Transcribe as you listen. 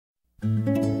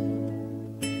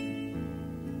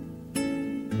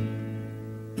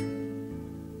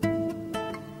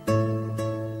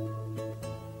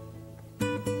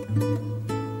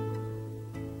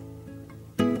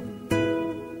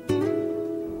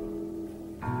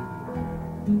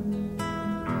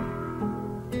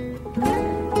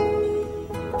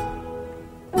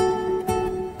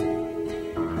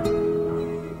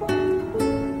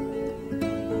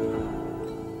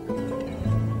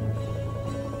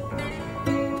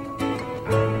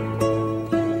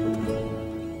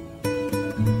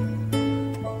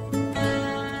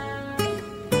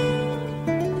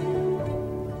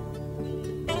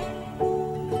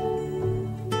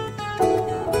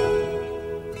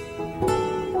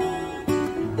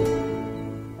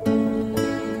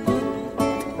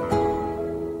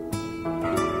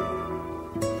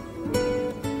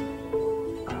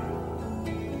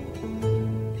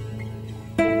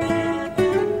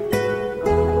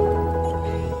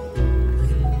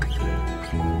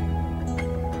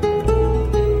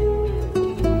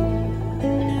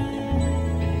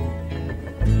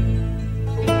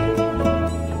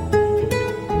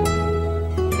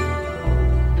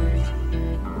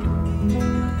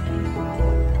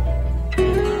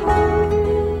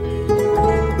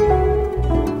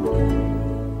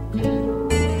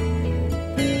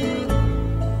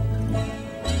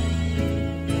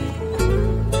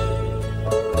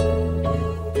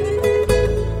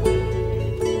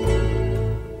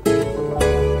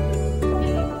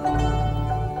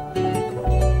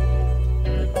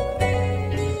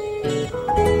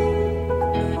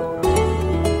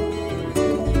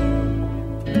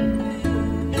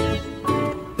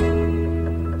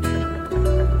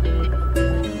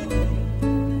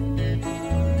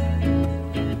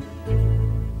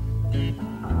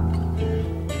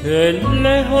Que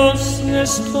lejos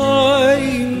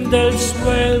estoy del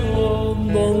suelo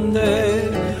donde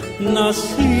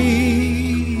nací.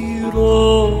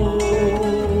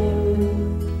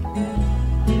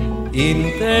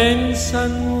 Intensa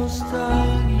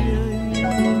nostalgia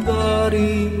inundar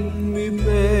mi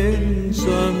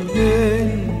pensamiento.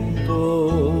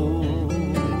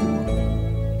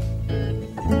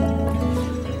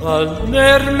 Al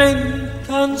verme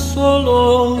tan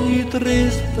solo y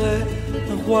triste,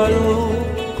 cual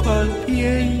hoja al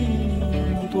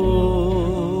viento,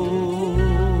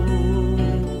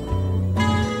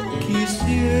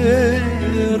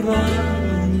 quisiera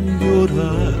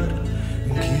llorar,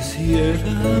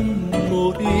 quisiera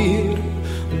morir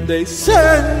de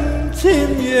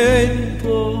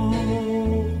sentimiento.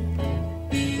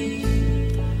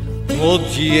 Oh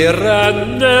tierra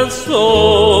del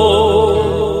sol,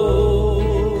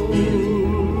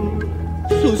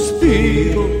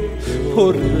 suspiro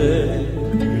por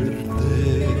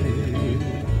verte,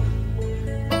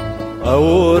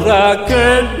 ahora que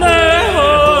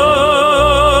lejos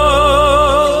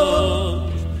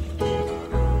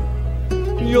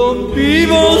yo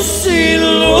vivo sin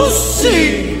luz,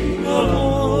 sin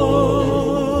amor.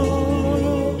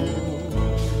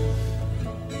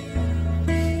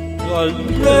 Al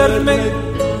verme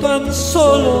tan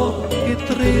solo y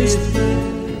triste,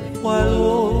 cual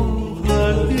hoja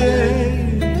al viento,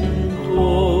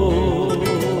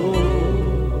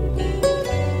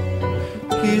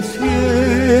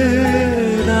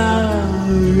 quisiera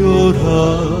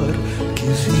llorar,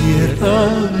 quisiera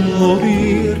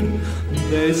morir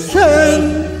de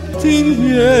sentimiento.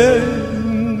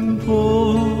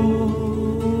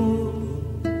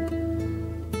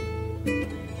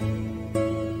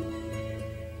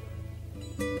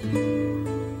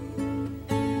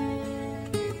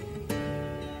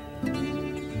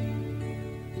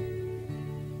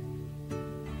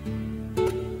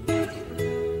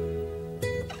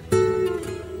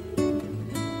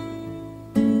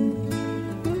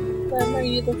 When were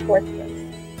you the fourth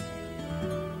one?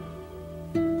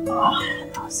 Oh,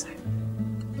 no, sorry.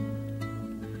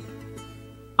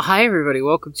 Hi, everybody.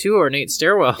 Welcome to Ornate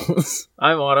Stairwells.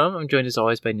 I'm Autumn. I'm joined as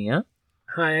always by Nia.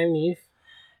 Hi, I'm Neve.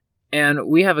 And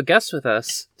we have a guest with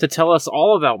us to tell us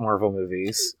all about Marvel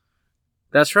movies.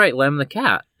 That's right, Lem the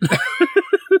cat.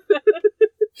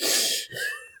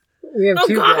 We have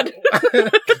two. God.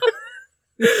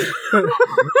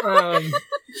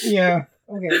 Yeah.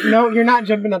 Okay. No, you're not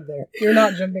jumping up there. You're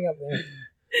not jumping up there.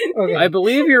 Okay. I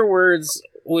believe your words,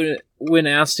 when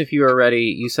asked if you were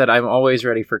ready, you said, "I'm always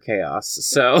ready for chaos."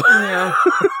 So, Yeah.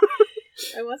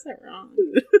 I wasn't wrong.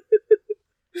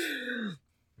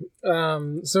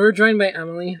 So we're joined by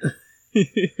Emily. I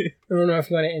don't know if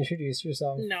you want to introduce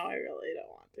yourself. No, I really don't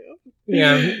want to.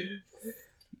 Yeah.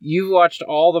 you've watched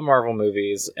all the Marvel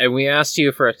movies, and we asked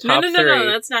you for a top three.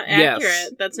 No, that's not accurate.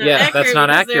 Yes. That's not Yes, accurate. that's not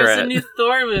because accurate. There's a new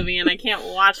Thor movie, and I can't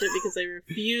watch it because I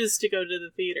refuse to go to the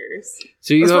theaters.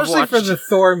 So you have Especially watched... for the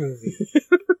Thor movie.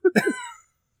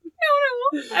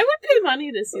 No, I would pay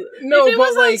money to see it. No, if it but,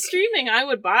 was on like- streaming, I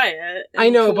would buy it. I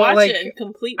know, to but, watch like, it and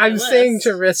complete my I'm list. saying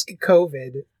to risk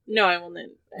COVID No, I will not.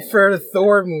 for a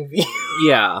Thor movie.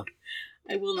 Yeah.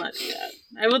 I will not do that.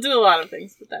 I will do a lot of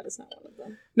things, but that is not one of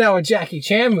them. Now a Jackie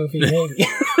Chan movie, maybe.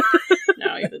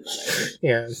 No, even that.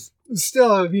 Yeah.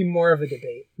 Still, it would be more of a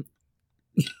debate.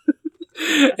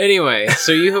 Anyway,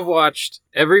 so you have watched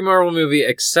every Marvel movie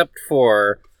except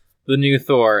for the new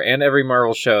Thor and every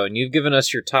Marvel show, and you've given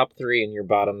us your top three and your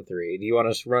bottom three. Do you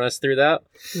want to run us through that?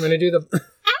 I'm going to do the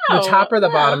Ow, top or the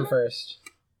yeah. bottom first.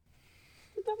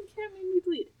 But that can't make me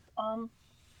bleed.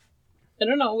 I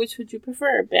don't know. Which would you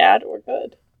prefer, bad or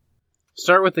good?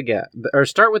 Start with the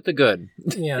start with the good.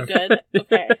 Yeah. Good.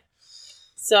 Okay.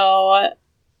 So,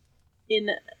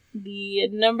 in the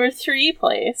number 3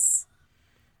 place,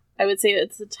 I would say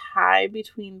it's a tie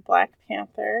between Black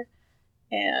Panther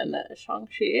and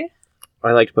Shang-Chi.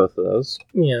 I liked both of those.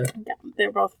 Yeah. Yeah,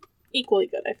 they're both equally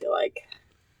good, I feel like.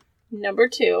 Number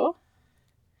 2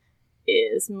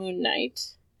 is Moon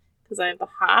Knight, because I have the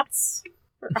hots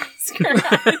for Oscar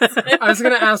Isaac. I was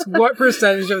going to ask, what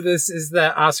percentage of this is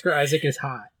that Oscar Isaac is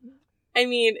hot? I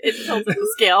mean, it tilted the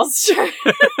scales, sure.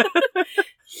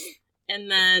 And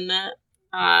then,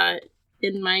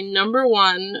 in my number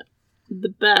 1, the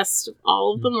best of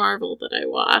all of the Marvel that I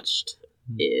watched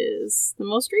is the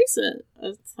most recent,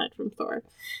 aside from Thor.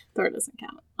 Thor doesn't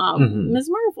count. Ms.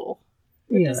 Marvel,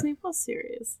 the Yeah. Disney Plus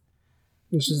series.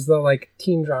 Which is the, like,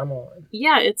 teen drama one.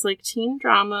 Yeah, it's like teen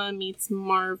drama meets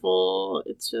Marvel.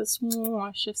 It's just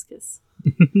chef's kiss,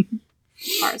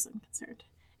 as far as I'm concerned.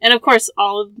 And of course,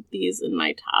 all of these in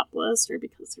my top list are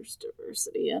because there's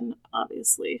diversity, and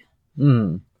obviously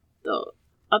the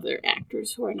other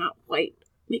actors who are not white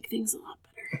make things a lot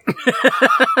better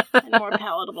and more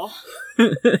palatable.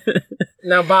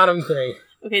 Now, bottom 3.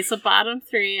 Okay, so bottom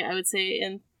 3, I would say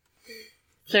in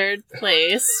third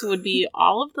place would be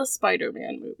all of the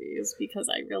Spider-Man movies, because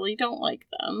I really don't like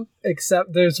them.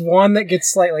 Except there's one that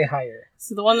gets slightly higher.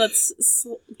 So the one that's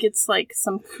gets like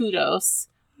some kudos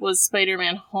was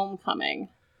Spider-Man Homecoming.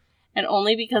 And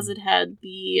only because it had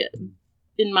the,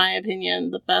 in my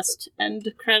opinion, the best end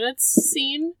credits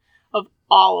scene of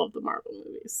all of the Marvel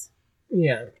movies.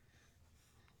 Yeah.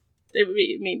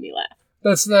 It made me laugh.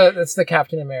 That's the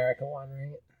Captain America one,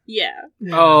 right? Yeah.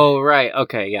 Oh, right.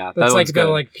 Okay, yeah. That's that like one's the good.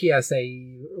 like PSA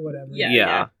or whatever. Yeah.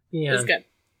 Yeah. It Yeah. was good.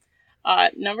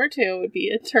 Number 2 would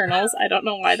be Eternals. I don't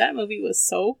know why that movie was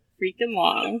so freaking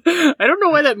long. I don't know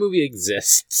why that movie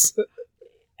exists.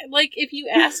 Like, if you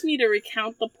asked me to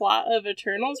recount the plot of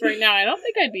Eternals right now, I don't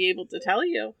think I'd be able to tell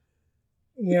you.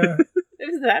 Yeah.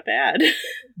 It was that bad.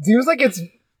 Seems like it's,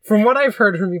 from what I've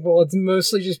heard from people, it's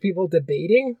mostly just people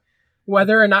debating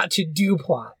whether or not to do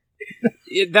plot.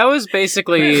 That was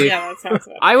basically... Yeah, that sounds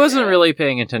about I wasn't right. really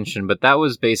paying attention, but that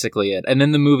was basically it. And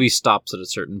then the movie stops at a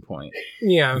certain point.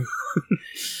 Yeah.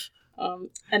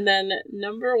 And then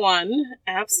number 1,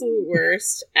 absolute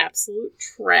worst, absolute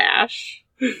trash,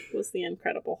 was the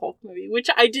Incredible Hulk movie, which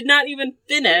I did not even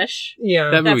finish. Yeah.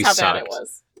 That movie That's how sucked. bad it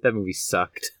was. That movie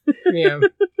sucked. Yeah.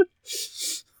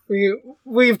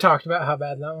 We've talked about how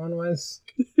bad that one was.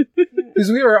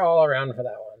 Because we were all around for that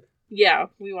one. Yeah,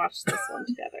 we watched this one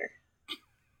together.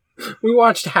 We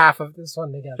watched half of this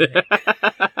one together.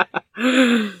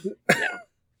 Yeah.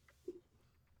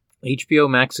 HBO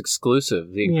Max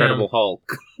exclusive, The Incredible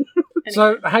Hulk.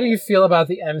 So, how do you feel about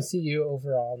the MCU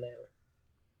overall now?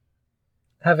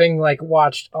 Having, like,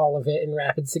 watched all of it in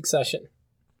rapid succession.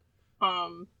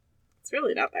 It's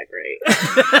really not that great.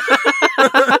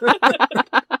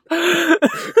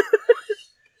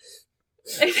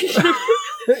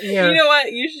 Yeah. You know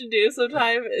what you should do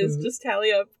sometime is just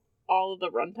tally up all of the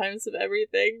runtimes of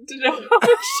everything to know how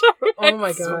much Oh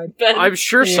my God. I'm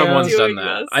sure Yeah. someone's done Doing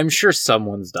that. this. I'm sure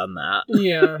someone's done that.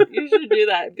 Yeah. You should do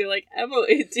that and be like,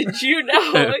 Emily, did you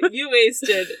know you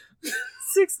wasted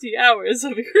 60 hours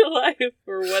of your life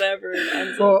or whatever? It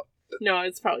ends up. Well, No,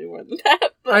 it's probably more than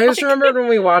that. But I just remembered when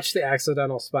we watched The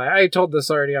Accidental Spy. I told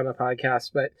this already on the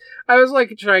podcast, but I was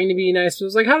like trying to be nice. But I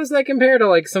was like, how does that compare to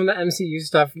like some of the MCU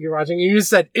stuff you're watching? And you just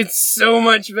said, it's so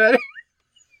much better.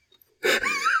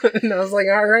 And I was like,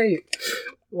 all right.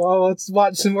 Well, let's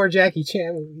watch some more Jackie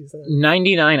Chan movies then.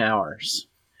 99 hours.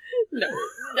 No.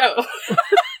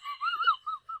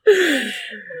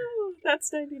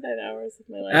 That's 99 hours of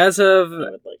my life. As of...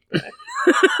 I would like that.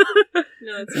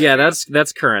 No, Yeah,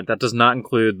 that's current. That does not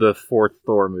include the 4th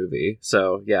Thor movie.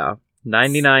 So, yeah.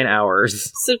 99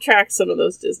 hours. Subtract some of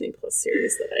those Disney Plus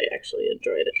series that I actually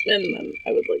enjoyed, and then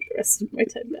I would like the rest of my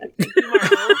time back.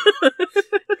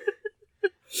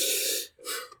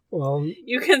 Well,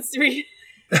 You can submit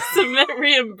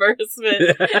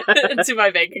reimbursement to my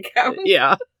bank account.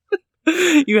 Yeah.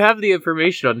 You have the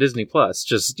information on Disney Plus,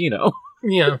 just,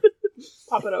 yeah.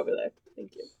 Pop it over there.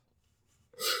 Thank you.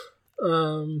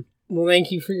 Well,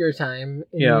 thank you for your time.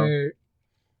 And Yeah.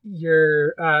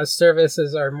 Your service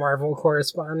as our Marvel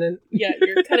correspondent. Yeah,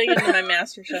 you're cutting into my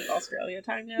MasterChef Australia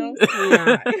time now.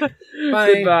 Yeah.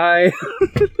 Bye. Goodbye.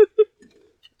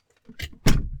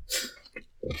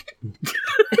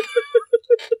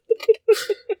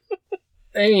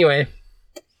 Anyway.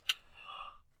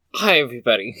 Hi,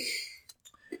 everybody.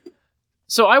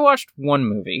 So I watched one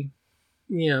movie.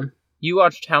 Yeah. You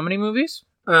watched how many movies?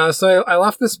 So I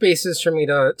left the spaces for me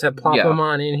to plop Yeah. them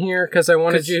on in here because I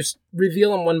wanted 'Cause- to just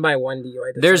reveal them one by one to you.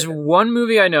 I There's decided. one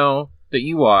movie I know that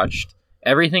you watched.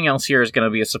 Everything else here is going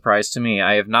to be a surprise to me.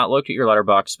 I have not looked at your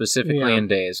letterbox specifically Yeah. in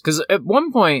days. Because at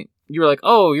one point, you were like,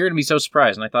 oh, you're going to be so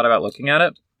surprised. And I thought about looking at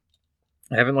it.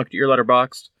 I haven't looked at your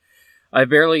letterbox. I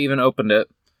barely even opened it.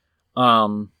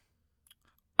 I'll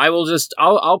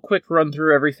quick run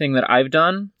through everything that I've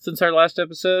done since our last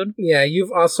episode. Yeah,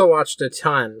 you've also watched a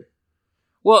ton.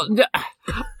 Well,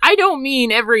 I don't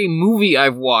mean every movie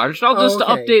I've watched. I'll just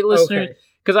Okay, update listeners. okay.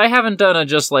 Because I haven't done a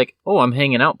just like, oh, I'm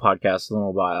hanging out podcast in a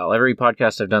little while. Every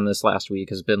podcast I've done this last week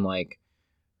has been like,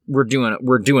 we're doing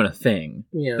a thing.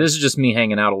 Yeah. This is just me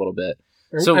hanging out a little bit.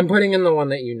 I'm- so- I'm putting in the one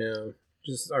that you know.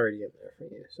 Just already in there for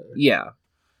you. So. Yeah.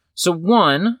 So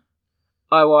one,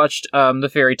 I watched the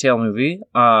Fairy Tale movie.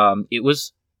 It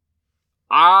was,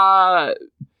 on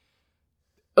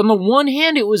the one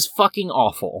hand, it was fucking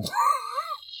awful.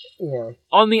 Yeah.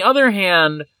 On the other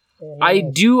hand, Oh, I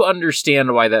no. do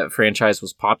understand why that franchise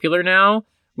was popular now,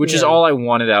 which is Yeah. all I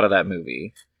wanted out of that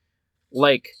movie.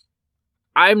 Like,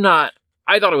 I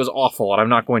thought it was awful, and I'm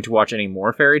not going to watch any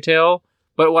more Fairy Tale,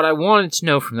 but what I wanted to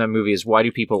know from that movie is why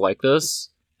do people like this?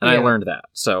 And I Yeah. learned that.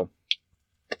 So,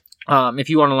 if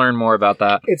you want to learn more about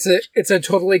that, It's a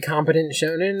totally competent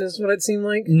shonen, is what it seemed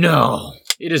like. no,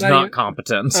 it is Not not even-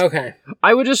 competence. Okay.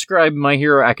 I would describe My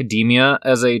Hero Academia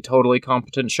as a totally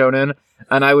competent shonen,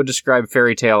 and I would describe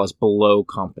Fairy Tale as below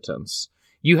competence.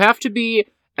 You have to be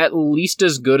at least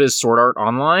as good as Sword Art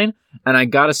Online, and I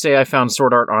gotta say I found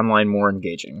Sword Art Online more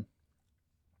engaging.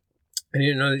 I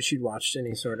didn't know that she'd watched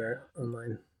any sort of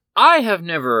online. I have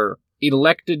never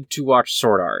elected to watch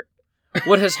Sword Art.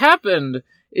 What has happened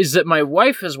is that my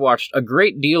wife has watched a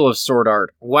great deal of Sword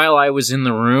Art while I was in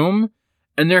the room,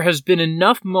 and there has been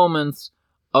enough moments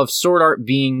of Sword Art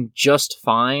being just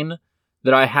fine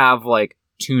that I have, like,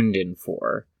 tuned in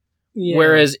for. Yeah.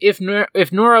 Whereas if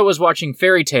Nora was watching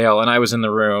Fairy Tale and I was in the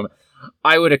room,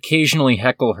 I would occasionally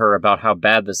heckle her about how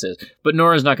bad this is. But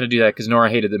Nora's not going to do that because Nora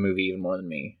hated the movie even more than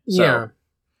me. So Yeah.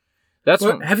 that's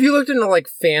Well, what, have you looked into like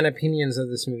fan opinions of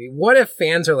this movie? What if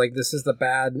fans are like, "This is the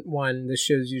bad one. This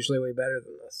show's usually way better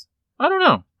than this." I don't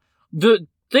know. The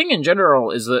thing in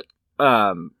general is that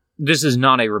this is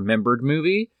not a remembered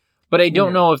movie, but I don't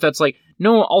Yeah. know if that's like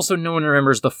no one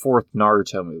remembers the fourth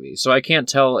Naruto movie. So I can't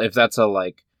tell if that's a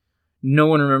like no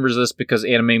one remembers this because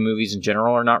anime movies in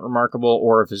general are not remarkable,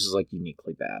 or if this is like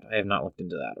uniquely bad. I have not looked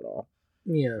into that at all.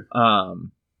 Yeah.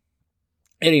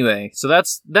 Anyway, so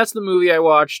that's the movie I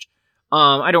watched.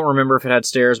 I don't remember if it had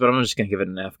stairs, but I'm just gonna give it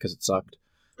an F because it sucked.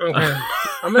 Okay.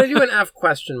 I'm gonna do an F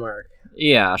question mark.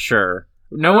 Yeah, sure.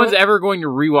 No one's ever going to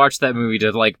rewatch that movie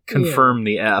to like confirm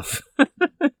the F.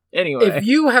 Anyway, If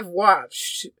you have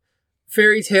watched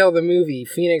Fairy Tale the movie,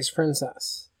 Phoenix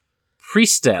Princess,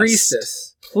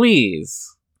 Priestess,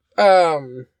 please.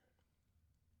 and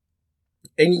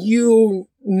you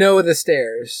know the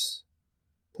stairs,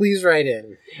 please write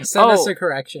in. Send us a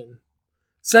correction.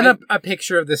 Send up a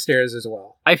picture of the stairs as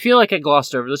well. I feel like I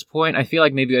glossed over this point. I feel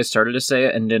like maybe I started to say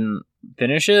it and didn't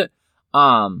finish it.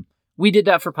 We did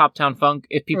that for Poptown Funk.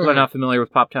 If people are not familiar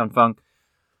with Poptown Funk,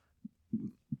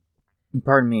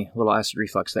 pardon me, a little acid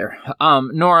reflux there.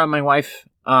 Nora, my wife,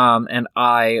 and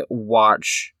I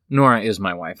watch. Nora is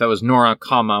my wife. That was Nora,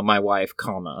 comma, my wife,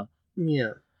 comma.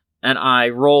 Yeah. And I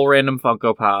roll random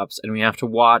Funko Pops, and we have to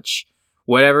watch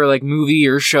whatever like movie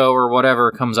or show or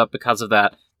whatever comes up because of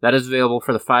that. That is available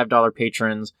for the $5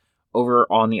 patrons over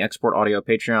on the Export Audio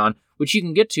Patreon, which you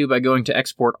can get to by going to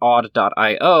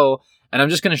exportaud.io. And I'm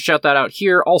just going to shout that out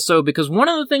here also because one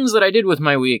of the things that I did with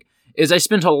my week is I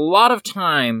spent a lot of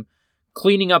time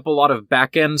cleaning up a lot of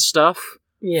back-end stuff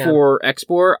for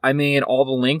export. I made all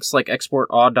the links like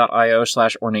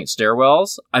exportaud.io/ornate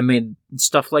stairwells. I made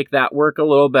stuff like that work a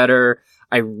little better.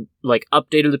 I like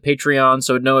updated the Patreon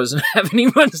so it doesn't have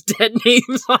anyone's dead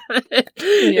names on it.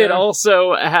 Yeah. It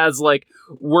also has like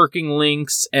working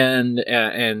links and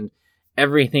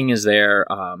everything is there.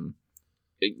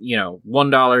 You know,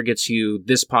 $1 gets you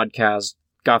this podcast,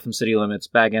 Gotham City Limits,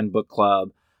 Bag End Book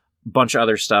Club, bunch of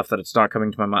other stuff that it's not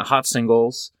coming to my mind. Hot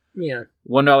Singles. Yeah.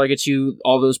 $1 gets you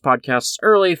all those podcasts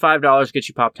early. $5 gets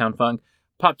you Poptown Funk.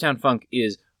 Poptown Funk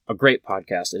is a great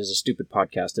podcast. It is a stupid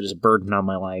podcast. It is a burden on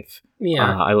my life.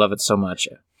 Yeah. I love it so much.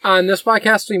 On this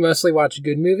podcast, we mostly watch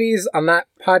good movies. On that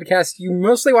podcast, you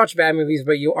mostly watch bad movies,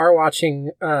 but you are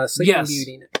watching Sleeping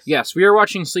Beauty next. Yes, we are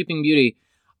watching Sleeping Beauty.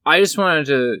 I just wanted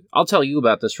to... I'll tell you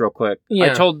about this real quick.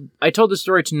 Yeah. I told the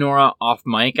story to Nora off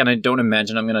mic, and I don't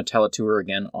imagine I'm going to tell it to her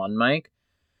again on mic.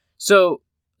 So,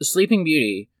 Sleeping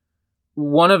Beauty,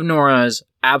 one of Nora's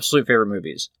absolute favorite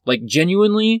movies. Like,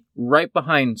 genuinely, right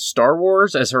behind Star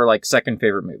Wars as her, like, second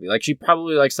favorite movie. Like, she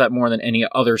probably likes that more than any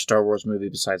other Star Wars movie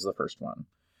besides the first one.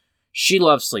 She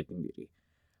loves Sleeping Beauty.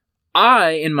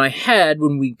 I, in my head,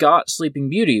 when we got Sleeping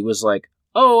Beauty, was like,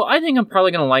 oh, I think I'm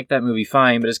probably going to like that movie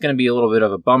fine, but it's going to be a little bit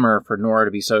of a bummer for Nora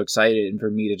to be so excited and for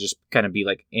me to just kind of be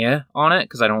like, on it,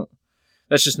 because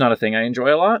that's just not a thing I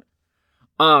enjoy a lot.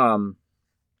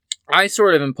 I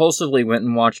sort of impulsively went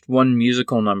and watched one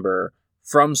musical number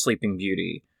from Sleeping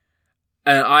Beauty,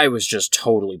 and I was just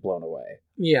totally blown away.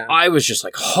 Yeah. I was just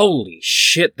like, holy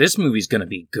shit, this movie's going to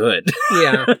be good.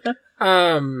 Yeah.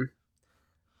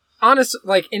 Honest,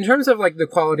 like, in terms of, like, the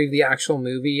quality of the actual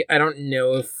movie, I don't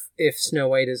know if Snow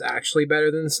White is actually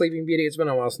better than Sleeping Beauty. It's been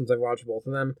a while since I've watched both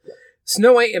of them.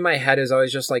 Snow White in my head is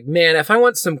always just like, man, if I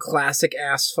want some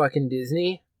classic-ass fucking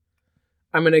Disney,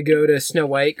 I'm gonna go to Snow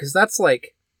White, because that's,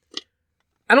 like...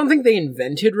 I don't think they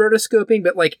invented rotoscoping,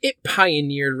 but, like, it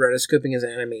pioneered rotoscoping as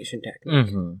an animation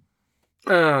technique.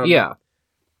 Mm-hmm. Yeah.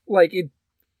 Like, it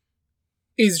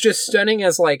is just stunning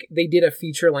as, like, they did a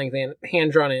feature-length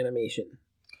hand-drawn animation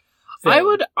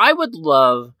film. I would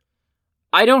love...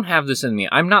 I don't have this in me.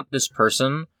 I'm not this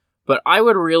person, but I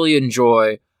would really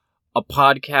enjoy a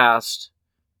podcast,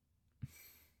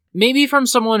 maybe from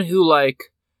someone who,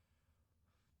 like,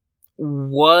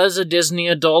 was a Disney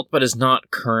adult, but is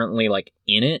not currently, like,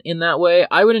 in it in that way.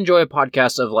 I would enjoy a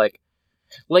podcast of, like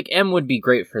M would be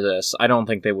great for this. I don't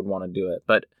think they would want to do it,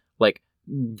 but, like,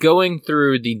 going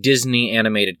through the Disney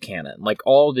animated canon, like,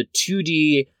 all the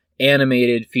 2D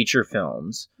animated feature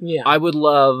films. Yeah. I would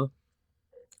love,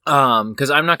 because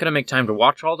I'm not going to make time to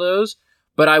watch all those,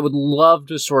 but I would love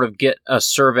to sort of get a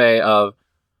survey of,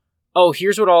 oh,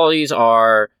 here's what all these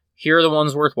are, here are the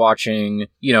ones worth watching,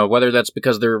 you know, whether that's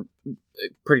because they're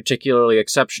particularly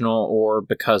exceptional or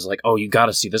because, like, oh, you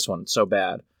gotta see this one, it's so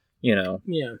bad, you know?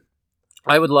 Yeah.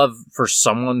 I would love for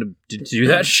someone to do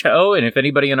that show, and if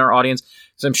anybody in our audience,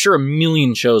 because I'm sure a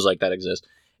million shows like that exist,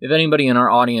 if anybody in our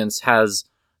audience has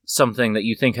something that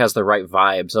you think has the right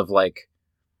vibes of, like,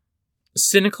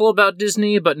 cynical about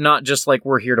Disney, but not just, like,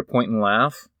 we're here to point and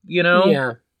laugh, you know?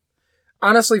 Yeah.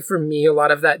 Honestly, for me, a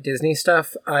lot of that Disney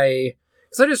stuff,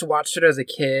 because I just watched it as a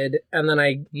kid, and then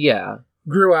I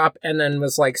grew up and then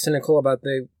was, like, cynical about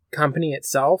the company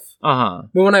itself. Uh-huh.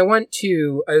 But when I went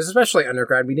to, especially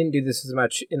undergrad, we didn't do this as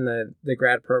much in the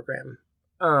grad program.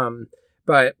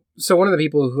 But, so one of the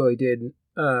people who I did,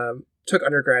 took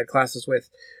undergrad classes with,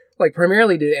 like,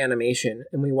 primarily did animation,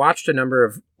 and we watched a number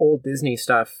of old Disney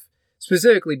stuff,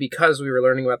 specifically because we were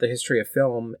learning about the history of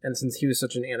film, and since he was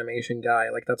such an animation guy,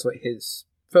 like, that's what his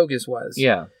focus was.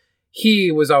 Yeah.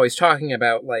 He was always talking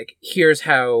about, like, here's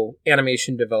how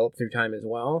animation developed through time as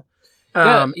well.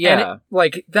 And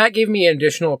like, that gave me an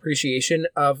additional appreciation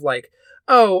of, like,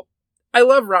 oh, I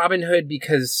love Robin Hood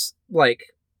because,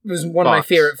 like, it was one of my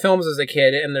favorite films as a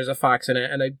kid, and there's a fox in it,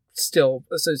 and I still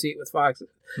associate with foxes.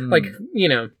 Like, you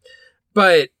know.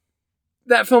 But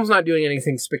that film's not doing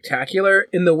anything spectacular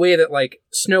in the way that, like,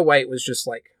 Snow White was just,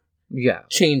 like,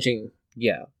 changing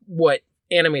what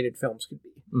animated films could be.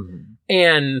 Mm-hmm.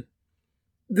 And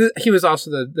he was also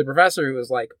the professor who was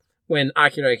like, when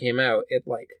Akira came out, it,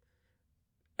 like,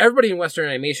 everybody in Western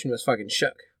animation was fucking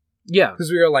shook. Yeah. Because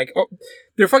we were like, oh,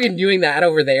 they're fucking doing that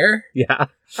over there? Yeah.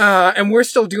 And we're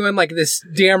still doing, like, this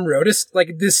damn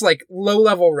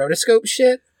low-level rotoscope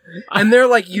shit. And they're,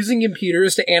 like, using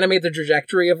computers to animate the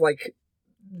trajectory of, like,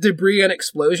 debris and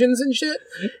explosions and shit.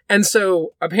 And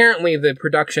so, apparently, the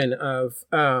production of,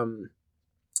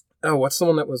 what's the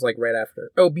one that was, like, right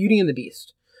after? Oh, Beauty and the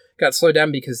Beast got slowed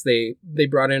down because they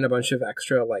brought in a bunch of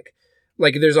extra, like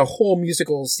there's a whole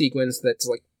musical sequence that's,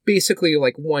 like, basically,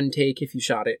 like, one take if you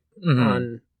shot it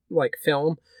on, like,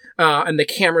 film. And the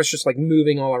camera's just, like,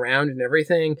 moving all around and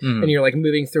everything. And you're, like,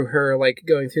 moving through her, like,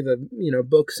 going through the, you know,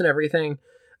 books and everything.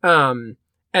 And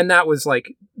And that was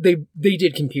like, they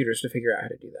did computers to figure out how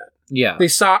to do that. Yeah. They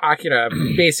saw Akira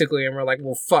basically and were like,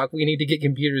 well, fuck, we need to get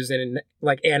computers in and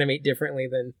like animate differently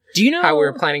than Do you know how we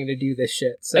were planning to do this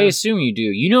shit. So I assume you do.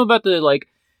 You know about the like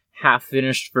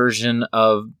half-finished version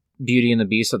of Beauty and the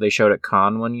Beast that they showed at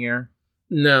Cannes one year?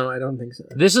 no, I don't think so.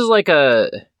 This is like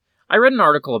I read an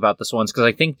article about this once because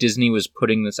I think Disney was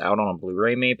putting this out on a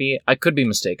Blu-ray maybe. I could be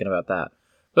mistaken about that.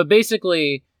 But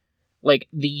basically, like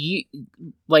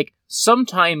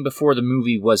sometime before the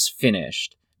movie was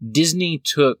finished, Disney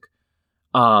took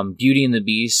Beauty and the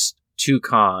Beast to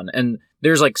Cannes, and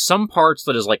there's like some parts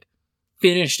that is like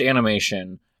finished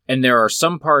animation, and there are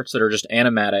some parts that are just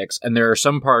animatics, and there are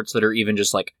some parts that are even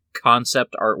just like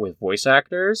concept art with voice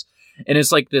actors, and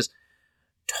it's like this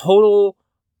total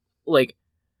like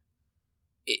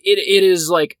it is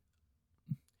like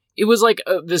it was like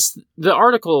the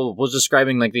article was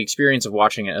describing like the experience of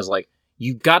watching it as like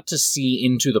you got to see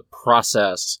into the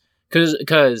process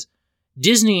because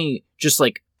Disney just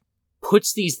like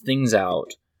puts these things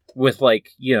out with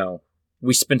like, you know,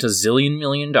 we spent $1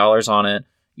 million on it.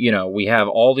 You know, we have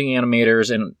all the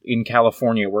animators in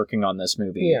California working on this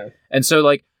movie. Yeah. And so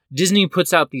like Disney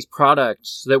puts out these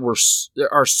products that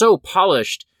are so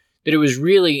polished that it was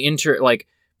really like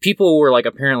people were like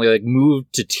apparently like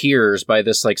moved to tears by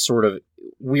this like sort of,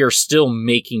 we are still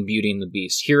making Beauty and the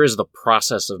Beast. Here is the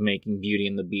process of making Beauty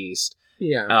and the Beast.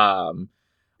 Yeah.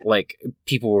 Like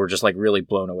people were just like really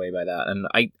blown away by that. And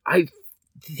I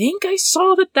think I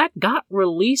saw that got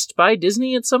released by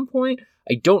Disney at some point.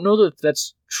 I don't know if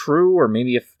that's true or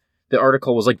maybe if the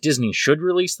article was like Disney should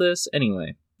release this.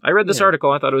 Anyway, I read this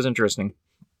article. I thought it was interesting.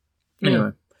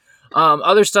 Anyway,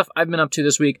 other stuff I've been up to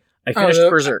this week. I finished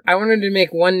Berserk. I wanted to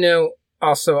make one note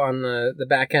also on the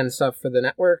back end stuff for the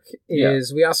network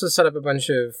is we also set up a bunch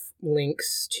of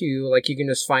links to like you can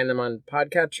just find them on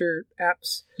podcatcher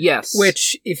apps. Yes.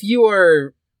 Which if you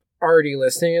are already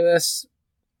listening to this,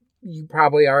 you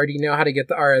probably already know how to get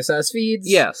the RSS feeds.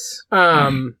 Yes.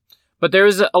 But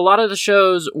there's a lot of the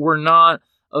shows were not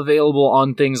available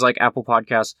on things like Apple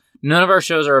Podcasts. None of our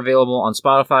shows are available on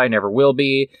Spotify, never will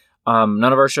be. None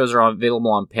of our shows are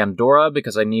available on Pandora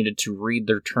because I needed to read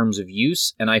their terms of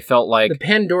use, and I felt like... The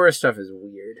Pandora stuff is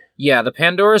weird. Yeah, the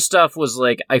Pandora stuff was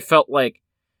like, I felt like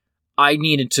I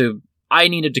needed to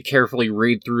carefully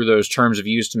read through those terms of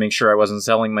use to make sure I wasn't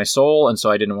selling my soul, and so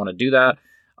I didn't want to do that.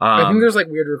 I think there's like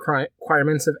weird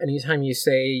requirements of anytime you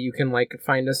say you can like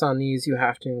find us on these, you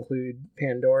have to include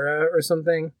Pandora or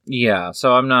something. Yeah,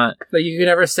 so I'm not... Like you can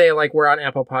never say like we're on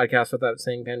Apple Podcasts without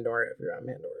saying Pandora if you're on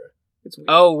Pandora. It's weird.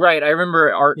 Oh, right. I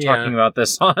remember Art talking about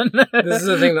this on this is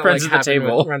the thing that Friends like at the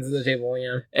Table. Friends at the Table,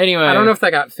 yeah. Anyway. I don't know if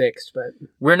that got fixed, but...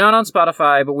 We're not on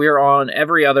Spotify, but we're on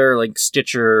every other like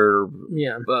Stitcher...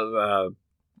 Yeah.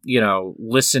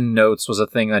 Listen Notes was a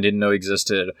thing I didn't know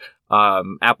existed.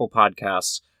 Apple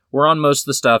Podcasts. We're on most of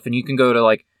the stuff, and you can go to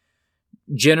like...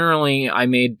 Generally, I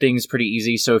made things pretty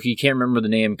easy, so if you can't remember the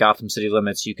name Gotham City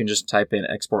Limits, you can just type in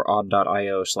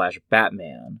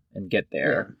exportodd.io/Batman and get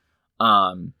there.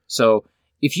 Yeah. So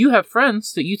if you have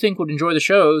friends that you think would enjoy the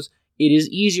shows, it is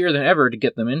easier than ever to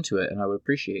get them into it, and I would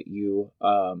appreciate you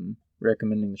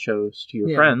recommending the shows to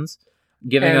your friends.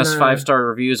 Giving us 5-star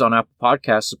reviews on Apple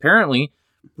Podcasts apparently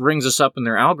brings us up in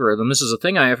their algorithm. This is a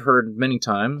thing I have heard many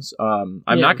times. I'm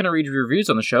not going to read your reviews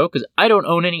on the show because I don't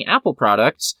own any Apple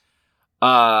products,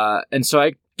 and so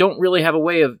I don't really have a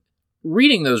way of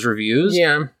reading those reviews.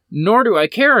 Yeah. Nor do I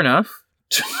care enough.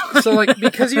 So, like,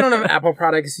 because you don't have Apple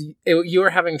products, you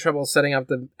were having trouble setting up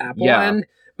the Apple end.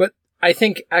 But I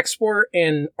think Export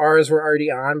and ours were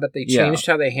already on, but they changed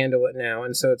how they handle it now,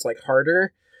 and so it's, like,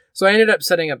 harder. So I ended up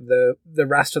setting up the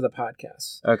rest of the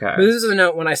podcasts. Okay. But this is a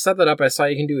note. When I set that up, I saw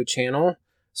you can do a channel.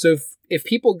 So if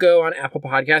people go on Apple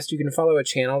Podcasts, you can follow a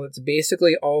channel that's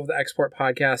basically all of the Export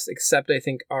podcasts, except, I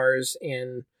think, ours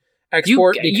and...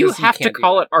 Export you have to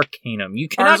call it Arcanum. You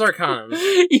cannot Ars Arcanum.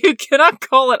 You cannot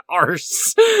call it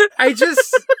Ars. I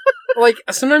just like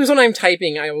sometimes when I'm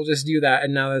typing, I will just do that,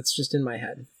 and now that's just in my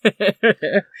head.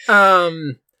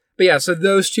 But yeah, so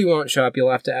those two won't show up.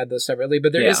 You'll have to add those separately.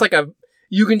 But there is like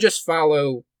you can just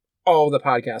follow all the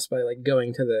podcasts by like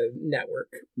going to the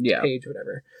network page,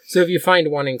 whatever. So if you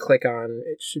find one and click on,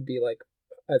 it should be like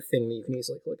a thing that you can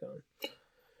easily click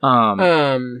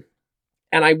on.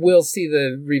 And I will see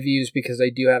the reviews because I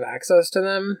do have access to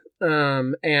them.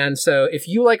 And so if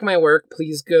you like my work,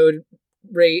 please go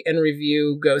rate and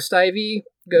review Ghost Ivy.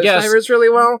 Ghost Divers really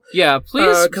well. Yeah,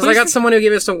 please. Because I got someone who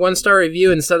gave us a 1-star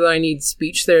review and said that I need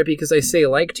speech therapy because I say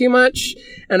like too much.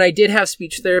 And I did have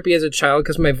speech therapy as a child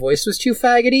because my voice was too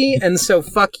faggoty. And so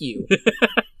fuck you.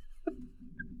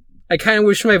 I kind of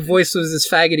wish my voice was as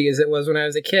faggoty as it was when I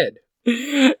was a kid.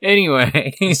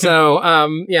 Anyway. So,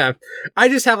 yeah, I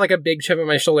just have like a big chip on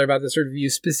my shoulder about this review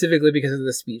specifically because of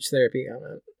the speech therapy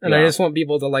comment. And I Yeah. just want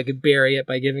people to like bury it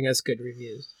by giving us good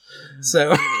reviews.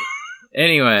 So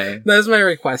Anyway. that's my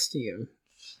request to you.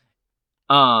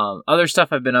 Other stuff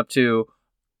I've been up to.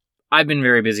 I've been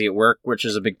very busy at work, which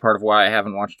is a big part of why I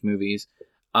haven't watched movies.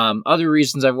 Other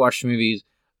reasons I've watched movies,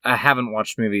 I haven't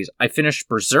watched movies. I finished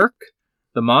Berserk,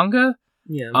 the manga.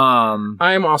 Yeah.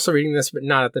 I am also reading this, but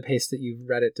not at the pace that you've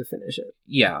read it to finish it.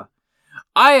 Yeah.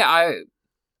 I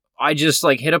just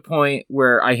like hit a point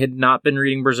where I had not been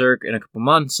reading Berserk in a couple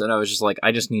months, and I was just like,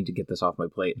 I just need to get this off my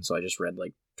plate, and so I just read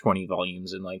like 20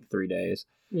 volumes in like 3 days.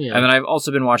 Yeah. And then I've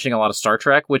also been watching a lot of Star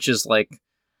Trek, which is like,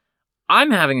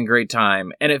 I'm having a great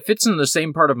time, and it fits in the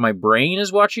same part of my brain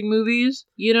as watching movies,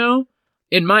 you know?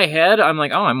 In my head, I'm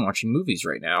like, oh, I'm watching movies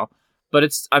right now, but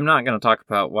I'm not going to talk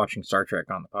about watching Star Trek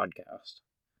on the podcast.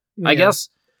 I guess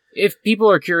if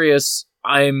people are curious,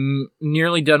 I'm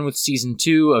nearly done with season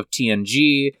 2 of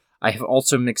TNG. I have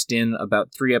also mixed in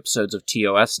about 3 episodes of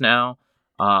TOS now.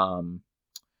 I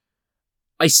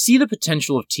see the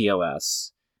potential of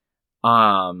TOS.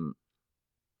 I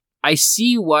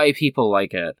see why people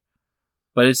like it,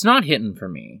 but it's not hitting for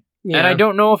me. Yeah. And I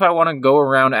don't know if I want to go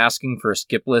around asking for a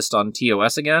skip list on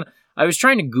TOS again. I was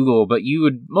trying to Google, but you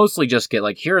would mostly just get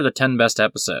like, here are the 10 best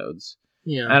episodes.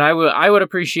 Yeah. And I would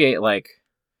appreciate like,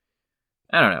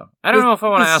 I don't know. I don't know if I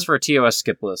want to ask for a TOS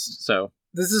skip list. So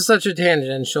This is such a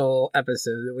tangential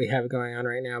episode that we have going on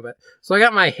right now, but so I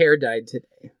got my hair dyed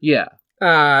today. yeah.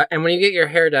 And when you get your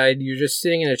hair dyed, you're just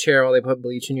sitting in a chair while they put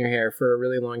bleach in your hair for a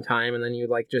really long time, and then you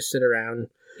like just sit around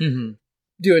Mm-hmm.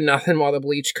 doing nothing while the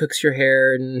bleach cooks your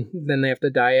hair, and then they have to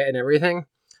dye it and everything.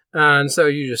 And so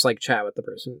you just like chat with the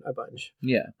person a bunch.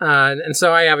 Yeah. And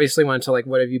so I obviously went to like,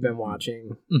 what have you been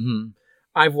watching? Mm-hmm.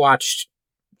 I've watched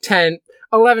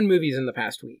 11 movies in the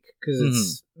past week, because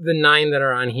it's the 9 that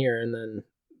are on here, and then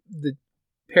the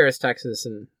Paris, Texas,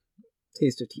 and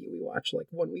Taste of Tea we watched like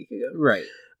 1 week ago. Right.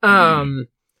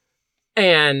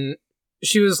 And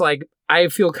she was like, I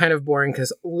feel kind of boring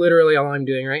because literally all I'm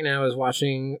doing right now is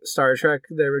watching Star Trek,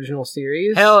 the original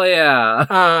series. Hell yeah.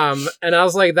 And I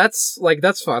was like,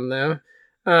 that's fun though.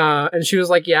 And she was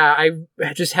like, yeah, I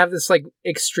just have this like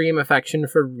extreme affection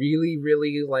for really,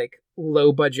 really like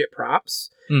low budget props,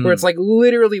 where it's like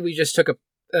literally we just took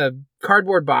a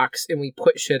cardboard box and we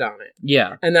put shit on it.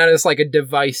 Yeah. And that is like a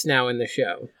device now in the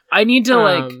show. I need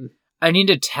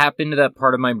to tap into that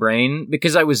part of my brain,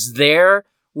 because I was there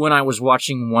when I was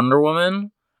watching Wonder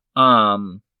Woman.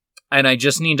 And I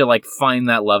just need to like find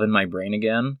that love in my brain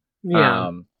again.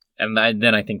 Yeah. And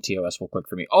then I think TOS will click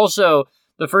for me. Also,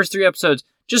 the first 3 episodes,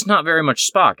 just not very much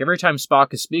Spock. Every time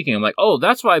Spock is speaking, I'm like, oh,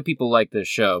 that's why people like this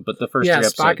show. But the first 3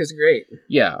 episodes... Spock is great.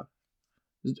 Yeah.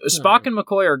 Spock and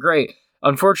McCoy are great.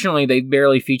 Unfortunately, they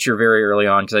barely feature very early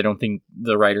on, because I don't think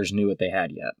the writers knew what they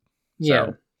had yet.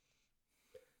 So.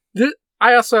 Yeah.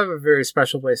 I also have a very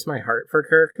special place in my heart for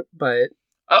Kirk, but...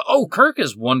 Kirk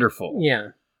is wonderful. Yeah.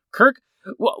 Kirk...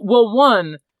 Well,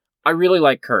 1, I really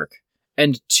like Kirk.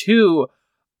 And 2,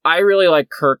 I really like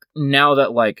Kirk now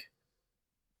that, like,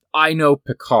 I know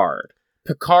Picard.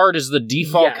 Picard is the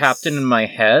default captain in my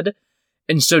head.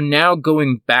 And so now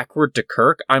going backward to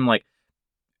Kirk, I'm like,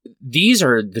 these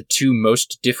are the 2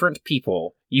 most different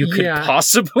people you could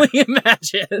possibly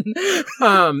imagine.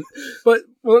 But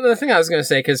the thing I was going to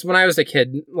say, because when I was a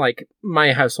kid, like,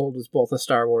 my household was both a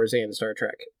Star Wars and Star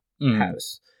Trek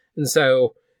house. And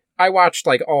so I watched,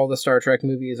 like, all the Star Trek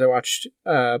movies. I watched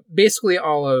basically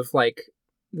all of, like,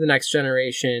 The Next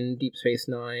Generation, Deep Space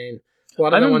Nine, a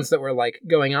lot of the ones that were, like,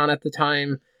 going on at the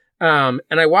time. And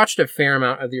I watched a fair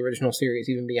amount of the original series,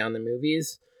 even beyond the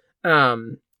movies.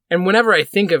 And whenever I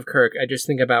think of Kirk, I just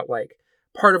think about, like,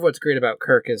 part of what's great about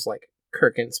Kirk is, like,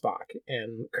 Kirk and Spock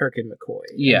and Kirk and McCoy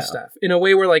and stuff. In a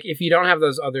way where, like, if you don't have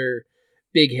those other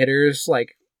big hitters,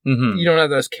 like, you don't have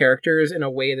those characters in a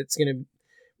way that's going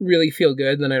to really feel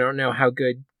good, then I don't know how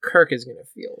good Kirk is going to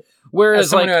feel. Whereas, as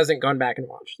someone who hasn't gone back and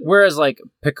watched it. Whereas, like,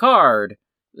 Picard,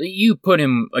 you put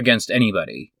him against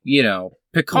anybody, you know.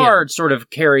 Picard sort of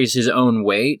carries his own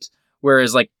weight,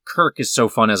 whereas, like, Kirk is so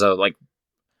fun as a, like,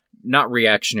 not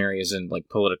reactionary as in, like,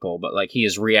 political, but, like, he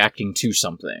is reacting to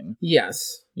something.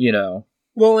 Yes. You know?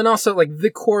 Well, and also, like, the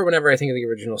core, whenever I think of the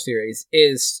original series,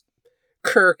 is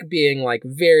Kirk being, like,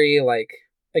 very, like,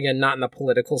 again, not in the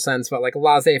political sense, but, like,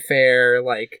 laissez-faire,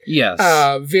 like... Yes.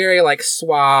 Very, like,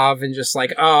 suave, and just,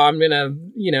 like, oh, I'm gonna,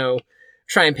 you know,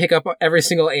 try and pick up every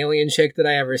single alien chick that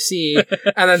I ever see.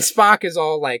 And then Spock is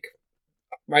all, like,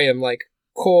 I am, like,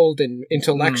 cold and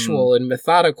intellectual and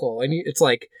methodical. And it's,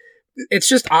 like... it's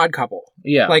just Odd Couple.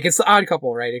 Yeah. Like, it's the Odd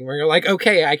Couple writing where you're like,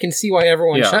 okay, I can see why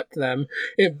everyone Yeah. shipped them.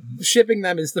 Shipping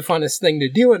them is the funnest thing to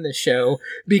do in this show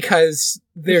because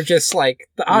they're just like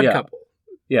the Odd Yeah. Couple.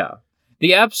 Yeah.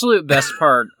 The absolute best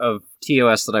part of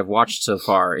TOS that I've watched so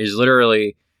far is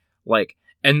literally, like,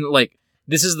 and, like,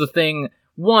 this is the thing,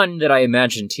 one, that I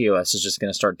imagine TOS is just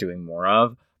going to start doing more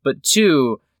of, but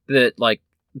two, that, like,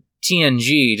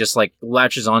 TNG just, like,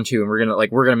 latches onto, and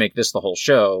we're gonna make this the whole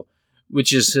show,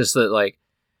 which is just that, like,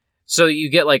 so you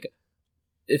get, like,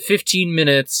 15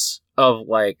 minutes of,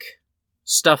 like,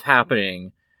 stuff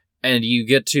happening, and you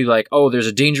get to, like, oh, there's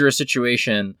a dangerous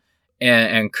situation,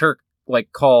 and Kirk,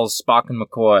 like, calls Spock and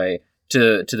McCoy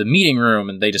to the meeting room,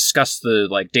 and they discuss the,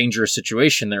 like, dangerous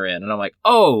situation they're in, and I'm like,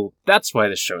 oh, that's why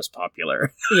this show is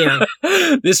popular. Yeah.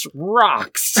 This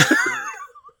rocks.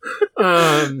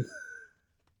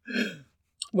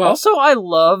 Well, Also, I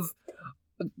love,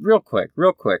 real quick,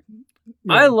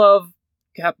 I love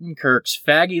Captain Kirk's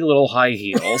faggy little high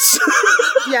heels.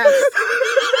 yes.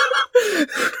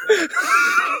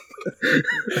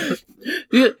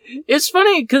 It's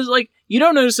funny because, like, you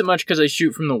don't notice it much because I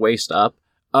shoot from the waist up.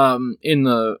 In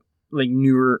the, like,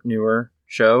 newer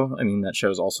show. I mean, that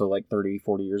show's also like 30,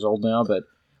 40 years old now, but,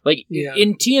 like, Yeah.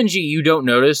 in TNG, you don't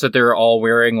notice that they're all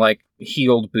wearing, like,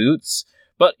 heeled boots,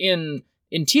 but in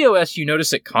TOS, you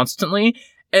notice it constantly,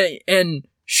 and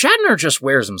Shatner just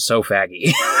wears them so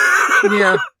faggy.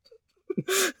 Yeah.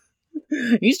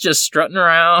 He's just strutting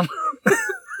around.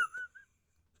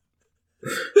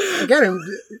 Again,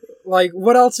 like,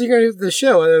 what else are you going to do with the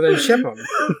show other than ship him?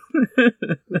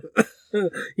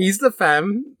 He's the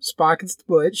femme, Spock is the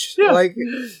butch. Yeah. Like,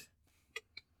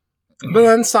 but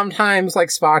then sometimes, like,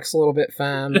 Spock's a little bit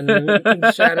femme, and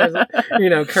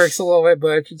Shatner's, Kirk's a little bit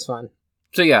butch. It's fun.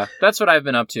 So yeah, that's what I've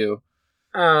been up to.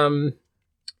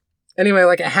 Anyway,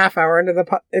 like a half hour into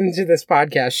this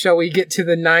podcast, shall we get to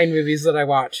the 9 movies that I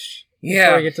watched?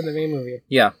 Before we get to the main movie.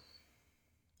 Yeah.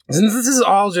 Since this is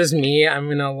all just me, I'm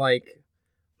gonna, like,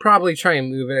 probably try and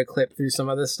move at a clip through some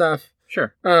of this stuff.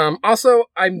 Sure. Also,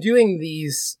 I'm doing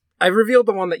these. I've revealed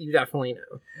the one that you definitely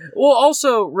know. Well,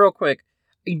 also, real quick,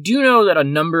 I do know that a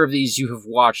number of these you have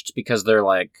watched because they're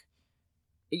like,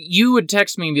 you would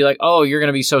text me and be like, oh, you're going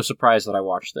to be so surprised that I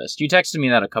watched this. You texted me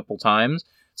that a couple times.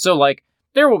 So, like,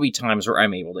 there will be times where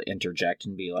I'm able to interject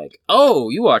and be like, oh,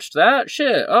 you watched that?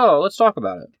 Shit. Oh, let's talk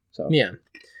about it. So Yeah.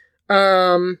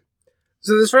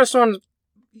 So this first one,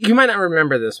 you might not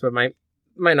remember this, but might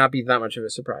not be that much of a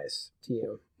surprise to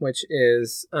you, which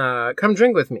is Come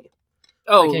Drink With Me.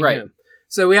 Oh, King right. Ham.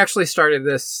 So we actually started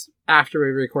this after we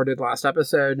recorded last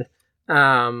episode. We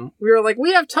were like,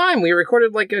 we have time. We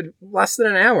recorded like less than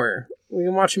an hour. We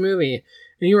can watch a movie.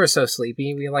 And you were so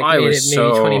sleepy. We like I made was it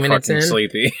maybe so 20 minutes fucking in.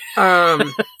 sleepy.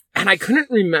 And I couldn't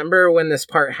remember when this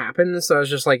part happened, so I was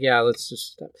just like, yeah, let's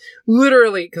just stop.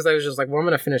 Literally, because I was just like, well, I'm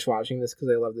going to finish watching this because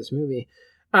I love this movie.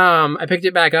 I picked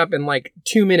it back up, and like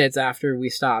 2 minutes after we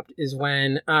stopped is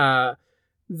when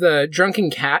the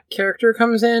drunken cat character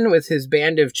comes in with his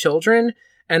band of children,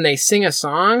 and they sing a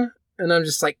song, and I'm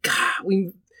just like, God,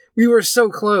 we were so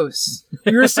close.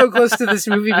 We were so close to this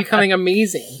movie becoming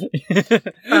amazing.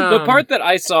 The part that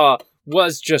I saw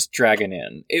was just Dragon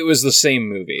Inn. It was the same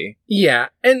movie. Yeah,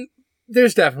 and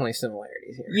there's definitely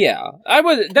similarities here. Yeah,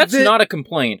 that's not a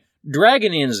complaint.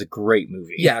 Dragon Inn is a great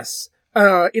movie. Yes.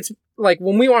 It's like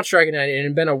when we watched Dragon Knight, it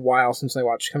had been a while since I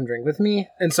watched Come Drink With Me,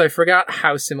 and so I forgot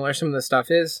how similar some of the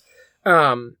stuff is.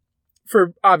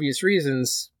 For obvious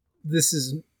reasons, this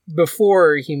is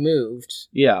before he moved.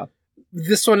 Yeah.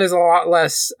 This one is a lot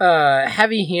less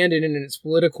heavy-handed in its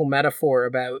political metaphor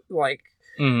about like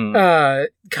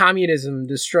communism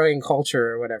destroying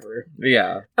culture or whatever.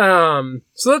 Yeah.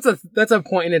 So that's a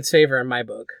point in its favor in my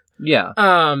book. Yeah.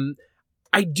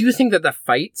 I do think that the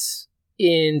fights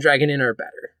in Dragon Inn are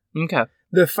better. Okay.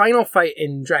 The final fight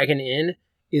in Dragon Inn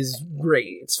is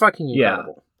great. It's fucking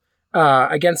incredible.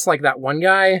 Against like that one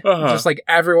guy, just like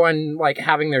everyone like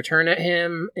having their turn at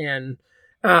him, and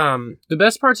the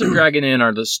best parts of Dragon Inn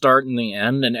are the start and the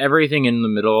end, and everything in the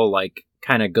middle like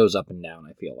kind of goes up and down,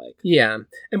 I feel like. Yeah.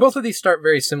 And both of these start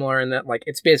very similar in that like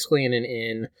it's basically in an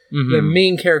inn. Mm-hmm. The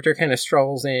main character kind of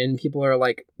strolls in, people are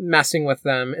like messing with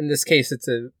them. In this case, it's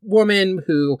a woman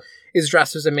who is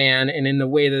dressed as a man, and in the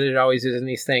way that it always is in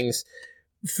these things,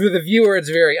 for the viewer it's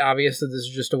very obvious that this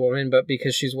is just a woman, but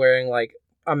because she's wearing like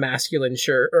a masculine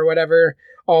shirt or whatever,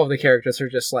 all of the characters are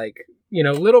just like,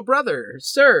 little brother,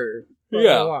 sir,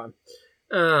 blah, blah,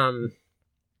 blah.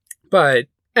 But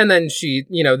and then she,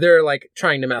 they're like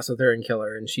trying to mess with her and kill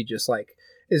her, and she just like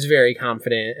is very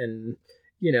confident and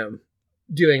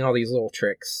doing all these little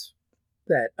tricks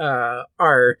that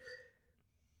are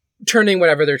turning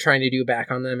whatever they're trying to do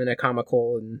back on them in a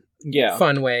comical and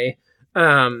fun way.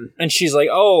 And she's like,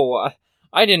 "Oh,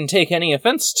 I didn't take any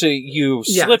offense to you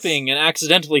slipping and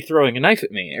accidentally throwing a knife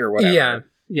at me or whatever."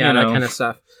 Yeah, that kind of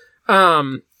stuff.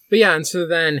 But yeah, and so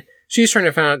then she's trying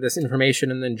to find out this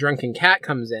information, and then Drunken Cat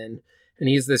comes in, and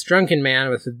he's this drunken man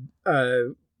with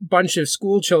a bunch of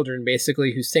school children,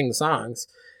 basically, who sing songs.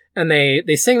 And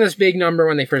they sing this big number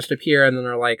when they first appear, and then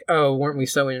they're like, "Oh, weren't we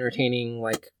so entertaining?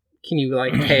 Like, can you,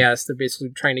 like, pay us?" They're basically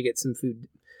trying to get some food,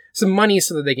 some money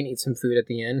so that they can eat some food at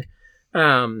the end.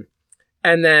 And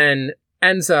then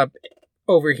ends up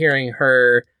overhearing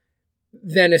her,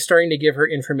 then is starting to give her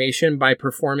information by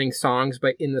performing songs,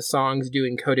 but in the songs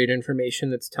doing coded information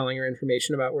that's telling her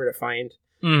information about where to find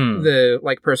the,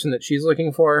 like, person that she's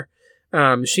looking for.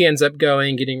 She ends up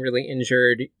getting really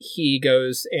injured. He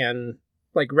goes and,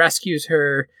 like, rescues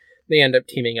her. They end up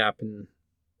teaming up and,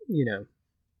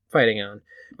 fighting on.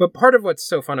 But part of what's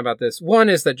so fun about this, one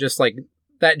is that just, like,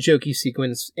 that jokey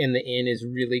sequence in the inn is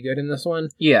really good in this one.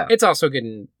 Yeah. It's also good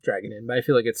in Dragon Inn, but I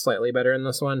feel like it's slightly better in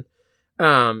this one.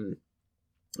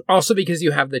 Also because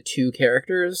you have the two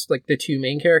characters, like the two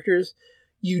main characters,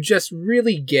 you just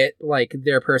really get, like,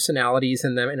 their personalities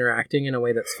and them interacting in a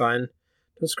way that's fun.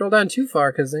 Don't scroll down too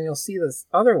far, because then you'll see those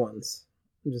other ones.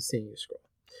 I'm just seeing you scroll.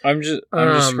 I'm just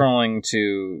scrolling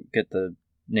to get the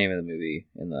name of the movie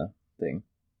in the thing.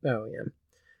 Oh, yeah.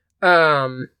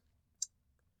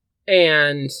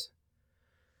 And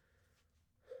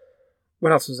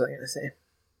what else was I going to say?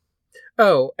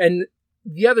 Oh, and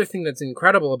the other thing that's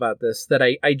incredible about this that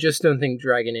I just don't think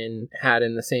Dragon Inn had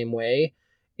in the same way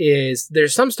is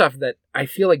there's some stuff that I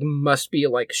feel like must be,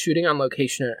 like, shooting on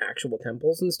location at actual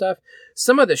temples and stuff.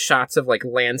 Some of the shots of, like,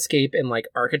 landscape and, like,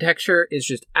 architecture is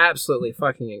just absolutely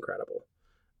fucking incredible.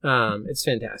 It's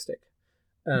fantastic.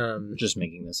 Just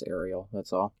making this aerial,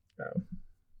 that's all. Oh.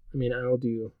 I mean, let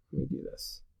me do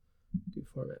this. Do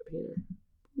format painter.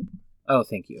 Oh,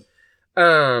 thank you.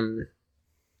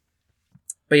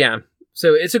 But yeah,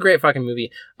 so it's a great fucking movie.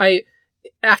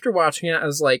 After watching it, I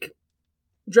was like,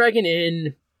 Dragon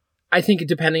Inn, I think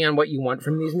depending on what you want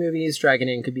from these movies, Dragon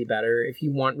Inn could be better. If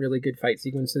you want really good fight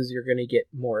sequences, you're going to get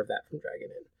more of that from Dragon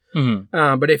Inn.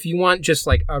 Mm-hmm. But if you want just,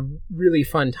 like, a really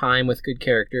fun time with good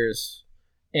characters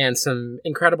and some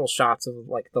incredible shots of,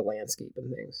 like, the landscape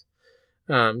and things,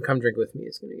 Come Drink With Me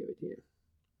is going to give it to you.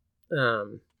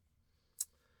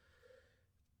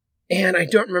 And I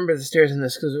don't remember the stairs in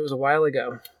this because it was a while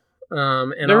ago.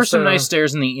 And there were some nice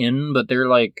stairs in the inn, but they're,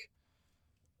 like,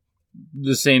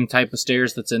 the same type of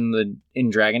stairs that's in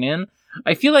Dragon Inn.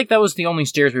 I feel like that was the only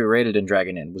stairs we rated in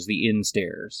Dragon Inn, was the inn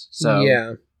stairs. So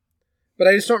yeah. But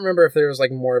I just don't remember if there was,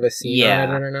 like, more of a scene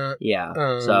on it or not. Yeah.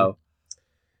 So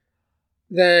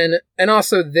then, and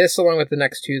also this, along with the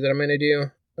next two that I'm going to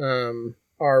do,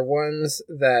 are ones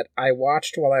that I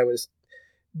watched while I was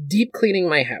deep cleaning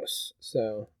my house.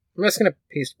 So I'm just going to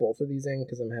paste both of these in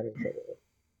because I'm having trouble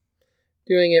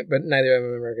doing it, but neither of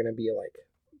them are going to be, like,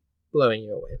 blowing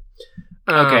you away.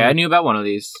 Okay, I knew about one of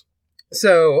these.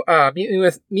 So,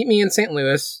 Meet Me in St.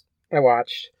 Louis, I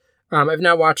watched. I've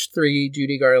now watched 3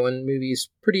 Judy Garland movies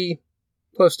pretty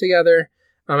close together.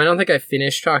 I don't think I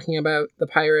finished talking about The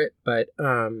Pirate, but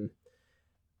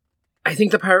I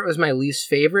think The Pirate was my least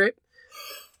favorite.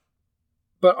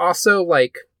 But also,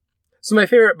 like, so my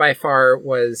favorite by far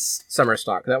was Summer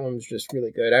Stock. That one was just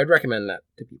really good. I would recommend that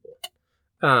to people.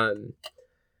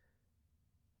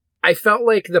 I felt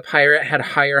like The Pirate had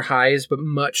higher highs, but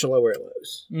much lower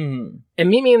lows. Mm-hmm. And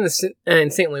Meet Me in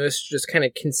St. Louis just kind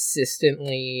of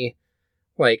consistently,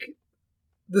 like,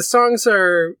 the songs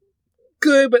are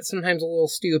good, but sometimes a little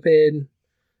stupid.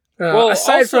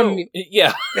 Aside from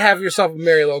Have Yourself a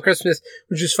Merry Little Christmas,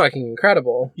 which is fucking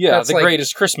incredible. Yeah, that's the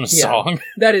greatest Christmas song.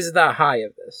 That is the high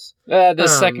of this. The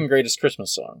second greatest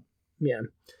Christmas song. Yeah.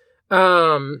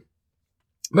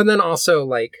 But then also,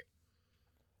 like,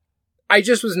 I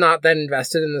just was not that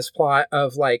invested in this plot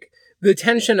of, like, the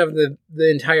tension of the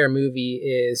entire movie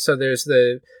is, so there's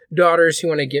the daughters who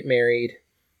want to get married,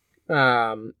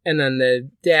 and then the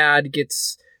dad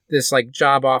gets this, like,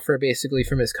 job offer basically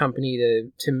from his company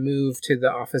to move to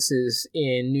the offices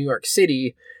in New York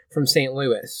City from St.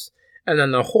 Louis. And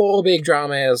then the whole big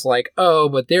drama is like, oh,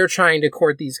 but they're trying to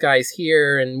court these guys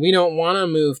here, and we don't want to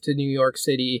move to New York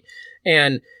City.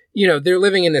 And, they're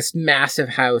living in this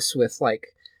massive house with, like,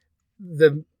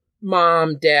 the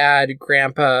mom, dad,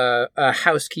 grandpa, a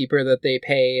housekeeper that they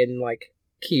pay and, like,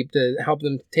 keep to help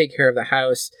them take care of the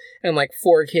house, and, like,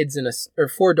 4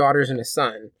 daughters and a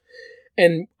son.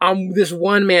 And on this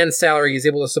one man's salary, he's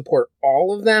able to support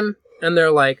all of them. And they're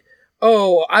like,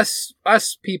 oh, us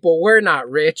people, we're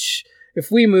not rich.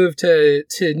 if we moved to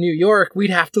New York, we'd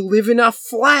have to live in a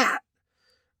flat.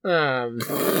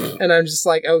 And I'm just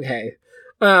like, okay.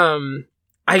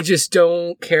 I just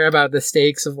don't care about the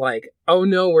stakes of like, oh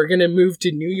no, we're going to move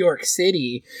to New York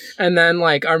City. And then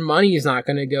like our money's not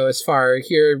going to go as far.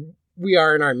 Here we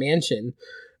are in our mansion.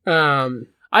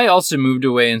 I also moved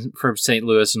away from St.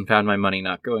 Louis and found my money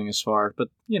not going as far, but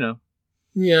you know.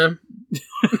 Yeah.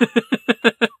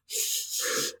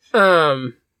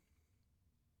 And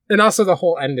also the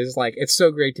whole end is like, it's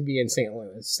so great to be in St.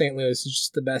 Louis. St. Louis is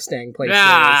just the best dang place.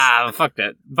 Fuck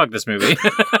that. Fuck this movie.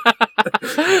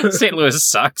 St. Louis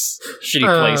sucks.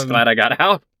 Shitty place. Glad I got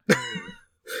out.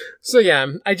 So yeah,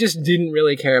 I just didn't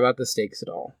really care about the stakes at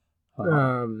all.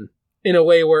 In a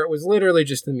way where it was literally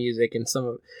just the music and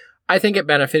I think it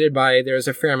benefited by, there was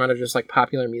a fair amount of just like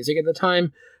popular music at the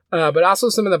time. But also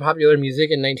some of the popular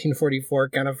music in 1944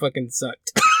 kind of fucking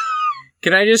sucked.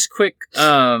 Can I just quick,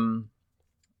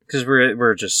 because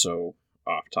we're just so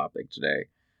off topic today.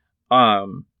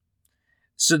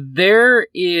 So there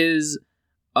is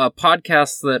a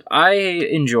podcast that I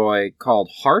enjoy called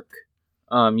Hark.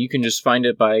 You can just find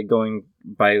it by going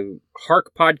by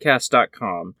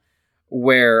harkpodcast.com,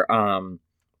 where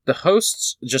the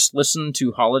hosts just listen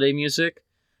to holiday music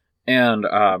and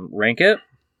rank it.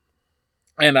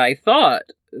 And I thought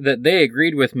that they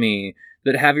agreed with me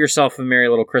that Have Yourself a Merry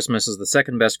Little Christmas is the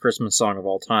second best Christmas song of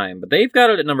all time. But they've got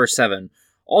it at number 7.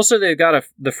 Also, they've got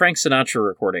the Frank Sinatra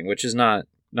recording, which is not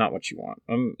what you want.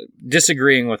 I'm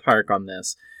disagreeing with Hark on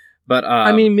this. But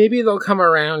I mean, maybe they'll come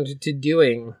around to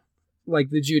doing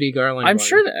like the Judy Garland I'm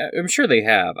one. sure they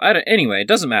have. Anyway, it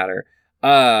doesn't matter.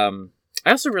 I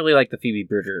also really like the Phoebe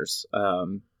Bridgers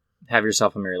Have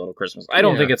Yourself a Merry Little Christmas. I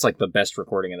don't think it's like the best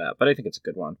recording of that, but I think it's a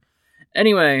good one.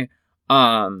 Anyway,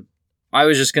 I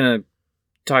was just going to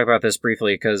talk about this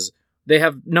briefly because they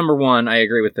have number 1, I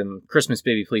agree with them, Christmas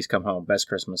Baby Please Come Home, best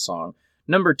Christmas song.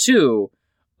 Number 2,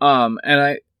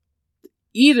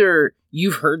 either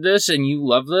you've heard this and you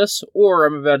love this, or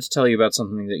I'm about to tell you about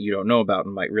something that you don't know about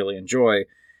and might really enjoy,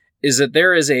 is that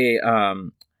there is a,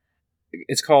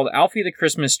 it's called Alfie the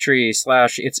Christmas Tree /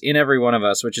 It's in Every One of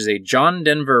Us, which is a John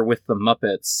Denver with the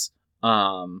Muppets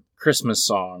Christmas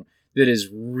song that is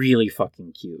really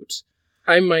fucking cute.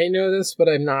 I might know this, but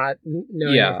I'm not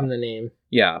knowing it from the name.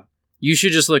 Yeah. You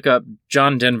should just look up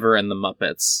John Denver and the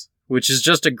Muppets, which is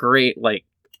just a great, like,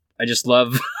 I just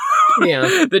love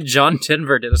that John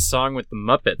Denver did a song with the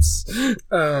Muppets.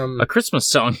 A Christmas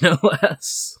song, no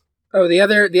less. Oh, the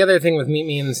other thing with Meet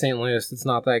Me in St. Louis that's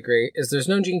not that great is there's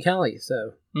no Gene Kelly,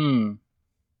 so. You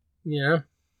know?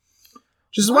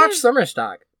 Just watch Summer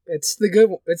Stock. It's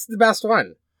the best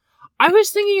one. I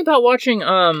was thinking about watching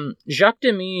Jacques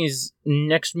Demy's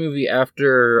next movie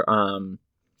after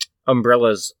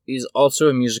Umbrellas is also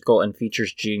a musical and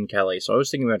features Gene Kelly, so I was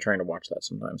thinking about trying to watch that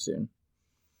sometime soon.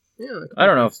 Yeah, I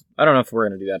don't know if we're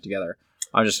gonna do that together.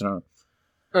 I'm just gonna.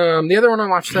 The other one I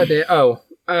watched that day.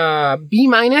 B-.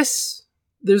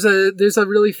 There's a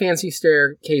really fancy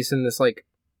staircase in this like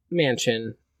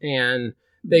mansion, and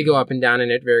they go up and down it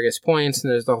at various points.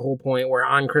 And there's the whole point where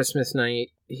on Christmas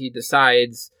night he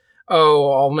decides, oh,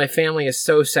 all my family is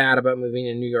so sad about moving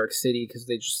to New York City because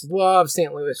they just love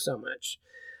St. Louis so much.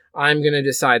 I'm going to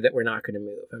decide that we're not going to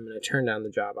move. I'm going to turn down the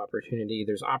job opportunity.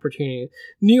 There's opportunity.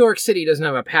 New York City doesn't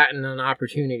have a patent on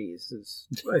opportunities, is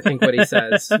I think what he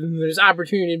says. There's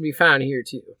opportunity to be found here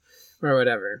too, or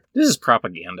whatever. This is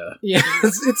propaganda. Yeah,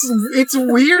 it's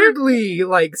weirdly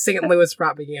like St. Louis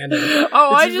propaganda.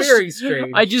 It's very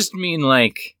strange. I just mean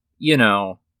like, you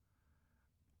know,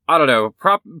 I don't know,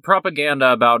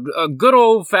 propaganda about good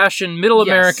old-fashioned middle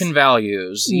American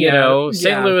values. You know,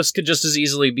 St. Louis could just as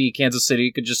easily be Kansas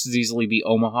City, could just as easily be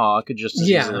Omaha, could just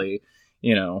as easily,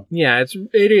 you know. Yeah,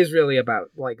 it is really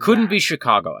about, like, couldn't be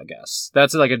Chicago, I guess.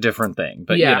 That's, like, a different thing,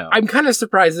 but, you know. I'm kind of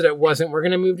surprised that it wasn't, we're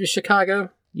going to move to Chicago.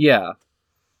 Yeah.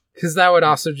 Because that would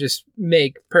also just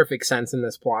make perfect sense in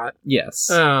this plot.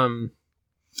 Yes. I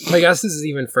guess this is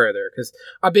even further, because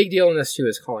a big deal in this, too,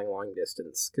 is calling long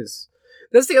distance, because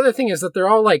that's the other thing is that they're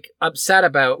all like upset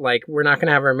about like we're not going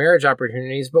to have our marriage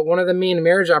opportunities, but one of the main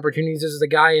marriage opportunities is the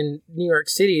guy in New York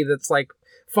City that's like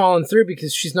fallen through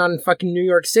because she's not in fucking New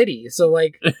York City. So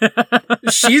like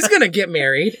she's going to get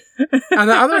married and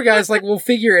the other guy's like, we'll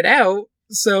figure it out.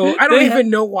 So I don't even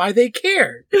know why they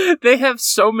care. They have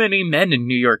so many men in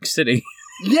New York City.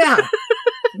 Yeah.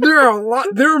 There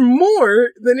are more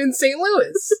than in St.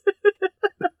 Louis.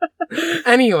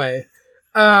 Anyway,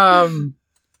 the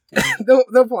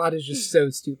plot is just so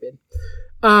stupid.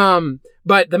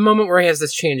 But the moment where he has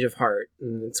this change of heart,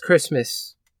 and it's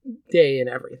Christmas Day and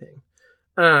everything,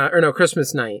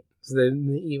 Christmas night, so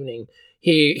the evening,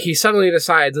 he suddenly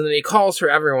decides, and then he calls for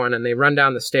everyone, and they run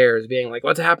down the stairs, being like,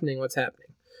 "What's happening? What's happening?"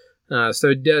 So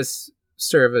it does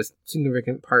serve a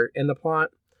significant part in the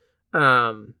plot,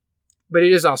 but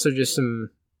it is also just some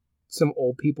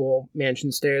old people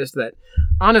mansion stairs that,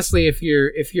 honestly, if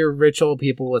you're rich old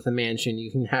people with a mansion,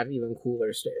 you can have even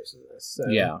cooler stairs than this. So,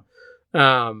 Yeah.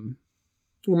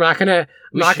 We're not gonna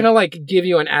like give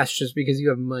you an S just because you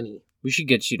have money. We should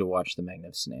get you to watch The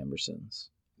Magnificent Ambersons.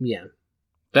 Yeah.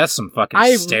 That's some fucking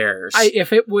stairs.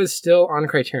 If it was still on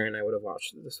Criterion, I would have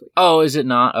watched it this week. Oh, is it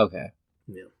not? Okay.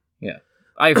 Yeah. Yeah.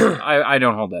 I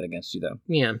don't hold that against you, though.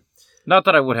 Yeah. Not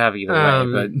that I would have either way,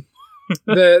 but...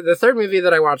 the third movie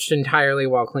that I watched entirely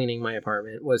while cleaning my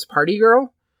apartment was Party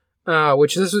Girl,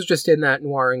 which this was just in that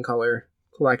Noir in Color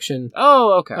collection.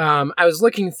 Oh, okay. I was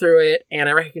looking through it, and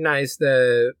I recognized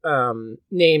the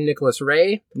name Nicholas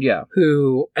Ray, Yeah.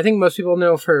 who I think most people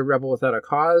know for Rebel Without a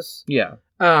Cause. Yeah.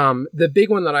 The big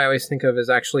one that I always think of is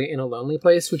actually In a Lonely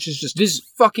Place, which is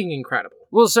just fucking incredible.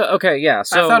 Well, so, okay, yeah,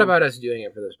 so... I thought about us doing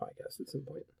it for this podcast at some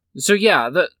point. So, yeah,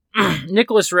 the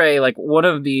Nicholas Ray, like, one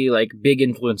of the, like, big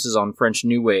influences on French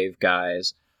New Wave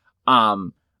guys. I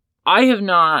have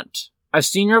not... I've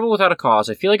seen Rebel Without a Cause.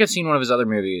 I feel like I've seen one of his other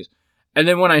movies. And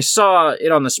then when I saw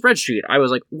it on the spreadsheet, I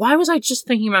was like, why was I just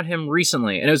thinking about him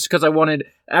recently? And it was because I wanted,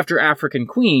 after African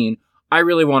Queen, I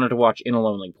really wanted to watch In a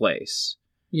Lonely Place.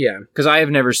 Yeah. Because I have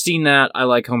never seen that. I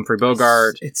like Humphrey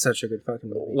Bogart. It's such a good fucking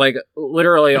movie. Like,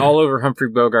 literally all over Humphrey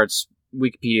Bogart's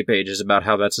Wikipedia page is about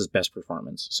how that's his best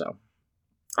performance. So,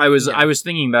 I was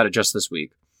thinking about it just this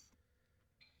week.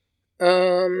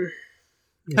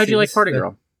 How'd you like Party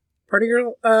Girl? Party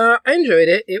Girl? I enjoyed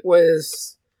it.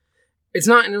 It's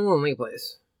not In a Lonely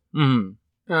Place.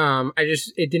 Mm-hmm.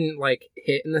 It didn't, like,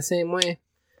 hit in the same way.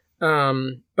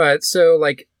 But, so,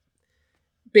 like,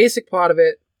 basic plot of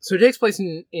it, so it takes place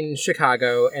in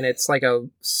Chicago, and it's, like, a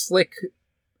slick,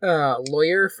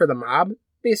 lawyer for the mob,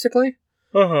 basically.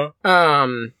 Uh-huh.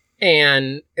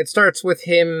 And it starts with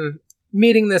him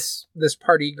meeting this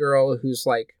party girl who's,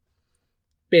 like,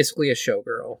 basically a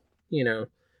showgirl, you know,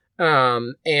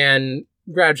 and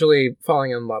gradually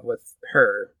falling in love with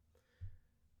her.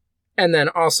 And then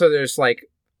also there's, like,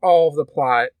 all of the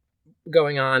plot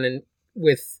going on and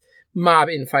with mob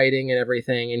infighting and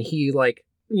everything. And he, like,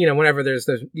 you know, whenever there's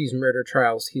these murder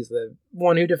trials, he's the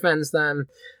one who defends them.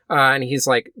 And he's,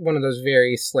 like, one of those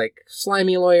very slick,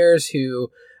 slimy lawyers who,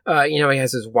 you know, he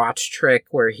has his watch trick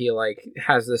where he, like,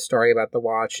 has this story about the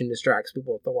watch and distracts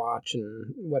people with the watch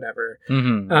and whatever.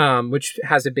 Mm-hmm. Which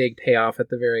has a big payoff at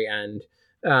the very end.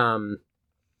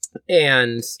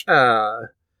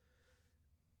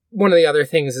 One of the other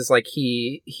things is, like,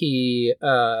 he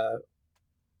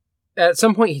at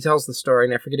some point he tells the story,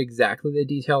 and I forget exactly the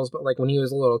details, but, like, when he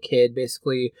was a little kid,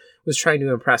 basically was trying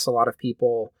to impress a lot of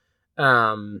people,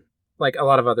 like a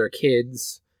lot of other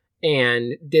kids,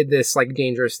 and did this, like,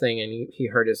 dangerous thing, and he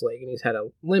hurt his leg, and he's had a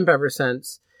limp ever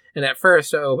since. And at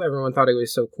first, everyone thought he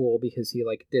was so cool because he,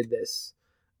 like, did this,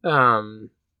 you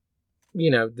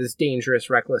know, this dangerous,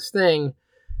 reckless thing,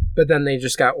 but then they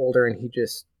just got older, and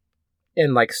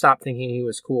like, stopped thinking he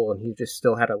was cool, and he just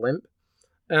still had a limp.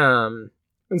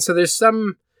 And so there's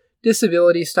some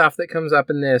disability stuff that comes up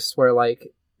in this where,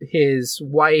 like, his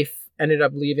wife ended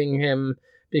up leaving him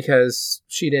because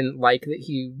she didn't like that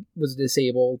he was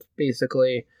disabled,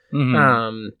 basically.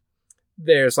 Mm-hmm.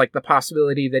 There's, like, the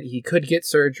possibility that he could get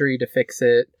surgery to fix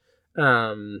it.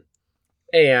 And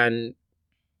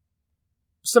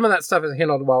some of that stuff is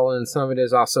handled well, and some of it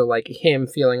is also, like, him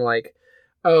feeling like,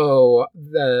 oh,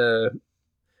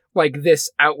 this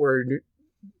outward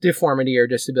deformity or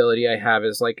disability I have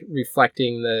is, like,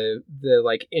 reflecting the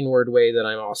like, inward way that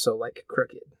I'm also, like,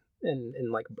 crooked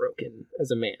and like, broken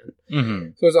as a man.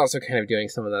 Mm-hmm. So it's also kind of doing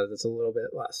some of that that's a little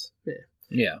bit less.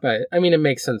 Yeah. But, I mean, it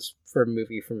makes sense for a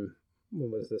movie from, when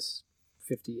was this?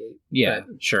 58. Yeah,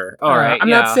 but, sure. All right. I'm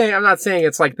not saying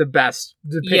it's, like, the best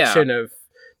depiction of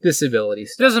disability It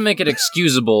stuff. doesn't make it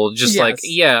excusable. Just Yes. like,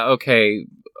 yeah, okay.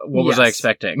 What was I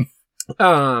expecting?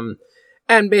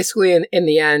 And basically in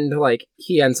the end, like,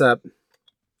 he ends up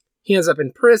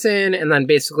in prison, and then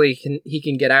basically he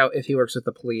can get out if he works with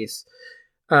the police.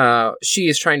 She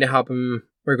is trying to help him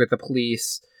work with the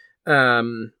police,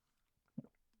 so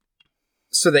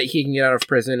that he can get out of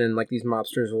prison, and, like, these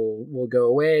mobsters will go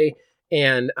away.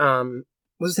 And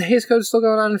was the Hays Code still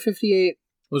going on in 58?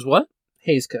 Was what?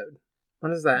 Hays Code.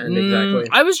 When does that end exactly?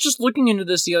 I was just looking into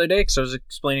this the other day because I was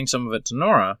explaining some of it to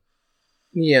Nora.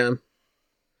 Yeah.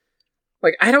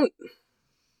 Like, I don't...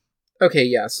 Okay,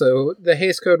 yeah, so the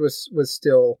Hays Code was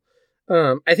still...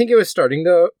 I think it was starting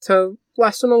to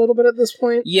lessen a little bit at this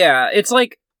point. Yeah, it's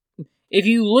like, if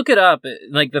you look it up,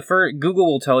 like, Google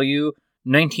will tell you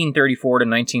 1934 to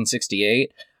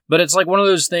 1968. But it's like one of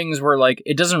those things where like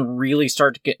it doesn't really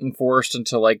start to get enforced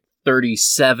until like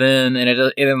 37,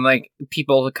 and like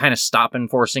people kind of stop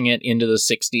enforcing it into the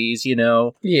 60s, you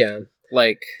know? Yeah.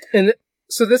 Like, and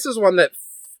so this is one that,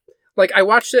 like, I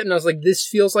watched it and I was like, this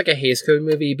feels like a Hays Code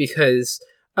movie because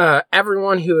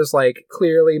everyone who is like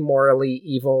clearly morally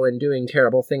evil and doing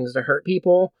terrible things to hurt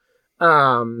people,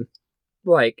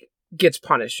 like gets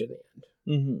punished in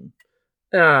the end.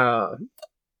 mm-hmm.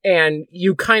 And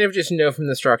you kind of just know from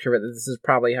the structure of it that this is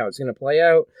probably how it's going to play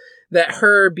out. That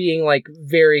her being, like,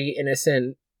 very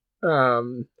innocent,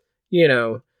 you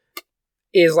know,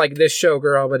 is, like, this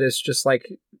showgirl, but is just, like,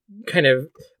 kind of,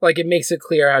 like, it makes it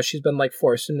clear how she's been, like,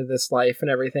 forced into this life and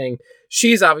everything.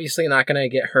 She's obviously not going to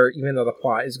get hurt, even though the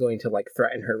plot is going to, like,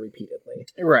 threaten her repeatedly.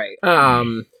 Right.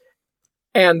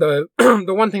 And the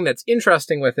the one thing that's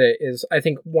interesting with it is, I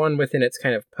think, one within its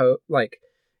kind of,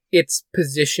 its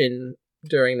position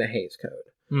during the Hays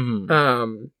Code.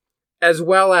 Mm-hmm. As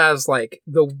well as, like,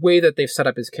 the way that they've set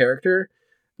up his character.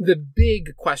 The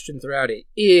big question throughout it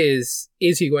is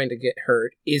he going to get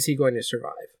hurt? Is he going to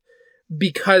survive?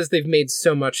 Because they've made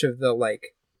so much of the,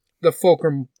 like, the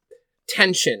fulcrum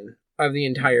tension of the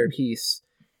entire piece,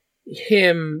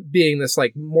 him being this,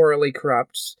 like, morally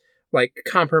corrupt, like,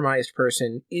 compromised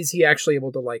person, is he actually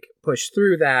able to, like, push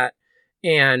through that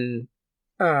and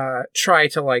try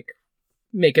to, like,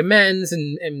 make amends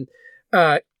and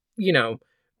you know,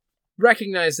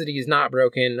 recognize that he's not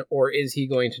broken, or is he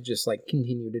going to just, like,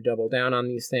 continue to double down on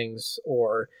these things,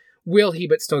 or will he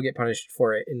but still get punished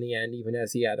for it in the end, even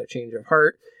as he had a change of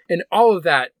heart? And all of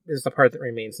that is the part that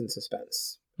remains in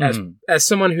suspense. As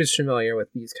someone who's familiar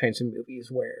with these kinds of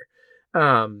movies where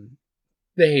the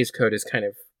Hays Code is kind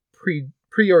of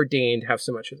preordained how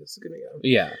so much of this is going to go.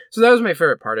 Yeah. So that was my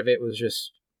favorite part of it, was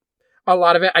just a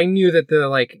lot of it. I knew that the,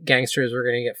 like, gangsters were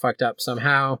going to get fucked up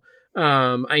somehow.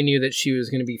 I knew that she was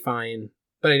going to be fine,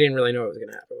 but I didn't really know what was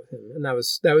going to happen with him. And that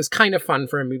was kind of fun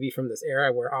for a movie from this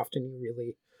era where often you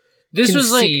really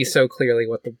see so clearly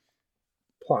what the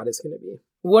plot is going to be.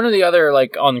 One of the other,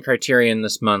 like, on the Criterion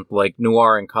this month, like,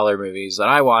 noir and color movies that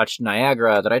I watched,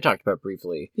 Niagara, that I talked about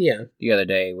briefly the other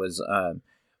day, was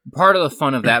part of the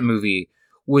fun of that movie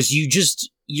was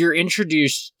you're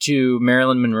introduced to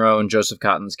Marilyn Monroe and Joseph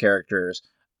Cotton's characters,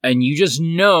 and you just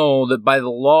know that by the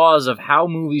laws of how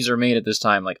movies are made at this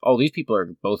time, like, oh, these people are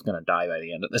both going to die by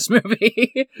the end of this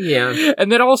movie. Yeah.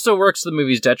 And that also works to the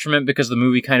movie's detriment because the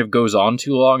movie kind of goes on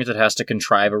too long as it has to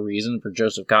contrive a reason for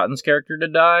Joseph Cotton's character to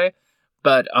die.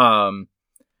 But,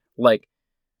 like,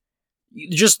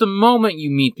 just the moment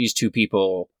you meet these two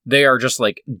people, they are just,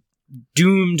 like,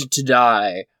 doomed to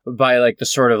die by, like, the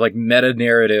sort of, like,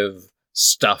 meta-narrative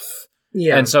stuff.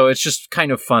 Yeah. And so it's just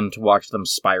kind of fun to watch them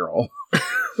spiral.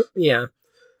 Yeah.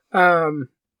 Yeah,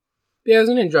 it was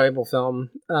an enjoyable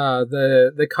film.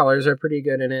 The colors are pretty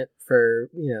good in it for,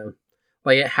 you know,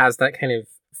 like, it has that kind of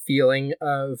feeling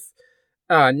of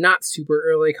not super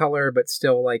early color, but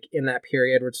still, like, in that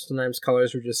period where sometimes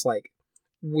colors were just, like,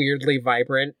 weirdly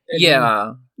vibrant.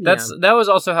 Yeah. That was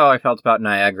also how I felt about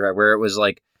Niagara, where it was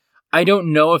like, I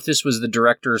don't know if this was the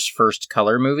director's first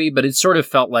color movie, but it sort of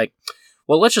felt like,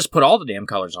 well, let's just put all the damn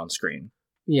colors on screen.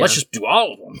 Yeah. Let's just do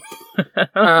all of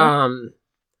them.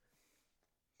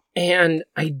 And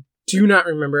I do not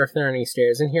remember if there are any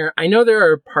stairs in here. I know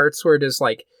there are parts where it is,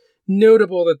 like,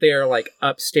 notable that they are, like,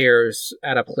 upstairs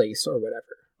at a place or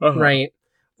whatever, right?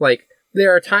 Like,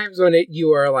 there are times when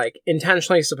you are, like,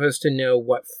 intentionally supposed to know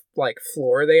what, like,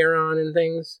 floor they are on and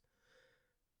things.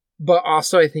 But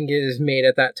also, I think it is made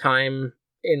at that time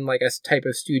in, like, a type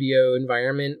of studio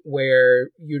environment where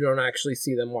you don't actually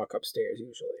see them walk upstairs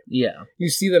usually. Yeah. You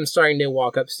see them starting to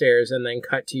walk upstairs and then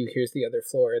cut to, here's the other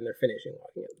floor, and they're finishing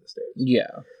walking up the stairs.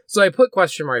 Yeah. So I put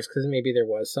question marks because maybe there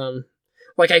was some.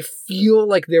 Like, I feel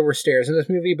like there were stairs in this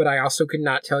movie, but I also could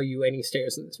not tell you any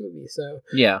stairs in this movie. So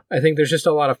yeah, I think there's just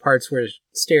a lot of parts where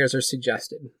stairs are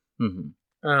suggested.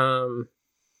 Mm-hmm.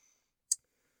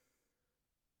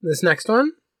 This next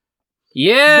one?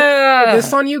 Yeah!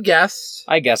 This one you guessed.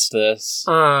 I guessed this.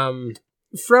 From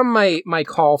my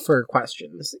call for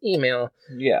questions email.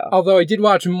 Yeah. Although I did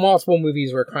watch multiple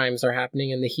movies where crimes are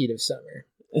happening in the heat of summer.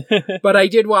 But I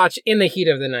did watch In the Heat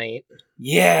of the Night.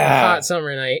 Yeah. Hot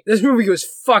Summer Night. This movie was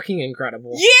fucking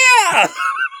incredible. Yeah!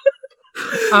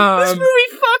 This movie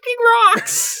fucking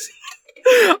rocks!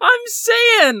 I'm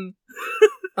saying!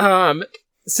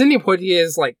 Sidney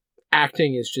Poitier's, like,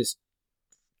 acting is just...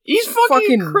 He's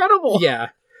fucking incredible! Yeah.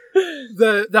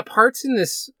 The parts in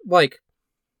this, like...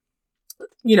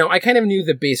 You know, I kind of knew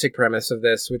the basic premise of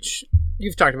this, which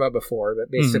you've talked about before,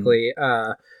 but basically,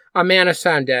 a man is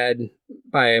found dead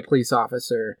by a police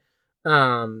officer,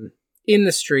 in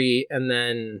the street, and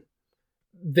then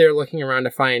they're looking around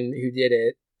to find who did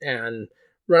it, and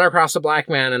run across a black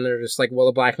man, and they're just like, well,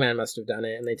 the black man must have done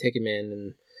it, and they take him in,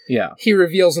 and he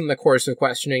reveals in the course of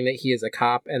questioning that he is a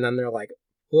cop, and then they're like,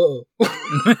 whoa. We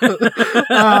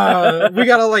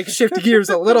gotta like shift gears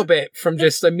a little bit from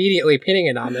just immediately pinning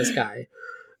it on this guy.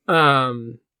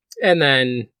 And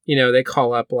then, they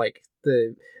call up like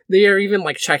they are even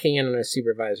like checking in on a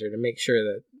supervisor to make sure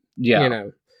that,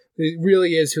 it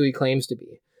really is who he claims to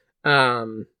be.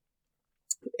 And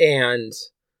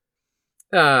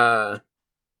the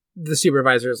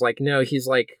supervisor is like, no, he's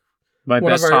like, my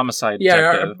best homicide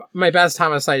detective. My best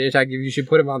homicide detective. You should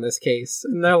put him on this case.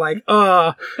 And they're like,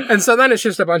 oh. And so then it's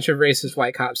just a bunch of racist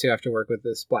white cops who have to work with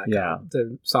this black cop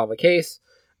to solve a case.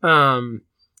 And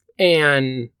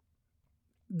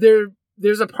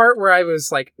there's a part where I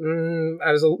was like,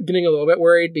 I was getting a little bit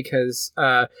worried because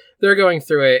they're going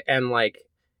through it, and like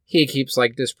he keeps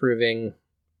like disproving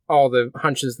all the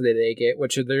hunches that they get,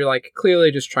 which they're like clearly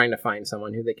just trying to find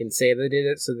someone who they can say they did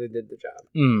it, so they did the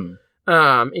job.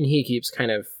 And he keeps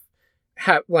kind of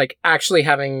actually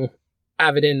having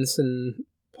evidence and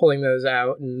pulling those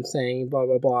out and saying blah,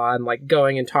 blah, blah, and like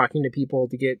going and talking to people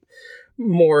to get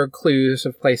more clues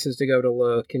of places to go to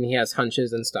look. And he has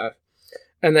hunches and stuff.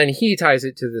 And then he ties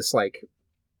it to this like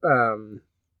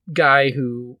guy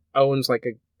who owns like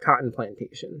a cotton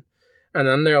plantation. And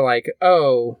then they're like,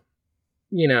 oh,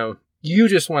 you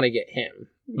just want to get him.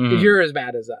 You're as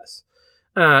bad as us.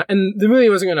 And the movie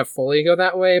wasn't going to fully go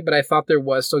that way, but I thought there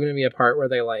was still going to be a part where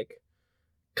they like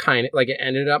kind of like it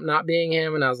ended up not being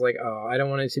him, and I was like, oh, I don't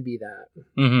want it to be that.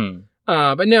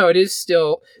 But no, there is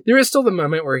still the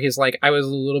moment where he's like, I was a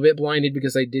little bit blinded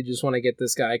because I did just want to get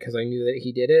this guy because I knew that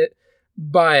he did it,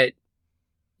 but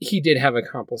he did have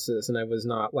accomplices, and I was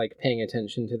not like paying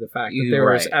attention to the fact that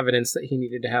there was evidence that he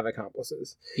needed to have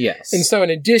accomplices. Yes. And so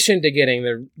in addition to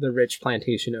getting the rich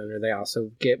plantation owner, they also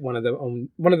get one of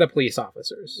the police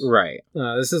officers. Right.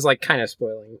 This is like kind of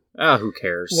spoiling. Oh, who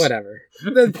cares? Whatever.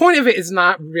 The point of it is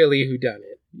not really who done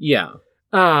it. Yeah.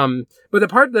 But the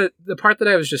part that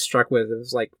I was just struck with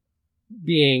was like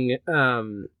being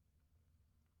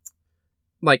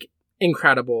like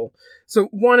incredible. So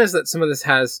one is that some of this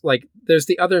has like there's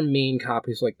the other main cop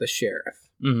who's like the sheriff,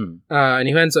 and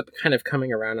who ends up kind of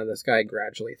coming around on this guy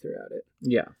gradually throughout it.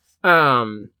 Yeah.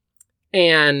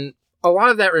 And a lot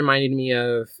of that reminded me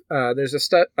of there's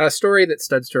a story that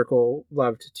Studs Terkel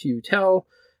loved to tell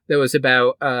that was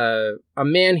about a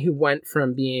man who went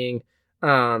from being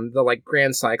the like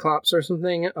Grand Cyclops or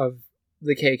something of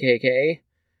the KKK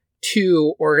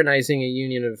to organizing a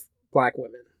union of black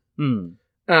women.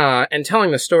 And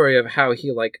telling the story of how he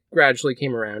like gradually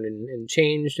came around and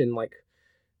changed, and like,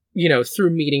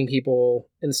 through meeting people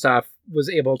and stuff was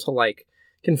able to like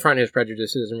confront his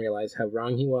prejudices and realize how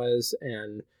wrong he was,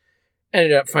 and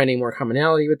ended up finding more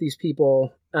commonality with these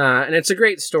people. And it's a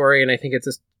great story. And I think it's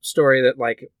a story that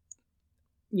like,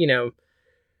 in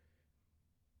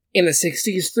the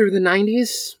 60s through the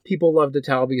 90s, people love to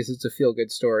tell because it's a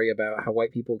feel-good story about how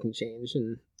white people can change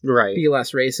and be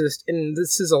less racist. And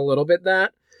this is a little bit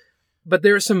that. But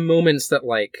there are some moments that,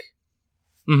 like,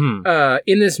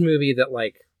 in this movie that,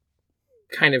 like,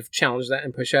 kind of challenge that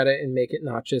and push at it and make it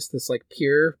not just this, like,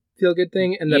 pure feel-good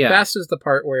thing. And the best is the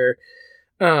part where,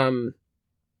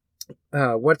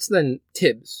 what's the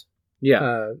Tibbs?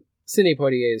 Yeah. Sidney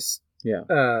Poitier's. Yeah.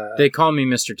 They call me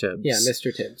Mr. Tibbs. Yeah,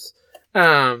 Mr. Tibbs.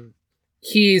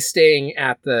 He's staying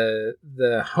at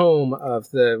the home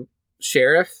of the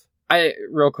sheriff.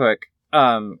 Real quick.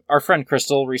 Our friend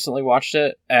Crystal recently watched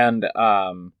it, and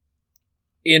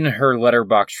in her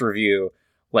Letterboxd review,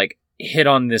 like, hit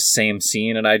on this same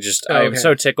scene, and I'm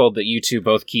so tickled that you two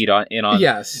both keyed in on.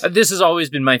 Yes. This has always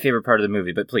been my favorite part of the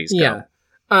movie, but please go.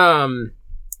 Yeah.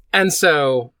 And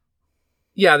so,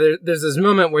 there's this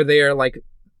moment where they are like,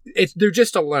 they're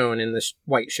just alone in this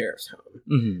white sheriff's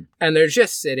home, and they're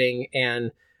just sitting,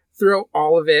 and throughout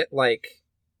all of it, like,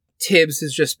 Tibbs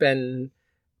has just been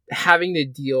having to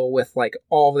deal with like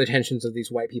all the tensions of these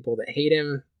white people that hate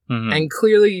him, and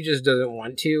clearly he just doesn't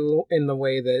want to, in the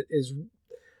way that is,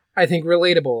 I think,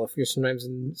 relatable if you're sometimes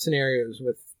in scenarios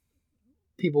with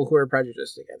people who are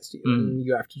prejudiced against you, and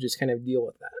you have to just kind of deal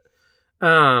with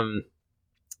that.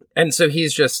 And so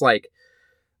he's just like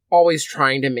always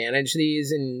trying to manage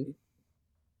these, and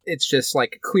it's just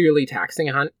like clearly taxing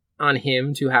on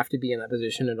him to have to be in that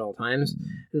position at all times.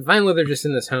 And finally they're just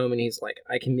in this home, and he's like,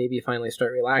 I can maybe finally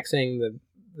start relaxing.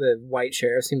 The white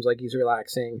sheriff seems like he's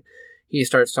relaxing. He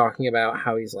starts talking about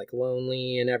how he's like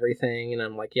lonely and everything, and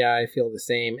I'm like, yeah, I feel the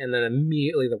same. And then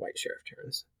immediately the white sheriff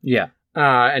turns. Yeah.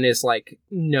 And is like,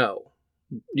 no,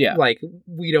 Yeah. Like,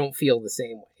 we don't feel the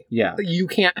same way. Yeah. You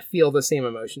can't feel the same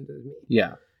emotions as me.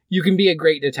 Yeah. You can be a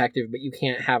great detective, but you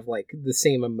can't have, like, the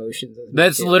same emotions as me.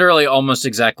 That's too. literally almost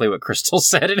exactly what Crystal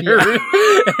said in her,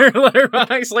 her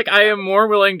letterbox. Like, I am more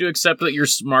willing to accept that you're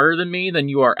smarter than me than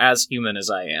you are as human as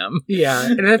I am. Yeah,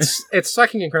 and it's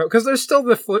fucking incredible. Because there's still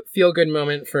the feel-good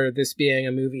moment for this being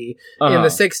a movie in the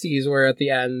 60s, where at the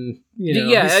end, you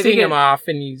know, he's seeing him off,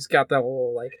 and he's got the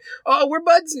whole, like, oh, we're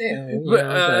buds now. You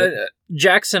know,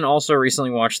 Jackson also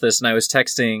recently watched this, and I was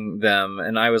texting them,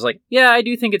 and I was like, yeah, I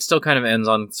do think it still kind of ends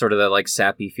on sort of that, like,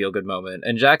 sappy feel-good moment.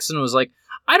 And Jackson was like,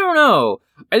 I don't know.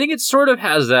 I think it sort of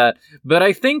has that, but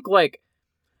I think, like...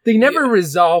 They never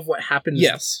resolve what happens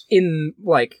Yes. in,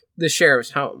 like, the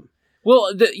sheriff's home.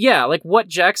 Well, like, what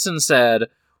Jackson said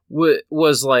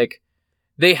was, like,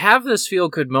 they have this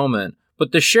feel-good moment,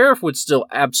 but the sheriff would still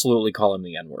absolutely call him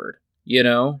the N-word, you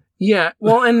know? Yeah,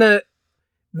 well, and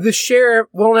the sheriff...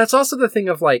 Well, that's also the thing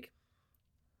of, like,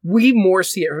 we more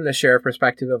see it from the sheriff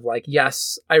perspective of, like,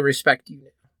 yes, I respect you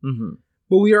now. Mm-hmm.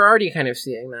 But we are already kind of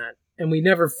seeing that, and we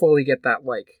never fully get that,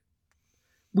 like...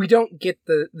 We don't get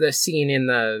the scene in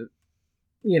the,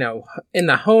 you know, in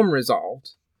the home resolved.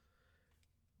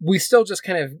 We still just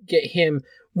kind of get him...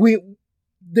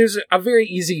 There's a very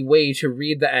easy way to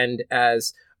read the end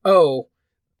as, oh,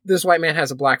 this white man has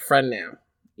a black friend now.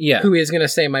 Yeah. Who is going to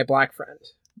say my black friend?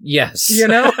 Yes. You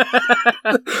know?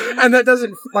 And that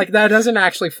doesn't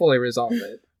actually fully resolve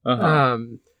it. Uh-huh.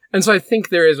 And so I think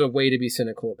there is a way to be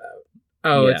cynical about,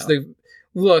 it's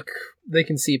look, they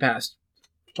can see past,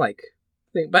 like,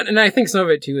 thing. But, and I think some of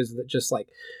it too is that just, like,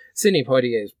 Sidney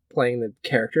Poitier is playing the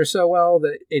character so well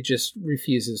that it just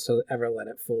refuses to ever let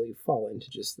it fully fall into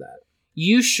just that.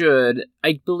 You should.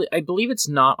 I believe it's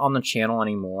not on the channel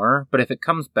anymore, but if it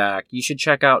comes back, you should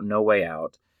check out No Way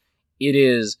Out. It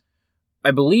is,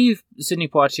 I believe, Sidney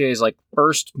Poitier's, like,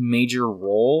 first major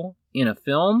role in a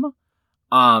film.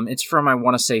 It's from, I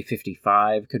want to say,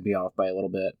 55, could be off by a little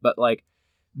bit, but, like,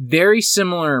 very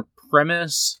similar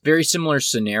premise, very similar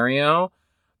scenario,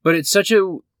 but it's such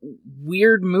a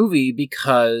weird movie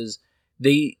because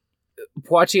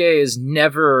Poitier is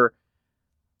never...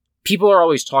 People are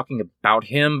always talking about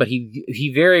him, but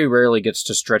he very rarely gets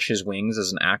to stretch his wings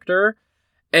as an actor.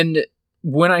 And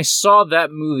when I saw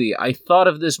that movie, I thought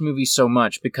of this movie so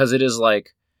much because it is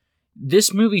like,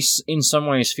 this movie in some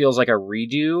ways feels like a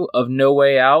redo of No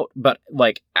Way Out, but,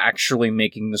 like, actually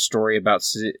making the story about,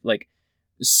 like,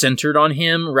 centered on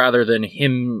him rather than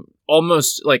him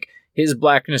almost, like, his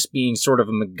blackness being sort of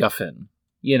a MacGuffin,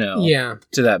 you know,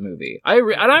 to that movie.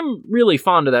 And I'm really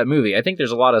fond of that movie. I think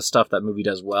there's a lot of stuff that movie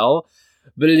does well,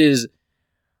 but it is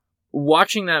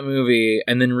watching that movie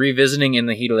and then revisiting In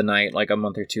the Heat of the Night like a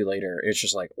month or two later. It's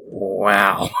just like,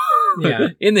 wow. Yeah.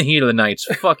 In the Heat of the Night's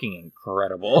fucking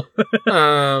incredible.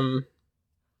 I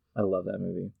love that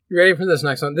movie. You ready for this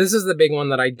next one? This is the big one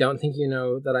that I don't think you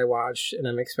know that I watched, and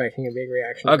I'm expecting a big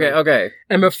reaction. Okay.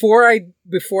 And before I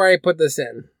put this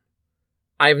in,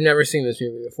 I've never seen this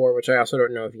movie before, which I also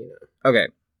don't know if you know. Okay.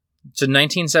 So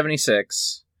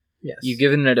 1976. Yes. You've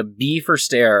given it a B for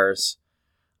stairs.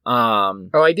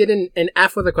 I did an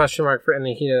F with a question mark for In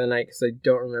the Heat of the Night because I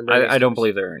don't remember. I don't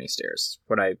believe there are any stairs.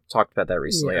 When I talked about that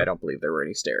recently, I don't believe there were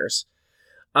any stairs.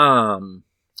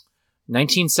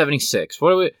 1976.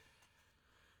 What do we... I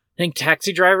think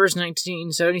Taxi Driver's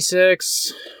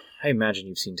 1976. I imagine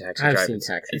you've seen Taxi Driver. I've seen Taxi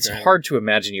Driver. It's hard to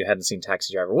imagine you hadn't seen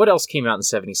Taxi Driver. What else came out in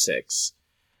 76?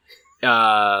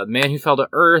 Man Who Fell to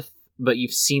Earth, but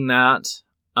you've seen that.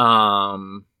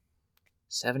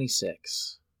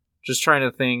 76. Just trying to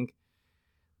think.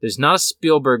 There's not a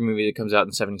Spielberg movie that comes out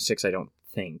in 76, I don't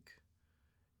think.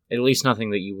 At least nothing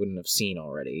that you wouldn't have seen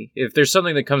already. If there's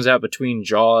something that comes out between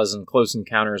Jaws and Close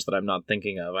Encounters that I'm not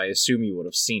thinking of, I assume you would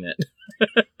have seen it.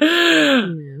 I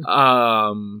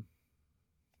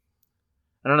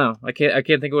don't know. I can't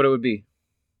think of what it would be.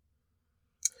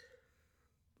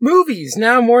 Movies,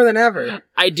 now more than ever.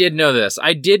 I did know this.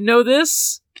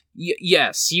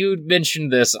 Yes, you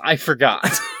mentioned this. I forgot.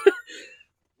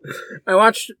 I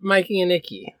watched Mikey and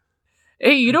Nikki.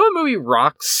 Hey, you know what movie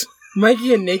rocks?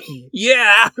 Mikey and Nikki.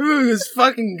 Yeah! Ooh, it was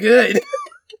fucking good.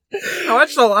 I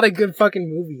watched a lot of good fucking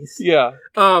movies. Yeah.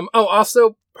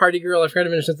 Also, Party Girl, I forgot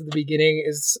to mention this at the beginning,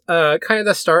 is kind of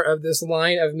the start of this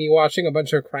line of me watching a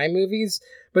bunch of crime movies,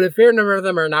 but a fair number of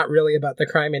them are not really about the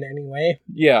crime in any way.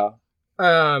 Yeah.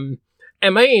 And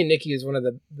Mikey and Nikki is one of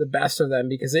the best of them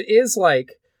because it is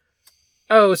like,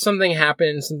 oh, something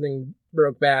happened, something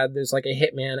broke bad, there's like a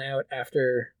hitman out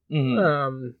after...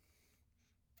 Mm-hmm.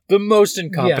 The most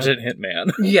incompetent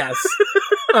hitman. Yes.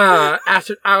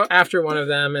 After one of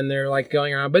them, and they're like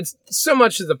going around, but so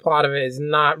much of the plot of it is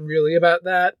not really about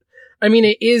that. I mean,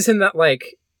 it is in that,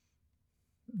 like,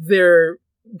 they're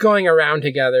going around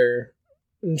together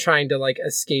and trying to, like,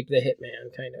 escape the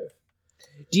hitman, kind of.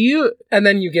 And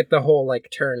then you get the whole,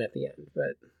 like, turn at the end,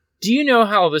 but... Do you know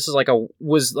how this is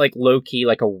was low-key,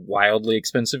 like, a wildly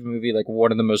expensive movie, like,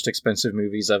 one of the most expensive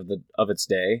movies of its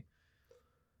day?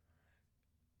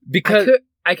 Because...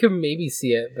 I could maybe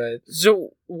see it, but...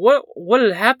 So, what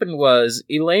had happened was,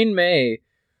 Elaine May,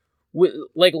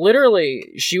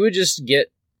 literally, she would just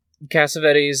get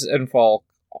Cassavetes and Falk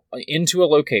into a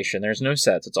location. There's no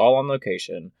sets. It's all on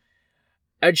location.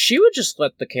 And she would just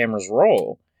let the cameras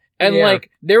roll. And,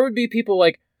 there would be people,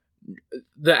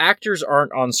 the actors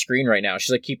aren't on screen right now.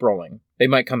 She's like, keep rolling. They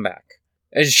might come back.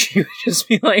 And she would just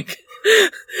be like...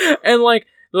 and, they're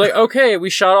like, okay, we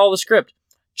shot all the script.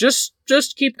 Just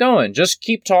keep going. Just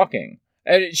keep talking.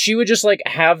 And she would just,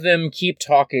 have them keep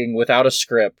talking without a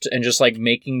script and just,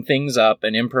 making things up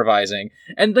and improvising.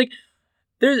 And,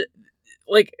 there's,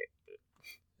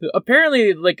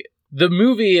 apparently, the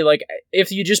movie,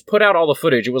 if you just put out all the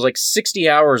footage, it was, 60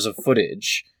 hours of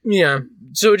footage. Yeah.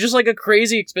 So just, a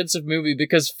crazy expensive movie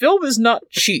because film is not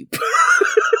cheap.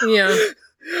 Yeah.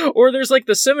 Or there's,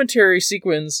 the cemetery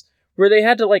sequence where they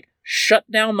had to, shut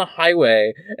down the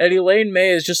highway, and Elaine May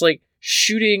is just,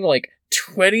 shooting,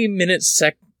 20-minute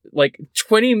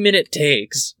 20-minute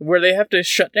takes where they have to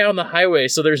shut down the highway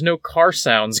so there's no car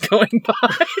sounds going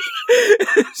by.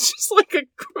 It's just a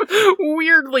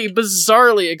weirdly,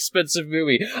 bizarrely expensive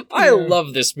movie. I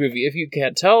love this movie. If you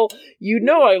can't tell, you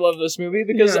know I love this movie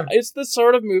because it's the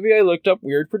sort of movie I looked up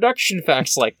weird production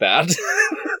facts like that.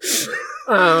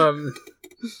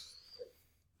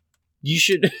 You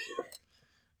should...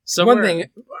 One thing,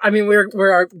 I mean,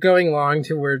 we're going long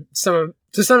to where some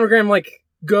degree I'm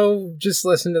go just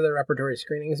listen to the repertory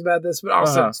screenings about this, but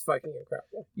also it's fucking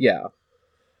incredible. Yeah.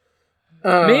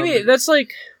 Maybe that's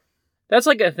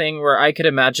a thing where I could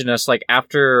imagine us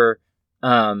after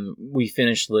we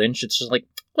finish Lynch, it's just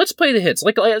let's play the hits.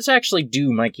 Let's actually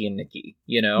do Mikey and Nicky,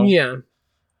 you know? Yeah.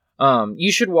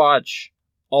 You should watch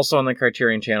also on the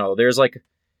Criterion Channel. There's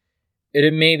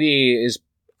it maybe is,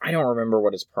 I don't remember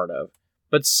what it's part of,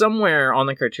 but somewhere on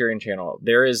the Criterion Channel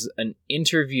there is an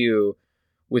interview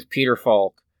with Peter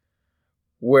Falk,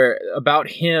 about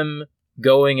him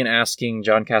going and asking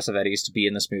John Cassavetes to be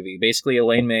in this movie. Basically,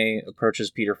 Elaine May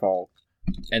approaches Peter Falk,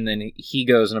 and then he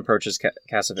goes and approaches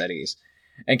Cassavetes.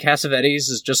 And Cassavetes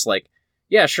is just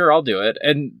yeah, sure, I'll do it.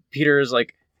 And Peter is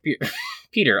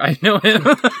Peter, I know him.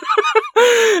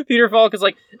 Peter Falk is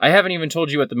I haven't even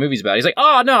told you what the movie's about. He's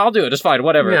oh, no, I'll do it. It's fine,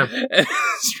 whatever. Yeah.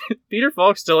 Peter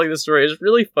Falk's telling the story is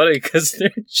really funny because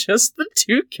they're just the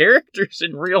two characters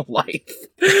in real life.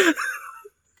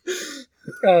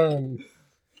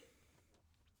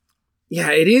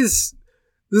 Yeah, it is.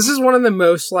 This is one of the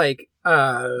most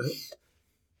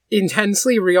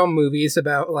intensely real movies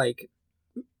about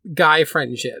guy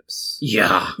friendships.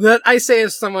 Yeah. That I say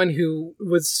as someone who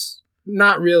was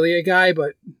not really a guy,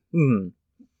 but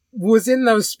was in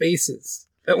those spaces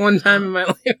at one time in my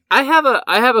life. I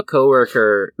have a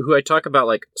coworker who I talk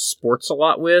about sports a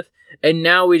lot with, and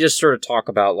now we just sort of talk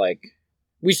about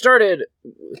we started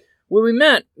when we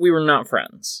met, we were not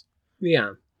friends.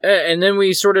 Yeah. And then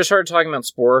we sort of started talking about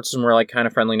sports, and we're kind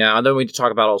of friendly now. And then we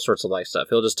talk about all sorts of life stuff.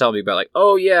 He'll just tell me about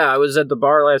oh yeah, I was at the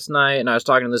bar last night, and I was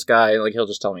talking to this guy, and he'll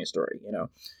just tell me a story, you know.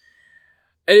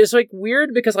 And it's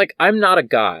weird because I'm not a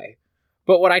guy,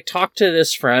 but when I talk to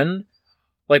this friend,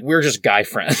 we're just guy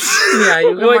friends. Yeah,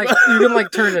 you can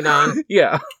turn it on.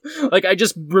 Yeah, I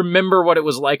just remember what it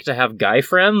was like to have guy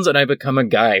friends, and I become a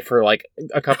guy for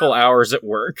a couple hours at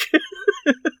work.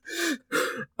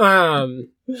 I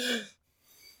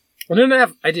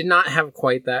did not have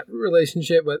quite that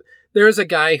relationship, but there was a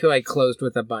guy who I closed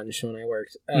with a bunch when I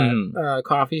worked at a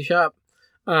coffee shop.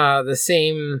 The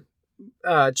same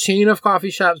chain of coffee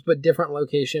shops, but different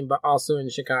location, but also in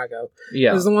Chicago.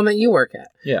 Yeah. Is the one that you work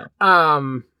at. Yeah.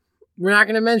 We're not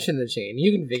going to mention the chain.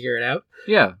 You can figure it out.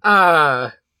 Yeah.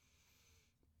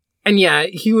 And yeah,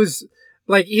 he was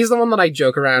he's the one that I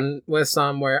joke around with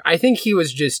some, where I think he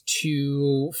was just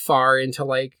too far into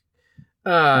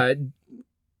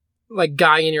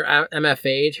guy in your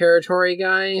MFA territory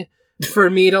guy for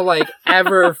me to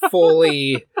ever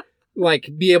fully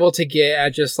be able to get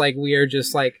at just we're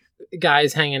just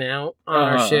guys hanging out on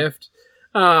our shift.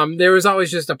 There was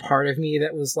always just a part of me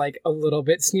that was a little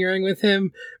bit sneering with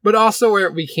him, but also where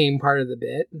it became part of the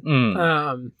bit.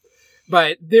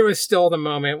 But there was still the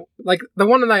moment, the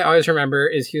one that I always remember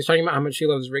is he was talking about how much he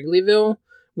loves Wrigleyville,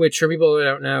 which for people who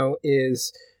don't know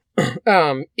is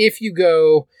if you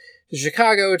go to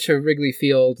Chicago to Wrigley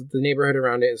Field, the neighborhood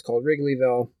around it is called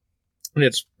Wrigleyville, and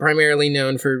it's primarily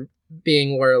known for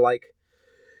being where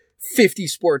 50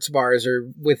 sports bars are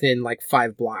within like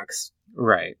 5 blocks.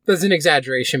 Right. That's an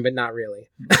exaggeration, but not really.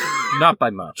 Not by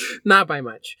much. Not by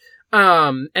much.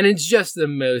 And it's just the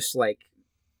most like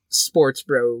sports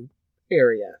bro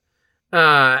area.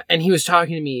 And he was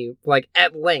talking to me like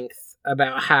at length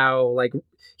about how like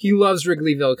he loves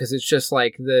Wrigleyville because it's just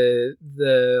like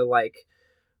the like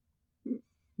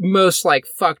most like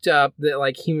fucked up that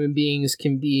like human beings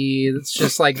can be. It's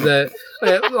just like the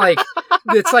like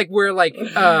it's like where like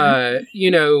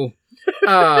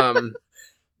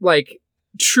like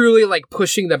truly like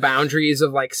pushing the boundaries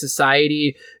of like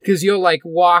society, because you'll like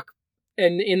walk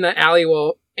and in the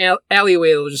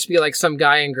alleyway will just be like some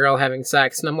guy and girl having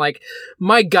sex, and I'm like,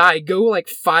 my guy, go like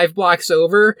 5 blocks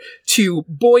over to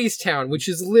Boys Town, which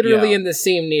is literally in the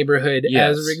same neighborhood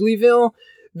as Wrigleyville.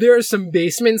 There are some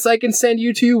basements I can send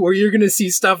you to where you're gonna see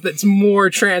stuff that's more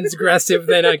transgressive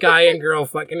than a guy and girl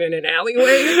fucking in an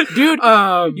alleyway. Dude,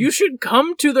 you should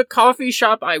come to the coffee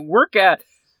shop I work at.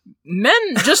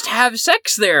 Men just have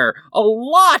sex there a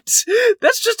lot.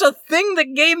 That's just a thing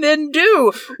that gay men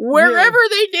do wherever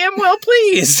they damn well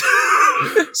please.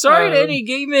 Sorry to any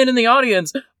gay men in the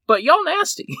audience, but y'all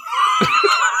nasty.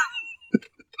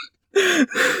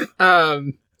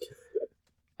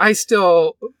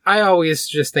 I always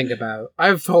just think about,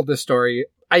 I've told this story,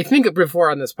 I think before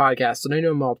on this podcast, and I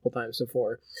know multiple times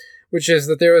before, which is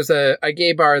that there was a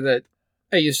gay bar that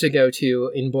I used to go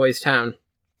to in Boys Town,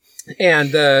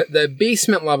 and the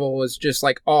basement level was just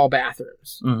like all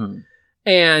bathrooms. Mm-hmm.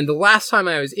 And the last time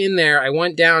I was in there, I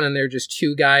went down and there were just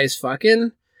 2 guys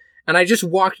fucking, and I just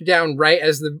walked down right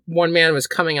as the one man was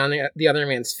coming on the other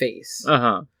man's face.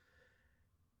 Uh-huh.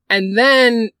 And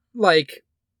then, like,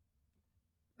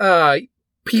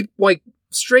 like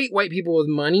straight white people with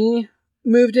money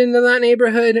moved into that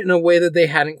neighborhood in a way that they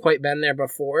hadn't quite been there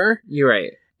before. You're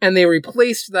right. And they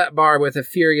replaced that bar with a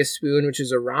Furious Spoon, which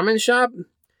is a ramen shop.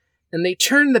 And they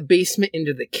turned the basement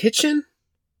into the kitchen.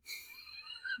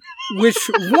 Which,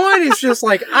 one, is just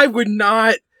like, I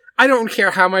don't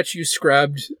care how much you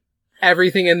scrubbed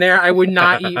everything in there, I would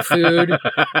not eat food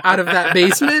out of that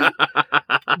basement.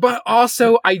 But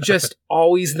also, I just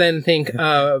always then think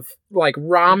of, like,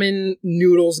 ramen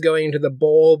noodles going into the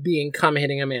bowl being cum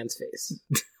hitting a man's face.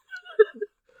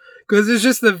 Because it's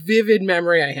just the vivid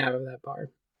memory I have of that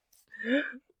bar.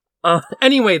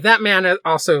 Anyway, that man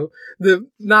also,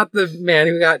 not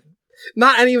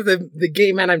any of the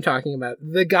gay men I'm talking about,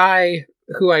 the guy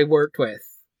who I worked with,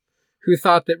 who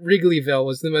thought that Wrigleyville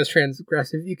was the most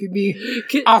transgressive you could be,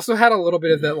 also had a little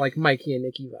bit of that, like, Mikey and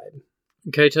Nikki vibe.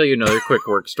 Can I tell you another quick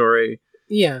work story?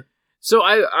 Yeah. So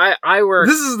I work...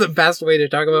 This is the best way to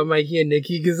talk about Mikey and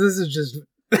Nikki, because this is just...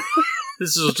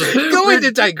 This is just... Go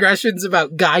into digressions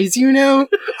about guys you know.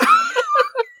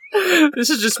 This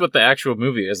is just what the actual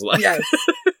movie is like. Yes.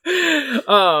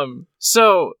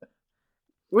 So...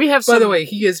 We have By the way,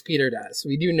 he is Peter Das.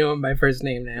 We do know him by first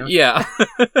name now. Yeah.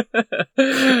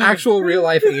 Actual real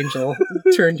life angel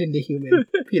turned into human.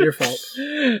 Peter Falk.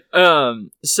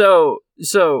 So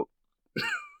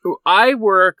I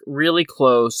work really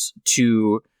close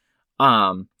to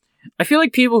I feel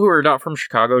like people who are not from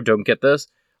Chicago don't get this.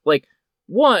 Like,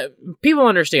 one, people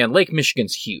understand Lake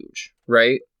Michigan's huge,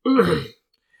 right?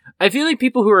 I feel like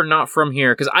people who are not from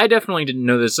here, because I definitely didn't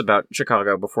know this about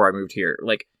Chicago before I moved here,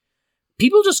 like,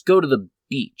 people just go to the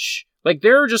beach. Like,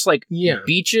 there are just, like,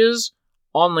 beaches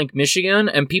on Lake Michigan,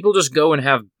 and people just go and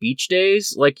have beach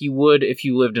days like you would if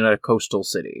you lived in a coastal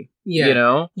city. Yeah. You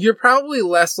know? You're probably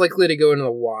less likely to go into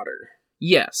the water.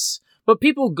 Yes. But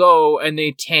people go, and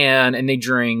they tan, and they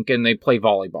drink, and they play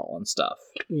volleyball and stuff.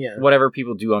 Yeah. Whatever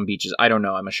people do on beaches. I don't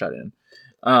know. I'm a shut-in.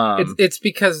 It's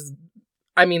because...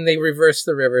 I mean, they reverse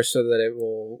the river so that it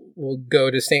will go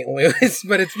to St. Louis,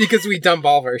 but it's because we dump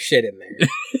all of our shit in there.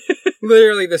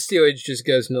 Literally, the sewage just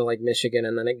goes into Lake Michigan,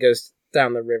 and then it goes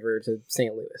down the river to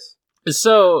St. Louis.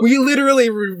 So... We literally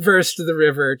reversed the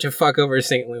river to fuck over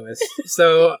St. Louis.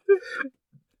 So...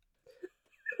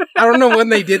 I don't know when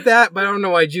they did that, but I don't know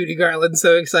why Judy Garland's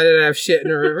so excited to have shit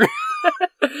in her river.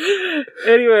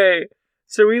 Anyway...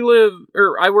 So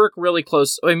I work really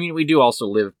close. I mean, we do also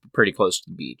live pretty close to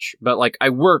the beach, but, like, I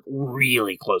work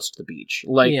really close to the beach.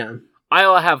 Like,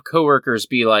 I'll have coworkers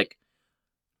be like,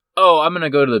 oh, I'm going to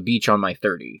go to the beach on my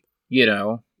 30, you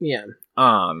know? Yeah.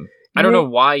 I don't know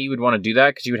why you would want to do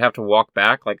that, because you would have to walk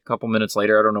back, like, a couple minutes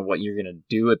later. I don't know what you're going to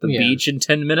do at the beach in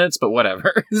 10 minutes, but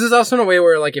whatever. This is also in a way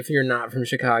where, like, if you're not from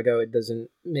Chicago, it doesn't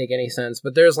make any sense.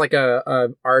 But there's, like,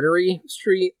 a artery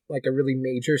street, like a really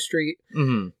major street,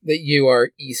 that you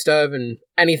are east of, and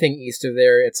anything east of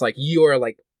there, it's like, you are,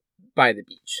 like, by the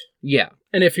beach. Yeah.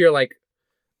 And if you're, like,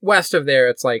 west of there,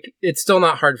 it's like, it's still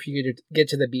not hard for you to get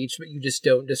to the beach, but you just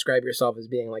don't describe yourself as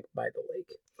being like by the lake.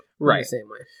 Right. In the same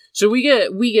way. So we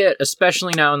get,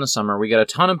 especially now in the summer, we get a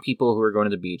ton of people who are going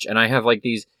to the beach, and I have like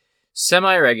these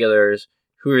semi-regulars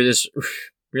who are this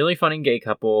really funny gay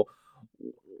couple.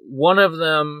 One of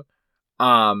them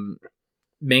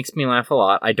makes me laugh a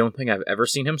lot. I don't think I've ever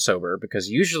seen him sober, because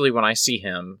usually when I see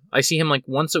him like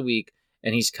once a week,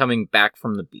 and he's coming back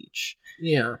from the beach.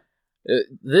 Yeah.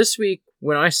 This week,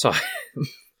 when I saw him,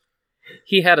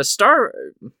 he had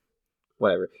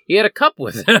he had a cup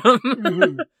with him.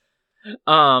 Mm-hmm.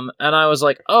 And I was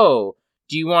like, oh,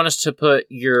 do you want us to put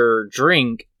your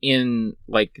drink in,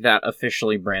 like, that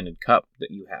officially branded cup that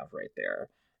you have right there?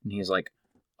 And he's like,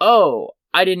 oh,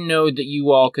 I didn't know that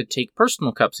you all could take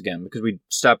personal cups again, because we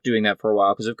stopped doing that for a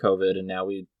while because of COVID, and now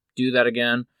we do that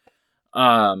again.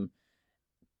 And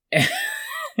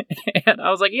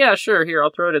I was like, yeah, sure, here, I'll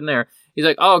throw it in there. He's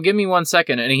like, oh, give me 1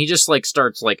 second. And he just, like,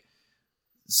 starts, like,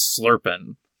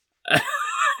 slurping.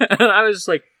 And I was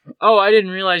like, oh, I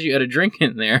didn't realize you had a drink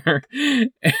in there.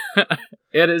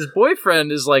 And his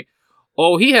boyfriend is like,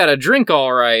 oh, he had a drink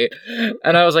all right.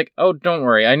 And I was like, oh, don't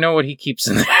worry, I know what he keeps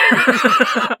in there.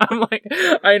 I'm like,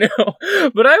 I know.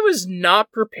 But I was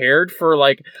not prepared for,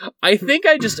 like, I think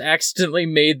I just accidentally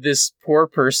made this poor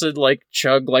person, like,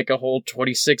 chug, like, a whole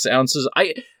 26 ounces.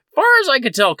 Far as I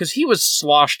could tell, because he was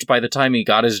sloshed by the time he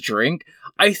got his drink,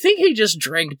 I think he just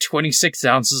drank 26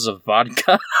 ounces of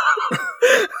vodka.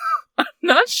 I'm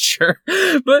not sure,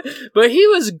 but he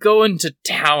was going to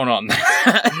town on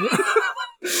that.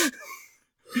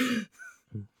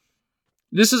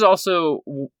 This is also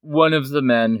one of the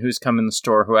men who's come in the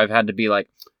store who I've had to be like,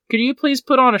 could you please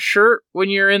put on a shirt when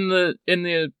you're in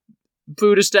the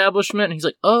food establishment? And he's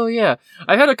like, oh yeah.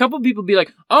 I've had a couple people be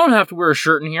like, I don't have to wear a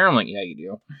shirt in here. I'm like, yeah, you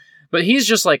do. But he's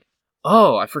just like,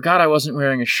 oh, I forgot I wasn't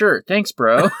wearing a shirt. Thanks,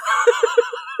 bro.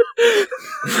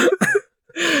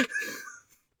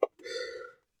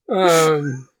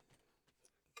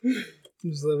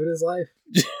 He's living his life.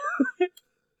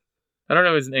 I don't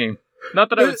know his name. Not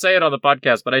that I would say it on the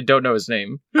podcast, but I don't know his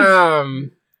name.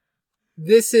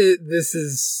 This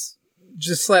is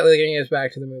just slightly getting us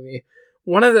back to the movie.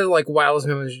 One of the, like, wildest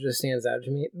moments that just stands out to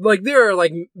me. Like, there are,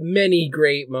 like, many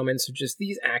great moments of just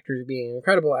these actors being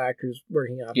incredible actors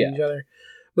working off each other.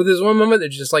 But there's one moment that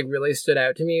just, like, really stood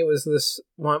out to me. It was this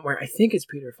one where I think it's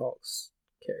Peter Falk's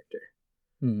character.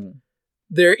 Mm-hmm.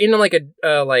 They're in, like,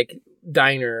 a like,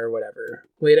 diner or whatever,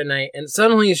 late at night, and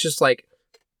suddenly it's just, like,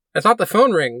 I thought the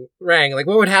phone rang. Like,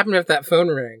 what would happen if that phone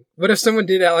rang? What if someone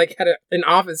did that, like, had an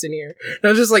office in here? And I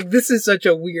was just like, this is such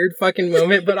a weird fucking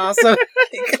moment, but also,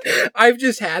 like, I've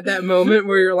just had that moment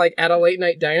where you're, like, at a late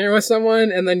night diner with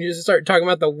someone, and then you just start talking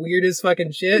about the weirdest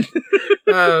fucking shit.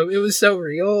 It was so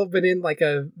real, but in, like,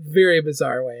 a very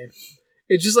bizarre way.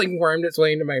 It just, like, wormed its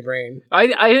way into my brain.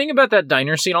 I think about that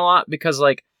diner scene a lot because,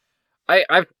 like,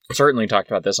 I've certainly talked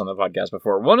about this on the podcast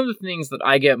before. One of the things that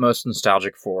I get most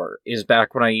nostalgic for is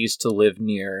back when I used to live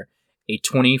near a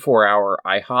 24-hour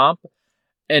IHOP,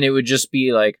 and it would just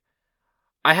be like,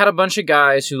 I had a bunch of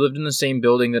guys who lived in the same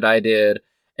building that I did,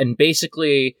 and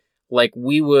basically, like,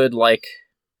 we would, like,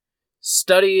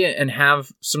 study and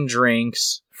have some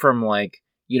drinks from, like,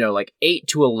 you know, like 8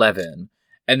 to 11,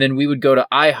 and then we would go to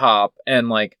IHOP, and,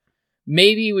 like,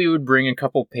 maybe we would bring a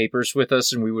couple papers with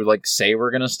us and we would, like, say we're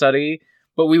going to study,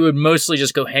 but we would mostly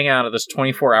just go hang out at this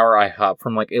 24-hour IHOP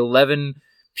from, like, 11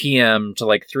 p.m. to,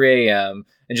 like, 3 a.m.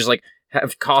 and just, like,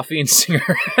 have coffee and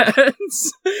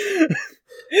cigarettes.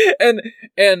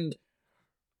 and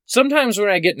sometimes when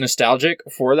I get nostalgic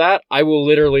for that, I will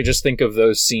literally just think of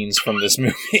those scenes from this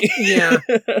movie. Yeah.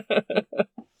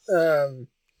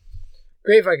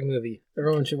 Great fucking movie.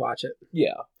 Everyone should watch it.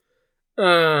 Yeah.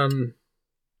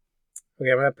 Okay,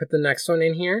 I'm going to put the next one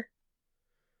in here.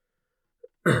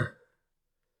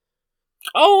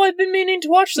 Oh, I've been meaning to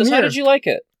watch this. Yeah. How did you like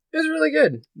it? It was really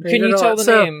good. Can you tell the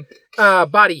name?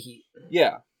 Body Heat.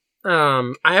 Yeah.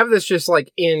 I have this just,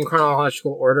 like, in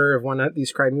chronological order of when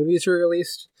these crime movies were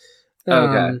released.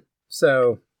 Okay.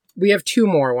 So, we have two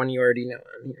more, one you already know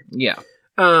on here. Yeah.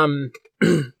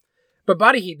 But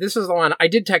Body Heat, this is the one. I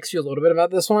did text you a little bit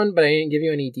about this one, but I didn't give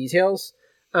you any details.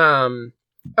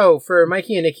 For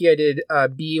Mikey and Nikki, I did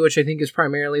B, which I think is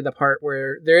primarily the part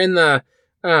where they're in the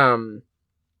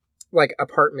like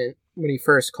apartment when he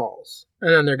first calls,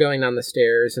 and then they're going down the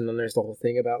stairs, and then there's the whole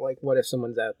thing about, like, what if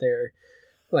someone's out there,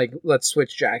 like, let's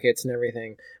switch jackets and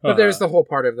everything. But there's the whole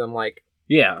part of them, like,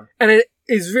 yeah, and it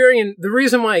is the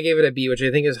reason why I gave it a B, which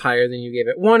I think is higher than you gave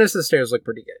it. One is the stairs look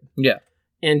pretty good. Yeah,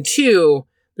 and two,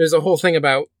 there's a whole thing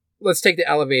about let's take the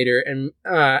elevator, and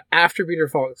after Peter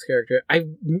Falk's character, I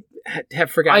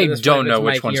have forgotten. I this don't know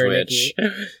Mikey which one's or which.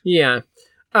 Nikki. Yeah.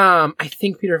 I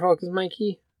think Peter Falk is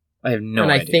Mikey. I have no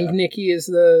and idea. I think Nikki is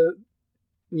the...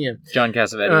 Yeah. John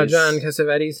Cassavetes. John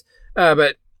Cassavetes.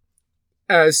 But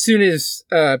as soon as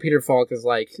Peter Falk is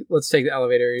like, let's take the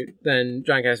elevator, then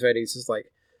John Cassavetes is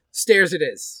like, stairs it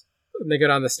is. And they go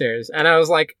down the stairs. And I was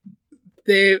like,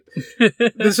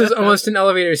 this was almost an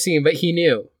elevator scene, but he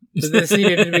knew. This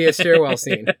needed to be a stairwell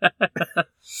scene.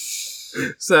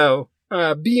 So,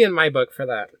 be in my book for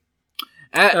that.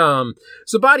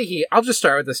 So Body Heat, I'll just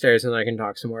start with the stairs and then I can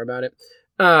talk some more about it.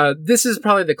 This is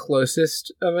probably the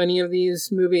closest of any of these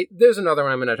movies. There's another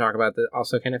one I'm going to talk about that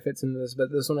also kind of fits into this,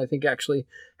 but this one I think actually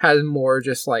has more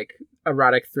just like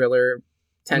erotic thriller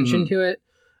tension to it.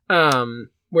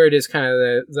 Where it is kind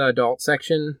of the adult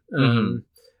section.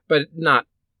 But not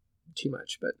too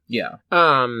much, but yeah.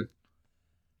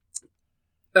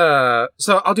 So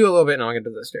I'll do a little bit and I'll get to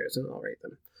the stairs and I'll rate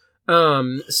them.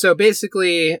 So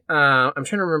basically, I'm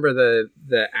trying to remember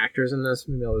the actors in this.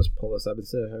 Maybe I'll just pull this up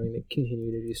instead of having to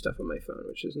continue to do stuff on my phone,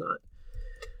 which is not.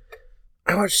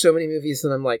 I watch so many movies that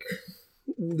I'm like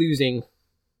losing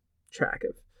track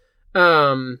of.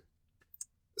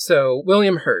 So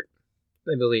William Hurt,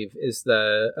 I believe, is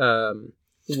the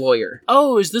lawyer.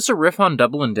 Oh, is this a riff on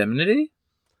Double Indemnity?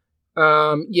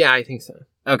 Yeah, I think so.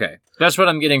 Okay, that's what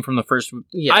I'm getting from the first.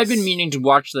 Yes. I've been meaning to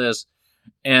watch this,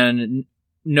 and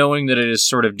knowing that it is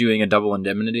sort of doing a Double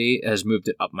Indemnity has moved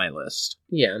it up my list.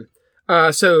 Yeah.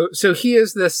 So he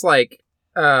is this like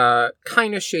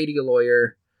kind of shady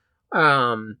lawyer,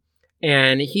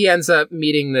 and he ends up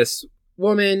meeting this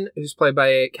woman who's played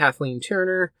by Kathleen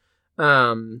Turner.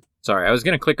 Sorry, I was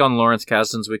going to click on Lawrence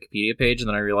Kasdan's Wikipedia page, and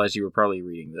then I realized you were probably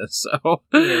reading this. So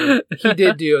Yeah. He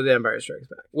did do The Empire Strikes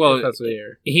Back. Well, if that's what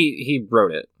you're... he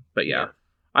wrote it, but yeah.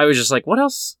 I was just like, what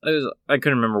else? I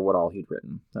couldn't remember what all he'd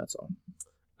written. That's all.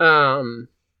 I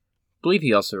believe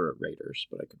he also wrote Raiders,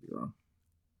 but I could be wrong.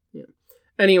 Yeah.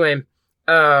 Anyway,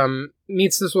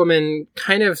 meets this woman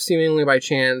kind of seemingly by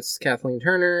chance. Kathleen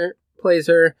Turner plays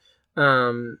her.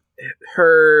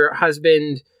 Her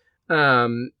husband,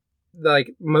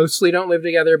 like mostly don't live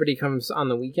together, but he comes on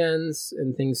the weekends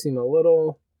and things seem a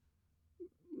little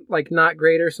like not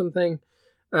great or something.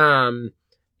 And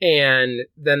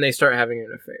then they start having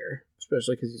an affair,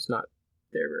 especially because he's not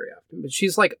there very often. But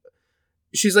she's like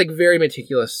very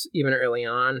meticulous even early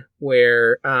on,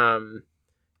 where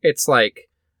it's like,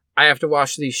 I have to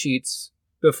wash these sheets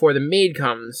before the maid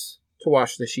comes to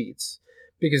wash the sheets,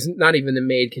 because not even the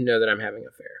maid can know that I'm having an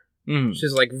affair.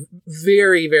 She's like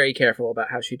very, very careful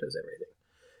about how she does everything.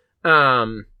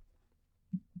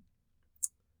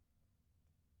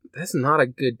 That's not a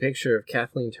good picture of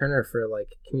Kathleen Turner for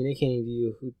like communicating to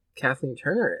you who Kathleen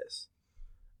Turner is.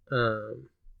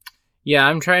 Yeah,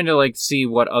 I'm trying to like see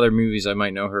what other movies I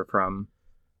might know her from.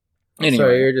 Anyway, so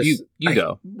you're just, you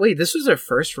go. Wait, this was her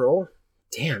first role?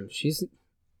 Damn, she's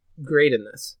great in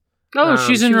this. Oh, she's in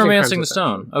she was in Romancing the Crimes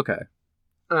Stone. Okay.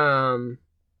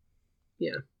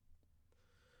 Yeah.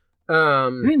 I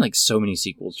mean, like so many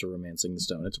sequels to Romancing the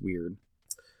Stone. It's weird.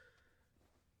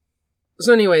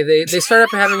 So anyway, they start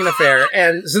up having an affair,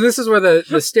 and so this is where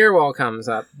the stairwell comes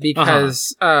up,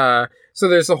 because so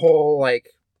there's a whole like,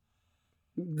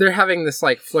 they're having this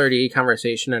like flirty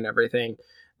conversation and everything,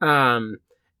 and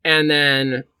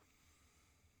then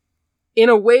in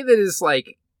a way that is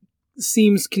like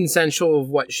seems consensual of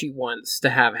what she wants to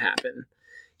have happen.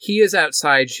 He is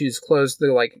outside, she's closed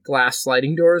the like glass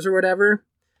sliding doors or whatever,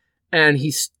 and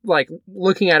he's like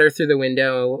looking at her through the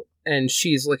window, and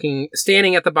she's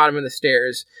standing at the bottom of the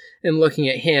stairs and looking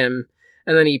at him,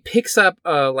 and then he picks up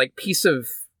a like piece of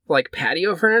like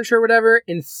patio furniture or whatever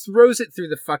and throws it through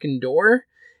the fucking door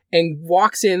and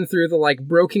walks in through the like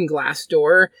broken glass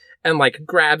door and like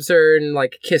grabs her and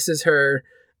like kisses her.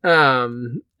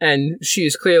 And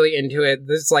she's clearly into it.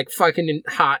 This is like fucking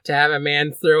hot to have a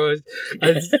man throw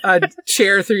a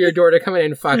chair through your door to come in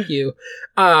and fuck you.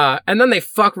 And then they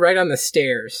fuck right on the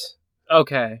stairs.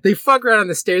 Okay. They fuck right on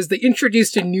the stairs. They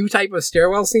introduced a new type of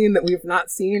stairwell scene that we've not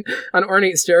seen on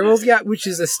Ornate Stairwells yet, which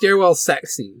is a stairwell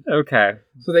sex scene. Okay.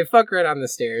 So they fuck right on the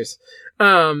stairs.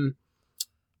 As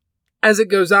it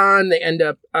goes on, they end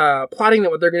up plotting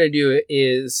that what they're going to do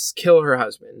is kill her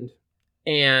husband.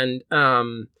 And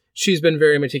she's been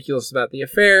very meticulous about the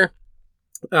affair.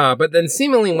 But then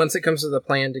seemingly once it comes to the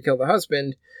plan to kill the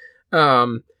husband,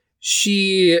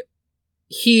 he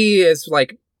is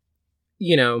like,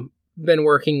 you know, been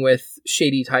working with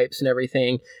shady types and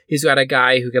everything. He's got a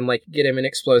guy who can like get him an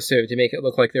explosive to make it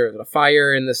look like there was a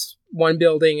fire in this one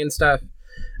building and stuff.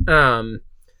 And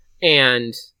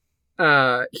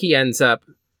he ends up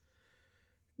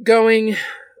going,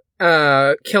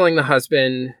 killing the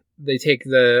husband. They take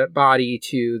the body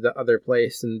to the other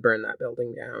place and burn that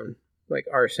building down, like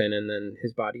arson, and then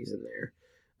his body's in there.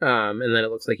 And then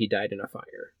it looks like he died in a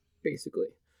fire, basically.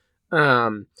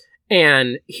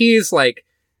 And she's like,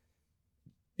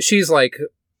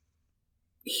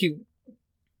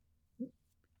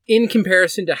 in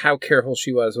comparison to how careful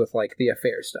she was with like the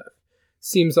affair stuff,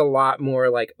 seems a lot more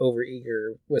like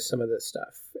overeager with some of this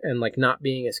stuff and like not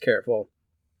being as careful.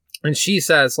 And she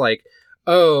says like,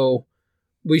 oh,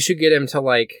 we should get him to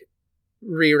like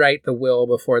rewrite the will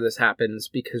before this happens,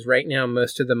 because right now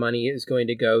most of the money is going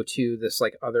to go to this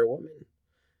like other woman,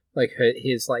 like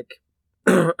his like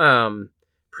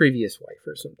previous wife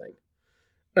or something.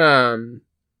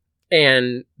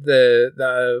 And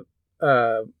the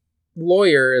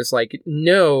lawyer is like,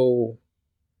 no,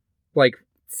 like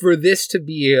for this to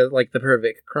be like the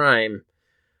perfect crime,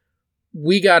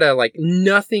 we gotta like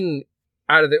nothing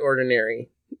out of the ordinary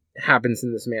happens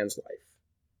in this man's life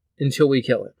until we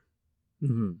kill him.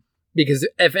 Mm-hmm. Because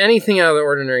if anything out of the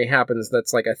ordinary happens,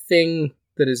 that's like a thing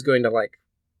that is going to like,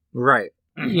 right,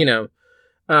 you know,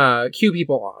 cue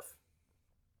people off.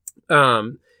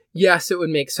 Yes, it would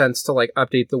make sense to like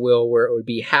update the will where it would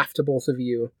be half to both of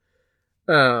you.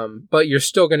 But you're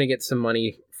still going to get some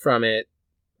money from it.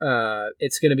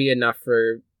 It's going to be enough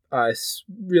for us.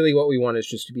 Really what we want is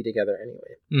just to be together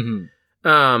anyway.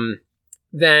 Mm-hmm.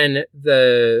 Then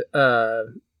the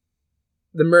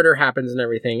murder happens and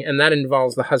everything, and that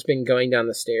involves the husband going down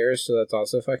the stairs, so that's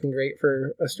also fucking great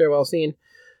for a stairwell scene.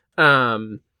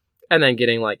 And then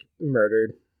getting like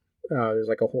murdered. There's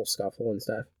like a whole scuffle and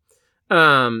stuff.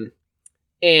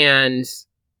 And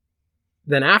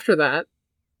then after that,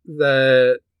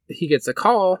 he gets a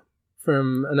call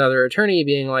from another attorney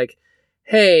being like,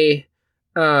 hey,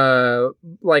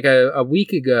 like a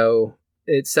week ago,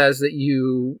 it says that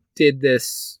you did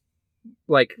this,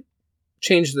 like,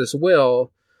 changed this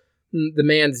will. The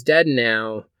man's dead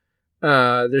now.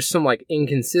 There's some, like,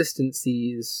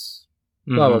 inconsistencies,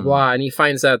 blah, blah, blah. And he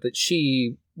finds out that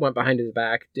she went behind his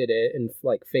back, did it, and,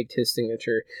 like, faked his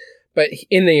signature. But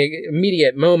in the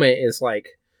immediate moment is,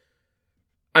 like,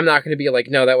 I'm not going to be like,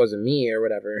 no, that wasn't me or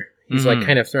whatever. He's like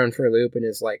kind of thrown for a loop and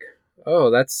is like,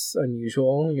 oh, that's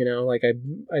unusual. You know, like I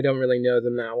don't really know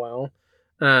them that well.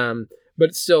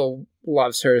 But still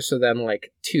loves her. So then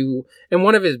like and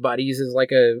one of his buddies is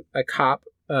like a cop,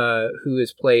 who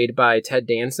is played by Ted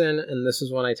Danson. And this is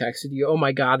when I texted you, oh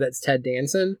my God, that's Ted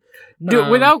Danson. Dude,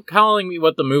 without calling me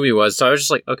what the movie was. So I was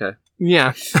just like, okay.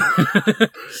 Yeah.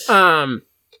 And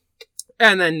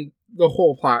then the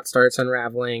whole plot starts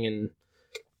unraveling, and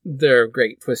there are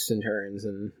great twists and turns,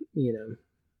 and, you know,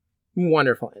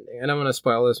 wonderful ending. I don't want to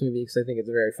spoil this movie because I think it's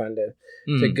very fun to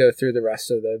go through the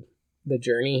rest of the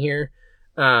journey here.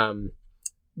 Yeah,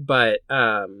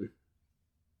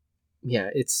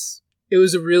 it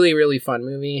was a really, really fun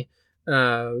movie.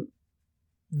 The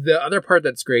other part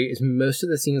that's great is most of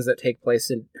the scenes that take place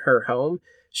in her home,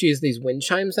 she has these wind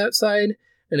chimes outside,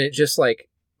 and it just like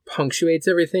punctuates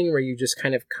everything, where you just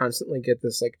kind of constantly get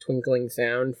this like twinkling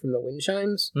sound from the wind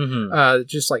chimes.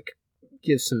 Just like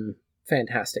gives some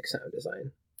fantastic sound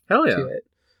design. Hell yeah. To it.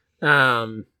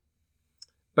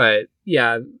 But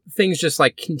yeah, things just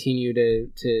like continue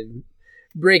to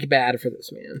break bad for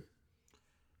this man.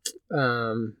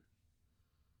 And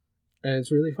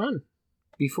it's really fun.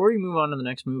 Before you move on to the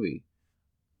next movie,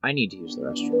 I need to use the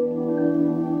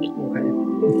restroom. Okay.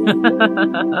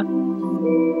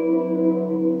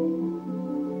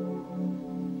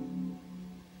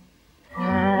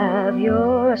 Have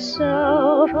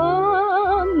yourself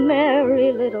a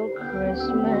merry little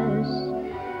Christmas.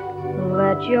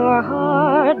 Let your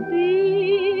heart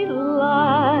be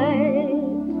light.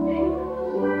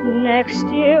 Next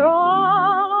year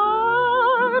all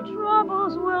our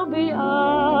troubles will be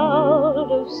out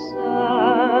of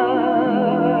sight.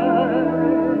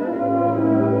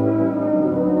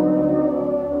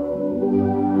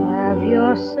 Have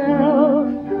yourself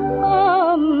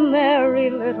a merry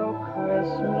little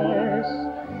Christmas.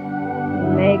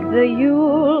 Make the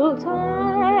Yuletide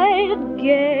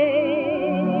gay.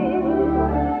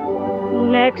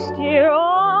 Next year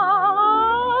all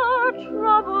our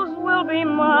troubles will be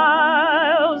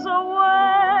miles away.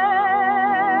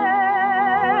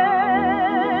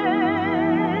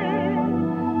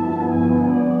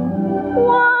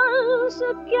 Once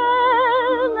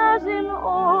again, as in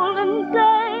olden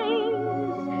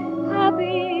days,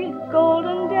 happy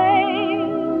golden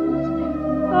days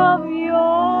of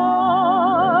yore,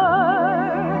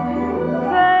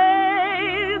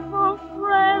 faithful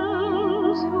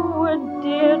friends who were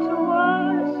dear to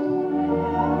us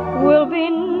will be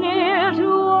near to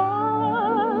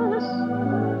us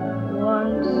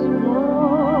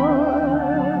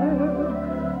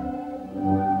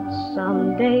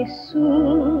someday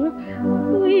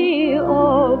soon we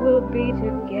all will be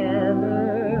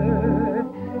together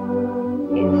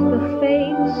if the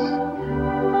fates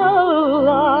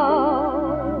allow.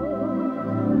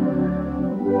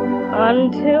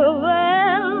 Until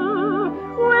then,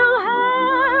 we'll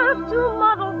have to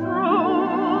muddle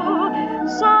through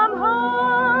somehow.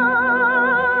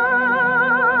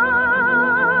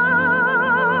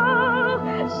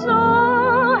 So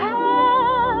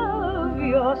have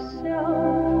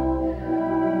yourself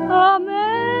a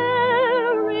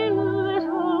merry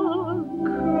little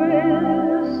Christmas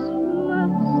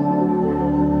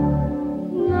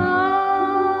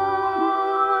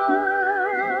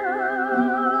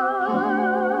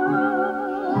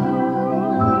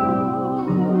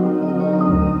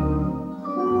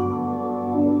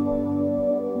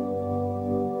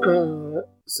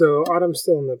So Autumn's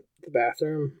still in the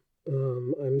bathroom.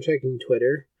 I'm checking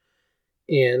Twitter.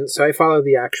 And so I follow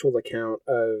the actual account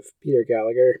of Peter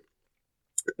Gallagher,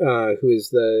 who is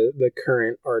the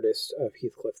current artist of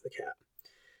Heathcliff the Cat.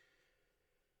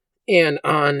 And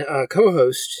on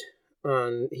co-host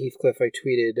on Heathcliff, I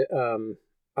tweeted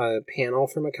a panel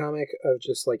from a comic of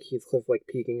just like Heathcliff like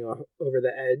peeking over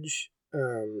the edge.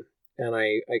 And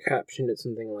I captioned it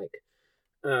something like,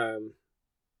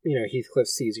 Heathcliff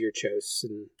sees your choice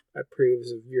and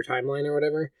approves of your timeline or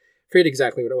whatever. I forget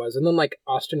exactly what it was. And then like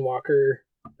Austin Walker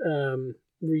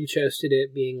rechosted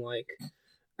it being like,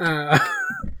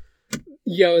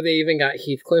 yo, they even got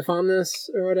Heathcliff on this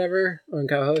or whatever on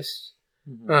co-host.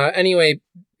 Mm-hmm. Anyway,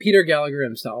 Peter Gallagher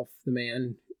himself, the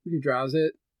man who draws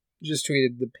it, just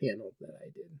tweeted the panel that I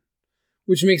did,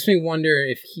 which makes me wonder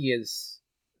if he has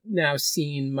now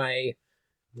seen my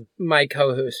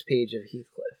co-host page of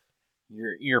Heathcliff.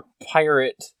 Your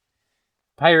pirate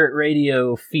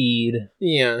radio feed.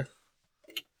 Yeah.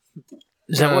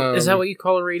 Is that what you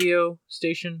call a radio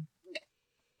station?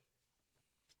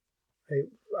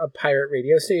 A pirate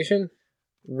radio station?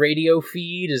 Radio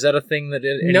feed? Is that a thing that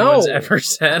anyone's ever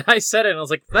said? I said it and I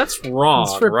was like, that's wrong,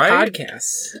 it's for right?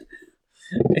 Podcasts.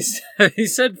 He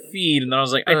said feed and I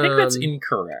was like, I think that's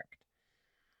incorrect.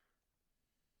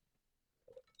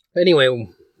 Anyway,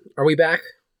 are we back?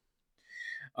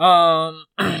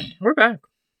 We're back.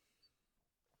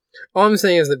 All I'm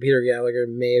saying is that Peter Gallagher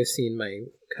may have seen my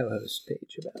co-host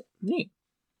page about me.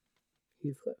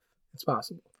 Heathcliff. It's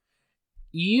possible.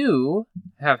 You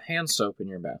have hand soap in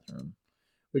your bathroom,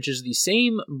 which is the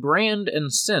same brand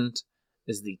and scent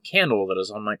as the candle that is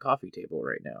on my coffee table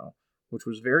right now, which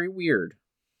was very weird.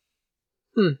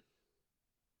 I mean,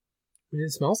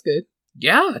 it smells good.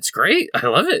 Yeah, it's great. I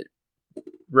love it.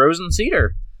 Rose and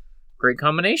cedar. Great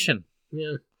combination.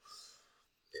 Yeah.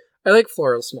 I like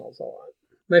floral smells a lot.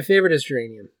 My favorite is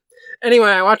geranium. Anyway,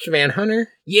 I watched Manhunter.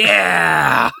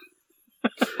 Yeah!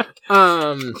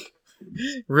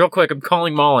 Real quick, I'm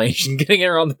calling Molly and getting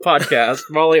her on the podcast.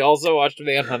 Molly also watched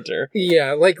Manhunter.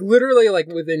 Yeah, like literally like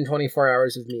within 24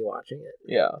 hours of me watching it.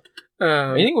 Yeah.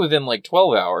 I think within like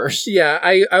 12 hours. Yeah,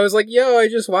 I was like, yo, I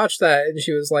just watched that. And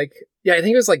she was like, yeah, I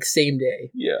think it was like same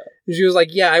day. Yeah. And she was like,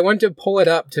 yeah, I went to pull it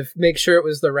up to make sure it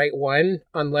was the right one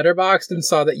on Letterboxd and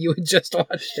saw that you had just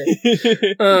watched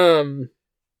it.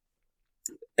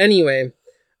 Anyway,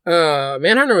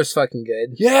 Manhunter was fucking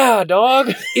good. Yeah,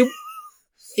 dog.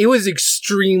 It was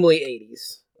extremely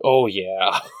 80s. Oh,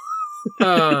 yeah.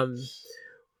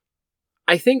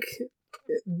 I think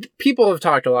people have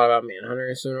talked a lot about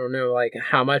Manhunter, so I don't know like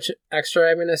how much extra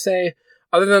I'm going to say,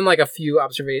 other than like a few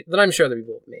observations that I'm sure that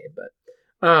people have made. But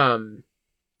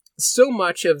so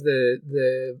much of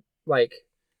the like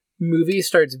movie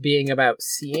starts being about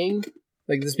seeing.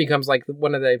 Like this becomes like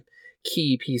one of the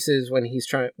key pieces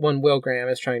when Will Graham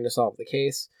is trying to solve the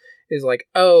case. Is like,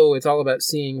 oh, it's all about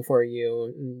seeing for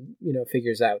you, and,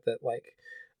 figures out that, like,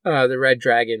 the Red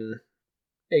Dragon,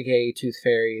 aka Tooth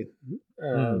Fairy,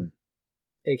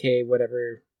 aka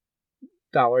whatever,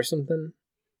 Dollar something.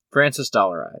 Francis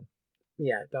Dollaride.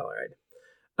 Yeah, Dollaride.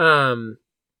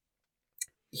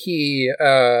 He,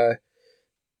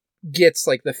 gets,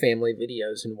 like, the family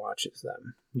videos and watches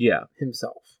them. Yeah.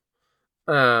 Himself.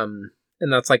 And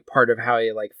that's, like, part of how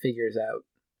he, like, figures out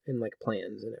and, like,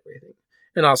 plans and everything.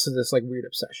 And also this like weird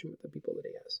obsession with the people that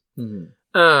he has.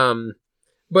 Mm-hmm.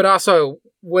 But also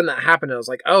when that happened, I was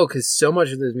like, oh, because so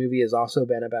much of this movie has also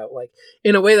been about like,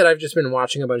 in a way that I've just been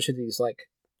watching a bunch of these like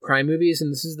crime movies,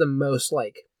 and this is the most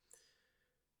like,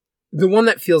 the one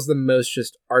that feels the most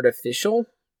just artificial.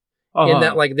 In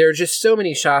that like there are just so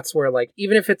many shots where like,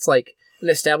 even if it's like an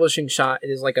establishing shot, it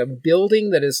is like a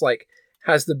building that is like,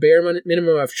 has the bare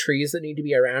minimum of trees that need to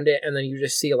be around it, and then you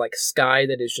just see like sky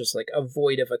that is just like a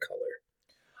void of a color.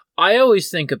 I always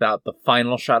think about the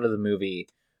final shot of the movie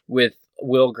with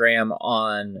Will Graham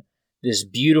on this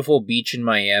beautiful beach in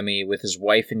Miami with his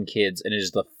wife and kids, and it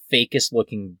is the fakest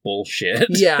looking bullshit.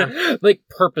 Yeah. Like,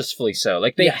 purposefully so.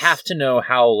 Like, they Yes. have to know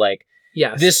how, like,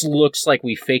 Yes. this looks like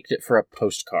we faked it for a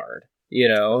postcard, you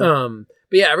know?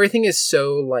 But yeah, everything is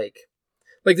so like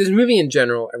this movie in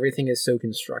general, everything is so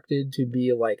constructed to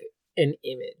be like an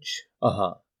image.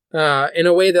 Uh-huh. In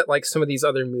a way that like some of these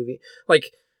other movies,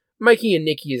 like Mikey and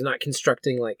Nikki is not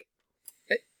constructing like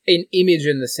an image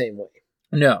in the same way.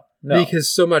 No.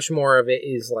 Because so much more of it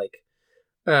is like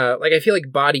I feel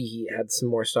like Body Heat had some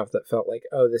more stuff that felt like,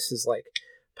 oh, this is like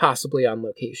possibly on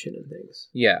location and things.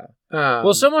 Yeah.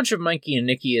 Well, so much of Mikey and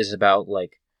Nikki is about,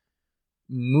 like,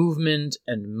 movement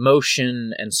and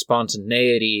motion and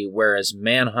spontaneity, whereas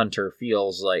Manhunter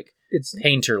feels like It's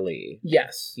painterly,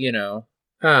 yes. you know?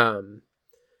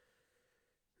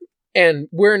 And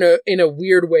we're in a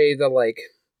weird way, the like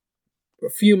a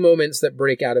few moments that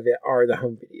break out of it are the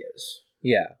home videos.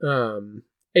 Yeah.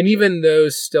 And even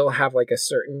those still have like a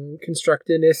certain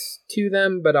constructedness to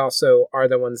them, but also are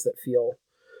the ones that feel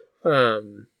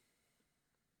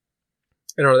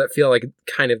that feel like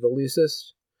kind of the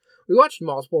loosest. We watched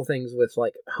multiple things with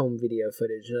like home video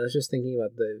footage, and I was just thinking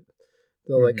about the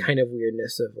like kind of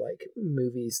weirdness of like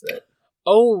movies that.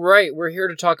 Oh, right. We're here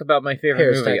to talk about my favorite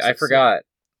Paris, movie. Texas, I forgot.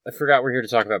 I forgot we're here to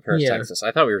talk about Paris, Yeah. Texas.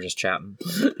 I thought we were just chatting.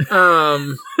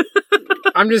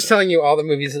 I'm just telling you all the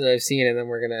movies that I've seen, and then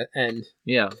we're gonna end.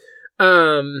 Yeah.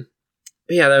 But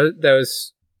yeah, that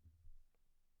was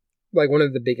like one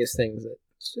of the biggest things that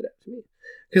stood out to me.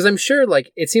 Because I'm sure,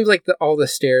 like, it seems like all the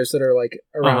stairs that are like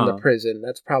around the prison,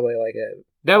 that's probably like a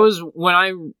That was when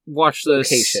I watched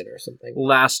this location or something.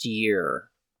 last year,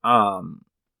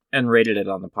 and rated it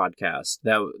on the podcast.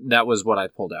 That was what I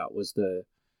pulled out, was the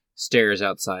stairs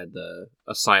outside the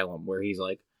asylum where he's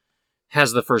like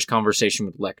has the first conversation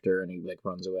with Lecter and he like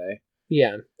runs away.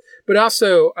 Yeah, but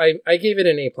also I gave it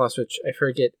an A+, which I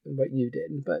forget what you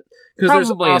did, but because there's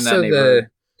Probably in that also neighborhood.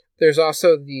 there's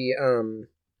also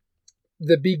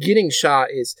the beginning shot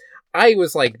is, I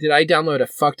was like, did I download a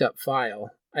fucked up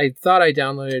file? I thought I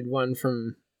downloaded one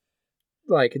from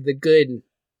like the good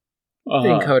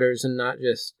encoders and not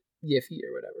just Yiffy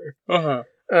or whatever.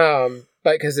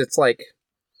 But because it's like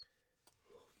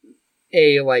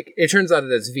it turns out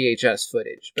that it's VHS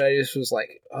footage, but I just was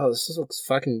like, oh, this looks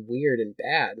fucking weird and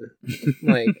bad.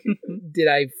 Like, did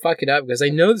I fuck it up? Because I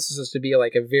know this is supposed to be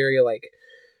like a very like,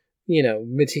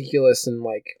 meticulous and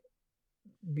like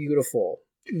beautiful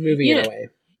movie in a way.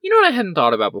 You know what I hadn't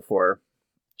thought about before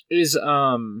is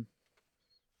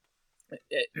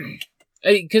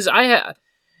because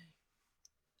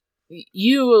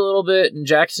you a little bit and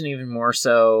Jackson even more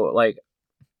so, like,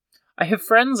 I have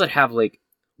friends that have like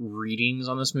readings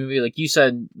on this movie. Like you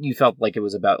said, you felt like it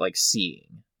was about like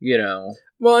seeing,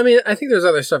 Well, I mean, I think there's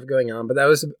other stuff going on, but that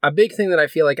was a big thing that I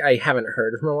feel like I haven't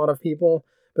heard from a lot of people,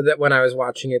 but that when I was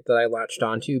watching it that I latched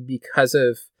onto because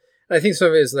of, I think some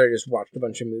of it is that I just watched a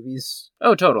bunch of movies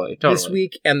Oh, totally. this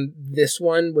week, and this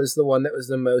one was the one that was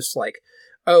the most like,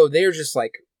 oh, they're just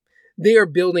like, they are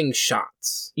building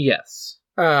shots. Yes.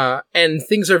 And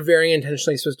things are very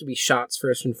intentionally supposed to be shots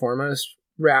first and foremost,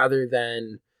 rather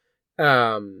than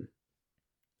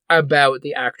about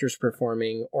the actors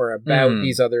performing or about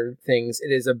these other things.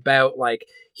 It is about like,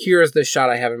 here's the shot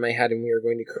I have in my head and we are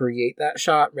going to create that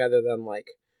shot, rather than like,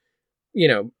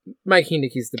 Mikey and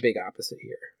Nikki's the big opposite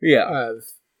here. Yeah. Of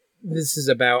this is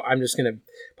about, I'm just going to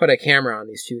put a camera on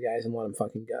these two guys and let them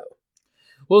fucking go.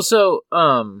 Well, so,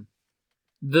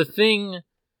 the thing,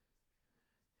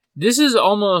 this is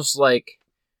almost like,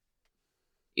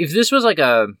 if this was like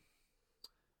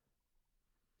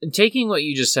taking what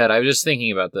you just said, I was just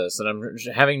thinking about this, and I'm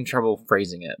having trouble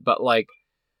phrasing it, but like,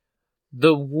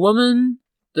 the woman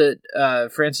that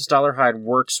Frances Dollarhide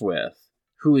works with,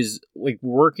 who is like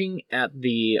working at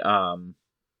the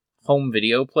home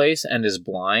video place and is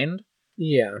blind.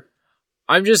 Yeah.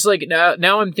 I'm just like,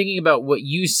 now I'm thinking about what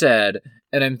you said,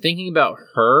 and I'm thinking about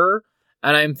her,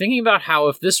 and I'm thinking about how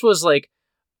if this was like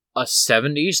a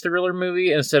 70s thriller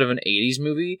movie instead of an 80s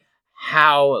movie,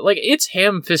 how, like, it's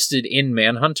ham-fisted in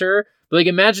Manhunter, but like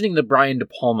imagining the Brian De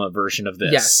Palma version of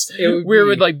this. Yes. It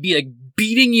would like be like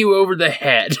beating you over the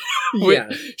head. Yeah.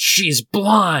 She's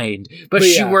blind, but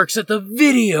Yeah. works at the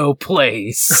video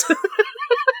place.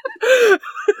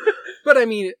 But I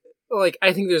mean, like,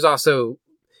 I think there's also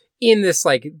in this,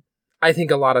 like, I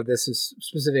think a lot of this is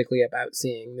specifically about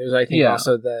seeing. There's, I think, Yeah.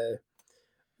 also the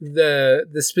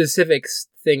specifics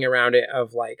thing around it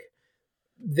of like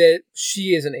that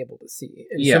she isn't able to see,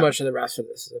 and Yeah. so much of the rest of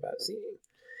this is about seeing.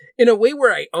 In a way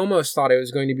where I almost thought it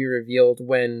was going to be revealed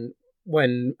when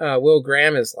Will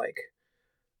Graham is like,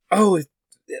 "Oh,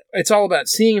 it's all about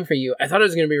seeing for you. I thought it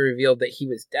was going to be revealed that he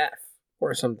was deaf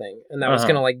or something, and that was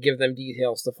going to like give them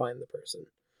details to find the person.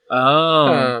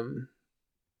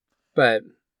 But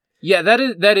yeah,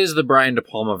 that is the Brian De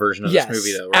Palma version of this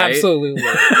movie, though, right? Absolutely.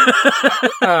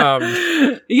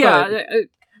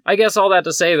 I guess all that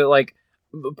to say that like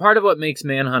part of what makes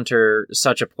Manhunter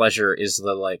such a pleasure is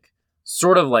the like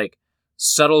sort of like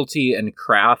subtlety and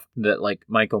craft that like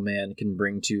Michael Mann can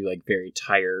bring to like very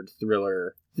tired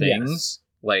thriller things. Yes.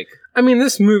 Like, I mean,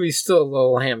 this movie's still a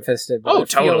little ham-fisted. But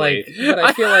totally. But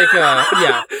I feel like,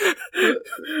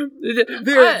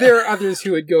 there are others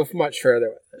who would go much further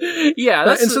with it. Yeah,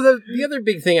 and so the other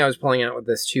big thing I was pulling out with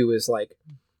this too is like,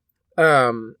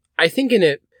 I think in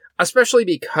it, especially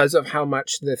because of how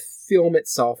much the film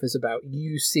itself is about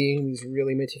you seeing these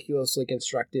really meticulously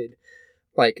constructed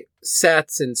like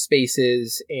sets and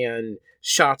spaces and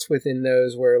shots within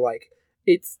those where like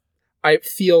it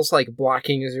feels like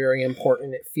blocking is very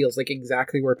important. It feels like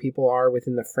exactly where people are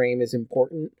within the frame is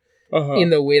important in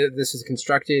the way that this is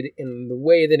constructed, in the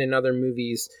way that in other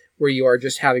movies where you are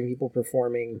just having people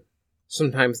performing,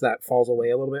 sometimes that falls away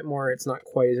a little bit more. It's not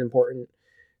quite as important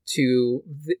to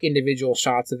the individual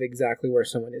shots of exactly where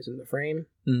someone is in the frame,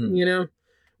 you know?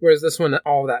 Whereas this one,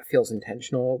 all of that feels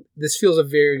intentional. This feels a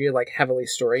very like heavily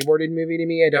storyboarded movie to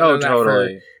me. I don't know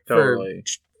that for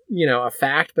you know, a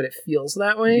fact, but it feels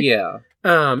that way. Yeah.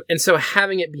 And so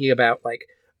having it be about like,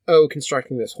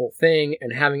 constructing this whole thing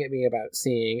and having it be about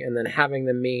seeing, and then having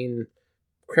the main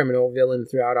criminal villain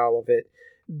throughout all of it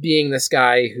being this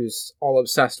guy who's all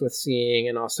obsessed with seeing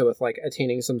and also with like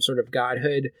attaining some sort of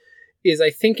godhood is,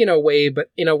 I think, in a way that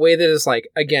is like,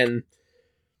 again,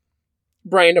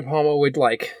 Brian De Palma would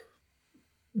like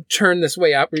turn this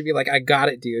way up where he'd be like, I got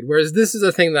it, dude. Whereas this is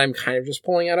a thing that I'm kind of just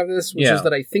pulling out of this, which is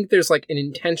that I think there's like an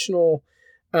intentional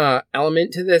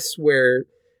element to this where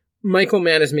Michael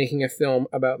Mann is making a film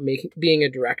about being a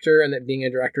director, and that being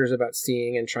a director is about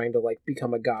seeing and trying to like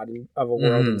become a god of a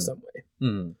world in some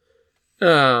way.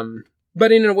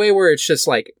 But in a way where it's just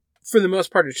like, for the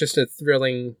most part, it's just a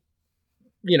thrilling,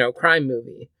 you know, crime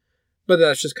movie. But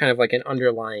that's just kind of like an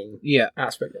underlying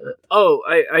aspect of it. Oh,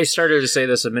 I started to say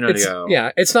this a minute ago.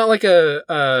 Yeah, it's not like a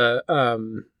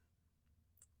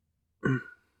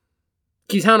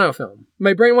Kitano film.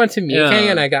 My brain went to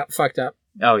Miike and I got fucked up.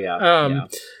 Oh, yeah.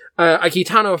 A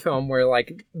Kitano film where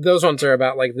like those ones are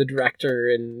about like the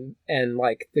director and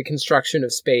like the construction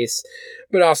of space,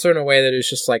 but also in a way that is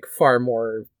just like far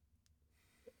more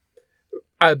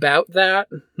about that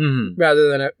rather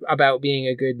than about being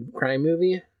a good crime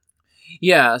movie.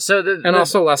 Yeah, so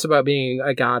also less about being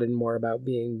a god and more about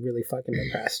being really fucking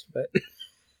depressed. But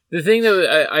the thing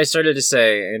that I started to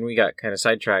say, and we got kind of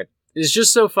sidetracked, is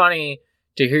just so funny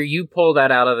to hear you pull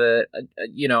that out of it.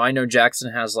 You know, I know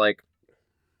Jackson has like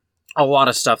a lot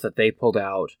of stuff that they pulled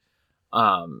out,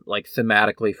 like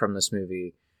thematically from this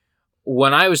movie.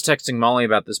 When I was texting Molly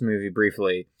about this movie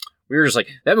briefly, we were just like,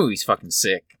 that movie's fucking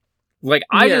sick. Like,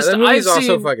 that movie's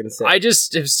also fucking sick. I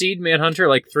just have seen Manhunter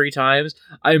like 3 times.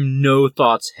 I have no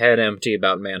thoughts head empty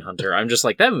about Manhunter. I'm just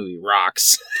like, that movie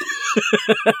rocks.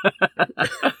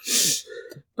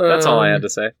 That's all I had to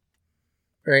say.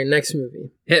 All right, next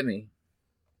movie. Hit me.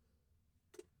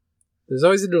 There's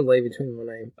always a delay between when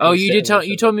I... Oh, you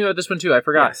told me about this one too. I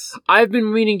forgot. Yes. I've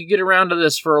been meaning to get around to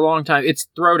this for a long time. It's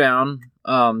Throwdown,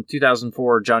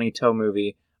 2004 Johnny Toe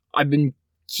movie. I've been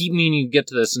keep meaning to get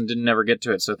to this and didn't never get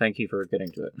to it, so thank you for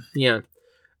getting to it. Yeah.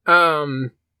 I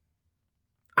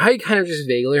kind of just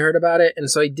vaguely heard about it, and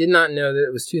so I did not know that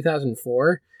it was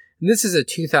 2004. And this is a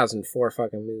 2004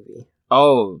 fucking movie.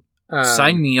 Oh,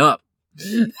 sign me up.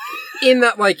 In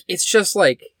that, like, it's just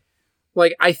like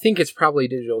I think it's probably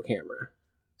digital camera.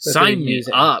 Sign me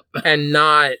up. And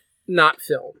not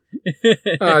film.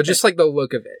 Just like the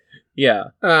look of it.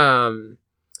 Yeah.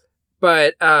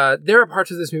 But there are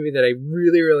parts of this movie that I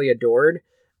really, really adored.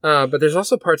 But there's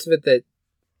also parts of it that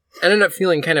ended up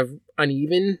feeling kind of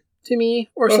uneven to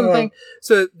me or something.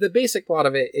 So the basic plot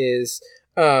of it is,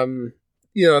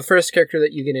 you know, the first character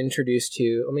that you get introduced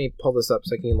to, let me pull this up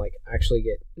so I can like actually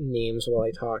get names while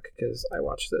I talk, because I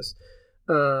watched this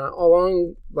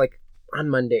along like on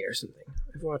Monday or something.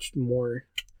 I've watched more.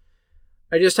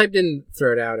 I just typed in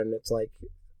Throwdown and it's like,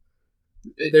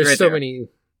 there's right so there. Many.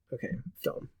 Okay,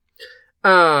 film.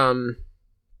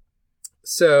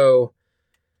 So,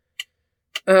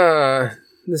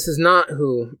 this is not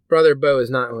who, Brother Bo is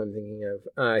not who I'm thinking of.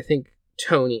 I think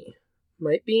Tony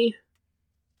might be.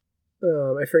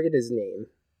 I forget his name.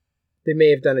 They may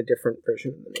have done a different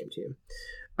version of the name too.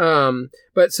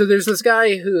 But so there's this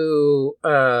guy who,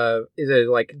 is a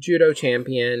like judo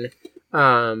champion,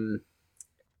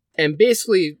 And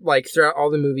basically, like, throughout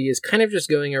all the movie is kind of just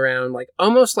going around, like,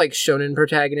 almost like shonen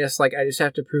protagonists. Like, I just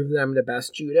have to prove that I'm the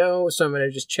best judo, so I'm going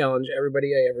to just challenge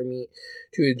everybody I ever meet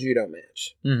to a judo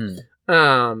match.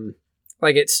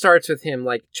 Like, it starts with him,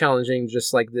 like, challenging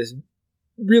just, like, this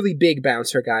really big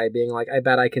bouncer guy being like, I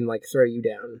bet I can, like, throw you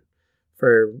down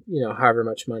for, you know, however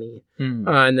much money.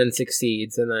 And then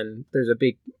succeeds. And then there's a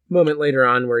big moment later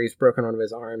on where he's broken one of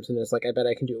his arms, and it's like, I bet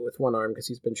I can do it with one arm because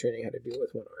he's been training how to do it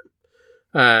with one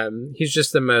arm. He's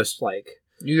just the most, like...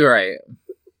 You're right.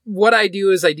 What I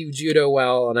do is I do judo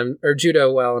well, and I'm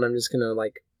just gonna,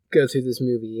 like, go through this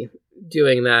movie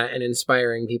doing that and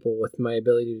inspiring people with my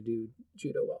ability to do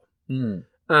judo well.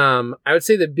 I would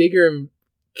say the bigger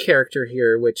character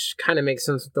here, which kind of makes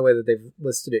sense with the way that they've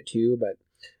listed it too, but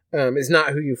is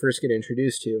not who you first get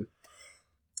introduced to,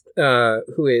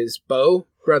 who is Bo.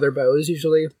 Brother Bo is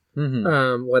usually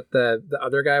what the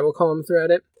other guy will call him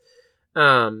throughout it.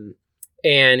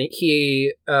 And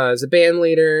he is a band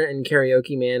leader and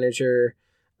karaoke manager,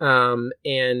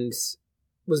 and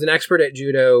was an expert at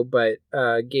judo, but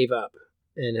gave up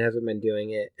and hasn't been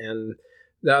doing it. And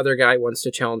the other guy wants to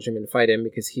challenge him and fight him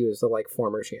because he was the, like,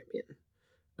 former champion.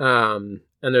 And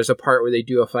there's a part where they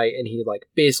do a fight, and he, like,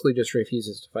 basically just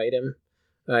refuses to fight him.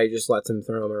 He just lets him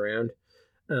throw him around.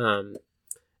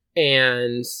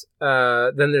 And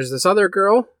then there's this other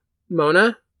girl,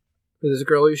 Mona, this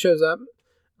girl who shows up.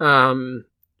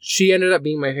 She ended up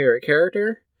being my favorite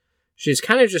character. She's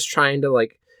kind of just trying to,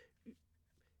 like...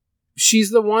 She's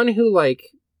the one who, like,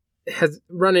 has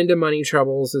run into money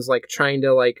troubles, is, like, trying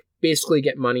to, like, basically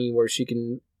get money where she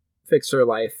can fix her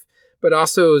life. But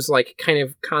also is, like, kind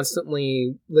of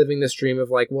constantly living this dream of,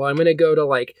 like, well, I'm going to go to,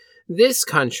 like, this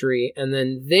country, and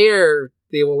then there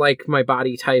they will like my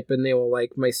body type, and they will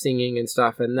like my singing and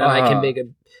stuff, and then I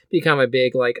can become a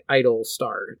big, like, idol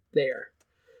star there.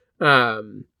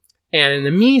 And in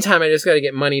the meantime, I just got to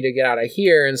get money to get out of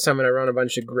here, and so I'm going to run a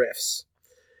bunch of grifts.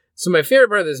 So my favorite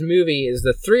part of this movie is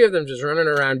the three of them just running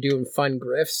around doing fun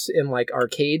grifts in, like,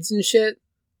 arcades and shit.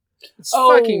 It's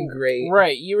fucking great.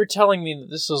 Right, you were telling me that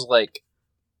this was, like,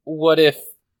 what if,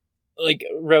 like,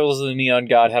 Rebels of the Neon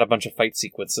God had a bunch of fight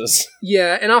sequences?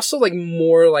 Yeah, and also, like,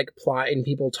 more, like, plot and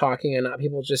people talking and not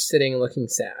people just sitting and looking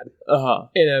sad.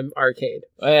 In an arcade.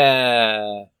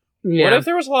 Yeah. What if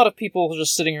there was a lot of people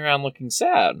just sitting around looking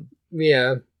sad?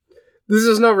 Yeah. This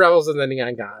is no Rebels of the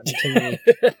Neon God to me.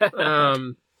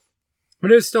 But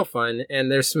it was still fun,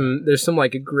 and there's some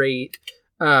like great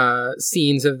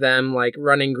scenes of them like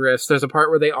running grifts. There's a part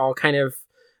where they all kind of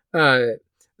the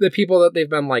people that they've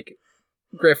been like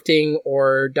grifting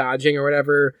or dodging or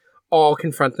whatever all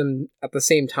confront them at the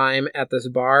same time at this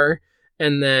bar,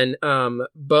 and then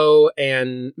Bo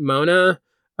and Mona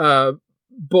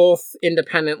both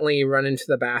independently run into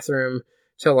the bathroom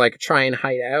to like try and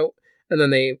hide out, and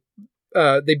then they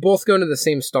both go into the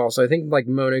same stall. So I think like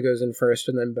Mona goes in first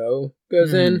and then Bo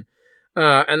goes in.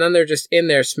 And then they're just in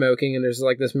there smoking, and there's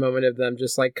like this moment of them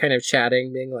just like kind of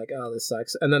chatting, being like, oh, this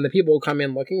sucks. And then the people will come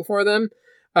in looking for them,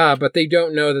 but they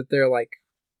don't know that they're like,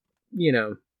 you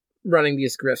know, running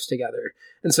these grifts together.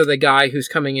 And so the guy who's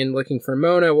coming in looking for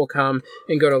Mona will come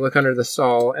and go to look under the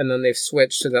stall, and then they've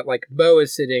switched so that like Bo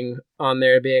is sitting on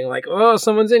there being like, oh,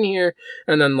 someone's in here.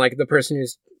 And then like the person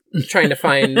who's trying to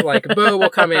find like Bo will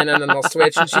come in, and then they'll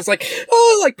switch, and she's like,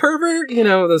 oh, like pervert, you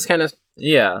know, those kind of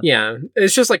yeah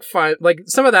it's just like fun. Like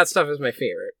some of that stuff is my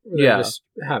favorite. They're just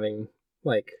having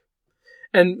like,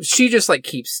 and she just like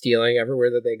keeps stealing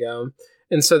everywhere that they go.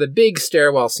 And so the big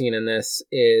stairwell scene in this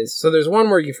is, so there's one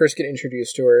where you first get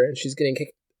introduced to her, and she's getting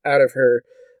kicked out of her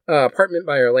apartment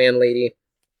by her landlady,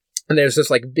 and there's this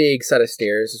like big set of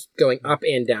stairs going up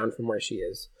and down from where she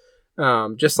is,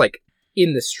 just like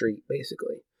in the street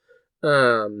basically.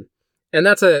 And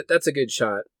that's a good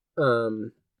shot.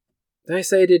 Did I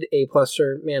say I did A+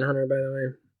 for Manhunter, by the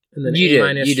way? And then you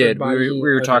A- did. We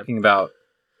were talking about.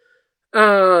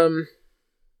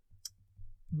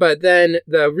 But then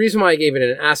the reason why I gave it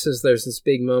an S is there's this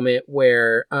big moment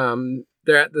where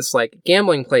they're at this like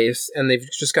gambling place, and they've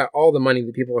just got all the money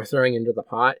that people are throwing into the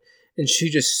pot, and she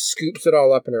just scoops it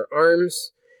all up in her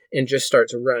arms and just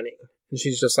starts running. And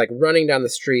she's just like running down the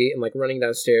street and like running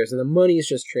downstairs, and the money's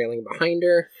just trailing behind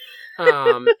her.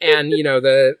 And you know,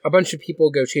 a bunch of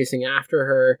people go chasing after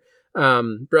her.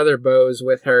 Brother Bo's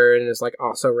with her and is like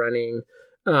also running.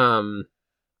 And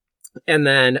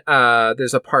then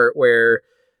there's a part where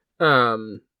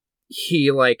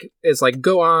he like is like,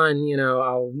 go on, you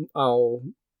know, I'll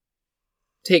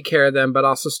take care of them, but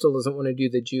also still doesn't want to do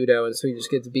the judo, and so he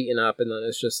just gets beaten up, and then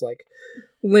it's just like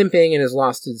limping and has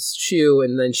lost his shoe,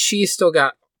 and then she's still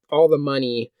got all the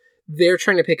money they're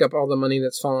trying to pick up all the money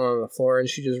that's fallen on the floor, and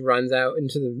she just runs out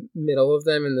into the middle of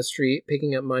them in the street,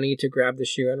 picking up money to grab the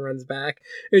shoe and runs back.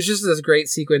 It's just this great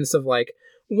sequence of like,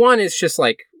 one is just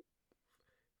like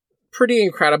pretty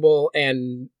incredible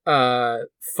and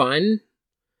fun,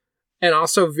 and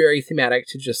also very thematic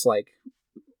to just like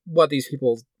what these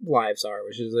people's lives are,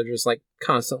 which is they're just like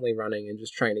constantly running and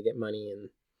just trying to get money.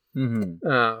 And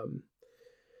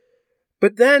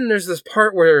but then there's this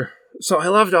part where, so I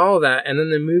loved all of that, and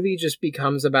then the movie just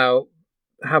becomes about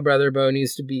how Brother Bo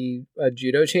needs to be a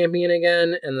judo champion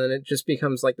again, and then it just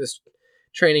becomes like this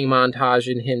training montage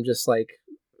in him just like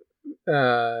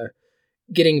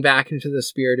getting back into the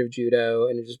spirit of judo,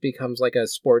 and it just becomes like a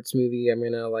sports movie. I'm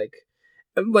gonna like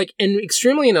and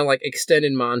extremely in a like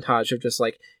extended montage of just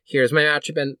like, here's my match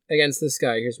against this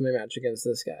guy, here's my match against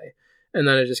this guy, and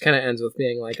then it just kind of ends with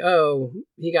being like, oh,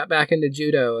 he got back into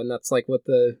judo, and that's like what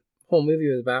the whole movie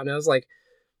was about. And I was like,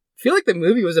 I feel like the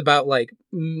movie was about like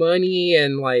money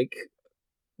and like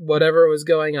whatever was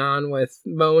going on with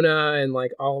Mona and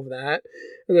like all of that,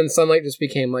 and then Sunlight just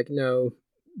became like, no,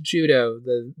 judo,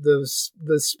 the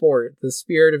sport, the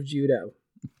spirit of judo.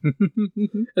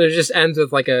 And it just ends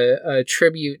with like a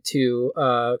tribute to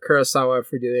Kurosawa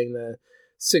for doing the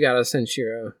Sugata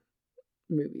Senshiro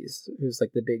movies, who's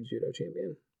like the big judo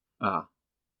champion.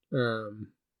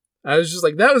 I was just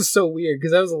like, that was so weird,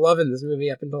 because I was loving this movie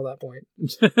up until that point.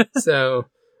 So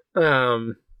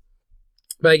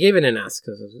but I gave it an S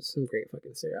because it was just some great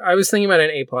fucking series. I was thinking about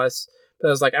an A+, but I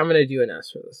was like, I'm gonna do an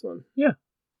S for this one. Yeah.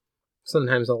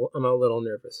 Sometimes I'm a little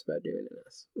nervous about doing an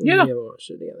S. Yeah. We haven't watched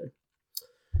it together.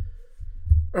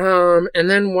 And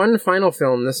then one final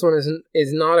film. This one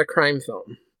is not a crime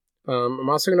film. I'm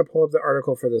also going to pull up the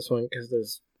article for this one because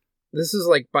this is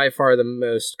like by far the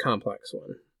most complex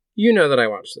one. You know that I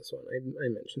watched this one. I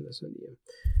mentioned this one to you.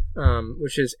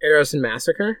 Which is Eros and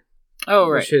Massacre. Oh,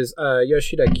 right. Which is a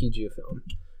Yoshida Kiju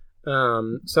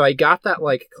film. So I got that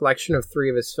like collection of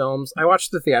 3 of his films. I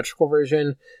watched the theatrical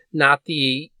version, not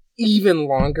the even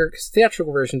longer, because the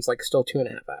theatrical version is like still 2.5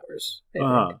 hours. I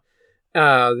think.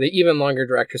 The even longer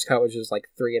director's cut, which is like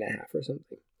 3.5 or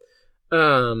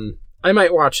something. I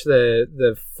might watch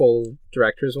the full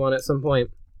director's one at some point.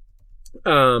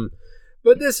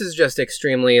 But this is just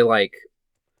extremely like,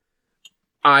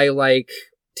 I like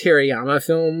Terayama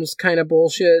films kind of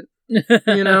bullshit,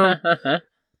 you know?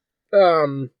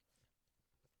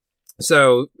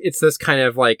 So it's this kind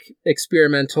of like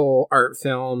experimental art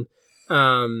film,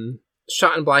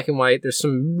 shot in black and white. There's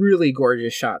some really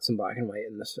gorgeous shots in black and white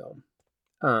in this film.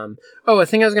 A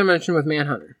thing I was going to mention with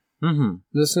Manhunter. I'm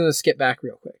just going to skip back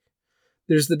real quick.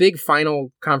 There's the big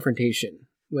final confrontation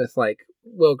with like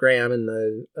Will Graham and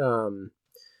the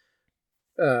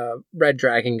Red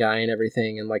Dragon guy and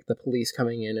everything, and like the police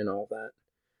coming in and all that.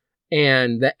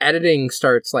 And the editing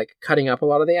starts like cutting up a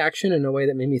lot of the action in a way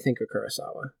that made me think of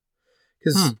Kurosawa.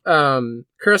 Because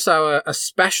Kurosawa,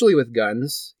 especially with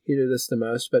guns, he did this the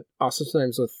most, but also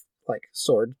sometimes with like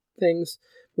sword things.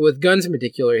 But with guns in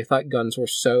particular, he thought guns were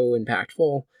so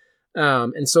impactful.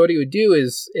 And so what he would do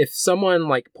is, if someone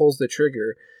like pulls the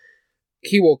trigger,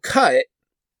 he will cut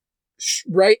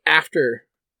right after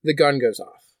the gun goes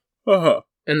off.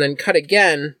 And then cut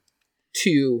again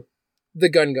to the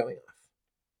gun going off.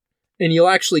 And you'll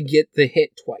actually get the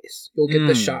hit twice. You'll get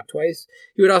the shot twice.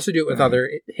 He would also do it with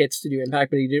other hits to do impact,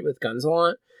 but he did it with guns a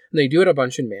lot. And they do it a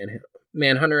bunch in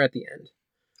Manhunter at the end.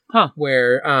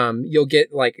 Where you'll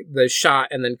get like the shot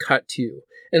and then cut to.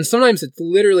 And sometimes it's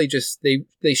literally just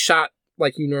they shot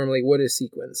like you normally would a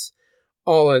sequence.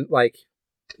 All in like,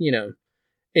 you know,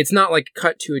 it's not like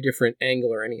cut to a different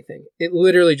angle or anything. It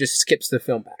literally just skips the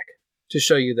film back to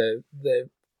show you the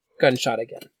gunshot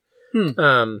again.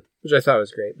 Which I thought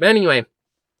was great. But anyway,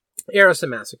 Eros and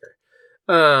Massacre.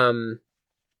 So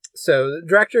the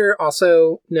director,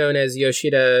 also known as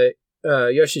Yoshida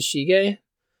Yoshishige.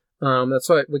 That's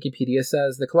what Wikipedia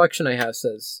says. The collection I have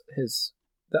says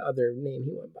the other name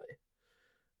he went by.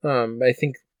 But I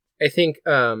think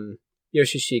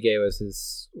Yoshishige was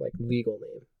his like legal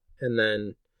name, and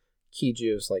then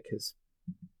Kiju is like his,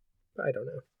 I don't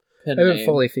know. I haven't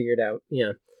fully figured out.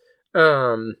 Yeah.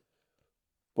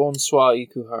 Bonsoir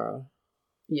Ikuhara.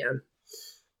 Yeah.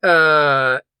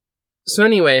 So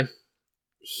anyway,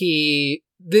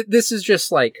 this is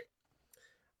just like,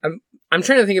 I'm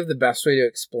trying to think of the best way to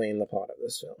explain the plot of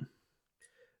this film.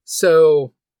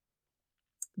 So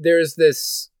there's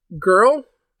this girl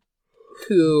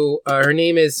who, her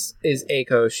name is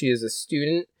Eiko. She is a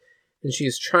student, and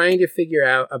she's trying to figure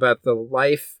out about the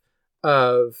life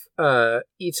of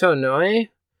Ito Noe,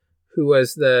 who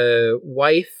was the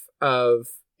wife of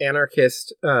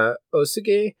anarchist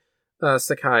Osuge,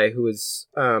 Sakai, who was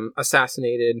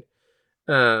assassinated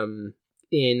in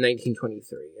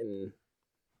 1923 and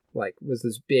like was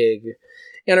this big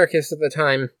anarchist at the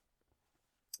time.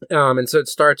 And so it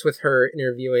starts with her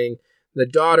interviewing the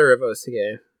daughter of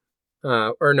Osuke,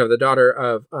 the daughter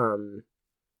of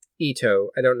Ito.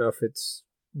 I don't know if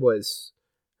was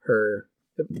her.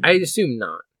 I assume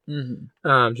not.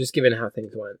 Mm-hmm. Just given how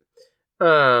things went.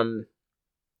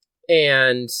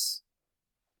 And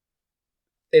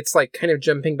it's like kind of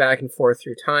jumping back and forth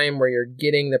through time where you're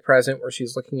getting the present where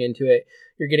she's looking into it.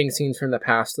 You're getting scenes from the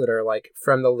past that are like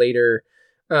from the later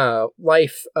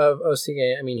life of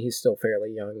Osuke. I mean, he's still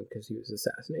fairly young because he was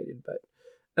assassinated, but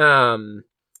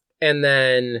and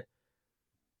then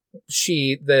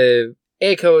the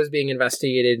Eiko is being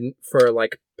investigated for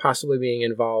like possibly being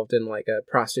involved in like a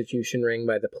prostitution ring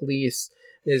by the police.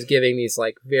 Is giving these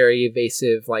like very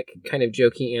evasive, like kind of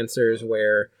jokey answers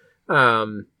where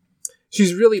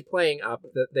she's really playing up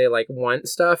that they like want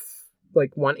stuff,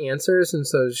 like want answers, and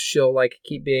so she'll like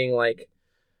keep being like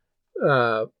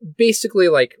basically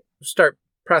like start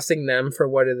pressing them for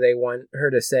what do they want her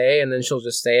to say, and then she'll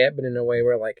just say it, but in a way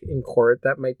where like in court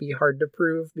that might be hard to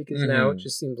prove because now it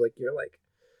just seems like you're like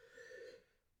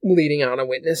leading on a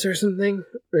witness or something,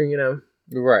 or you know,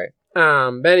 right.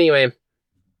 But anyway,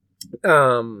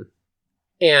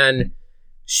 and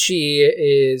she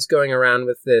is going around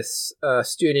with this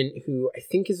student who I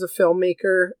think is a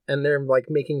filmmaker, and they're like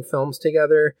making films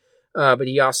together. But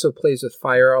he also plays with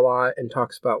fire a lot and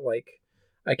talks about like,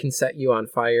 I can set you on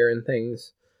fire and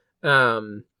things.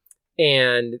 And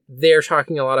they're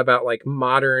talking a lot about like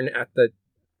modern at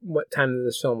what time that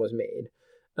this film was made,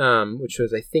 which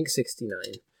was I think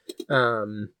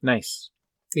 1969. Nice.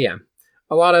 Yeah.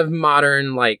 A lot of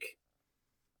modern like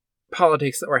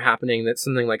politics that were happening that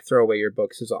something like Throw Away Your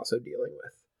Books is also dealing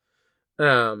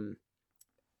with.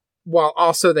 While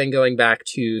also then going back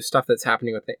to stuff that's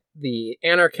happening with the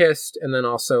anarchist, and then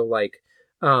also like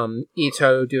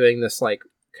Ito doing this like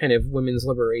kind of women's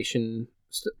liberation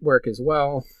work as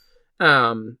well.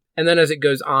 And then as it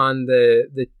goes on,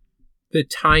 the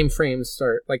time frames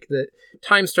start, like the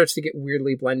time starts to get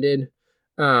weirdly blended.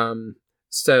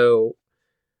 So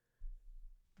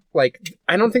like,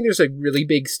 I don't think there's a really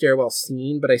big stairwell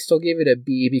scene, but I still gave it a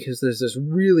B because there's this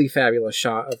really fabulous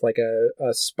shot of like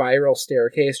a spiral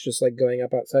staircase just like going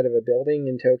up outside of a building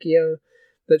in Tokyo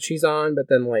that she's on, but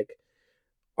then like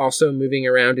also moving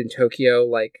around in Tokyo,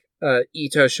 like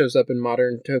Ito shows up in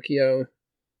modern Tokyo.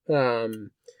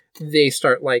 They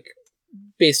start like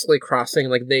basically crossing,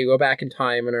 like they go back in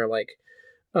time and are like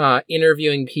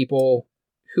interviewing people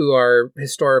who are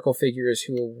historical figures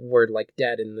who were like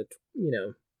dead in the, you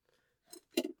know,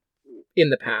 in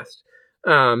the past.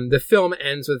 The film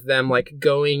ends with them like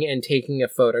going and taking a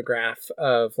photograph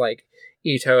of like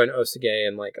Ito and Osuke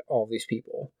and like all these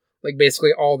people, like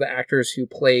basically all the actors who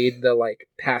played the like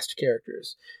past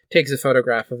characters, takes a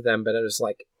photograph of them, but it is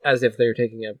like as if they're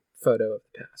taking a photo of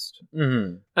the past.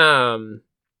 Mm-hmm.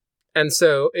 And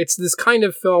so it's this kind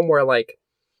of film where like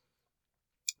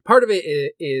part of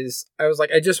it is I was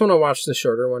like, I just want to watch the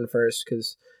shorter one first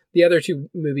because the other two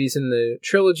movies in the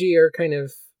trilogy are kind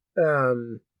of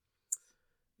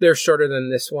they're shorter than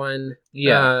this one.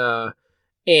 Yeah.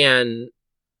 And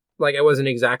like I wasn't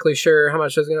exactly sure how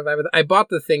much I was gonna vibe with it. I bought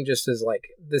the thing just as like,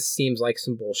 this seems like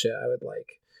some bullshit I would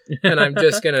like. And I'm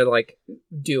just gonna like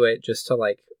do it just to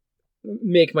like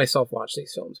make myself watch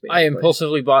these films. Basically. I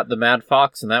impulsively bought the Mad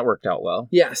Fox and that worked out well.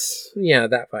 Yes. Yeah,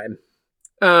 that vibe.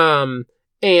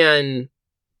 And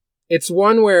it's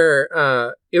one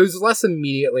where it was less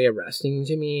immediately arresting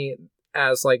to me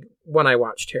as like when I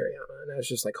watched Teriyama, and I was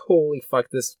just like, holy fuck,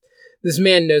 this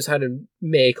man knows how to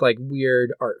make like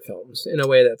weird art films in a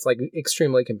way that's like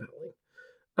extremely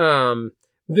compelling.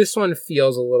 This one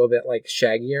feels a little bit like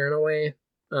shaggier in a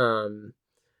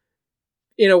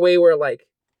way where like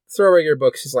Throw Away Your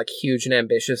Books is like huge and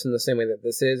ambitious in the same way that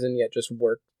this is, and yet just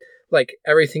like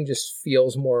everything just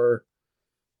feels more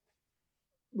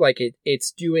like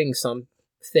it's doing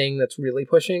something that's really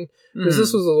pushing. Because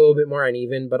this was a little bit more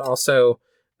uneven, but also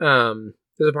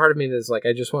there's a part of me that's like,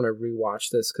 I just want to rewatch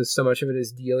this because so much of it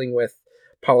is dealing with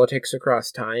politics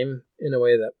across time in a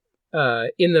way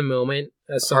that in the moment,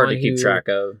 as hard to keep track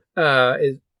of,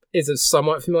 is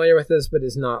somewhat familiar with this, but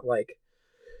is not like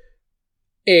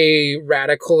a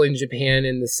radical in Japan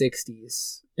in the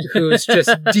 60s who's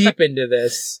just deep into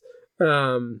this.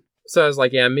 So I was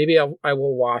like, yeah, maybe I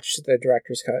will watch the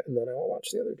director's cut and then I will watch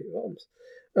the other two films.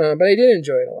 But I did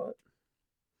enjoy it a lot.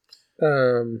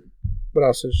 But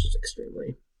also it's just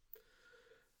extremely,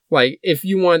 like, if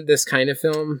you want this kind of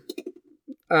film,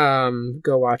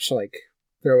 go watch like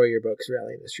Throw Away Your Books,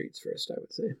 Rally in the Streets first, I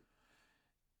would say.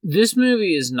 This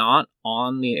movie is not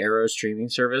on the Arrow streaming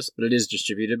service, but it is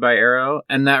distributed by Arrow,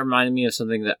 and that reminded me of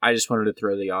something that I just wanted to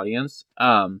throw to the audience.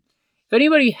 If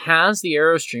anybody has the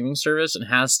Arrow streaming service and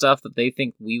has stuff that they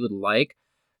think we would like,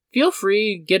 feel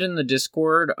free, get in the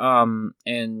Discord,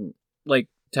 and, like,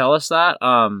 tell us that.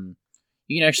 You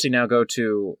can actually now go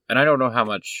to, and I don't know how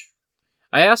much,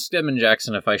 I asked Dem and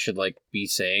Jackson if I should, like, be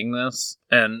saying this,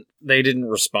 and they didn't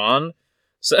respond,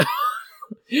 so...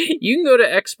 You can go to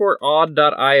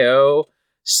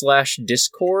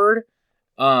exportodd.io/Discord,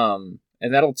 and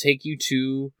that'll take you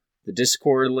to the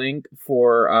Discord link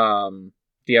for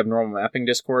the Abnormal Mapping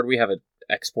Discord. We have an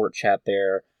export chat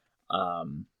there,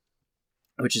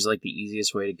 which is like the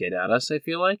easiest way to get at us, I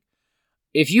feel like.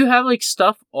 If you have like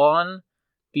stuff on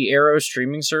the Arrow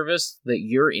streaming service that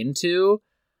you're into,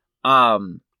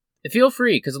 feel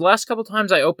free, because the last couple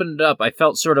times I opened it up, I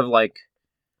felt sort of like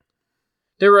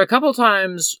there were a couple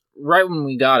times right when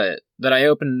we got it that I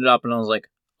opened it up and I was like,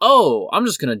 oh, I'm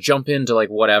just going to jump into like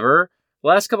whatever. The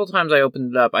last couple times I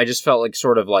opened it up, I just felt like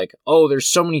sort of like, oh, there's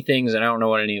so many things and I don't know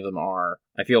what any of them are.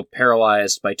 I feel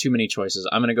paralyzed by too many choices.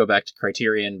 I'm going to go back to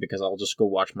Criterion because I'll just go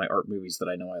watch my art movies that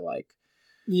I know I like.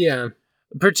 Yeah.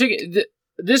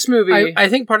 This movie... I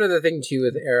think part of the thing too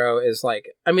with Arrow is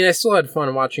like, I mean, I still had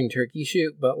fun watching Turkey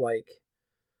Shoot, but like,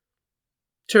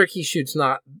 Turkey Shoot's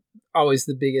not always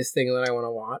the biggest thing that I want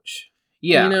to watch.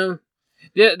 Yeah. You know?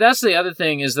 Yeah, that's the other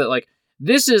thing is that, like,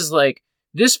 this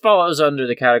follows under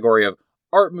the category of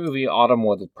art movie Autumn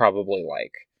would probably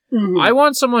like. Mm-hmm. I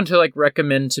want someone to, like,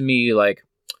 recommend to me, like,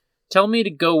 tell me to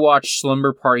go watch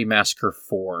Slumber Party Massacre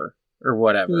 4 or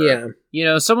whatever. Yeah. You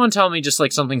know, someone tell me just,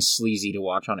 like, something sleazy to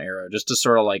watch on Arrow just to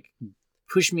sort of, like,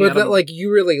 push me but out that, of... like, you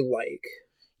really like.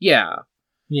 Yeah.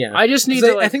 Yeah. I just need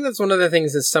to, like... I think that's one of the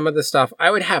things is some of the stuff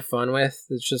I would have fun with.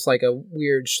 It's just, like, a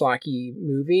weird, schlocky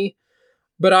movie.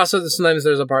 But also, sometimes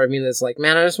there's a part of me that's like,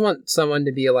 man, I just want someone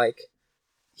to be like,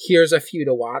 here's a few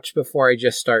to watch before I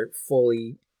just start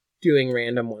fully doing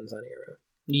random ones on Arrow.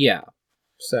 Yeah.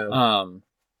 So.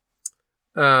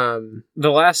 The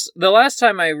last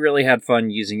time I really had fun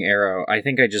using Arrow, I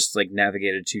think I just, like,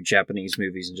 navigated to Japanese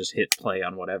movies and just hit play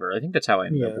on whatever. I think that's how I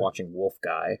ended up watching Wolf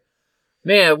Guy.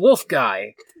 Man, Wolf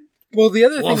Guy! Well, the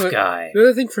other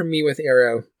thing for me with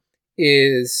Arrow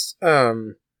is,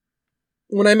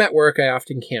 when I'm at work, I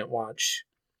often can't watch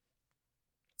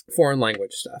foreign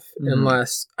language stuff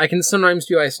unless I can sometimes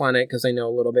do Icelandic because I know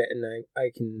a little bit and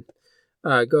I can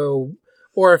go,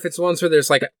 or if it's ones where there's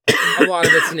like a lot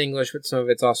of it's in English, but some of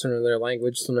it's also in another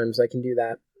language, sometimes I can do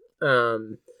that.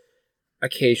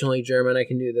 Occasionally German I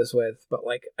can do this with, but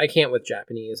like I can't with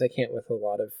Japanese. I can't with a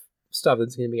lot of stuff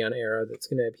that's going to be on Arrow that's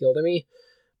going to appeal to me.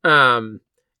 And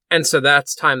so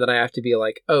that's time that I have to be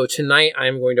like, oh, tonight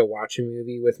I'm going to watch a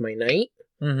movie with my night.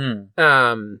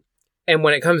 Mm-hmm. And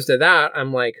when it comes to that,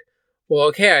 I'm like, well,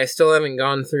 okay, I still haven't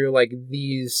gone through like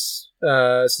these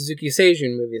Suzuki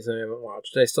Seijun movies that I haven't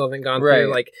watched. I still haven't gone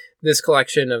through like this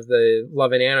collection of the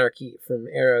Love and Anarchy from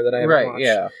Arrow that I haven't watched.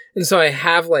 Yeah. And so I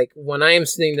have like, when I am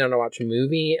sitting down to watch a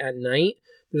movie at night,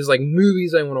 there's like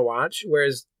movies I want to watch,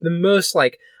 whereas the most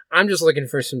like, I'm just looking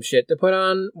for some shit to put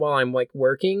on while I'm like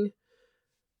working.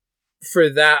 For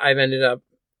that, I've ended up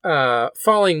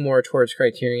falling more towards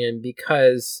Criterion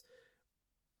because,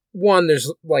 one, there's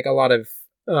like a lot of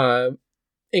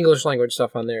English language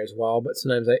stuff on there as well, but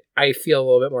sometimes I feel a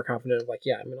little bit more confident of like,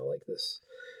 yeah, I'm gonna like this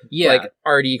like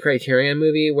arty Criterion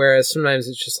movie, whereas sometimes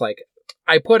it's just like,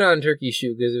 I put on Turkey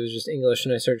Shoot because it was just English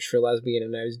and I searched for lesbian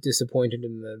and I was disappointed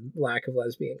in the lack of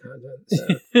lesbian content.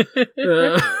 So,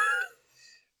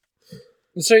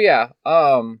 so yeah,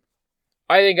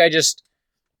 I think I just,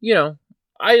 you know,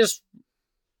 I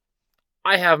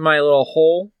have my little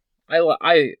hole.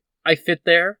 I fit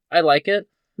there. I like it.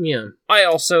 Yeah. I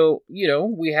also, you know,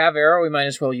 we have Arrow. We might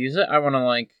as well use it. I want to,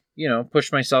 like, you know,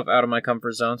 push myself out of my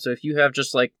comfort zone. So if you have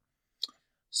just, like,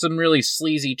 some really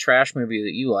sleazy trash movie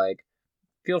that you like,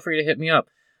 feel free to hit me up.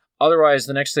 Otherwise,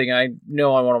 the next thing I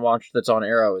know I want to watch that's on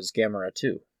Arrow is Gamera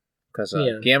 2. Because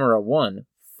Gamera 1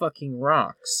 fucking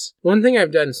rocks. One thing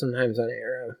I've done sometimes on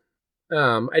Arrow,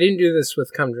 I didn't do this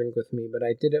with Come Drink With Me, but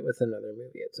I did it with another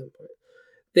movie at some point.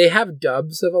 They have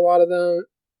dubs of a lot of them.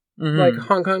 Like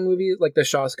Hong Kong movies, like the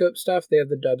Shawscope stuff, they have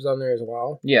the dubs on there as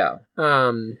well. Yeah.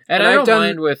 And I don't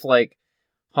mind with, like,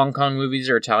 Hong Kong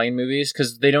movies or Italian movies,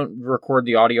 because they don't record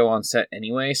the audio on set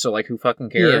anyway, so, like, who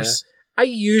fucking cares? Yeah. I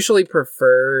usually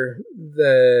prefer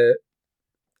the...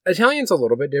 Italian's a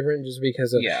little bit different just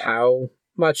because of how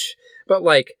much, but,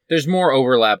 like... There's more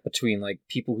overlap between, like,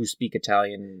 people who speak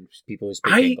Italian and people who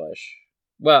speak English.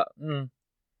 Well,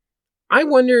 I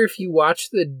wonder if you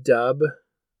watch the dub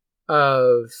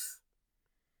of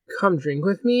Come Drink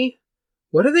With Me,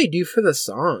 What do they do for the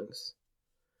songs?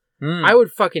 I would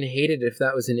fucking hate it if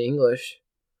that was in English.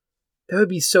 That would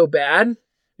be so bad.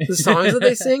 The songs that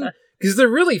they sing, because they're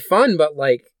really fun, but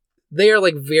like they are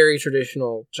like very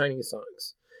traditional Chinese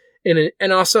songs,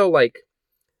 and also like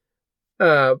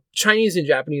Chinese and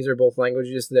Japanese are both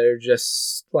languages that are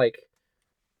just like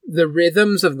the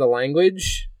rhythms of the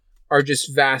language are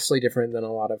just vastly different than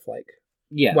a lot of like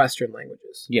Western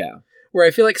languages. Yeah. Where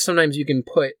I feel like sometimes you can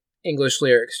put English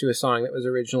lyrics to a song that was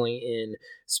originally in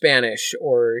Spanish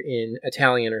or in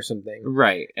Italian or something.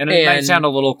 Right. And it might sound a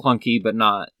little clunky, but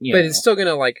not, but it's still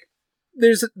gonna like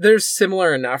there's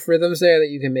similar enough rhythms there that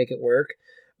you can make it work.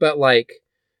 But like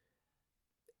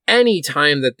any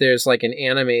time that there's like an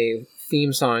anime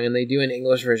theme song and they do an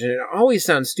English version, it always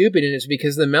sounds stupid, and it's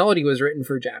because the melody was written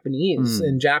for Japanese,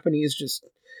 and Japanese just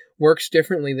works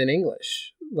differently than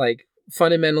English. Like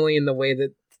fundamentally in the way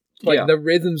that like the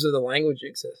rhythms of the language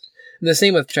exist. And the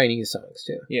same with Chinese songs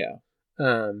too. Yeah.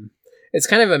 It's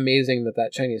kind of amazing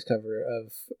that Chinese cover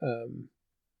of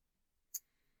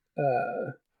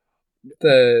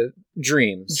the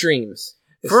Dreams.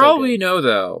 For all we know,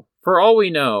 though,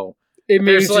 it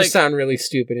makes like... just sound really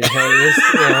stupid in Chinese.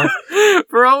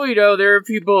 For all we know, there are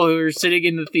people who are sitting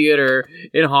in the theater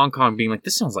in Hong Kong being like,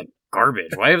 this sounds like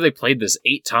garbage. Why have they played this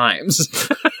 8 times?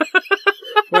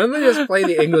 Why don't they just play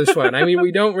the English one? I mean,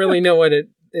 we don't really know what it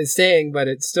is saying, but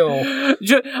it's still...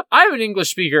 I'm an English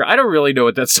speaker. I don't really know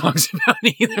what that song's about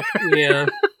either. Yeah.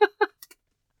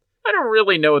 I don't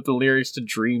really know what the lyrics to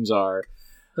Dreams are.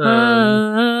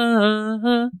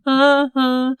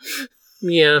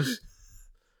 Yeah.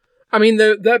 I mean,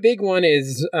 that big one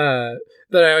is... that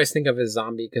I always think of as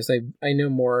Zombie, because I know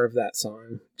more of that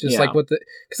song. Just like what the...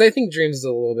 Because I think Dreams is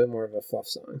a little bit more of a fluff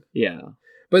song. Yeah.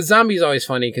 But Zombie's always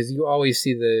funny because you always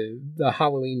see the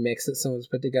Halloween mix that someone's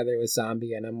put together with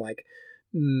Zombie, and I'm like,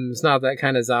 it's not that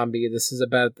kind of zombie. This is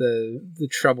about the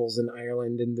troubles in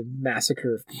Ireland and the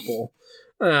massacre of people.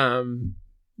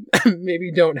 Maybe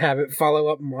don't have it follow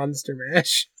up Monster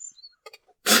Mash.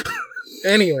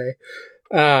 Anyway,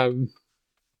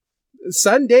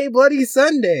 Sunday, Bloody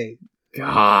Sunday.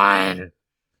 God.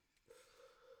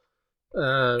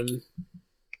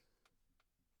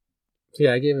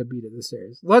 Yeah, I gave a beat of the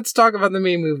stairs. Let's talk about the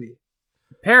main movie.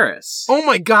 Paris. Oh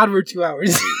my god, we're 2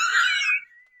 hours.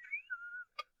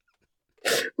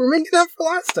 We're making up for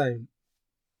last time.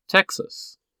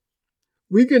 Texas.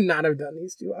 We could not have done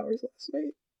these 2 hours last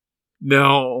night.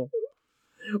 No.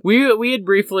 We had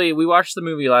briefly, we watched the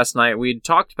movie last night. We had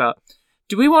talked about,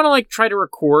 do we want to like try to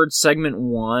record segment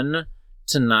 1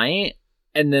 tonight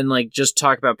and then like just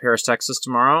talk about Paris, Texas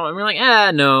tomorrow? And we're like,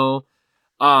 no.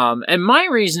 And my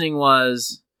reasoning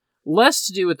was less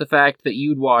to do with the fact that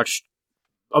you'd watched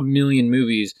a million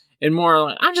movies and more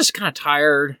like, I'm just kind of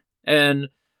tired and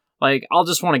like, I'll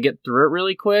just want to get through it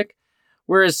really quick.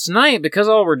 Whereas tonight, because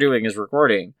all we're doing is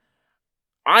recording,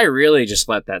 I really just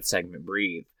let that segment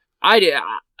breathe.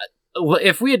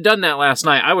 If we had done that last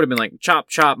night, I would have been like, chop,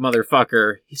 chop,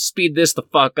 motherfucker. Speed this the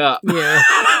fuck up. Yeah.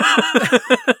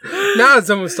 Now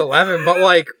it's almost 11, but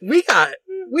like, we got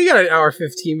an hour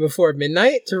 15 before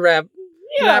midnight to wrap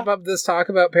up this talk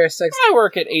about Paris, Texas. I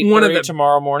work at 8:30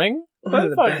 tomorrow morning. One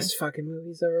of the best fucking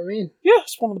movies ever made. Yeah,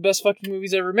 it's one of the best fucking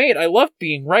movies ever made. I love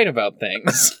being right about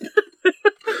things.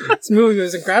 This movie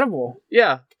was incredible.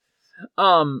 Yeah.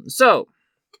 So,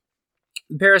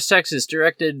 Paris, Texas,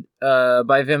 directed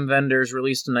by Wim Wenders,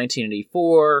 released in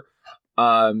 1984,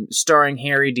 starring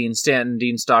Harry Dean Stanton,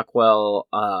 Dean Stockwell,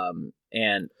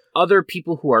 and other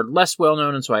people who are less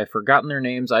well-known, and so I've forgotten their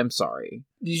names. I'm sorry.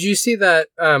 Did you see that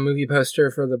movie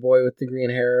poster for the boy with the green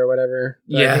hair or whatever?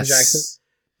 Yes. Jackson?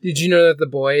 Did you know that the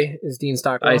boy is Dean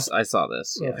Stockwell? I saw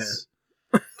this, yes.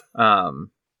 Okay.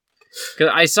 Cause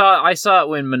I saw it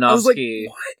when Manovsky... I was like,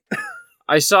 what?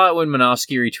 I saw it when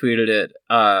Manovsky retweeted it,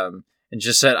 and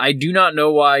just said, I do not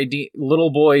know why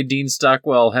little boy Dean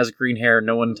Stockwell has green hair.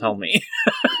 No one tell me.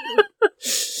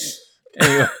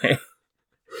 Anyway.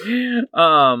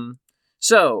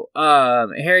 So,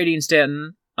 Harry Dean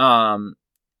Stanton,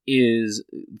 is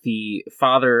the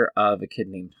father of a kid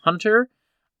named Hunter.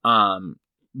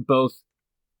 Both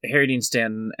Harry Dean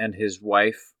Stanton and his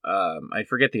wife, I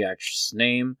forget the actress's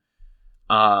name,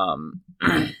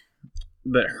 but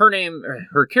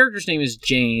her character's name is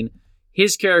Jane.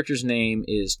 His character's name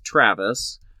is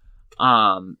Travis.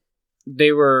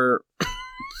 They were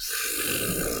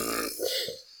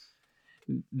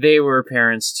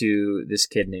parents to this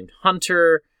kid named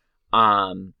Hunter.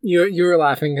 You were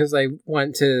laughing because I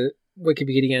went to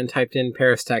Wikipedia and typed in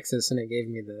Paris, Texas, and it gave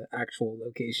me the actual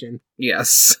location.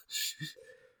 Yes.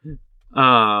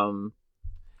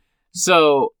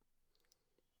 So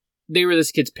they were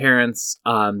this kid's parents.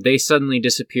 They suddenly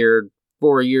disappeared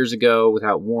 4 years ago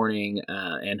without warning,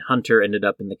 and Hunter ended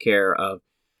up in the care of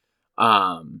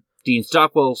Dean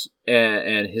Stockwell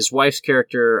and his wife's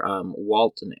character,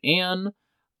 Walt and Anne.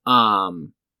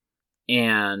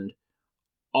 And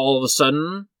all of a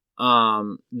sudden,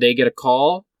 they get a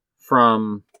call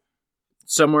from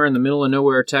somewhere in the middle of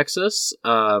nowhere, Texas.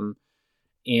 And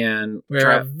We're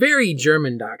a very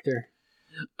German doctor.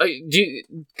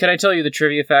 Can I tell you the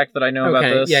trivia fact that I know about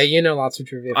this? Yeah, you know lots of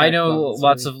trivia facts. I know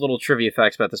lots of little trivia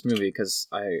facts about this movie because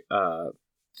I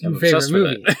am obsessed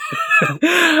with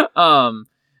it.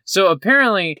 So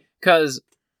apparently, there's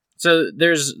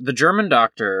the German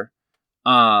doctor,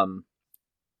 Anne,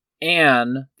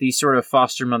 the sort of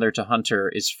foster mother to Hunter,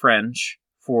 is French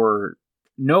for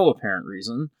no apparent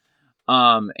reason.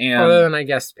 And other than, I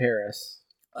guess, Paris.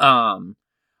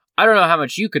 I don't know how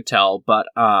much you could tell, but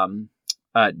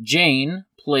Jane,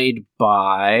 played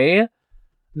by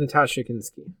Natasha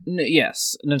Kinski.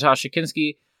 Yes, Natasha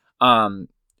Kinski.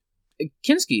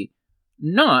 Kinski,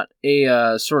 not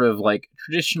a sort of like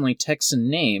traditionally Texan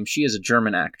name. She is a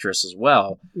German actress as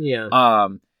well. Yeah.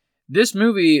 This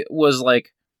movie was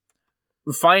like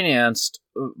financed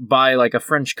by like a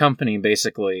French company,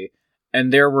 basically,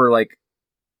 and there were like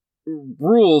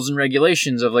rules and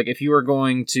regulations of like if you were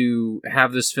going to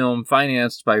have this film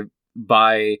financed by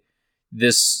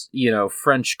this,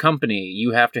 French company,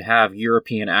 you have to have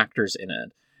European actors in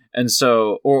it. And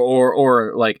so,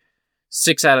 or like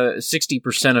 6 out of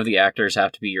 60% of the actors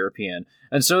have to be European.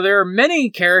 And so there are many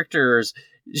characters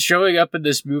showing up in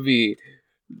this movie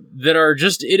that are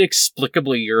just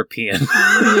inexplicably European.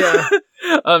 Yeah.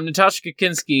 Natasha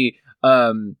Kinski,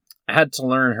 had to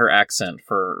learn her accent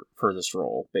for this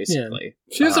role, basically.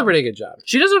 Yeah. She does a pretty good job.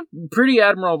 She does a pretty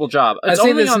admirable job. I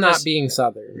say this not being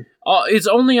Southern. It's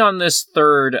only on this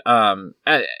third,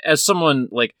 as someone,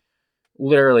 like,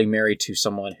 literally married to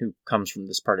someone who comes from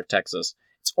this part of Texas,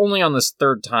 it's only on this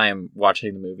third time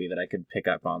watching the movie that I could pick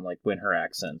up on, like, when her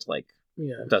accent, like,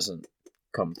 doesn't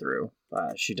come through.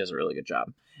 She does a really good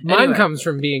job. Mine comes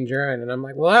from being German, and I'm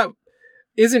like, well, that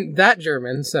isn't that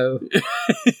German, so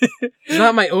it's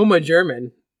not my Oma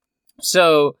German.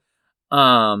 So,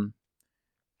 Never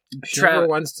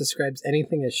once describes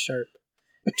anything as sharp.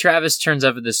 Travis turns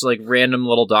up at this like random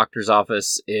little doctor's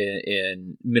office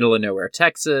in middle of nowhere,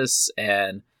 Texas,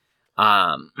 and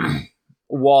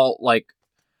Walt like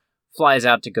flies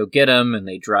out to go get him, and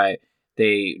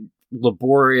they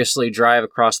laboriously drive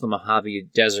across the Mojave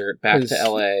Desert back to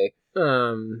LA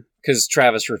because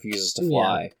Travis refuses to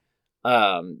fly.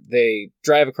 Yeah. They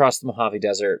drive across the Mojave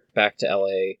Desert back to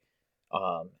LA,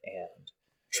 and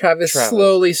Travis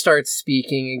slowly starts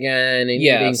speaking again and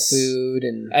eating food.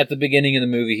 And at the beginning of the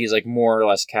movie, he's like more or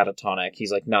less catatonic.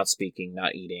 He's like not speaking,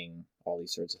 not eating, all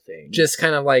these sorts of things. Just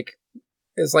kind of like,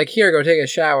 it's like, here, go take a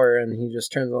shower, and he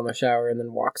just turns on the shower and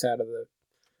then walks out of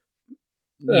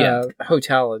the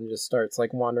hotel and just starts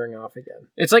like wandering off again.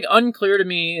 It's like unclear to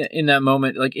me in that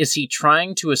moment, like, is he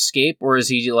trying to escape, or is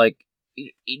he like,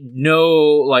 no,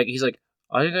 like, he's like,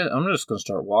 I'm just gonna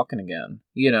start walking again,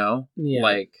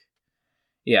 like,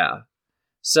 yeah.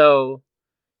 So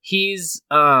he's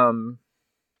they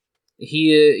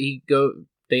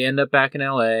end up back in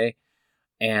LA,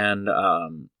 and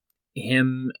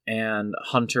him and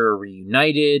Hunter are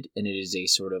reunited, and it is a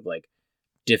sort of like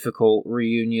difficult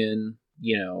reunion.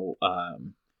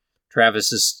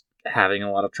 Travis is having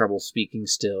a lot of trouble speaking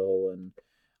still, and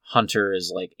Hunter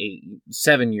is like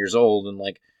 7 years old and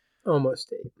like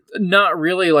almost 8. Not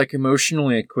really like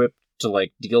emotionally equipped to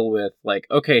like deal with like,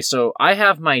 okay, so I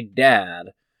have my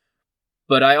dad,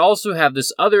 but I also have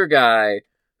this other guy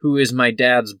who is my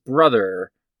dad's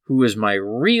brother, who is my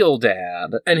real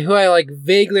dad, and who I like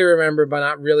vaguely remember, but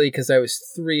not really because I was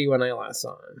 3 when I last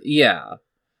saw him. Yeah.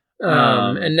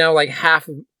 And now like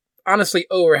honestly,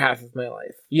 over half of my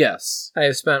life. Yes. I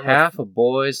have spent half a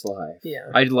boy's life. Yeah.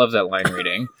 I love that line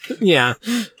reading. Yeah.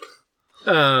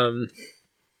 And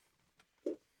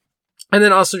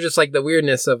then also just like the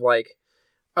weirdness of like,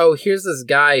 oh, here's this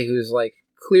guy who's like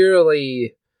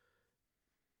clearly,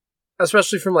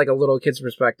 especially from like a little kid's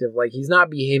perspective, like he's not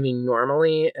behaving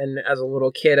normally. And as a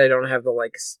little kid, I don't have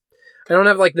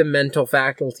the mental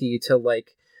faculty to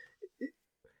like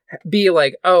be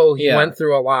like, oh, he went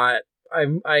through a lot.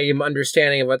 I am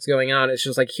understanding of what's going on. It's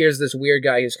just like, here's this weird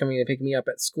guy who's coming to pick me up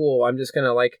at school. I'm just going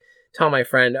to like tell my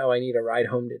friend, oh, I need a ride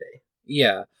home today.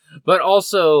 Yeah. But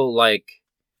also like,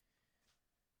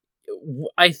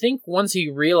 I think once he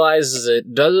realizes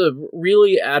it, does a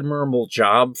really admirable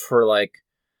job for like,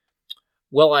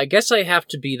 well, I guess I have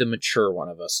to be the mature one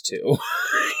of us too.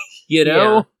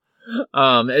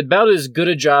 About as good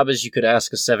a job as you could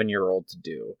ask a 7-year-old to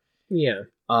do. Yeah.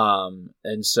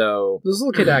 And so This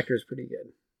little kid actor is pretty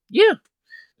good. yeah,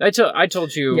 I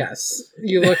told you. Yes.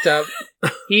 You looked up.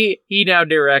 He now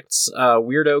directs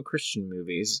weirdo Christian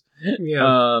movies.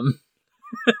 Yeah.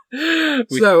 With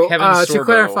So, Kevin to Sorbo.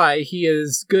 clarify, he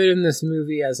is good in this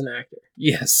movie as an actor.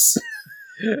 Yes.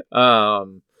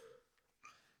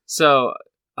 So,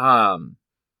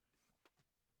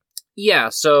 yeah,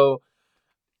 so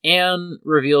Anne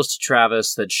reveals to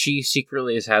Travis that she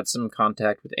secretly has had some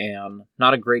contact with Anne.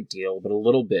 Not a great deal, but a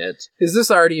little bit. Is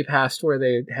this already past where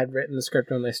they had written the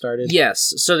script when they started?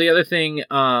 Yes. So the other thing,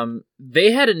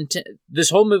 they had this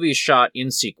whole movie is shot in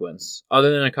sequence,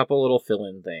 other than a couple little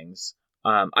fill-in things.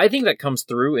 I think that comes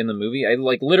through in the movie. I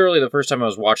literally the first time I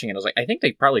was watching it, I was like, I think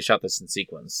they probably shot this in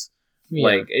sequence.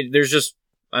 Yeah. There's just,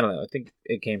 I don't know. I think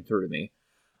it came through to me.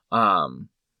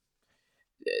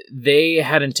 They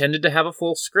had intended to have a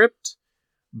full script,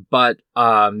 but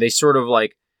they sort of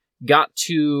got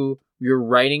to, you're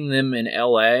writing them in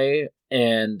LA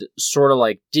and sort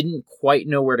of didn't quite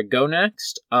know where to go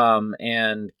next.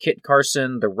 And Kit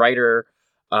Carson, the writer,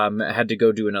 had to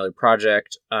go do another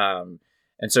project. And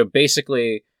so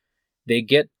basically they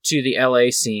get to the LA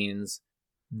scenes.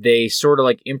 They sort of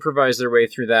improvise their way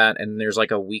through that. And there's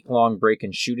a week-long break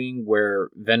in shooting where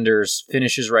Wenders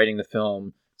finishes writing the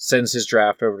film, sends his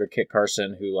draft over to Kit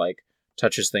Carson, who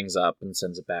touches things up and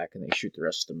sends it back, and they shoot the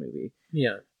rest of the movie.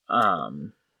 Yeah.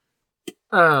 Um,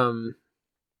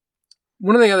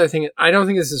 One of the other things, I don't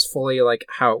think this is fully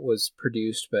how it was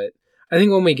produced, but I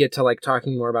think when we get to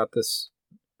talking more about this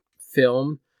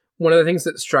film, one of the things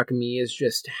that struck me is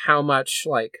just how much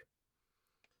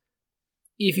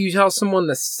if you tell someone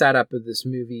the setup of this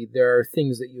movie, there are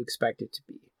things that you expect it to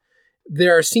be.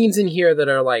 There are scenes in here that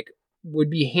are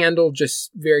would be handled just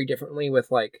very differently with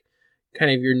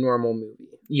kind of your normal movie.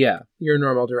 yeah. Your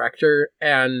normal director.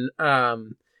 And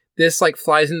this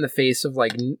flies in the face of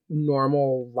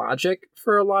normal logic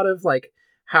for a lot of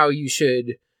how you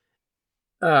should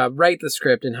write the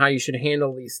script and how you should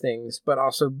handle these things, but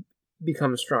also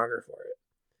become stronger for it.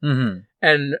 Mm-hmm.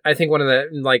 And I think one of the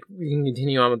we can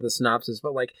continue on with the synopsis,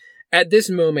 but at this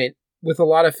moment with a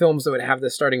lot of films that would have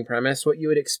this starting premise, what you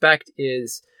would expect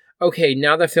is, okay,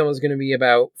 now the film is going to be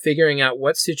about figuring out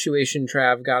what situation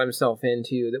Trav got himself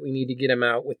into, that we need to get him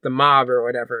out with the mob or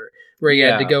whatever, where he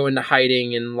had to go into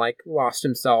hiding and lost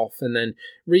himself, and then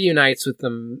reunites with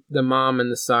the mom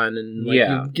and the son, and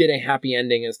you get a happy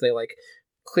ending as they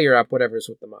clear up whatever's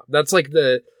with the mob. That's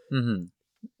Mm-hmm.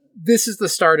 This is the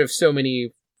start of so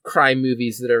many crime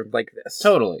movies that are like this.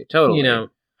 Totally.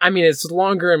 I mean, it's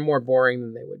longer and more boring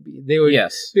than they would be. They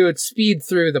would speed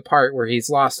through the part where he's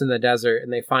lost in the desert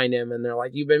and they find him and they're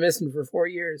like, "You've been missing for 4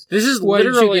 years. This is What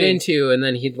literally did you get into?" And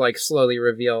then he'd slowly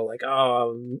reveal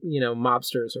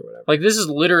mobsters or whatever. this is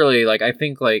literally I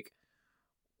think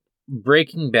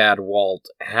Breaking Bad Walt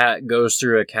goes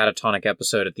through a catatonic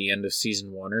episode at the end of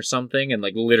season 1 or something and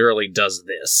literally does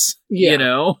this. Yeah. You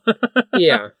know?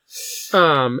 Yeah.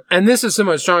 And this is so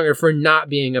much stronger for not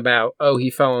being about,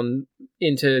 he fell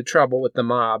into trouble with the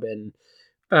mob and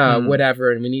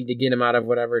whatever, and we need to get him out of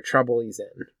whatever trouble he's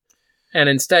in. And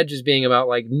instead just being about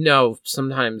no,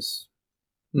 sometimes,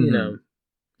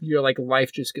 your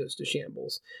life just goes to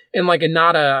shambles. And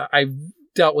not I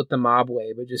dealt with the mob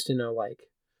way, but just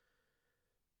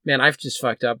man, I've just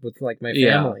fucked up with my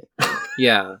family.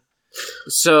 Yeah.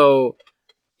 So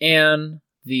Anne,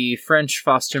 the French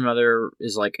foster mother,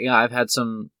 is I've had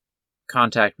some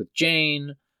contact with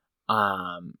Jane,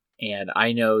 and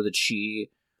I know that she,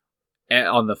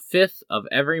 on the 5th of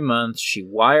every month, she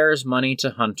wires money to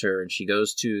Hunter, and she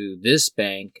goes to this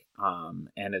bank,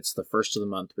 and it's the 1st of the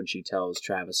month when she tells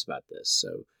Travis about this.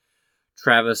 So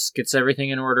Travis gets everything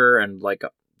in order, and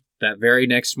that very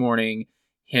next morning,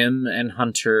 him and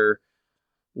Hunter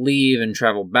leave and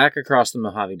travel back across the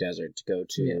Mojave Desert to go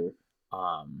to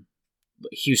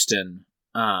Houston.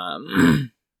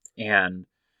 And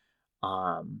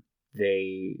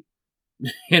they,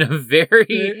 in a very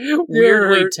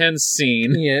weirdly tense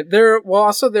scene. Yeah, there are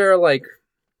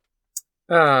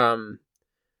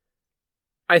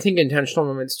I think intentional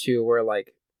moments too where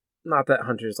not that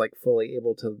Hunter's fully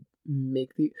able to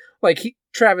make the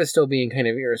Travis still being kind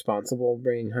of irresponsible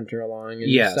bringing Hunter along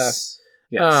and stuff.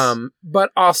 Yes. But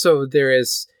also there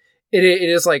is it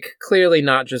is clearly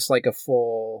not just a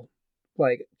full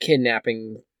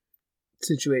kidnapping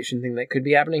situation thing that could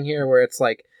be happening here, where it's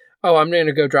I'm going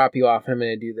to go drop you off and I'm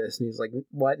going to do this, and he's like,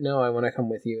 "What? No, I want to come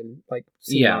with you and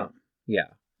see Mom." Yeah.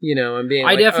 And being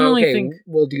I definitely think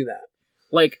we'll do that.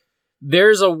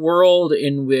 There's a world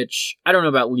in which, I don't know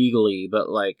about legally, but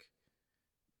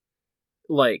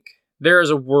like, there is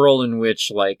a world in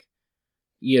which, like,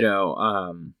 you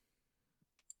know,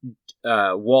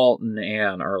 Walt and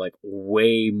Anne are, like,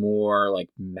 way more, like,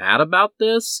 mad about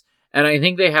this. And I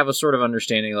think they have a sort of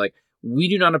understanding, like, we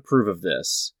do not approve of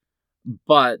this,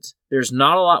 but there's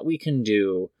not a lot we can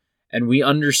do, and we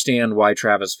understand why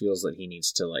Travis feels that he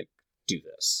needs to, like, do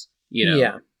this. You know?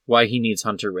 Yeah. Why he needs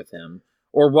Hunter with him.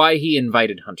 Or why he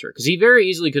invited Hunter. Because he very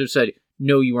easily could have said,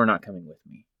 no, you are not coming with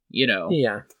me. You know?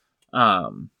 Yeah.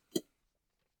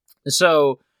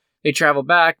 So they travel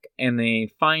back, and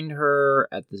they find her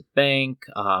at this bank.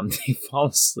 They fall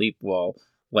asleep while,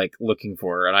 like, looking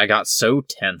for her, and I got so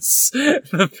tense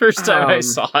the first time I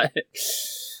saw it.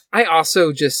 I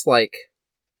also just, like,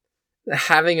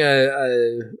 having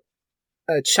a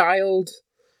child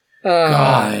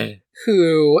God.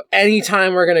 who,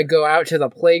 anytime we're gonna go out to the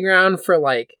playground for,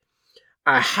 like,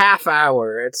 a half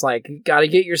hour, it's like, gotta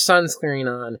get your sunscreen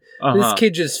on. This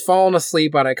kid just falling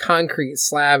asleep on a concrete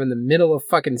slab in the middle of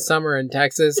fucking summer in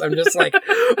Texas. I'm just like,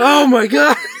 oh my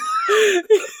god!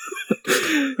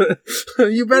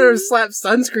 You better slap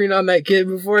sunscreen on that kid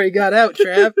before he got out,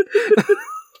 Trav.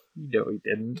 You know he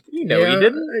didn't. You know he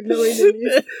didn't. I know he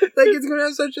didn't. That kid's gonna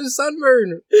have such a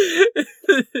sunburn.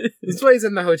 That's why he's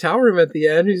in the hotel room at the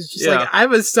end. He's just like, I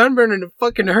have a sunburn and it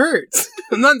fucking hurts.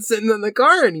 I'm not sitting in the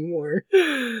car anymore.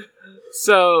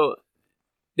 So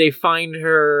they find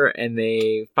her and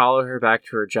they follow her back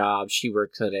to her job. She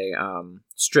works at a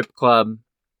strip club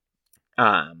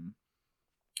a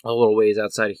little ways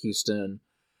outside of Houston.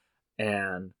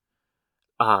 And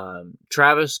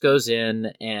Travis goes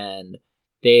in, and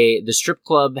the strip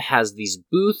club has these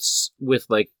booths with,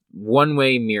 like,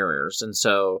 one-way mirrors. And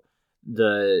so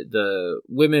the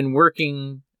women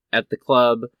working at the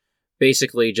club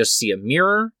basically just see a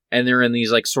mirror, and they're in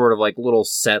these, like, sort of, like, little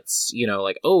sets, you know,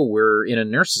 like, oh, we're in a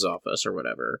nurse's office or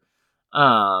whatever.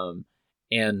 And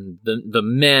the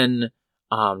men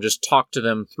just talk to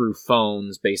them through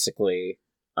phones, basically.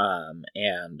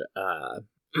 And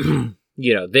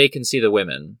you know, they can see the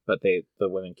women, but the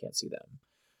women can't see them.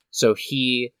 So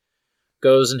he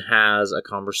goes and has a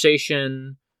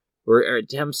conversation, or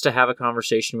attempts to have a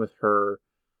conversation with her,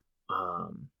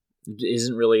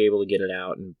 isn't really able to get it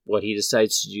out, and what he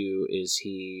decides to do is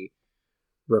he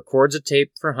records a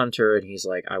tape for Hunter, and he's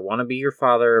like, I want to be your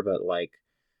father, but, like,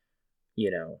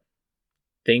 you know,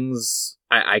 things,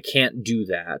 I can't do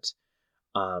that,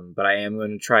 but I am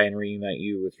going to try and reunite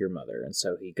you with your mother. And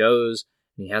so he goes,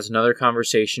 and he has another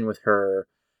conversation with her,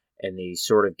 and they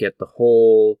sort of get the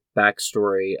whole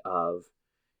backstory of,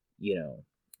 you know,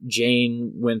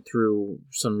 Jane went through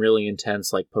some really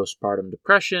intense, like, postpartum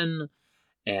depression,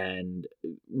 and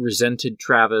resented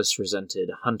Travis, resented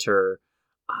Hunter.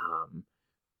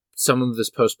 Some of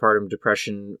this postpartum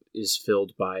depression is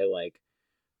filled by, like,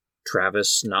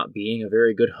 Travis not being a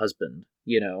very good husband,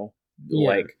 you know? Yeah.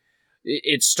 Like,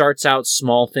 it starts out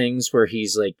small things where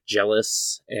he's, like,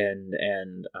 jealous and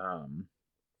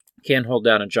can't hold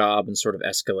down a job, and sort of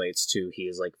escalates to he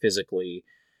is, like, physically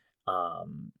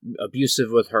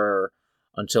abusive with her,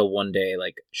 until one day,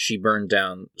 like, she burns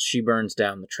down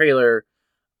the trailer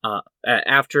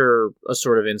after a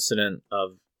sort of incident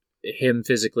of him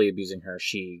physically abusing her.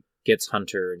 She gets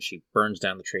Hunter and she burns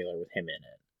down the trailer with him in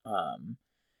it.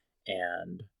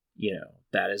 And, you know,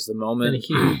 that is the moment. And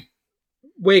he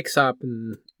wakes up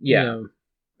and, Yeah. you know,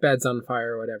 bed's on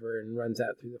fire or whatever, and runs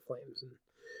out through the flames and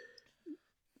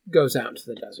goes out into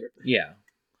the desert. Yeah.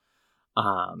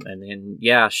 And then,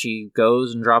 she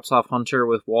goes and drops off Hunter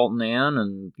with Walt and Anne,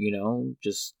 and, you know,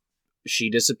 just, she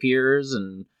disappears,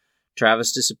 and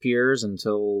Travis disappears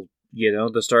until, you know,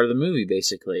 the start of the movie,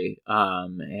 basically.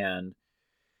 And,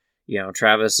 you know,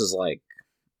 Travis is, like,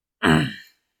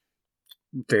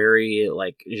 very,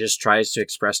 like, just tries to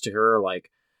express to her, like,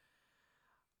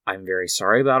 I'm very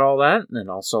sorry about all that, and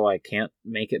also I can't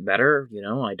make it better, you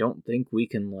know, I don't think we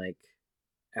can, like,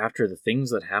 after the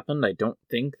things that happened, I don't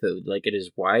think that, like, it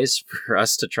is wise for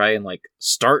us to try and, like,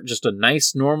 start just a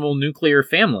nice, normal nuclear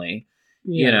family,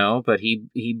 you know, but he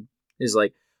is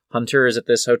like, Hunter is at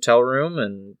this hotel room,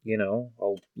 and, you know,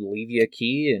 I'll leave you a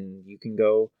key, and you can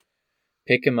go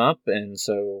pick him up, and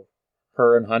so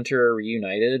her and Hunter are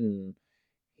reunited, and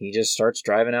he just starts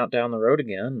driving out down the road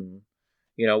again, and,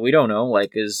 you know, we don't know,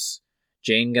 like, is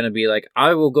Jane gonna be like,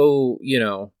 I will go, you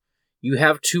know, you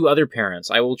have two other parents,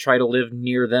 I will try to live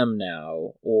near them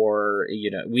now, or,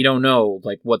 you know, we don't know,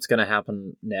 like, what's gonna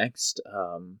happen next,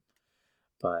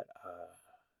 but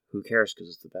who cares, because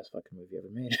it's the best fucking movie ever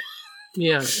made.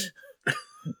 Yeah.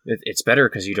 It's better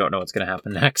because you don't know what's gonna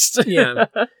happen next. Yeah.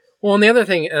 Well, and the other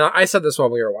thing, and I said this while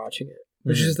we were watching it,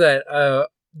 which is that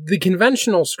the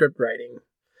conventional script writing,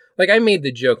 Like, I made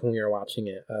the joke when we were watching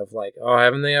it of like, oh,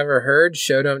 haven't they ever heard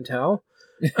show don't tell?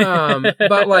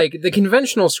 But like the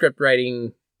conventional script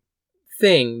writing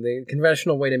thing, the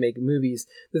conventional way to make movies,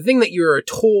 the thing that you are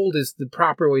told is the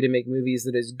proper way to make movies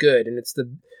that is good, and it's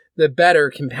the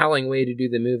better, compelling way to do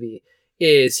the movie,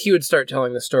 is he would start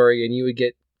telling the story and you would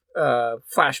get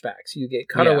flashbacks, you get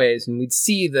cutaways, and we'd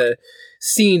see the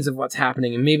scenes of what's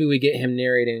happening, and maybe we get him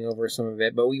narrating over some of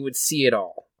it, but we would see it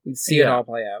all. We'd see it all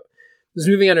play out. This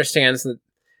movie understands that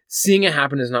seeing it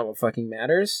happen is not what fucking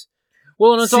matters.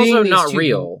 Well, and it's Seeing also these not two-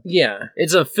 real. Yeah.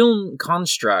 It's a film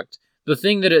construct. The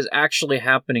thing that is actually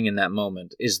happening in that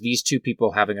moment is these two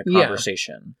people having a Yeah.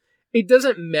 conversation. It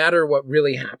doesn't matter what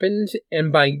really happened,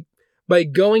 and by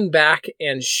going back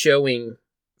and showing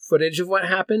footage of what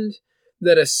happened,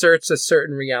 that asserts a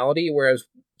certain reality, whereas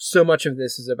so much of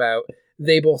this is about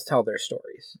they both tell their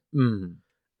stories. Mm.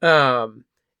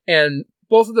 And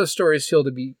both of those stories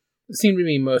seem to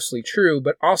be mostly true,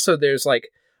 but also there's like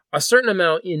a certain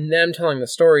amount in them telling the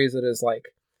stories that is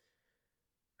like,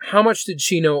 how much did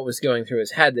she know what was going through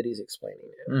his head that he's explaining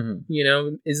it? Mm-hmm. You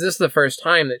know, is this the first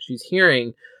time that she's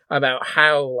hearing about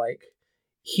how like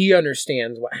he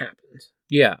understands what happened?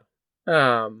 Yeah.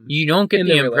 You don't get in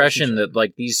the their impression relationship. that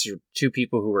like these are two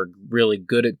people who are really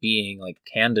good at being like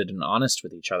candid and honest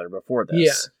with each other before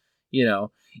this. Yeah.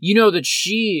 You know that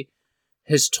she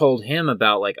has told him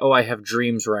about like, oh, I have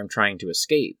dreams where I'm trying to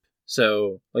escape.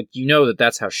 So like,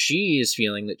 that's how she is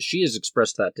feeling, that she has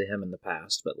expressed that to him in the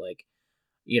past, but like,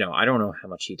 I don't know how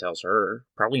much he tells her.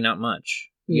 Probably not much,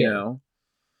 you know?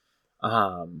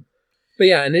 But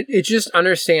yeah, and it just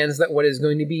understands that what is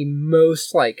going to be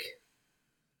most like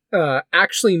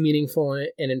actually meaningful and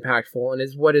impactful, and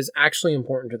is what is actually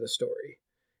important to the story,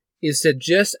 is to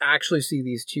just actually see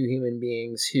these two human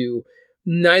beings who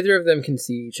neither of them can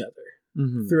see each other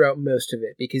throughout most of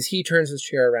it, because he turns his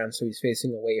chair around so he's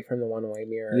facing away from the one-way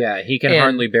mirror. Yeah, he can And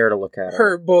hardly bear to look at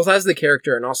her, both as the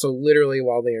character and also literally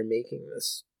while they are making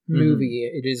this movie,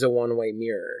 it is a one-way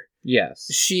mirror. Yes.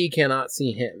 She cannot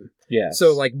see him. Yes.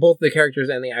 So, like, both the characters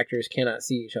and the actors cannot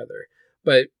see each other.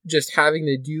 But just having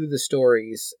to do the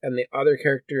stories, and the other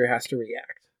character has to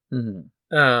react.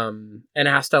 Mm-hmm. And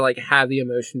has to, like, have the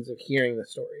emotions of hearing the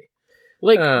story.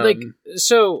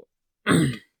 So,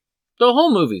 the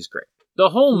whole movie's great. The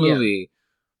whole movie,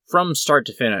 from start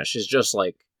to finish, is just,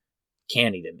 like,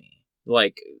 candy to me.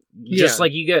 Like, just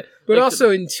like you get... But like, also,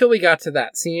 until we got to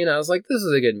that scene, I was like, this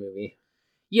is a good movie.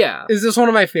 Yeah. Is this one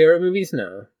of my favorite movies?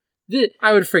 No.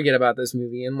 I would forget about this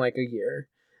movie in, like, a year.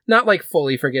 Not, like,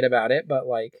 fully forget about it, but,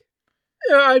 like,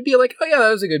 I'd be like, oh, yeah,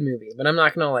 that was a good movie. But I'm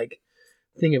not gonna, like,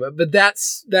 think about it. But that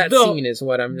scene is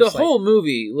what I'm just, the whole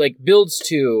movie, like, builds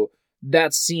to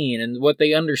that scene, and what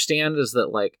they understand is that,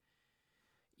 like,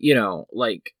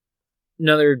 like,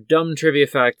 another dumb trivia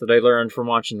fact that I learned from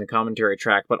watching the commentary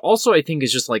track, but also I think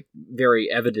is just, like, very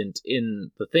evident in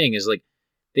the thing, is, like,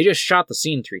 they just shot the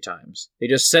scene 3 times. They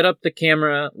just set up the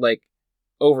camera, like,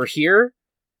 over here,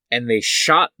 and they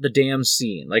shot the damn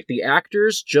scene. Like, the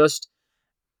actors just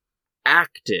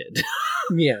acted.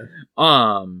 Yeah.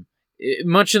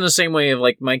 Much in the same way of,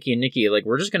 like, Mikey and Nikki, like,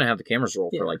 we're just gonna have the cameras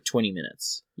roll for, like, 20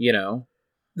 minutes,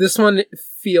 This one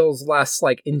feels less,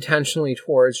 like, intentionally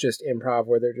towards just improv,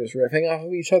 where they're just riffing off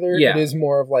of each other. Yeah. It is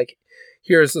more of, like,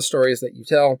 here's the stories that you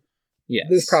tell. Yes.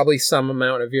 There's probably some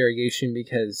amount of variation,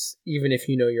 because even if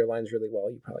you know your lines really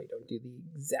well, you probably don't do the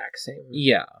exact same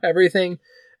everything.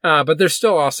 But there's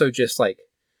still also just, like,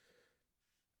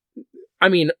 I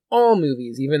mean, all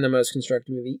movies, even the most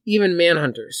constructed movie, even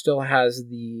Manhunter, still has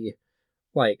the,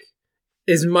 like,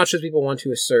 as much as people want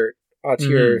to assert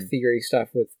auteur theory stuff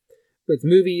with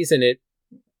movies, and it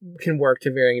can work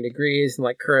to varying degrees, and,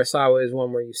 like, Kurosawa is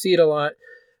one where you see it a lot,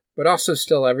 but also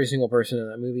still every single person in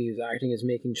that movie who's acting is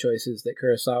making choices that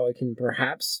Kurosawa can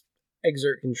perhaps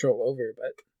exert control over,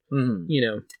 but,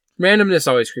 randomness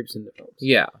always creeps into films.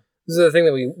 Yeah. This is the thing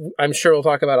that I'm sure we'll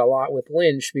talk about a lot with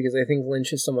Lynch, because I think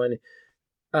Lynch is someone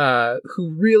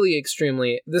who really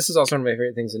extremely... This is also one of my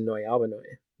favorite things in Noi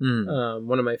Albanoi.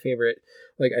 One of my favorite,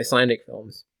 like, Icelandic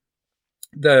films.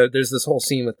 There's this whole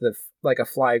scene with a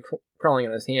fly crawling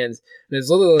on his hands, and it's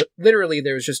literally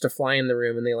there was just a fly in the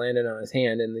room, and they landed on his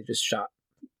hand, and they just shot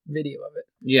video of it.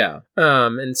 Yeah.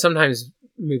 And sometimes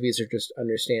movies are just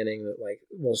understanding that, like,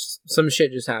 well, some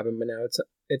shit just happened, but now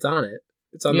it's on it.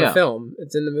 It's on the film.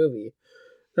 It's in the movie.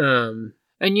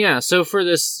 And yeah, so for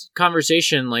this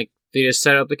conversation, like, they just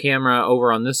set up the camera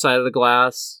over on this side of the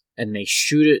glass, and they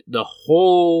shoot it, the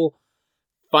whole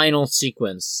final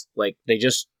sequence. Like, they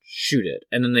just shoot it,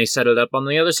 and then they set it up on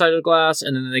the other side of the glass,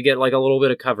 and then they get, like, a little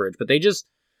bit of coverage. But they just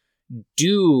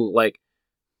do, like,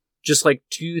 just like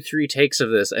 2-3 takes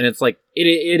of this, and it's like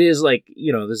it is like,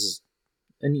 you know, this is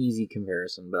an easy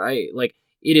comparison, but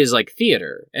it is like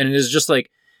theater, and it is just like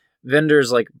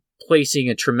Wenders like placing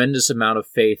a tremendous amount of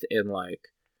faith in like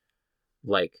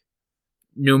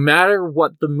no matter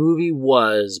what the movie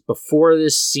was before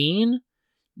this scene,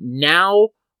 now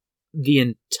the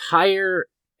entire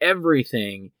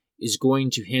everything is going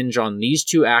to hinge on these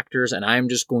two actors, and I'm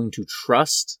just going to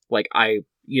trust, like,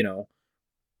 we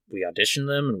auditioned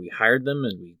them and we hired them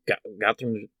and we got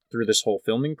them through this whole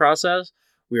filming process.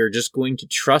 We are just going to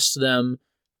trust them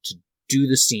to do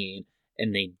the scene,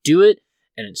 and they do it,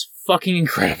 and it's fucking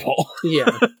incredible.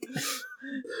 Yeah.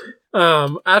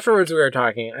 Afterwards we were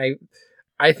talking.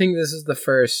 I think this is the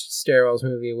first Stairwells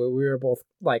movie where we were both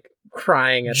like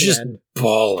crying at Just the end.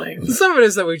 bawling. Some of it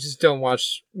is that we just don't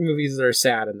watch movies that are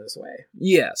sad in this way.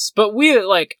 Yes, but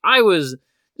this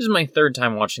is my third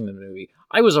time watching the movie.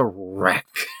 I was a wreck.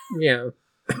 Yeah.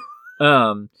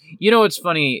 You know what's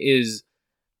funny is,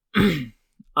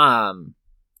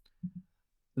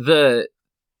 the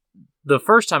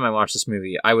first time I watched this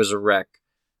movie, I was a wreck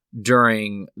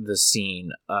during the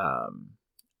scene,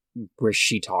 where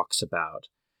she talks about,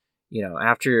 you know,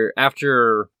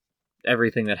 after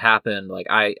everything that happened, like,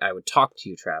 I would talk to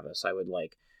you, Travis. I would,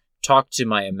 like, talk to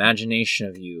my imagination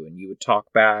of you, and you would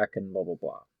talk back, and blah, blah,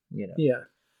 blah, you know? Yeah.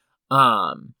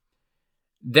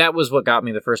 That was what got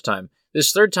me the first time.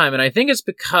 This third time, and I think it's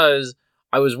because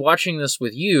I was watching this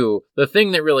with you, the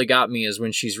thing that really got me is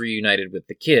when she's reunited with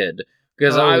the kid.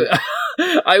 Because I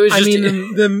was just... I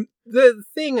mean, the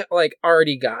thing, like,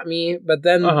 already got me, but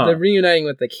then the reuniting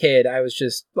with the kid, I was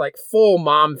just, like, full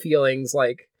mom feelings,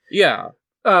 like... Yeah.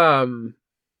 In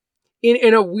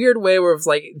a weird way where it's,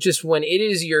 like, just when it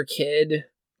is your kid,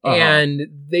 and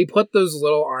they put those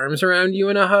little arms around you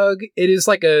in a hug, it is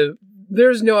like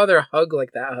there's no other hug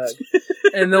like that hug.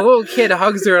 And the little kid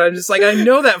hugs her, and I'm just like, I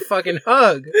know that fucking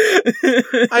hug.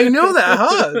 I know that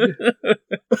hug.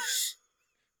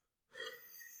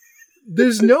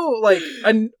 There's no, like,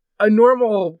 a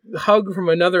normal hug from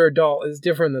another adult is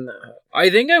different than that hug. I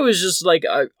think I was just, like,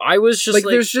 I was just, like...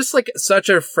 There's just, like, such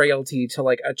a frailty to,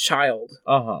 like, a child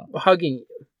hugging you.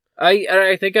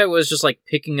 I think I was just, like,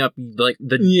 picking up, like,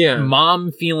 the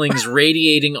mom feelings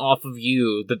radiating off of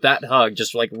you, that hug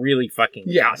just, like, really fucking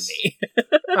got me.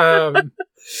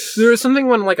 There is something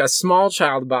when, like, a small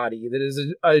child body that is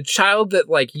a child that,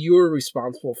 like, you're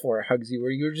responsible for hugs you,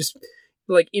 where you're just,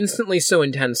 like, instantly so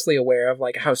intensely aware of,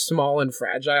 like, how small and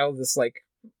fragile this, like,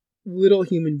 little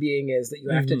human being is that you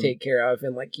have to take care of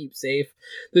and, like, keep safe.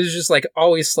 This is just, like,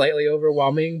 always slightly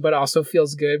overwhelming, but also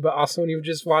feels good. But also when you've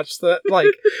just watched the, like,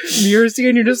 mirror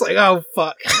scene, you're just like, oh,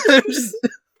 fuck.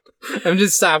 I'm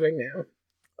just sobbing now.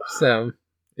 So.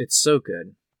 It's so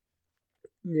good.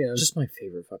 Yeah. Just my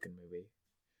favorite fucking movie.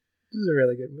 This is a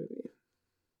really good movie.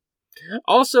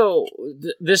 Also,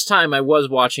 this time I was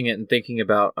watching it and thinking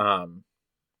about,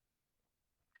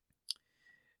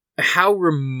 how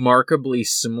remarkably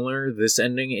similar this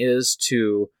ending is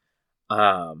to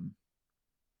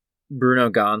Bruno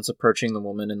Ganz approaching the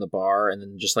woman in the bar, and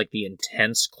then just, like, the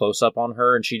intense close-up on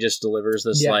her, and she just delivers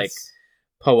this, like,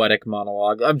 poetic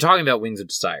monologue. I'm talking about Wings of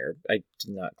Desire. I did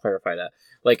not clarify that.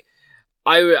 Like,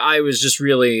 I was just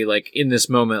really, like, in this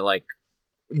moment, like,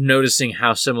 noticing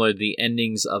how similar the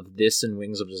endings of this and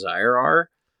Wings of Desire are.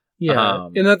 Yeah,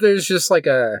 and that there's just, like,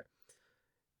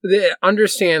 that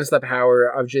understands the power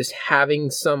of just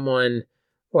having someone,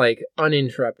 like,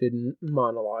 uninterrupted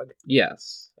monologue.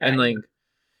 Yes. And, like,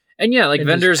 and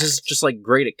Wenders is just, like,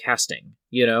 great at casting,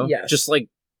 you know? Yes. Just, like,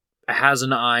 has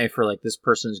an eye for, like, this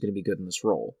person is going to be good in this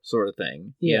role, sort of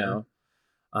thing. Yeah. You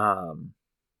know?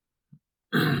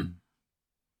 Man,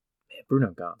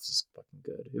 Bruno Ganz is fucking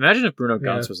good. Imagine if Bruno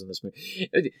Ganz was in this movie.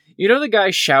 You know the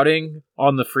guy shouting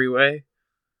on the freeway?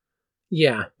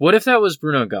 Yeah. What if that was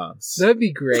Bruno Ganz? That'd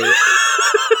be great.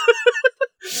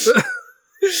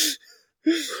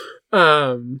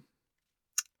 I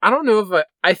don't know if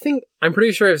I'm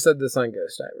pretty sure I've said this on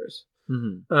Ghost Divers.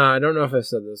 Mm-hmm. I don't know if I've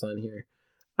said this on here.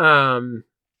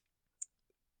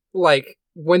 Like,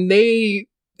 when they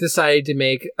decided to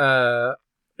make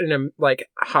like,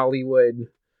 Hollywood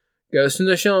Ghost in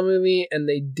the Shell movie, and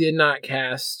they did not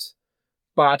cast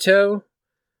Bato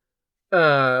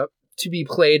to be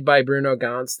played by Bruno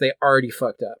Ganz, they already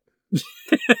fucked up.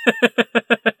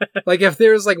 Like, if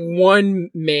there's, like,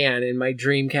 one man in my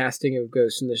dream casting of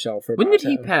Ghost in the Shell for when Bato, did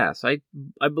he pass? I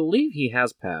believe he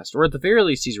has passed, or at the very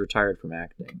least he's retired from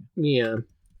acting. Yeah.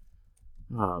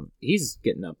 He's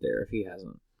getting up there if he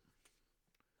hasn't.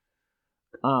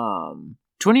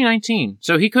 2019.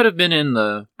 So he could have been in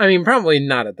the... I mean, probably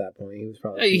not at that point. He was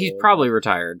probably... He's probably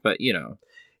retired, but, you know.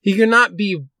 He could not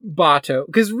be Bato,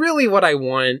 because really what I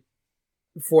want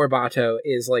for Bato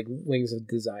is like Wings of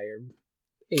Desire,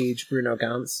 age Bruno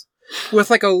Ganz, with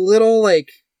like a little like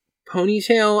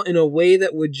ponytail in a way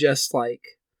that would just like,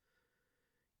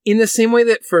 in the same way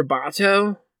that for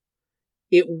Bato,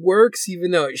 it works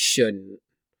even though it shouldn't.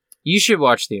 You should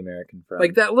watch The American Friend.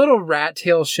 Like that little rat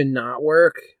tail should not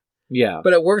work, yeah.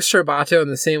 but it works for Bato in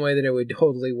the same way that it would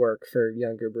totally work for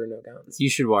younger Bruno Ganz. You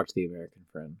should watch The American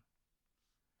Friend.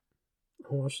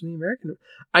 Watch The American.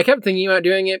 I kept thinking about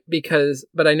doing it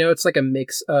but I know it's like a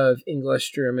mix of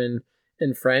English, German,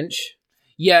 and French.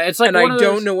 Yeah, it's like, and I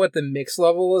don't know what the mix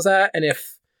level is at, and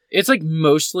if it's like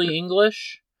mostly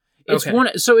English. It's Okay.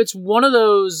 it's one of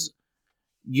those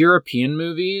European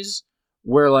movies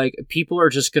where like people are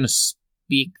just gonna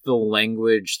speak the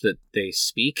language that they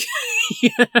speak.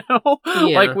 You know?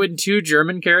 Yeah. Like when two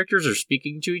German characters are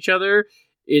speaking to each other,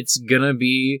 it's gonna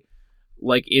be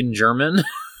like in German.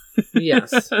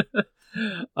 yes,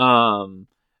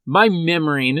 My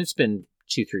memory, and it's been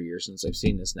 2-3 years since I've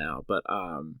seen this now, but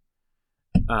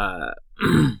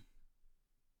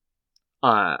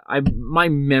my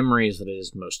memory is that it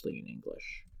is mostly in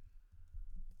English.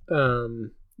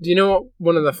 do you know what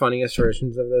one of the funniest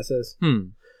versions of this is? Hmm.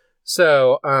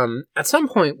 So, at some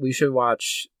point we should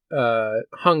watch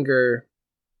Hunger,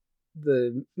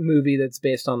 the movie that's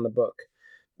based on the book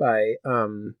by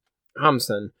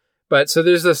Hamsun. But so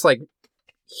there's this like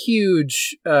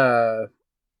huge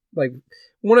like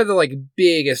one of the like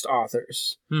biggest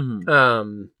authors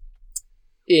Mm-hmm.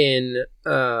 in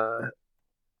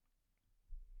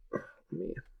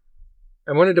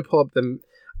I wanted to pull up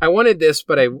I wanted this,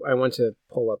 but I want to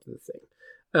pull up the thing.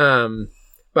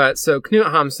 But so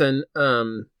Knut Hamsun,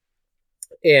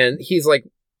 and he's like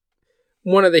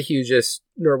one of the hugest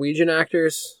Norwegian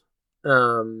actors,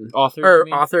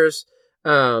 authors,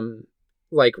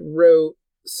 like wrote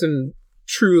some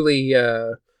truly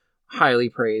highly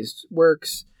praised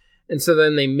works, and so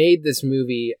then they made this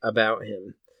movie about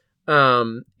him.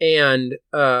 And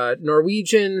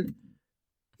Norwegian,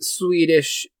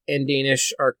 Swedish, and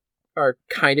Danish are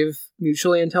kind of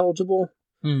mutually intelligible.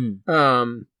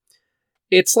 Mm-hmm.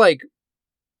 It's like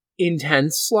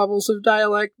intense levels of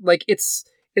dialect. Like it's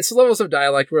levels of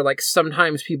dialect where like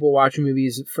sometimes people watch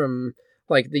movies from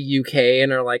like the UK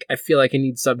and are like, I feel like I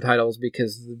need subtitles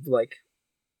because like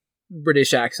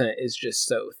British accent is just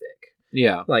so thick.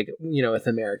 Yeah. Like, you know, with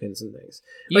Americans and things.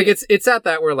 Like it's at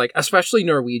that where like especially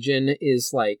Norwegian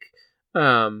is like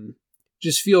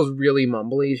just feels really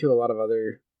mumbly to a lot of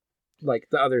other like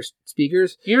the other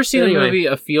speakers. You ever seen Anyway. the movie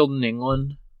A Field in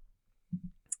England?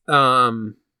 I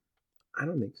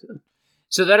don't think so.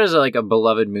 So that is like a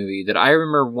beloved movie that I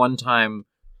remember one time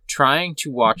trying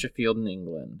to watch A Field in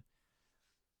England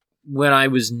when I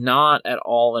was not at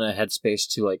all in a headspace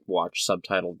to like watch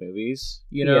subtitled movies,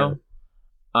 you know?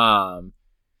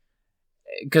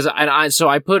 Because so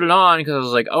I put it on because I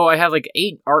was like, oh, I have like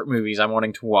 8 art movies I'm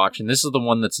wanting to watch, and this is the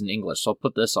one that's in English, so I'll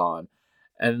put this on.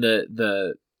 And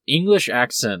the English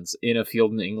accents in A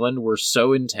Field in England were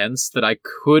so intense that I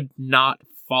could not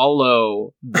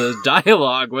follow the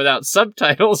dialogue without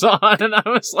subtitles on, and I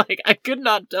was like, I could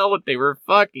not tell what they were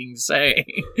fucking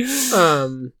saying.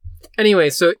 Anyway,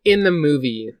 so in the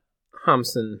movie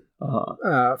Hamsun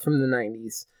from the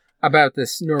 90s about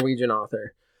this Norwegian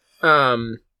author,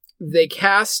 they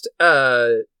cast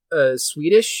a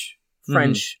Swedish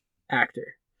French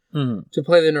actor to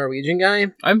play the Norwegian guy.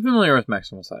 I'm familiar with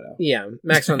Max von Sydow. Yeah,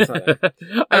 Max von Sydow.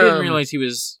 I didn't realize he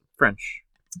was French.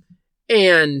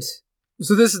 And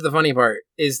so this is the funny part,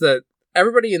 is that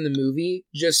everybody in the movie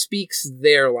just speaks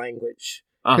their language.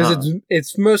 Because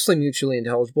it's mostly mutually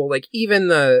intelligible. Like, even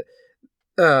the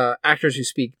actors who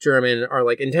speak German are,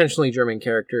 like, intentionally German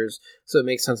characters, so it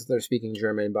makes sense that they're speaking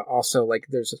German, but also, like,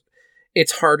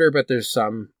 it's harder, but there's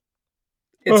some...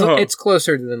 It's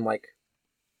closer than, like,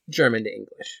 German to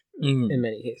English, in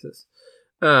many cases.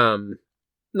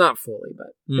 Not fully,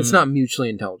 but it's not mutually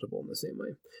intelligible in the same way.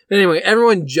 But anyway,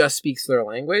 everyone just speaks their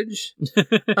language.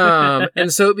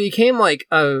 And so it became, like,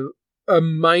 a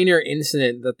minor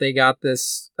incident that they got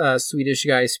this Swedish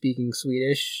guy speaking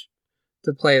Swedish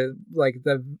to play like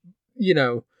the, you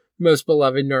know, most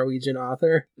beloved Norwegian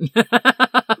author,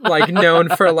 like known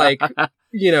for like,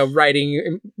 you know,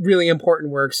 writing really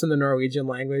important works in the Norwegian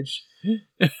language.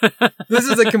 This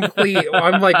is a complete,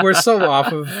 I'm like, we're so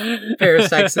off of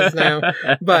Parasexes now,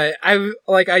 but I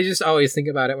just always think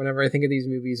about it whenever I think of these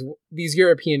movies, these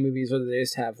European movies where they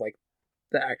just have like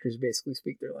the actors basically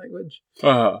speak their language.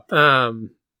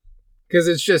 Because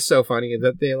it's just so funny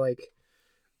that they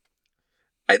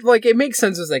it makes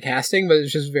sense as a casting, but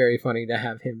it's just very funny to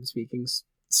have him speaking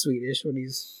Swedish when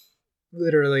he's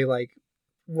literally like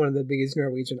one of the biggest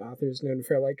Norwegian authors, known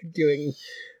for like doing,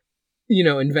 you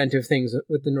know, inventive things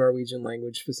with the Norwegian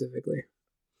language specifically.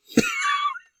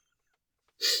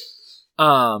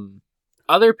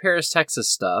 Other Paris, Texas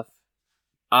stuff.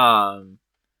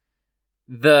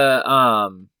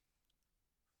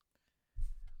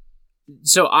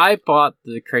 So I bought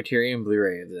the Criterion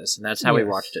Blu-ray of this, and that's how we Yes.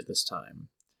 watched it this time.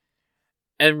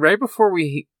 And right before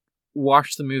we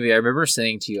watched the movie, I remember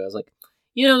saying to you, I was like,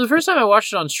 you know, the first time I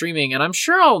watched it on streaming, and I'm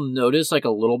sure I'll notice like a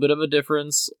little bit of a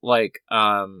difference, like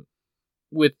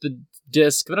with the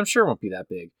disc, but I'm sure it won't be that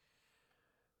big.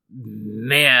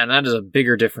 Man, that is a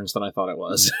bigger difference than I thought it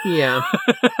was. Yeah.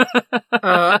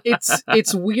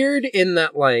 It's weird in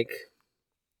that, like,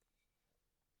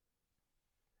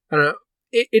 I don't know.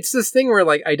 It's this thing where,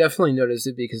 like, I definitely notice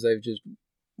it because I've just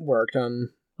worked on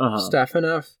stuff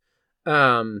enough.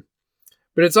 But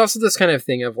it's also this kind of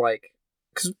thing of, like,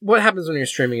 because what happens when you're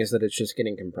streaming is that it's just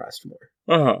getting compressed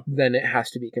more. Then it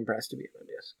has to be compressed to be on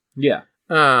disc. Yeah.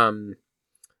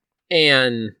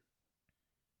 And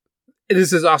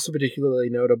this is also particularly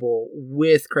notable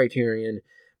with Criterion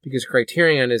because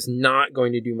Criterion is not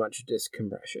going to do much disc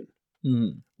compression.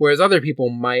 Mm-hmm. Whereas other people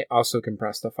might also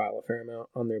compress the file a fair amount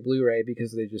on their Blu-ray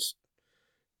because they just,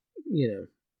 you know,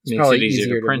 it's Makes probably it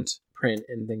easier to print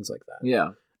and things like that. Yeah.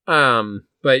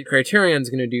 But Criterion's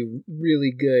going to do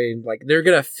really good. Like, they're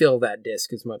going to fill that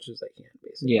disc as much as they can,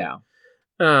 basically. Yeah.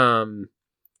 And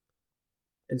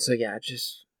so, yeah,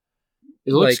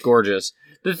 it looks like, gorgeous.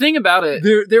 The thing about it...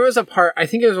 There was a part, I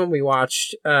think it was when we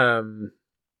watched, and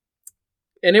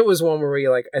it was one where we,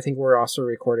 like, I think we're also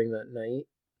recording that night.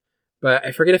 But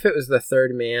I forget if it was The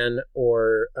Third Man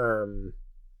or,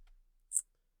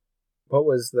 what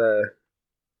was the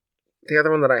other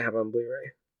one that I have on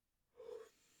Blu-ray?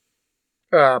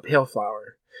 Pale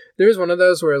Flower. There was one of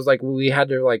those where it was like we had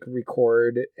to like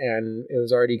record and it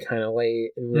was already kind of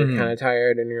late and we were kind of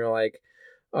tired and you're like,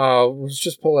 oh, let's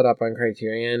just pull it up on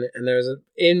Criterion. And there was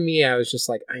in me, I was just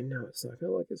like, I know it's not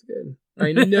gonna look as good.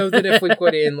 I know that if we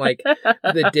put in like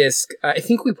the disc, I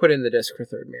think we put in the disc for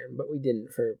Third Man, but we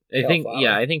didn't for Pale Flower.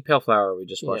 I think Pale Flower we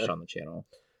just watched on the channel.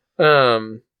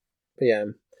 But yeah,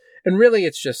 and really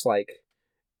it's just like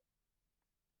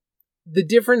the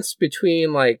difference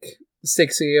between like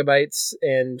 6 gigabytes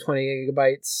and 20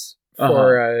 gigabytes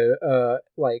for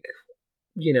like,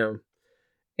 you know,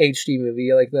 HD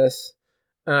movie like this.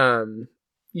 You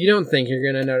don't think you're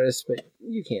gonna notice, but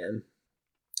you can.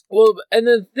 Well, and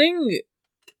the thing,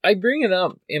 I bring it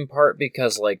up in part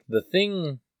because, like,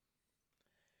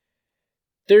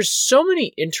 there's so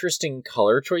many interesting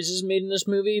color choices made in this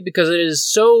movie because it is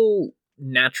so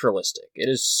naturalistic. It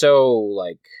is so,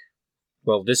 like,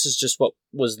 well, this is just what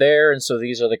was there, and so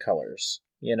these are the colors,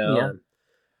 you know? Yeah.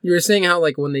 You were saying how,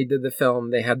 like, when they did the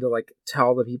film, they had to, like,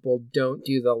 tell the people, don't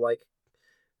do the, like,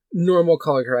 normal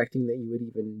color correcting that you would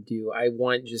even do. I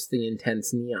want just the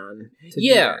intense neon to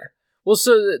be there. Well,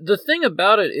 so the thing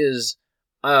about it is,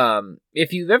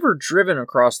 if you've ever driven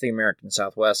across the American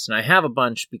Southwest, and I have a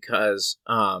bunch because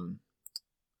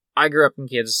I grew up in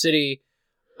Kansas City.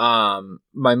 My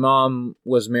mom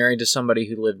was married to somebody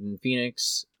who lived in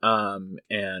Phoenix, and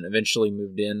eventually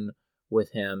moved in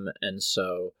with him, and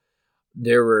so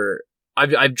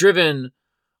I've driven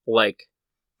like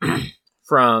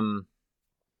from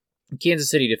Kansas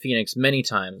City to Phoenix many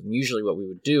times, and usually what we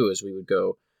would do is we would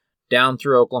go down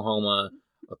through Oklahoma,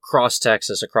 across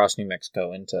Texas, across New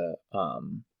Mexico, into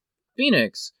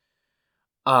Phoenix,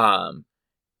 and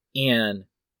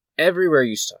everywhere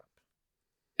you stop,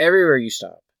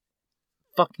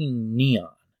 fucking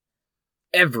neon,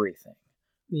 everything,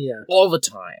 all the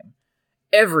time,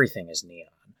 everything is neon,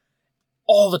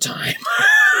 all the time,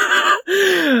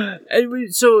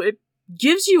 and so it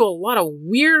gives you a lot of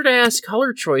weird ass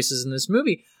color choices in this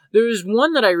movie. There's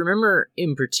one that I remember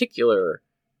in particular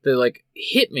that like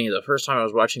hit me the first time I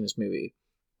was watching this movie.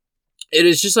 It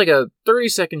is just like a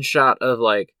 30-second shot of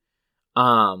like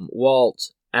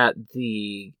Walt at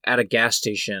a gas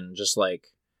station, just like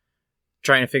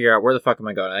trying to figure out where the fuck am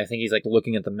I going. I think he's like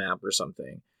looking at the map or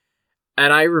something.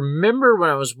 And I remember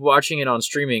when I was watching it on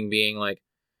streaming being like,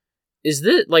 is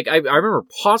this like I remember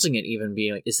pausing it even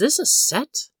being like, is this a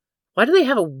set? Why do they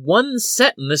have one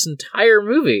set in this entire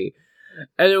movie?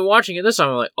 And then watching it this time,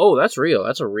 I'm like, oh, that's real.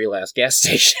 That's a real ass gas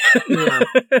station. Yeah.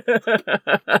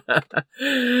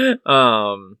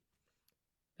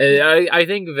 I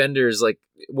think vendors, like,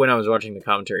 when I was watching the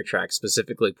commentary track,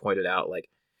 specifically pointed out, like,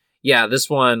 yeah, this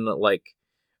one, like,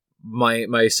 my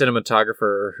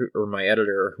cinematographer or my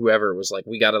editor or whoever was like,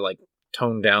 we gotta, like,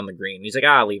 tone down the green. He's like,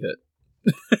 leave it.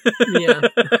 Yeah.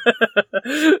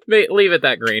 Leave it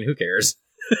that green. Who cares?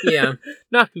 Yeah.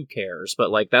 Not who cares, but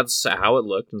like that's how it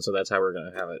looked, and so that's how we're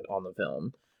gonna have it on the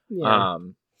film. Yeah.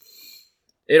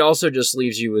 It also just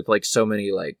leaves you with like so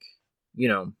many like,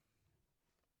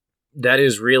 that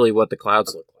is really what the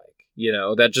clouds look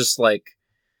like. That just like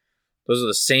those are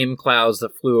the same clouds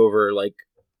that flew over like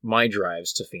my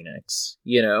drives to Phoenix.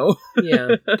 Yeah.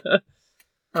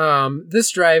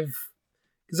 This drive,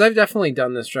 because I've definitely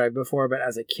done this drive before, but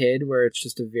as a kid, where it's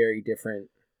just a very different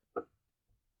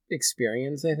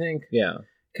experience, I think. Yeah.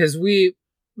 Because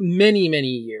many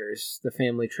years, the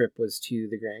family trip was to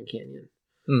the Grand Canyon.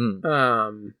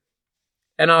 Mm-hmm.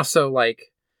 And also,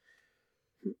 like,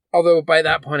 although by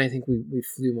that point, I think we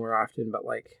flew more often, but,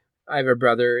 like, I have a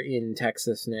brother in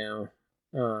Texas now.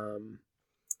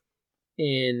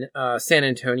 In San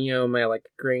Antonio, my, like,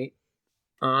 great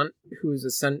aunt, who's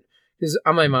because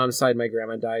on my mom's side, my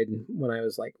grandma died when I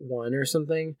was, like, 1 or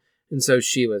something. And so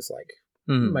she was, like,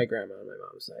 my grandma on my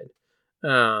mom's side.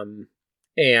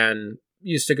 And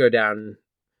used to go down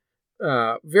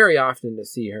very often to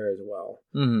see her as well.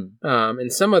 Mm-hmm.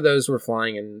 And some of those were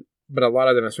flying, but a lot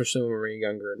of them, especially when we were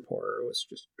younger and poorer, was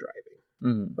just driving.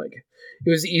 Mm-hmm. Like, it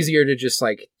was easier to just,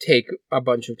 like, take a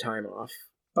bunch of time off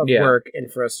of work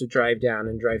and for us to drive down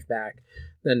and drive back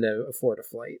than to afford a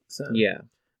flight. So yeah.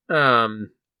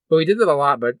 But we did that a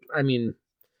lot, but I mean,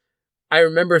 I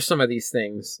remember some of these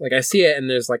things. Like, I see it and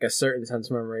there's like a certain sense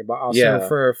of memory, but also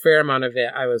for a fair amount of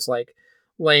it, I was like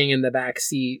laying in the back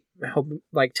seat,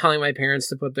 like telling my parents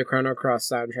to put the Chrono Cross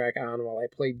soundtrack on while I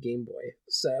played Game Boy.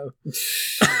 So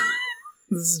this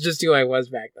is just who I was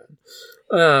back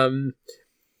then.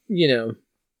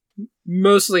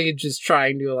 Mostly just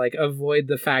trying to like avoid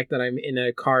the fact that I'm in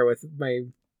a car with my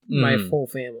full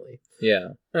family. Yeah.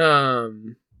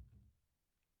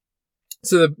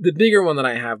 So the bigger one that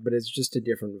I have, but it's just a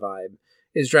different vibe,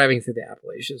 is driving through the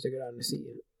Appalachians to go down to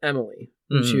see Emily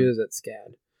when she was at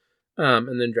SCAD.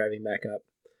 And then driving back up.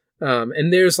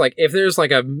 And there's like, if there's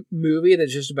like a movie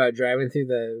that's just about driving through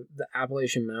the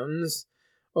Appalachian Mountains,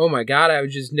 oh my God, I would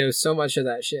just know so much of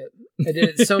that shit. I did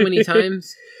it so many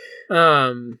times.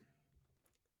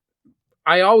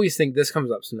 I always think this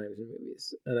comes up sometimes in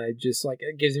movies, and I just like,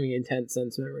 it gives me intense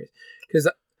sense memories. Because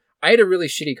I had a really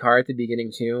shitty car at the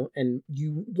beginning too, and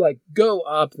you like go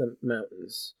up the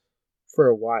mountains for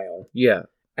a while. Yeah.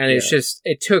 And it's just,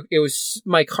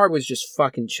 my car was just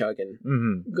fucking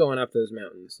chugging going up those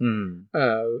mountains.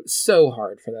 So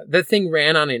hard for that. The thing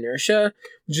ran on inertia,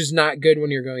 which is not good when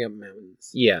you're going up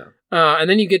mountains. Yeah. And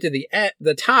then you get to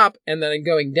the top, and then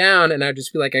going down, and I'd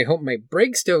just be like, I hope my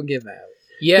brakes don't give out.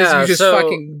 Yeah. You just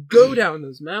fucking go down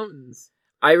those mountains.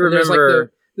 I remember.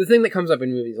 Like the thing that comes up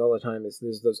in movies all the time is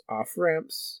there's those off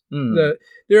ramps. There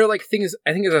are like things,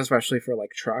 I think it's especially for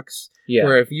like trucks,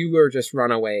 where if you were just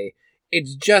run away,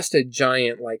 it's just a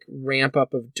giant like ramp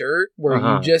up of dirt where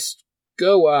you just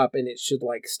go up and it should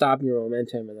like stop your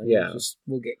momentum, and then you just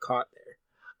will get caught there.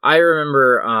 I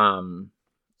remember,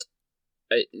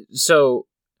 so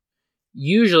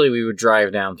usually we would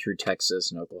drive down through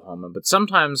Texas and Oklahoma, but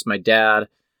sometimes my dad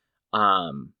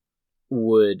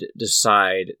would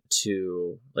decide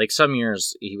to, like, some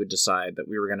years he would decide that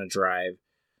we were going to drive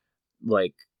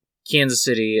like Kansas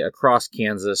City across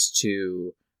Kansas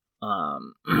to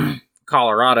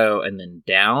Colorado and then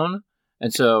down.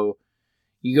 And so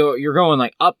you're going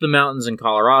like up the mountains in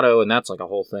Colorado, and that's like a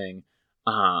whole thing.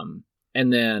 And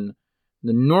then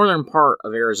the northern part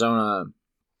of Arizona,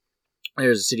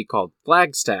 there's a city called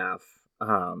Flagstaff.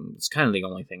 It's kind of the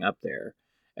only thing up there.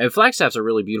 And Flagstaff's a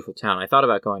really beautiful town. I thought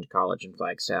about going to college in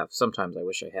Flagstaff. Sometimes I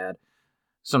wish I had.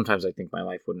 Sometimes I think my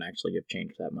life wouldn't actually have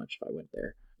changed that much if I went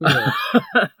there. Yeah.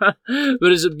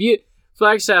 But it's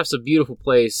Flagstaff's a beautiful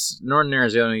place. Northern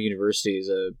Arizona University is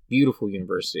a beautiful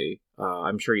university.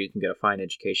 I'm sure you can get a fine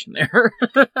education there.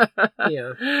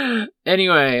 Yeah.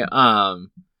 Anyway, I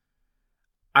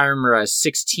remember I was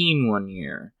 16 one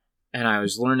year, and I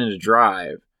was learning to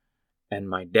drive, and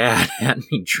my dad had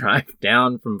me drive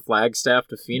down from Flagstaff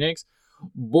to Phoenix.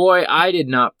 Boy, I did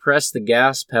not press the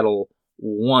gas pedal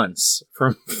once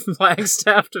from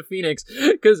Flagstaff to Phoenix,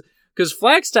 because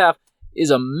Flagstaff is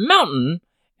a mountain,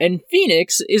 and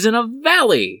Phoenix is in a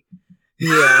valley.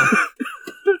 Yeah.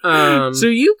 So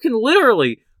you can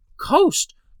literally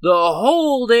coast the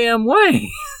whole damn way.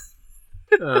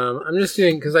 I'm just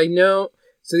doing, because I know,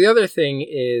 so the other thing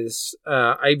is,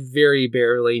 I very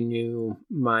barely knew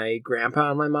my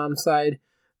grandpa on my mom's side,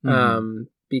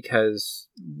 because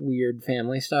weird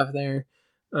family stuff there.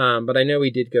 But I know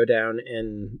we did go down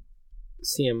and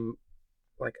see him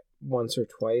like once or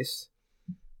twice.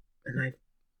 And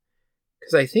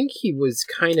because I think he was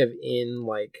kind of in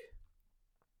like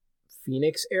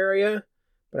Phoenix area,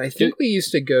 But I think we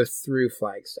used to go through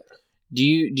Flagstaff. Do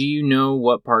you know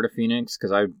what part of Phoenix?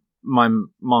 Because my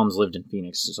mom's lived in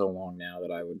Phoenix so long now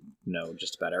that I would know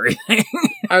just about everything.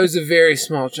 I was a very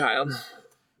small child.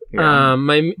 Yeah.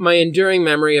 My enduring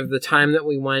memory of the time that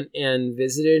we went and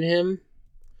visited him.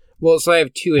 Well, so I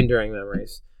have two enduring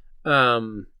memories.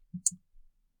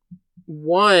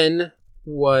 One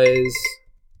was,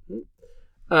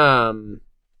 I'm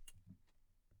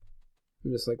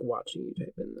just like watching you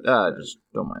type in this. Just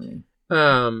don't mind me.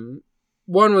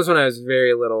 One was when I was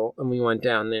very little and we went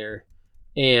down there,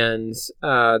 and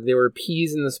there were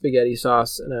peas in the spaghetti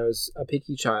sauce, and I was a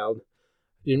picky child.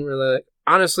 Didn't really.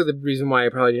 Honestly, the reason why I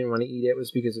probably didn't want to eat it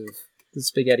was because of the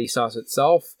spaghetti sauce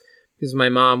itself. Because my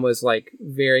mom was like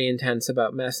very intense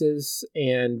about messes,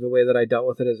 and the way that I dealt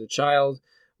with it as a child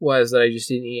was that I just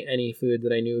didn't eat any food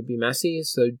that I knew would be messy.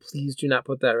 So please do not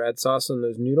put that red sauce on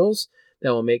those noodles.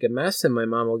 That will make a mess, and my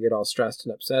mom will get all stressed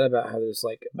and upset about how there's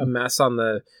like a mess on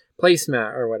the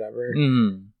placemat or whatever.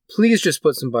 Mm. Please just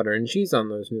put some butter and cheese on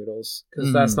those noodles,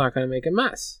 because that's not going to make a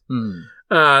mess. Mm.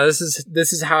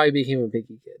 This is how I became a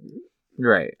picky kid.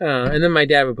 Right. And then my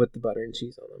dad would put the butter and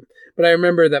cheese on them. But I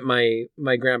remember that my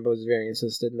grandpa was very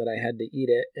insistent that I had to eat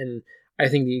it. And I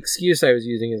think the excuse I was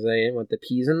using is that I didn't want the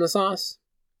peas in the sauce.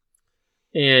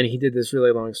 And he did this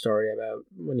really long story about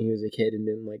when he was a kid and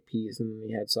didn't like peas, and then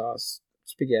he had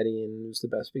spaghetti, and it was the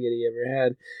best spaghetti he ever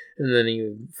had. And then he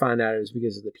would find out it was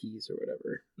because of the peas or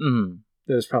whatever. Mm.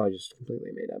 That was probably just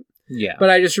completely made up. Yeah. But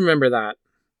I just remember that.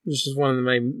 This is one of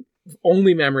my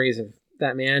only memories of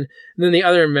that man. And then the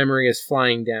other memory is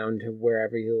flying down to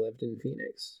wherever he lived in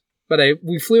Phoenix. But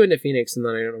we flew into Phoenix, and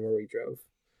then I don't know where we drove.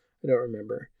 I don't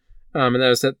remember. And that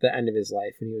was at the end of his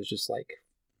life, and he was just like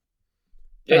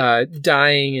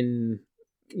dying, and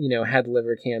had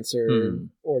liver cancer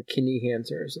or kidney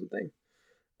cancer or something.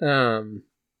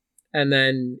 And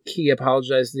then he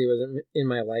apologized that he wasn't in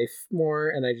my life more,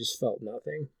 and I just felt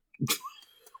nothing.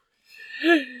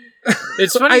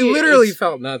 It's funny. I literally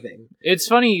felt nothing. It's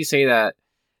funny you say that.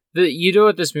 You know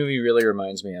what this movie really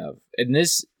reminds me of? And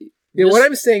what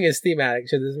I'm saying is thematic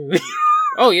to this movie.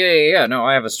 Oh, yeah. No,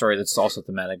 I have a story that's also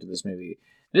thematic to this movie.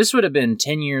 This would have been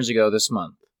 10 years ago this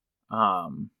month.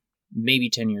 Maybe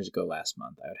 10 years ago last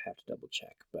month. I would have to double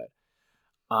check. But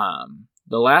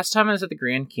the last time I was at the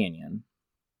Grand Canyon,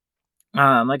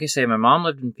 like I say, my mom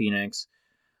lived in Phoenix,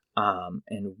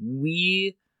 and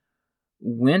we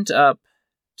went up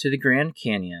to the Grand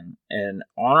Canyon, and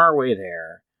on our way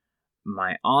there,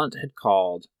 my aunt had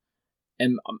called,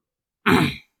 and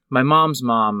my mom's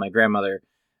mom, my grandmother,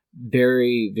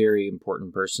 very, very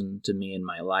important person to me in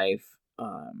my life.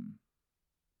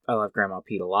 I love Grandma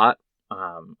Pete a lot.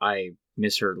 I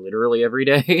miss her literally every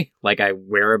day. Like, I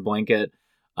wear a blanket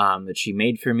that she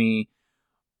made for me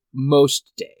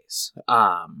most days.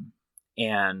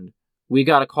 And we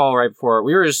got a call right before it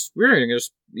was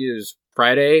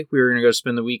Friday. We were going to go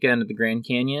spend the weekend at the Grand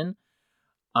Canyon.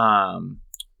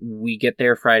 We get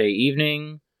there Friday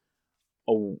evening.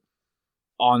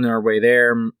 On our way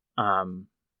there, Aunt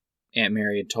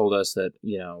Mary had told us that,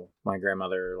 my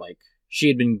grandmother, she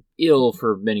had been ill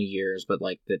for many years, but,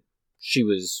 that she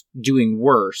was doing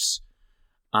worse.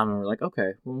 And we're like,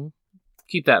 okay, well,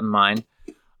 keep that in mind.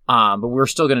 But we were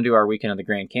still going to do our weekend at the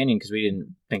Grand Canyon because we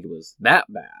didn't think it was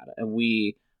that bad. And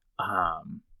we,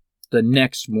 the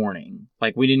next morning,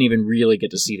 we didn't even really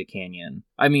get to see the canyon.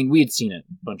 I mean, we had seen it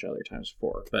a bunch of other times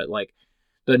before, but,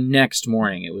 the next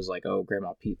morning, it was oh,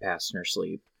 Grandma Pete passed in her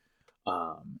sleep.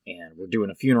 And we're doing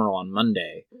a funeral on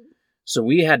Monday. So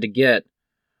we had to get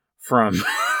from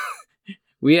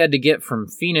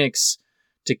Phoenix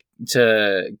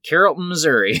to Carrollton,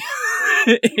 Missouri.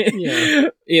 Yeah.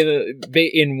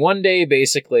 In one day,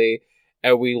 basically.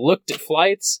 And we looked at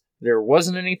flights. There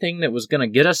wasn't anything that was going to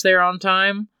get us there on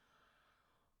time.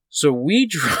 So we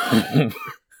drove.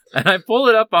 And I pulled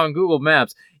it up on Google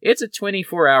Maps. It's a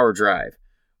 24-hour drive.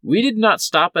 We did not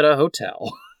stop at a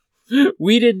hotel.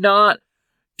 We did not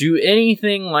do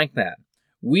anything like that.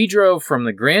 We drove from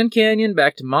the Grand Canyon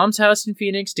back to Mom's house in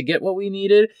Phoenix to get what we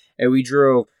needed, and we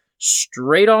drove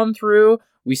straight on through.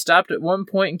 We stopped at one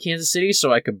point in Kansas City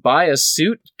so I could buy a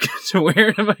suit to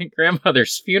wear to my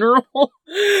grandmother's funeral.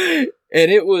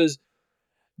 And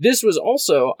this was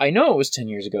also, I know it was 10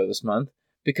 years ago this month,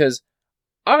 because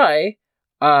I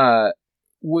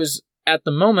was, at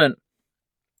the moment,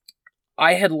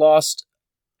 I had lost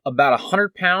about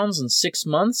 100 pounds in 6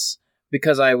 months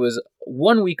because I was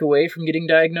 1 week away from getting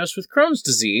diagnosed with Crohn's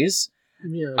disease.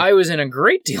 Yeah. I was in a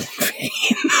great deal of pain.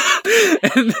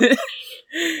 And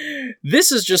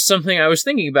this is just something I was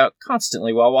thinking about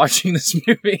constantly while watching this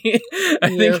movie.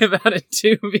 I think about it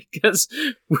too because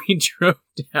we drove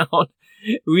down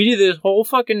We did this whole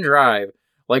fucking drive.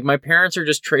 Like, my parents are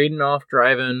just trading off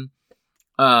driving.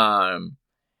 And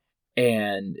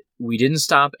we didn't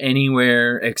stop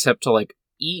anywhere except to, like,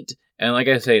 eat. And like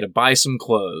I say, to buy some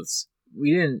clothes.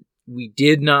 We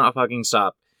did not fucking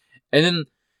stop. And then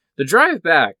the drive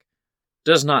back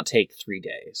does not take 3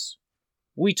 days.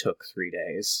 We took 3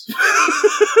 days.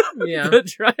 Yeah. The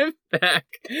drive back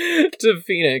to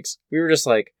Phoenix, we were just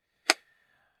like,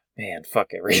 man, fuck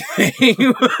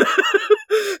everything.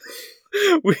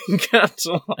 We got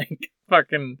to, like,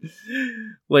 fucking,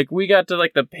 like, we got to,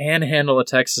 like, the panhandle of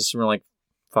Texas, and we're like,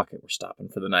 fuck it, we're stopping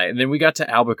for the night. And then we got to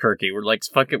Albuquerque, we're like,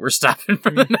 fuck it, we're stopping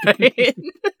for the night.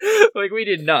 Like, we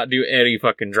did not do any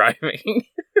fucking driving.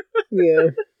 Yeah.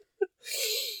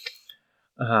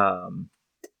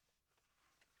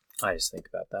 I just think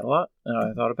about that a lot, and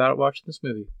I thought about it watching this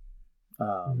movie.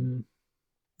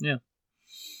 Yeah.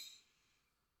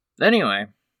 Anyway,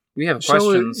 we have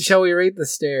questions. Shall we rate the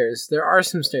stairs? There are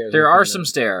some stairs. There are some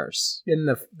stairs. In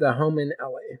the home in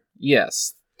LA.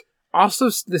 Yes. Also,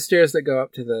 the stairs that go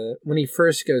up to when he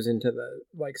first goes into the,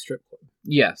 like, strip club.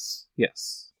 Yes.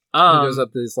 Yes. He goes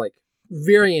up these, like,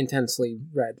 very intensely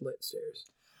red lit stairs.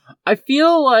 I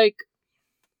feel like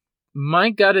my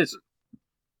gut is...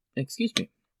 Excuse me.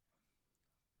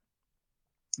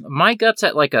 My gut's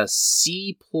at, like, a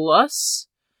C+,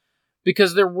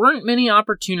 because there weren't many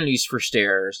opportunities for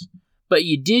stairs, but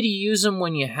you did use them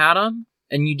when you had them,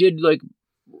 and you did, like,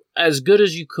 as good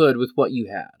as you could with what you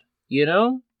had, you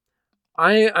know?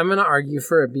 I'm going to argue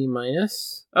for a B-,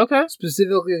 Okay.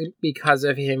 specifically because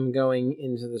of him going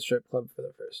into the strip club for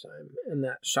the first time, and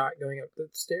that shot going up the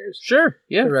stairs. Sure,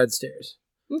 yeah. The red stairs.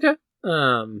 Okay.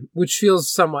 Which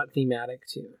feels somewhat thematic,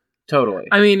 too. Totally.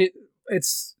 I mean,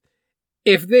 it's...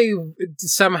 If they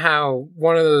somehow,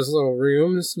 one of those little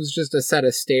rooms was just a set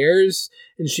of stairs,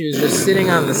 and she was just sitting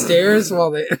on the stairs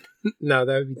while they... No,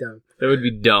 that would be dumb. That would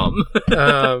be dumb.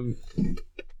 I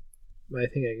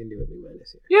think I can do a B- here.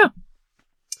 Yeah.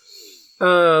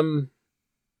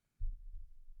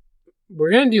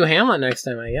 We're going to do Hamlet next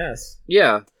time, I guess.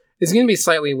 Yeah. It's going to be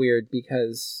slightly weird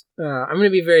because I'm going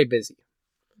to be very busy.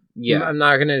 Yeah. I'm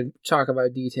not going to talk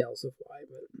about details of why,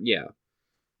 but... Yeah.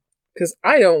 Because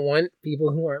I don't want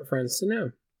people who aren't friends to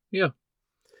know. Yeah.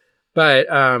 But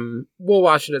we'll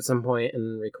watch it at some point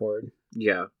and record.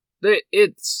 Yeah.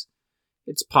 It's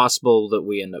possible that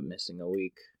we end up missing a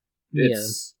week.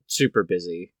 It's super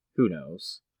busy. Who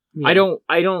knows? Yeah. I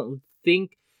don't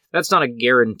think that's not a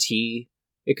guarantee.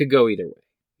 It could go either way,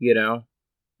 you know?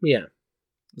 Yeah.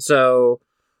 So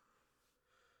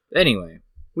anyway,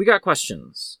 we got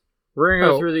questions. We're going to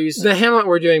go through these. The Hamlet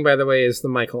we're doing, by the way, is the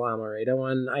Michael Almereyda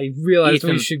one. I realized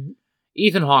we should...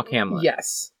 Ethan Hawke Hamlet.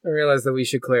 Yes. I realized that we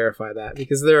should clarify that,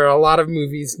 because there are a lot of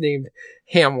movies named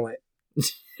Hamlet.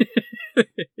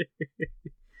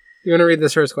 You want to read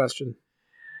this first question?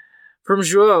 From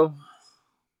Joao.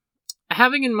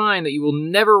 Having in mind that you will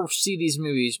never see these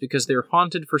movies because they're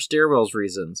haunted for stairwells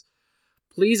reasons,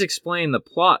 please explain the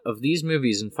plot of these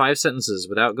movies in 5 sentences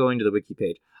without going to the wiki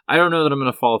page. I don't know that I'm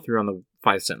going to follow through on the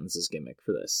 5 sentences gimmick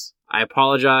for this. I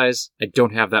apologize. I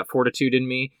don't have that fortitude in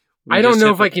me. I don't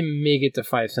know if I can make it to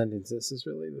 5 sentences is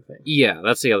really the thing. Yeah,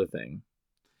 that's the other thing.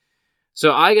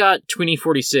 So I got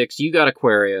 2046. You got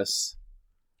Aquarius.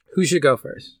 Who should go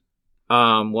first?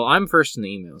 Well, I'm first in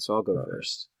the email, so I'll go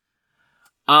first.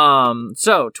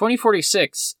 So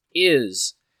 2046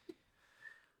 is...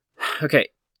 Okay,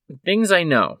 things I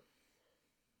know.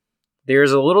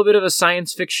 There's a little bit of a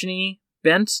science fiction-y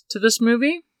bent to this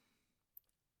movie.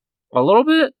 A little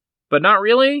bit, but not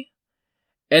really.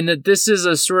 And that this is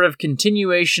a sort of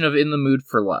continuation of In the Mood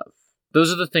for Love.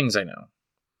 Those are the things I know.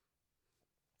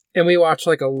 And we watched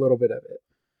like a little bit of it.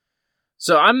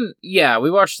 So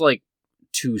we watched like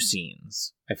 2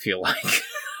 scenes, I feel like.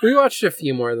 We watched a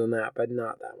few more than that, but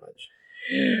not that much.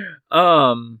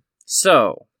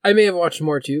 So I may have watched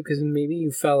more too, because maybe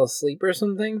you fell asleep or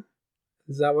something.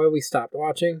 Is that why we stopped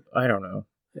watching? I don't know.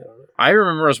 I don't know. I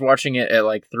remember us watching it at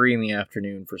like 3 in the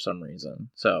afternoon for some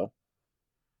reason. So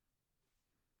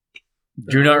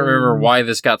do not remember why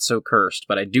this got so cursed,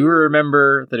 but I do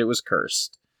remember that it was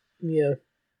cursed. Yeah.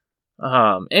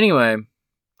 Anyway,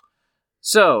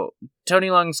 so Tony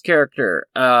Leung's character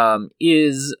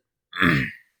is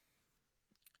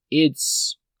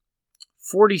it's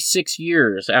 46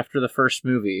 years after the first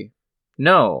movie.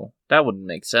 No, that wouldn't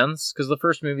make sense, because the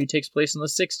first movie takes place in the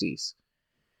 60s.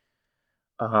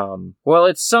 Well,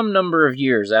 it's some number of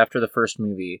years after the first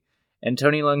movie, and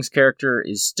Tony Leung's character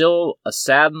is still a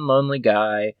sad and lonely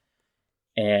guy,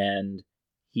 and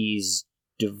he's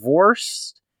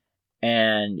divorced,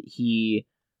 and he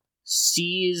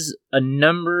sees a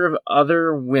number of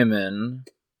other women,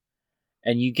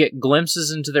 and you get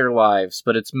glimpses into their lives,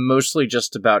 but it's mostly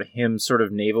just about him sort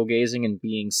of navel-gazing and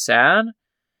being sad.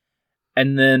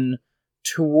 And then,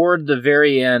 toward the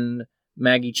very end,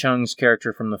 Maggie Cheung's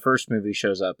character from the first movie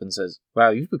shows up and says,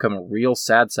 "Wow, you've become a real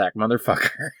sad sack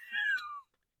motherfucker."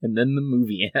 And then the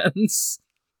movie ends.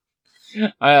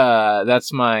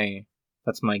 That's my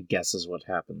guess is what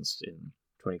happens in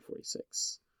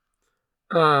 2046.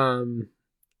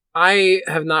 I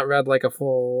have not read like a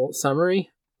full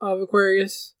summary of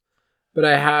Aquarius, but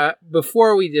I have,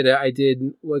 before we did it, I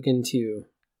did look into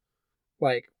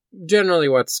like generally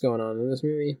what's going on in this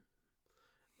movie.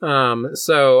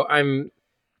 So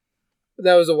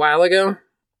that was a while ago,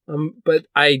 but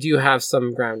I do have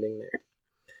some grounding there.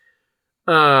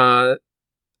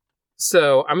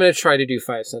 So I'm going to try to do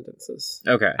 5 sentences.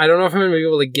 Okay. I don't know if I'm going to be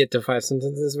able to get to 5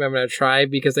 sentences, but I'm going to try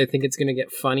because I think it's going to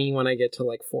get funny when I get to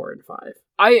like 4 and 5.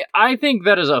 I think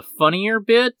that is a funnier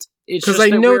bit. It's Because just I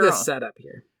that know the setup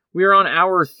here. We're on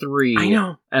hour 3. I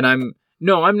know. And I'm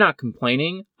not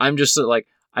complaining. I'm just like,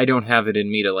 I don't have it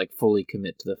in me to like fully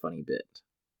commit to the funny bit.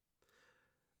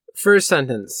 First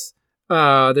sentence.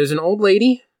 There's an old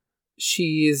lady.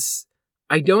 She's,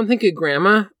 I don't think a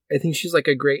grandma. I think she's like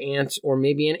a great aunt or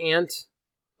maybe an aunt.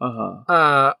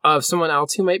 Of someone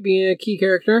else who might be a key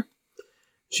character.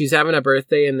 She's having a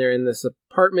birthday and they're in this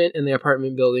apartment, and the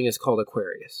apartment building is called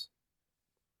Aquarius.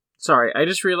 Sorry, I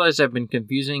just realized I've been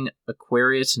confusing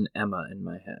Aquarius and Emma in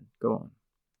my head. Go on.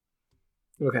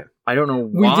 Okay. I don't know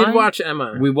why. We did watch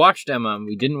Emma. We watched Emma, and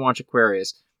we didn't watch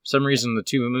Aquarius. For some reason, the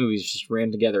two movies just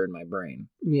ran together in my brain.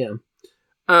 Yeah.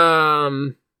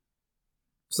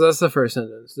 So that's the first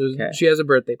sentence. Okay. She has a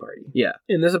birthday party. Yeah.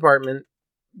 In this apartment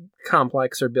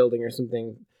complex or building or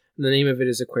something. And the name of it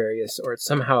is Aquarius, or it's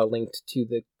somehow linked to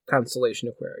the constellation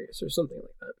Aquarius or something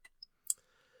like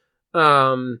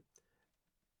that.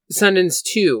 Sentence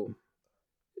 2.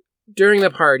 During the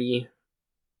party,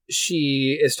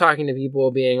 she is talking to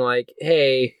people being like,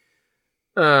 hey,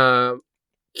 can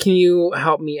you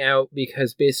help me out?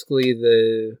 Because basically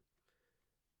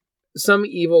some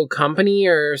evil company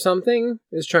or something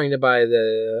is trying to buy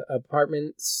the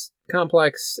apartments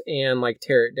complex and like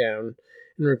tear it down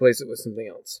and replace it with something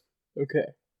else.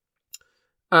 Okay.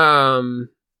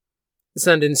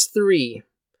 Sentence 3.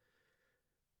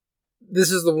 This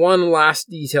is the one last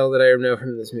detail that I know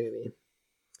from this movie.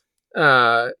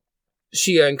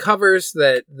 She uncovers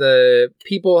that the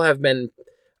people have been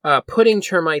putting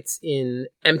termites in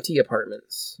empty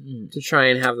apartments to try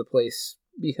and have the place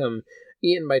become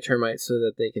eaten by termites so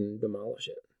that they can demolish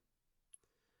it.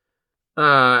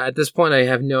 At this point, I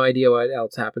have no idea what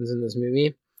else happens in this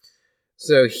movie.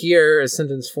 So here is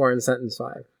sentence 4 and sentence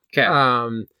 5. Okay.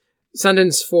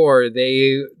 Sentence 4,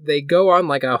 they go on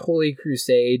like a holy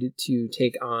crusade to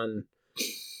take on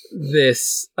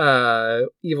this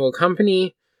evil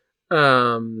company.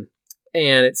 And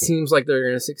it seems like they're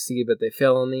going to succeed, but they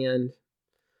fail in the end.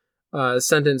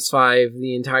 Sentence 5,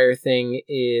 the entire thing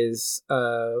is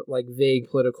like vague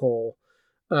political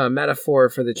metaphor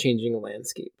for the changing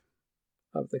landscape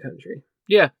of the country.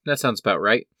 Yeah, that sounds about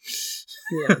right.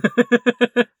 Yeah.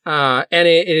 And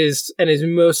it is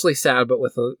mostly sad, but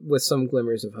with some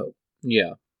glimmers of hope.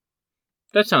 Yeah.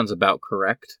 That sounds about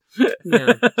correct.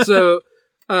 Yeah. So,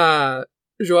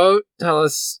 Joao, tell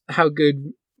us how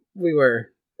good we were.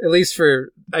 At least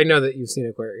for, I know that you've seen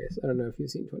Aquarius. I don't know if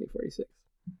you've seen 2046.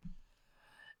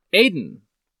 Aiden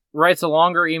writes a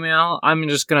longer email. I'm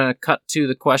just going to cut to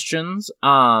the questions.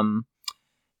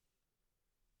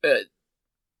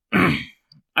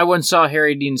 I once saw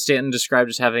Harry Dean Stanton described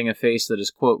as having a face that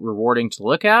is, quote, rewarding to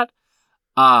look at.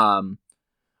 Are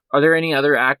there any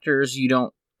other actors you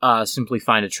don't simply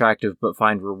find attractive but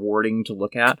find rewarding to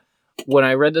look at? When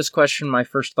I read this question, my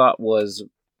first thought was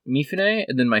Mifune,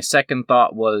 and then my second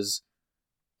thought was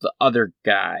the other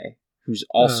guy who's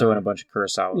also in a bunch of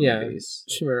Kurosawa movies.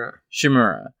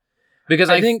 Shimura. Because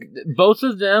I think both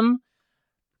of them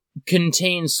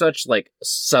contain such like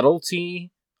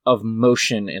subtlety of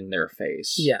motion in their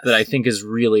face that I think is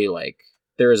really like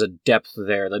there is a depth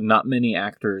there that not many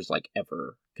actors like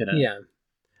ever can. Yeah,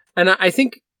 and I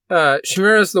think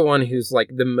Shimura is the one who's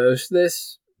like the most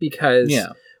this because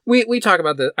we talk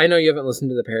about the. I know you haven't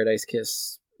listened to the Paradise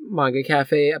Kiss Manga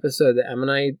Cafe episode that Em and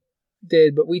I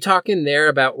did, but we talk in there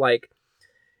about like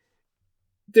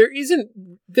there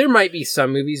might be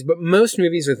some movies, but most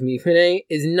movies with Mifune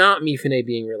is not Mifune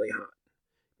being really hot.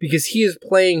 Because he is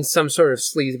playing some sort of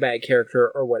sleazebag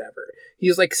character or whatever.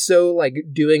 He's like so like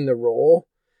doing the role.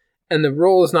 And the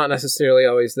role is not necessarily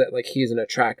always that like he's an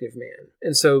attractive man.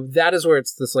 And so that is where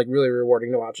it's this like really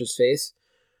rewarding to watch his face.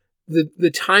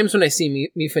 the times when I see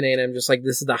Mifune and I'm just like,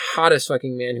 this is the hottest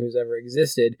fucking man who's ever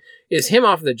existed, is him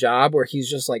off the job where he's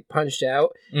just like punched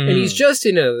out and he's just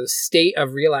in a state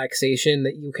of relaxation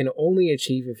that you can only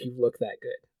achieve if you look that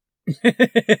good.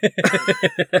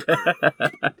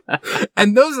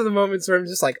 And those are the moments where I'm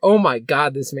just like, oh my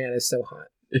god, this man is so hot.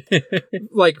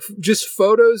 Like, just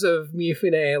photos of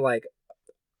Mifune, like,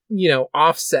 you know,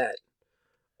 offset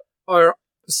are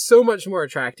so much more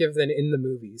attractive than in the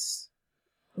movies,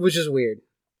 which is weird.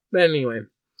 But anyway,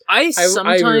 I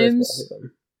agree with both of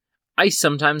them.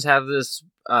 sometimes have this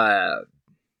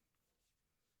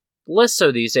less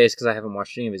so these days because I haven't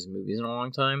watched any of his movies in a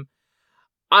long time.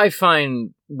 I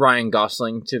find Ryan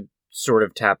Gosling to sort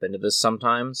of tap into this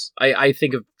sometimes. I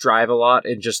think of Drive a lot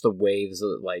and just the waves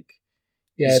that, like,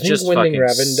 yeah, I think Winding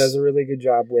Refn does a really good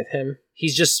job with him.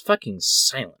 He's just fucking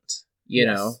silent, you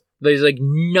know? There's, like,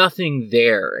 nothing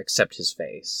there except his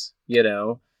face, you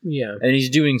know? Yeah. And he's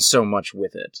doing so much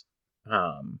with it.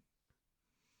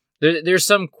 There's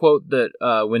some quote that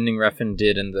Winding Refn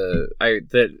did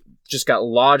that just got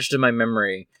lodged in my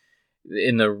memory.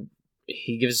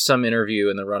 He gives some interview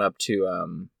in the run-up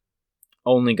to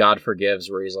Only God Forgives,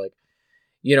 where he's like,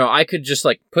 you know, I could just,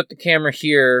 like, put the camera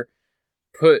here,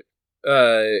 put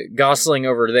Gosling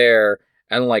over there,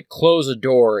 and, like, close a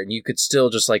door, and you could still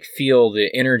just, like, feel the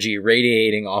energy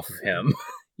radiating off of him,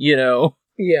 you know?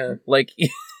 Yeah. Like,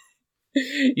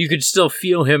 you could still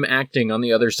feel him acting on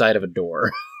the other side of a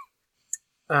door.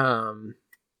 Meryl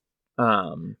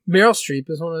Streep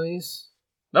is one of these.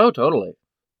 Oh, totally.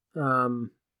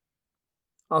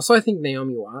 Also, I think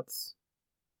Naomi Watts.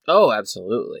 Oh,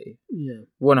 absolutely. Yeah.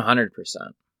 100%.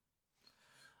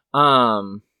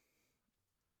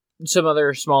 Some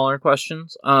other smaller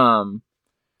questions.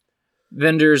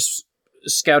 Vendors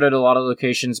scouted a lot of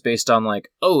locations based on,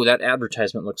 like, oh, that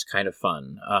advertisement looks kind of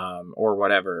fun, or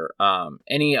whatever.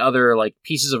 Any other, like,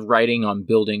 pieces of writing on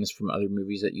buildings from other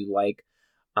movies that you like.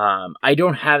 I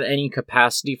don't have any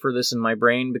capacity for this in my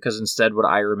brain, because instead what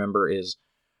I remember is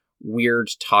weird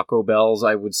Taco Bells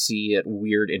I would see at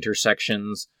weird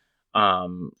intersections,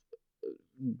 you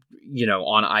know,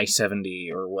 on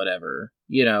I-70 or whatever,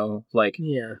 you know, like,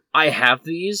 yeah, I have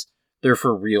these. They're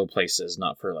for real places,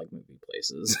 not for, like, movie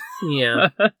places. Yeah.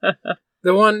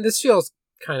 This feels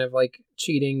kind of like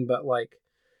cheating, but, like,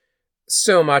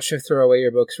 so much of Throw Away Your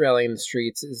Books Rally in the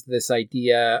Streets is this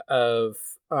idea of,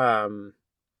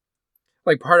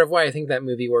 like, part of why I think that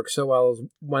movie works so well is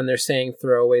when they're saying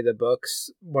throw away the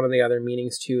books. One of the other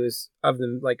meanings, too, is of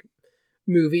the, like,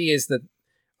 movie is that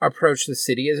approach the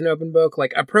city as an open book.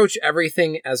 Like, approach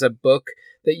everything as a book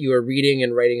that you are reading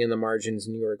and writing in the margins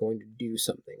and you are going to do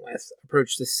something with.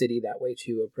 Approach the city that way,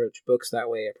 too. Approach books that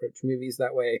way. Approach movies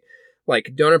that way.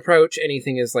 Like, don't approach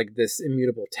anything as, like, this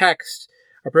immutable text.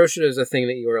 Approach it as a thing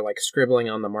that you are, like, scribbling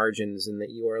on the margins and that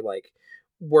you are, like,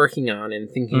 working on and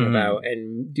thinking about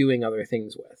and doing other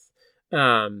things with.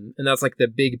 And that's, like, the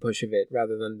big push of it,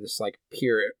 rather than just, like,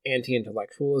 pure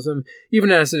anti-intellectualism,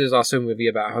 even as it is also a movie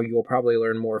about how you will probably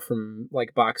learn more from,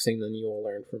 like, boxing than you will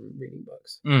learn from reading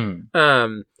books.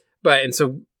 And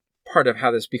so part of how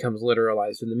this becomes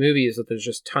literalized in the movie is that there's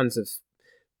just tons of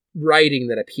writing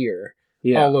that appear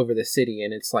all over the city,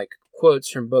 and it's, like, quotes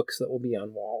from books that will be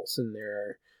on walls, and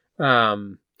there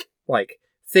are, like,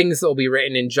 things that will be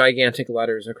written in gigantic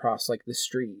letters across, like, the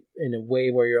street in a way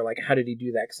where you're like, how did he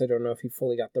do that? Because I don't know if he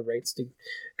fully got the rights to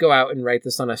go out and write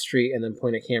this on a street and then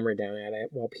point a camera down at it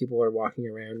while people are walking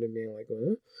around and being like,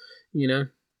 you know?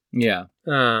 Yeah.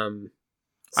 So.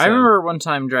 I remember one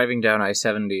time driving down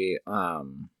I-70, I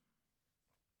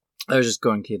was just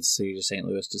going Kansas City to St.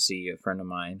 Louis to see a friend of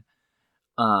mine,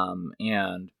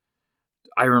 and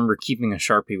I remember keeping a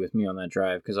Sharpie with me on that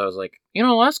drive because I was like, you know,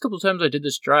 the last couple of times I did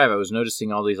this drive, I was noticing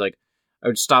all these, like, I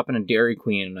would stop in a Dairy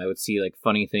Queen and I would see, like,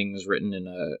 funny things written in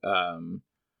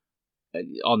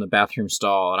on the bathroom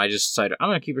stall, and I just decided I'm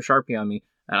going to keep a Sharpie on me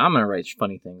and I'm going to write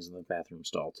funny things in the bathroom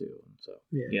stall too. And so,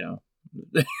 you know,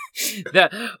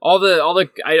 that all the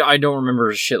I don't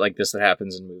remember shit like this that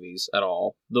happens in movies at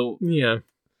all. Though, yeah.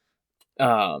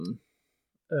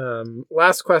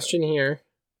 Last question here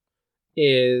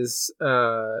is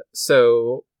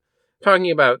so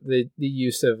talking about the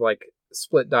use of, like,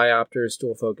 split diopters,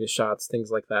 dual focus shots,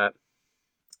 things like that.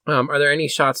 Are there any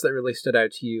shots that really stood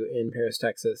out to you in Paris,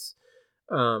 Texas?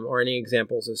 Or any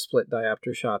examples of split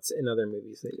diopter shots in other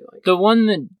movies that you like? The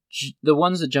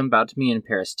ones that jump out to me in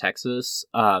Paris, Texas,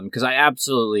 because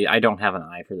I don't have an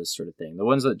eye for this sort of thing. The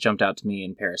ones that jumped out to me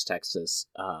in Paris, Texas,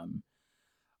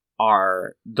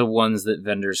 are the ones that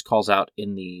Vendors calls out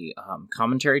in the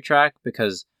commentary track,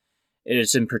 because it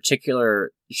is in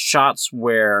particular shots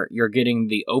where you're getting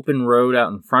the open road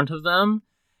out in front of them,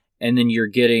 and then you're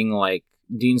getting like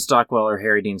Dean Stockwell or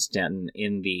Harry Dean Stanton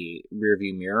in the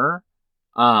rearview mirror.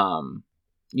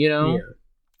 You know?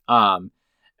 Yeah.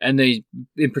 And they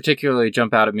in particularly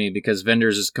jump out at me because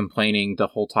Vendors is complaining the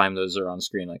whole time those are on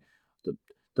screen. Like,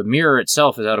 the mirror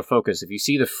itself is out of focus. If you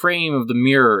see the frame of the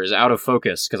mirror is out of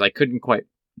focus, because I couldn't quite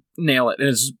nail it.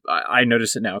 And I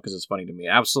notice it now because it's funny to me.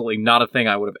 Absolutely not a thing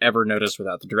I would have ever noticed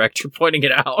without the director pointing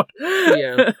it out.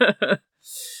 Yeah.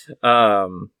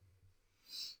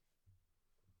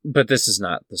 But this is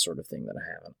not the sort of thing that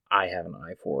I have an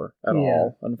eye for at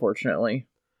all, unfortunately.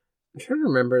 I'm trying to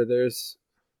remember.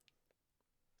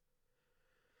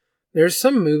 There's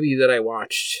some movie that I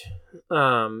watched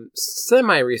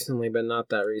semi recently, but not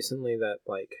that recently, that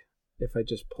like if I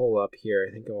just pull up here,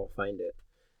 I think I will find it.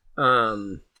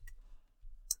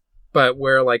 But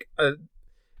where like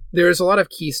there's a lot of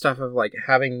key stuff of like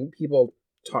having people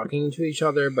talking to each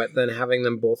other, but then having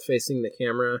them both facing the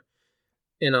camera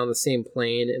and on the same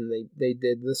plane, and they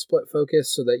did the split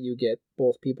focus so that you get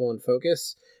both people in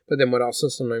focus, but then would also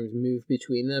sometimes move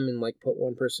between them and like put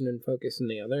one person in focus and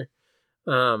the other.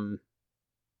 I'm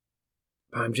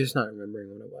just not remembering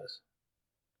what it was.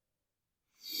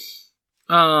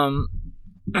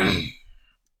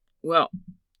 Well,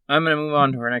 I'm going to move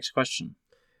on to our next question,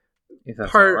 if that's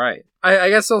all Part- right. I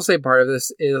guess I'll say part of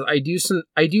this is I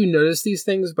do notice these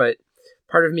things, but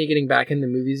part of me getting back into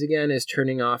movies again is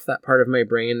turning off that part of my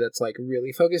brain that's like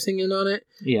really focusing in on it.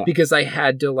 Yeah. Because I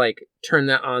had to like turn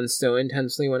that on so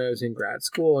intensely when I was in grad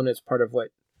school, and it's part of what,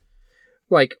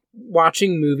 like,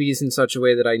 watching movies in such a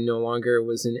way that I no longer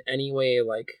was in any way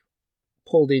like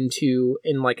pulled into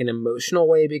in like an emotional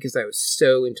way, because I was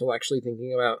so intellectually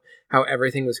thinking about how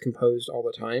everything was composed all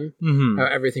the time, how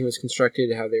everything was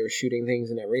constructed, how they were shooting things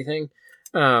and everything,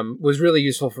 was really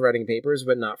useful for writing papers,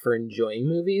 but not for enjoying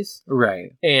movies.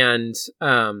 Right. And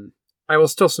I will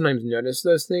still sometimes notice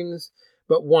those things,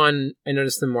 but one, I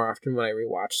notice them more often when I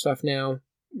rewatch stuff now,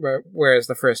 whereas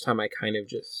the first time I kind of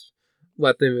just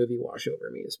let the movie wash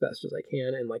over me as best as I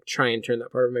can and like try and turn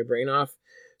that part of my brain off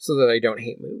so that I don't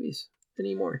hate movies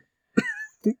anymore.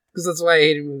 Because that's why I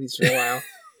hated movies for a while.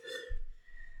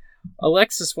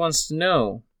 Alexis wants to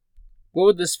know, what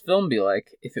would this film be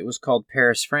like if it was called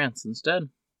Paris, France instead?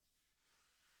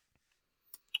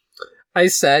 I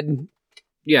said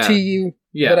Yeah. to you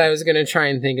Yeah. that I was going to try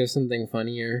and think of something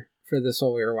funnier for this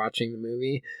while we were watching the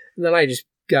movie. And then I just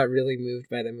got really moved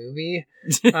by the movie.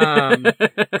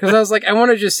 Because I was like, I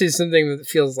want to just say something that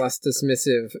feels less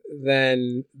dismissive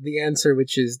than the answer,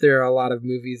 which is there are a lot of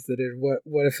movies that are,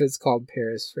 what if it's called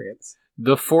Paris, France?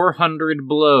 The 400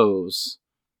 Blows.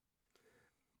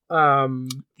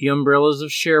 The The Umbrellas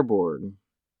of Cherbourg.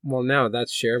 Well, no,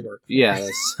 that's Cherbourg. Yes.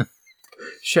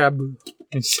 Shabu.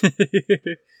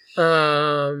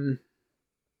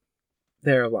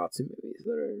 There are lots of movies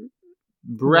that are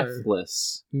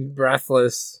Breathless.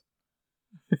 breathless.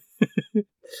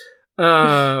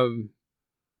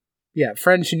 Yeah,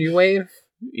 French New Wave.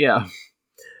 Yeah.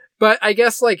 But I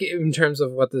guess, like, in terms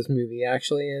of what this movie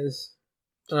actually is,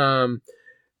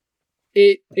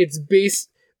 it's based.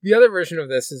 The other version of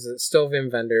this is it's still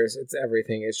Wim Wenders. It's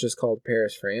everything. It's just called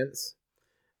Paris, France,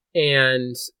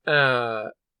 and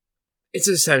it's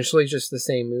essentially just the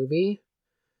same movie,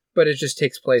 but it just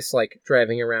takes place like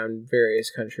driving around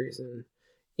various countries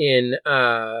in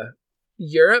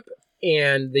Europe,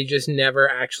 and they just never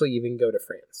actually even go to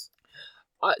France.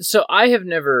 So I have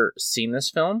never seen this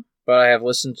film, but I have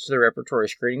listened to the repertory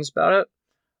screenings about it.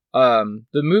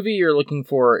 The movie you're looking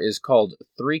for is called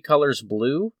Three Colors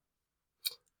Blue.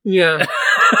 Yeah.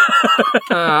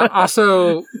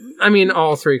 Also, I mean,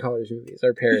 all Three Colors movies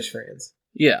are Paris, France.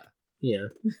 Yeah. Yeah.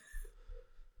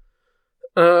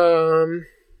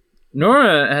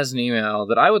 Nora has an email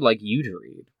that I would like you to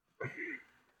read.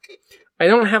 I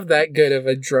don't have that good of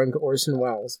a drunk Orson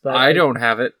Welles, but I don't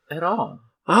have it at all.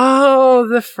 Oh,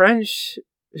 the French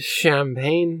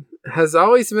champagne has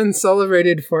always been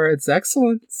celebrated for its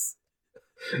excellence.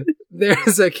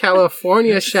 There's a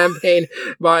California champagne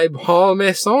by Paul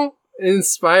Masson,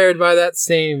 inspired by that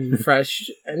same fresh.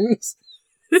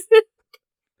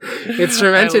 It's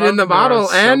fermented in the bottle,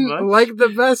 and like the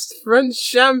best French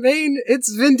champagne,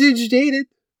 it's vintage dated.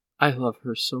 I love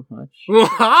her so much.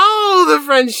 Wow, the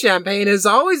French champagne has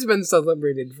always been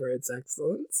celebrated for its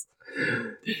excellence.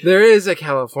 There is a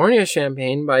California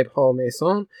champagne by Paul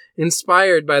Masson,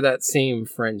 inspired by that same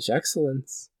French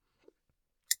excellence.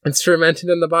 It's fermented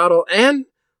in the bottle, and,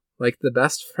 like the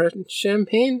best French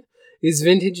champagne, is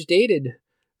vintage dated.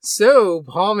 So,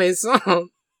 Paul Masson,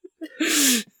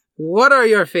 what are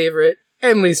your favorite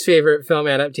and least favorite film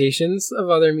adaptations of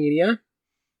other media?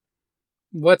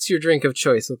 What's your drink of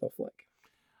choice with a flick?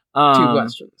 Two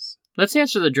questions. Let's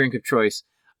answer the drink of choice.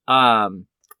 I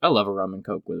love a rum and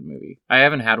coke with a movie. I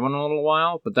haven't had one in a little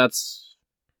while, but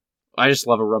I just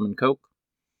love a rum and coke.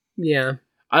 Yeah.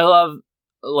 I love,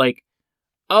 like,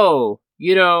 I'm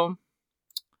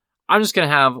just gonna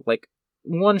have, like,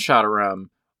 one shot of rum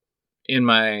in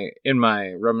my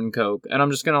rum and coke, and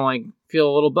I'm just gonna, like, feel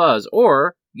a little buzz.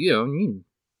 Or, you can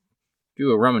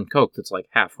do a rum and coke that's, like,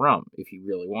 half rum, if you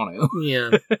really want to.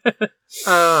 Yeah.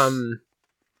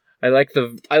 I like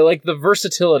the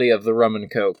versatility of the rum and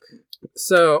coke.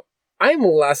 So, I'm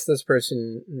less this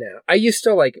person now. I used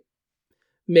to, like,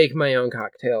 make my own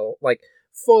cocktail, like,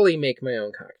 fully make my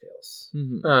own cocktails.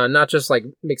 Mm-hmm. Not just, like,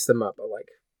 mix them up, but, like,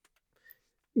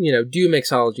 do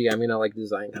mixology. I'm gonna, like,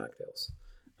 design cocktails.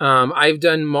 I've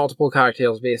done multiple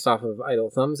cocktails based off of Idle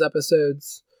Thumbs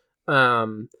episodes.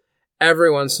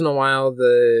 Every once in a while,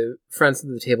 the Friends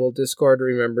of the Table Discord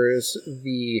remembers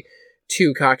the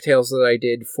 2 cocktails that I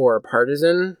did for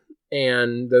Partisan,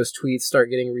 and those tweets start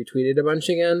getting retweeted a bunch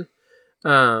again.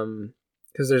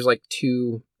 Because there's, like,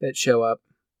 2 that show up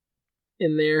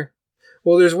in there.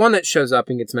 Well, there's one that shows up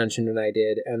and gets mentioned, and I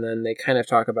did, and then they kind of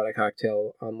talk about a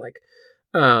cocktail on, like,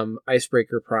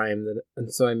 Icebreaker Prime,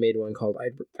 and so I made one called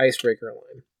Icebreaker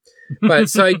Lime. But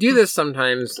so I do this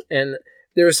sometimes, and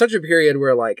there was such a period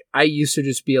where, like, I used to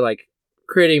just be, like,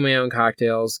 creating my own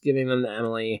cocktails, giving them to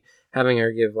Emily, having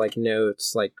her give, like,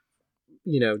 notes, like,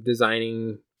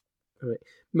 designing.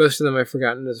 Most of them I've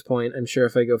forgotten at this point. I'm sure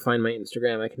if I go find my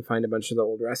Instagram, I can find a bunch of the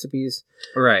old recipes.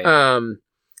 Right.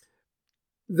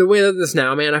 The way that this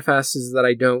now manifests is that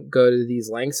I don't go to these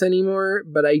lengths anymore,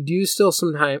 but I do still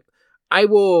sometimes. I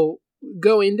will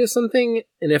go into something,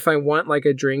 and if I want, like,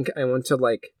 a drink, I want to,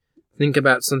 like, think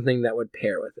about something that would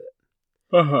pair with it.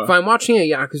 Uh-huh. If I'm watching a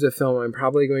Yakuza film, I'm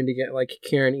probably going to get, like,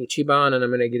 Kirin Ichiban, and I'm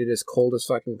going to get it as cold as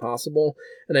fucking possible,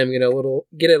 and I'm going to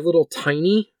get a little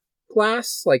tiny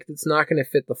glass, like, that's not going to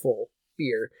fit the full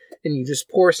beer, and you just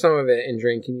pour some of it and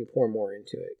drink, and you pour more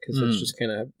into it, because it's just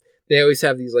kind of... They always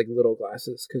have these, like, little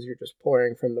glasses, because you're just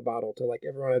pouring from the bottle to, like,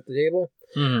 everyone at the table.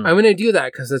 Mm-hmm. I'm going to do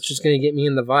that, because that's just going to get me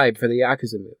in the vibe for the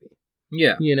Yakuza movie.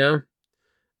 Yeah.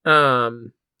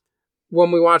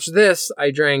 When we watched this,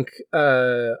 I drank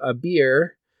a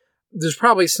beer. There's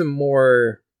probably some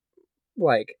more,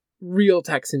 like, real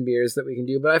Texan beers that we can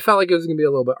do, but I felt like it was going to be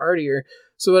a little bit artier.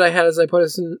 So what I had is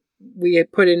we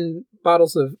put in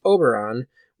bottles of Oberon,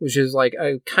 which is, like,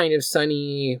 a kind of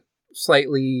sunny,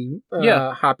 slightly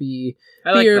hoppy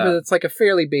beer, but it's, like, a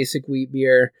fairly basic wheat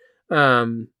beer.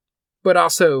 But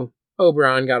also,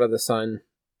 Oberon, God of the Sun.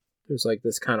 There's, like,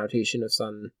 this connotation of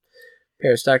sun.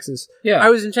 Paris, Texas. Yeah. I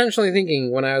was intentionally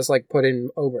thinking when I was, like, put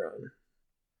in Oberon.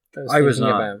 I was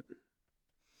thinking about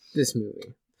this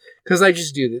movie. Because I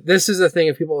just do that. This is a thing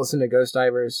if people listen to Ghost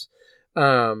Divers.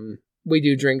 We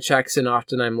do drink checks, and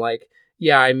often I'm like,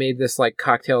 yeah, I made this, like,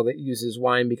 cocktail that uses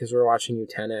wine because we're watching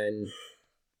Utena, and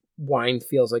wine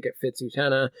feels like it fits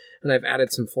Utena. And I've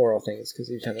added some floral things because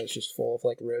Utena is just full of,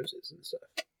 like, roses and stuff.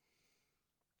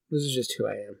 This is just who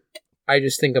I am. I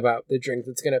just think about the drink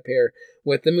that's going to pair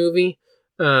with the movie.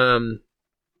 And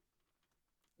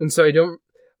so I don't...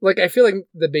 Like, I feel like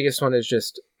the biggest one is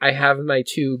just... I have my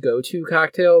 2 go-to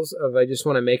cocktails of I just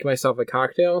want to make myself a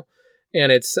cocktail.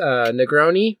 And it's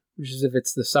Negroni, which is if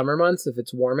it's the summer months, if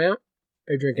it's warm out.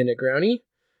 I drink a Negroni,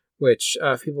 which,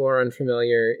 if people are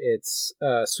unfamiliar, it's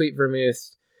sweet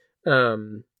vermouth.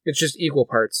 It's just equal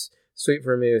parts sweet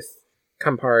vermouth,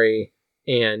 Campari,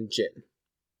 and gin.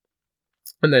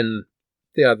 And then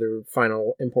the other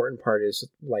final important part is,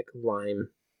 like, lime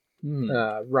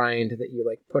rind that you,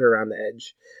 like, put around the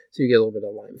edge. So you get a little bit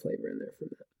of lime flavor in there from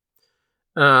that.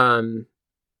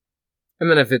 And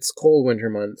then if it's cold winter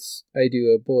months, I do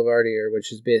a Boulevardier,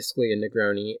 which is basically a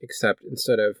Negroni, except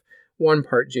instead of 1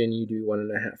 part gin, you do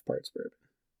 1.5 parts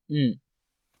bourbon.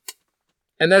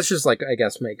 And that's just, like, I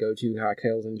guess my go-to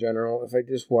cocktails in general. If I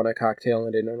just want a cocktail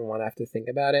and I don't want to have to think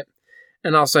about it.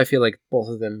 And also I feel like both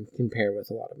of them can pair with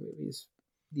a lot of movies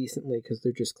decently because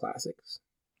they're just classics.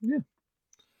 Yeah.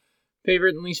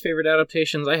 Favorite and least favorite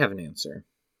adaptations? I have an answer,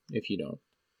 if you don't.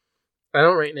 I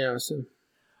don't right now, so...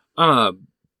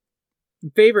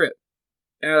 Favorite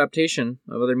adaptation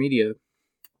of other media?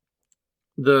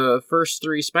 The first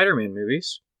 3 Spider-Man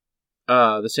movies.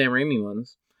 The Sam Raimi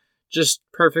ones. Just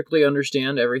perfectly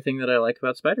understand everything that I like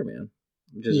about Spider-Man.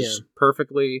 Just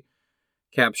perfectly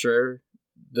capture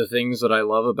the things that I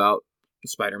love about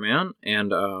Spider-Man.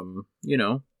 And,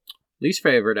 least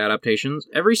favorite adaptations.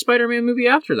 Every Spider-Man movie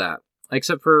after that.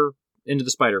 Except for Into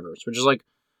the Spider-Verse, which is, like,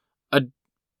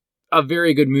 a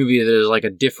very good movie that is, like, a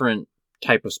different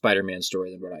type of Spider-Man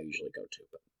story than what I usually go to.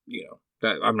 But,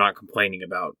 I'm not complaining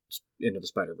about Into the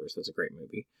Spider-Verse. That's a great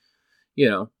movie.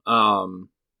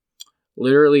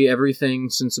 Literally everything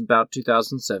since about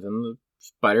 2007, the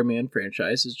Spider-Man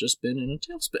franchise has just been in a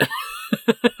tailspin.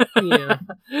 Yeah.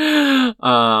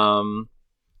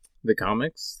 The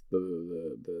comics,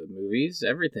 the movies,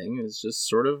 everything is just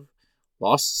sort of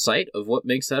lost sight of what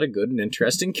makes that a good and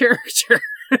interesting character.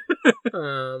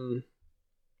 I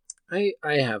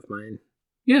have mine.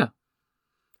 Yeah.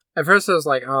 At first I was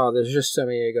like, oh, there's just so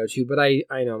many to go to, but I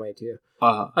know mine too.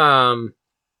 Uh-huh.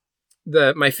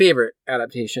 My favorite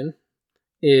adaptation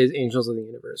is Angels of the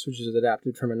Universe, which is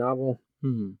adapted from a novel.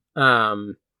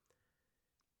 Mm-hmm.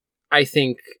 I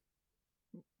think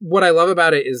what I love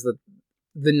about it is that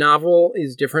the novel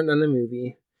is different than the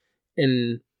movie,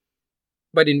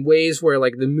 but in ways where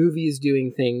like the movie is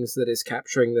doing things that is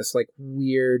capturing this like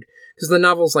weird, because the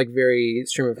novel's like very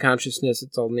stream of consciousness.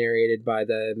 It's all narrated by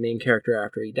the main character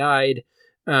after he died.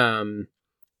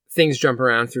 Things jump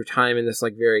around through time in this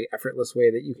like very effortless way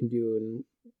that you can do in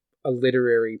a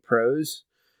literary prose.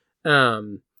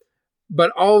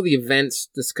 But all the events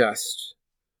discussed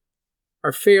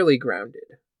are fairly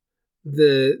grounded.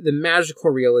 The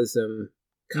magical realism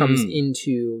comes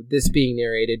into this being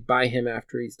narrated by him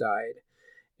after he's died,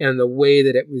 and the way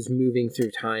that it was moving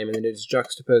through time, and that it's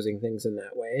juxtaposing things in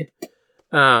that way.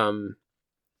 The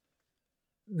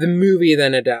movie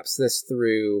then adapts this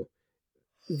through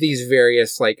these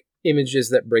various like images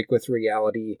that break with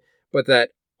reality, but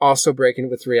that also break in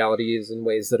with realities in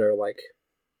ways that are like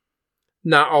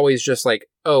not always just like,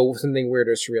 oh, something weird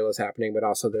or surreal is happening, but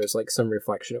also there's like some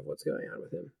reflection of what's going on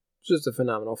with him. It's just a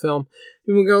phenomenal film.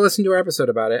 You can go listen to our episode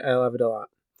about it. I love it a lot.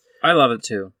 I love it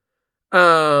too.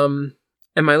 And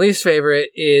my least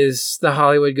favorite is the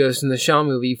Hollywood Ghost in the Shell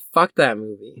movie. Fuck that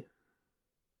movie.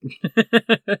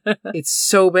 It's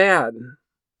so bad.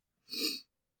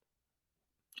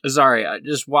 Sorry,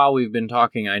 just while we've been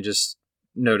talking, I just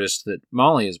noticed that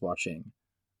Molly is watching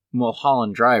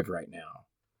Mulholland Drive right now.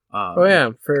 Oh yeah,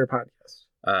 for your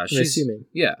podcast. She's assuming.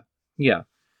 Yeah.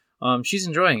 She's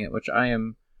enjoying it, which I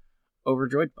am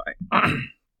overjoyed by.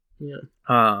 Yeah.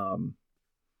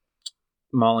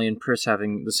 Molly and Pris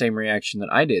having the same reaction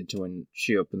that I did to when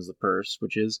she opens the purse,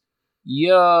 which is,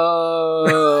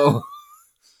 yo!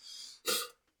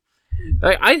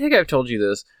 I think I've told you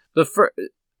this.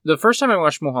 The first time I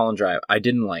watched Mulholland Drive, I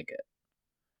didn't like it.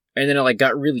 And then it like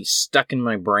got really stuck in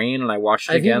my brain, and I watched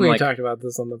it again. I think we talked about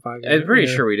this on the podcast. I'm pretty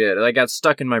sure we did. It like, got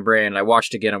stuck in my brain, and I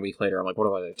watched it again a week later. I'm like, what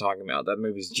am I talking about? That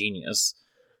movie's genius.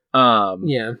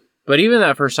 Yeah. But even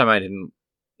that first time,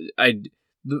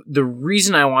 the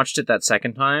reason I watched it that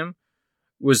second time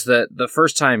was that the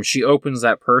first time she opens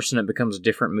that purse and it becomes a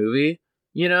different movie,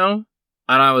 And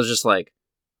I was just like,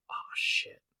 oh,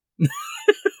 shit.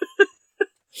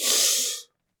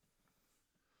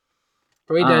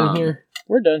 Are we done here?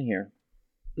 We're done here.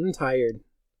 I'm tired.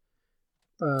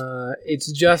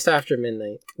 It's just after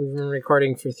midnight. We've been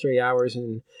recording for 3 hours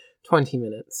and 20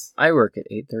 minutes. I work at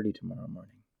 8:30 tomorrow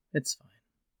morning. It's fine.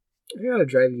 I gotta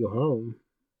drive you home.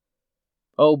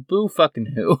 Oh, boo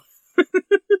fucking who?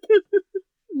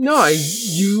 No,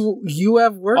 you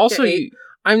have work. Also,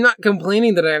 I'm not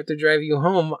complaining that I have to drive you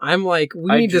home. I'm like,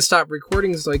 we need to stop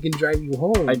recording so I can drive you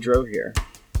home. I drove here.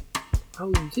 Oh,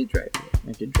 you did drive here.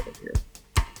 I did drive here.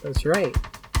 That's right.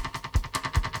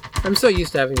 I'm so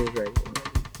used to having you drive here.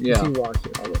 Yeah. You walk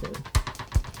here all the time.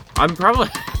 I'm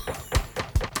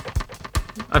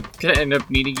gonna end up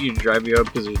needing you to drive me up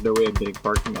because there's no way I'm getting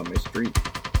parking on my street.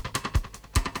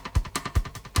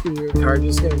 Your car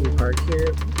just gonna be parked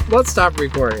here? Let's stop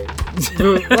recording.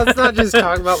 Let's not just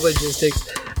talk about logistics.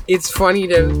 It's funny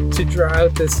to draw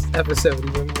out this episode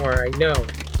even more. I know.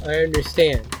 I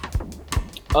understand.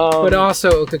 But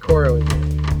also, Okokoro is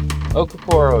real.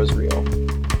 Okokoro is real.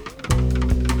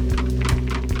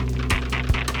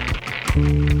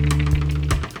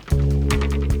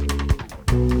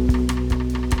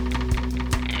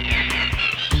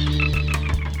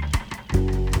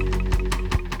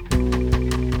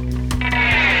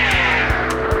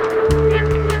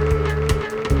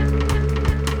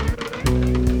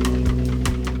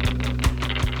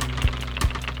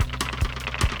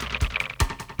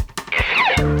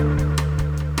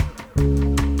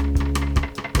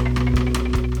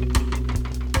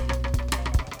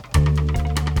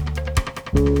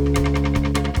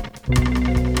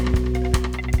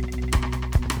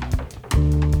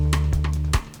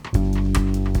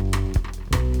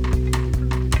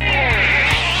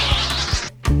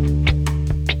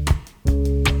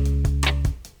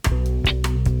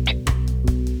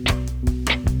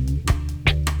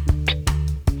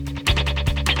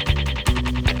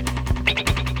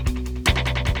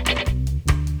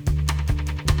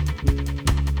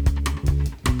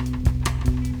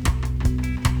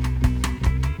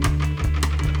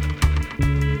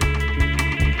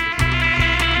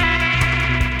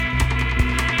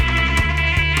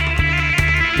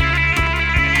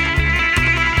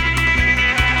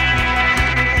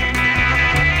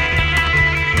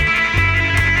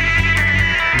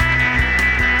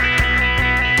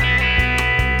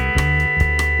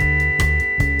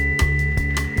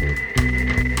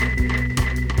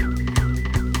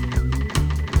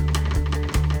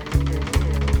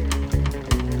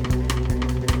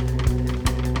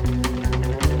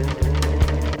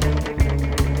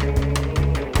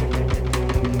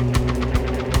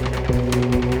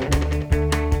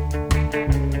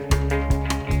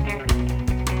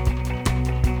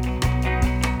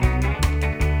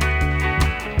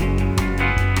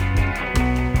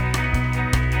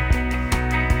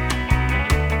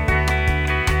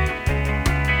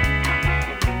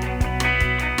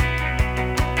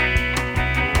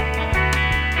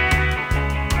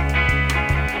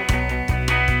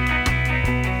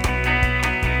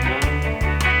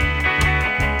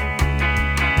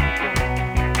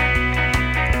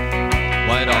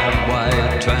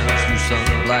 two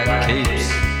sun-black capes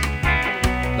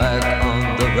back on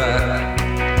the rack.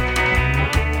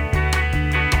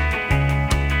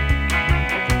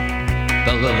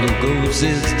 Bela Lugos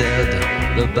is dead.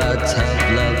 The bats have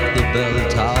left the bell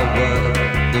tower.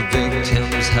 The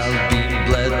victims have been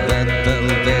bled. Red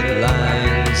velvet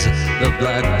lines the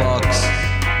black box.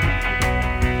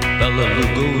 Bela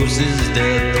Lugos is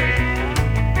dead.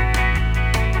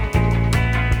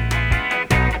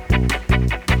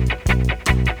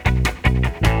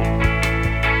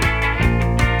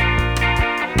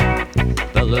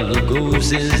 Bela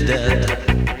Lugos is dead.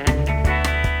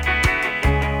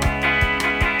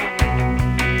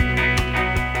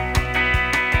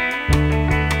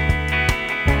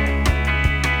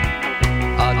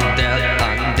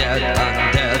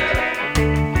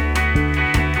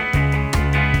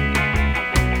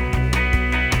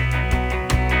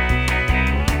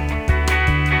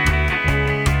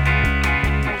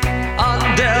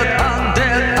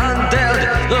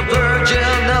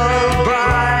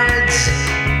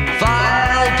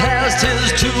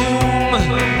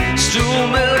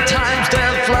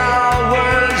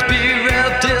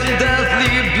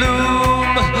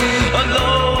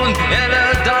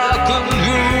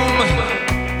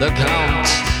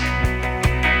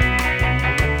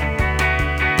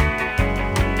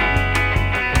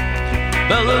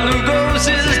 Bela Lugos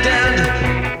is dead.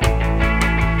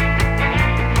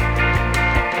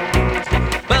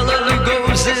 Bela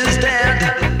Lugos is dead.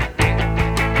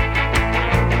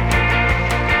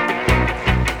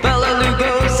 Bela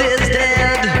Lugos is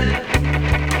dead.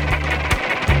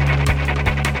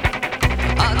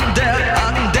 Undead,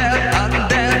 undead,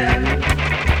 undead.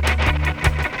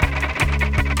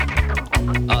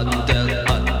 Undead,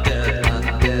 undead,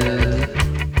 undead.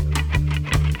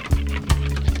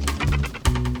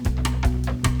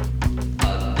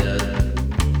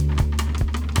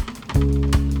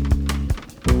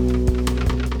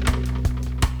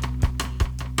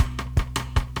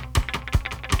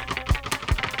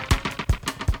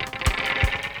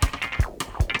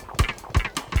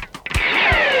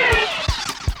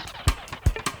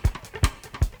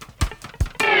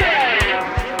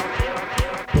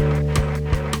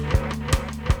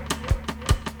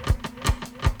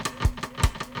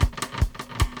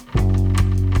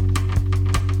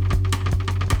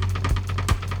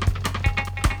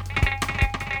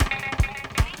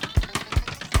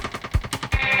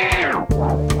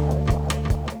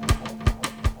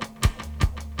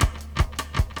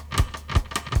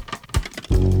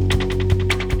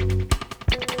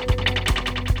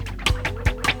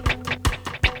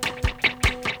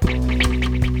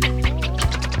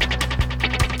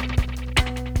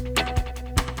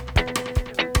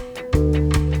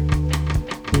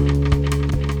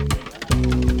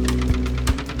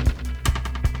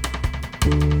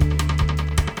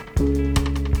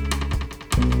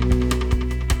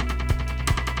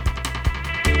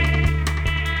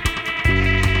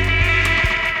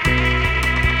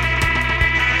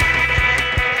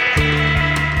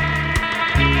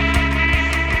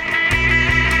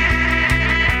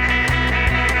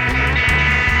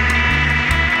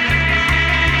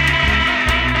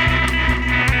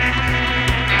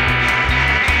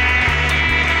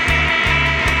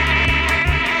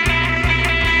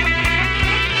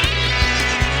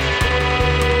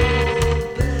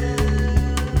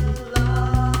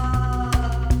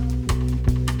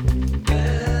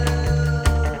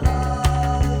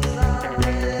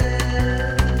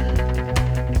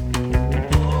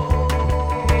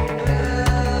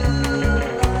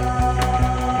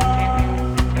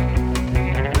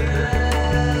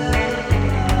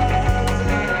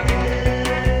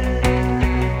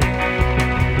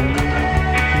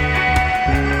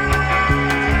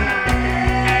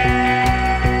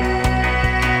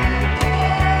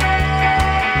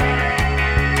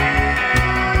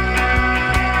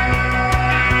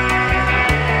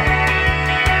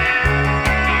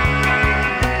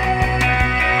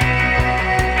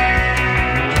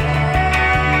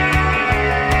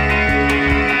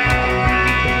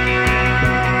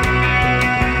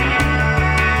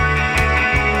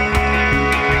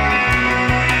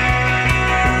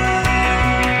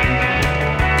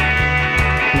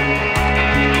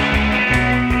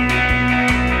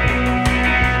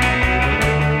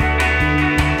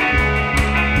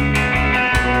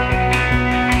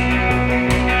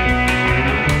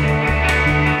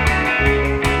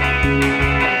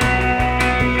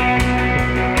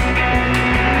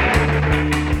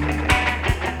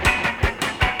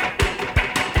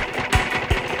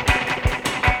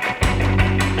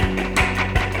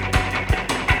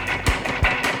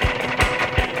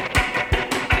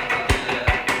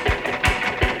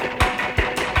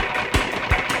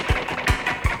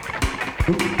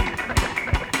 Cool.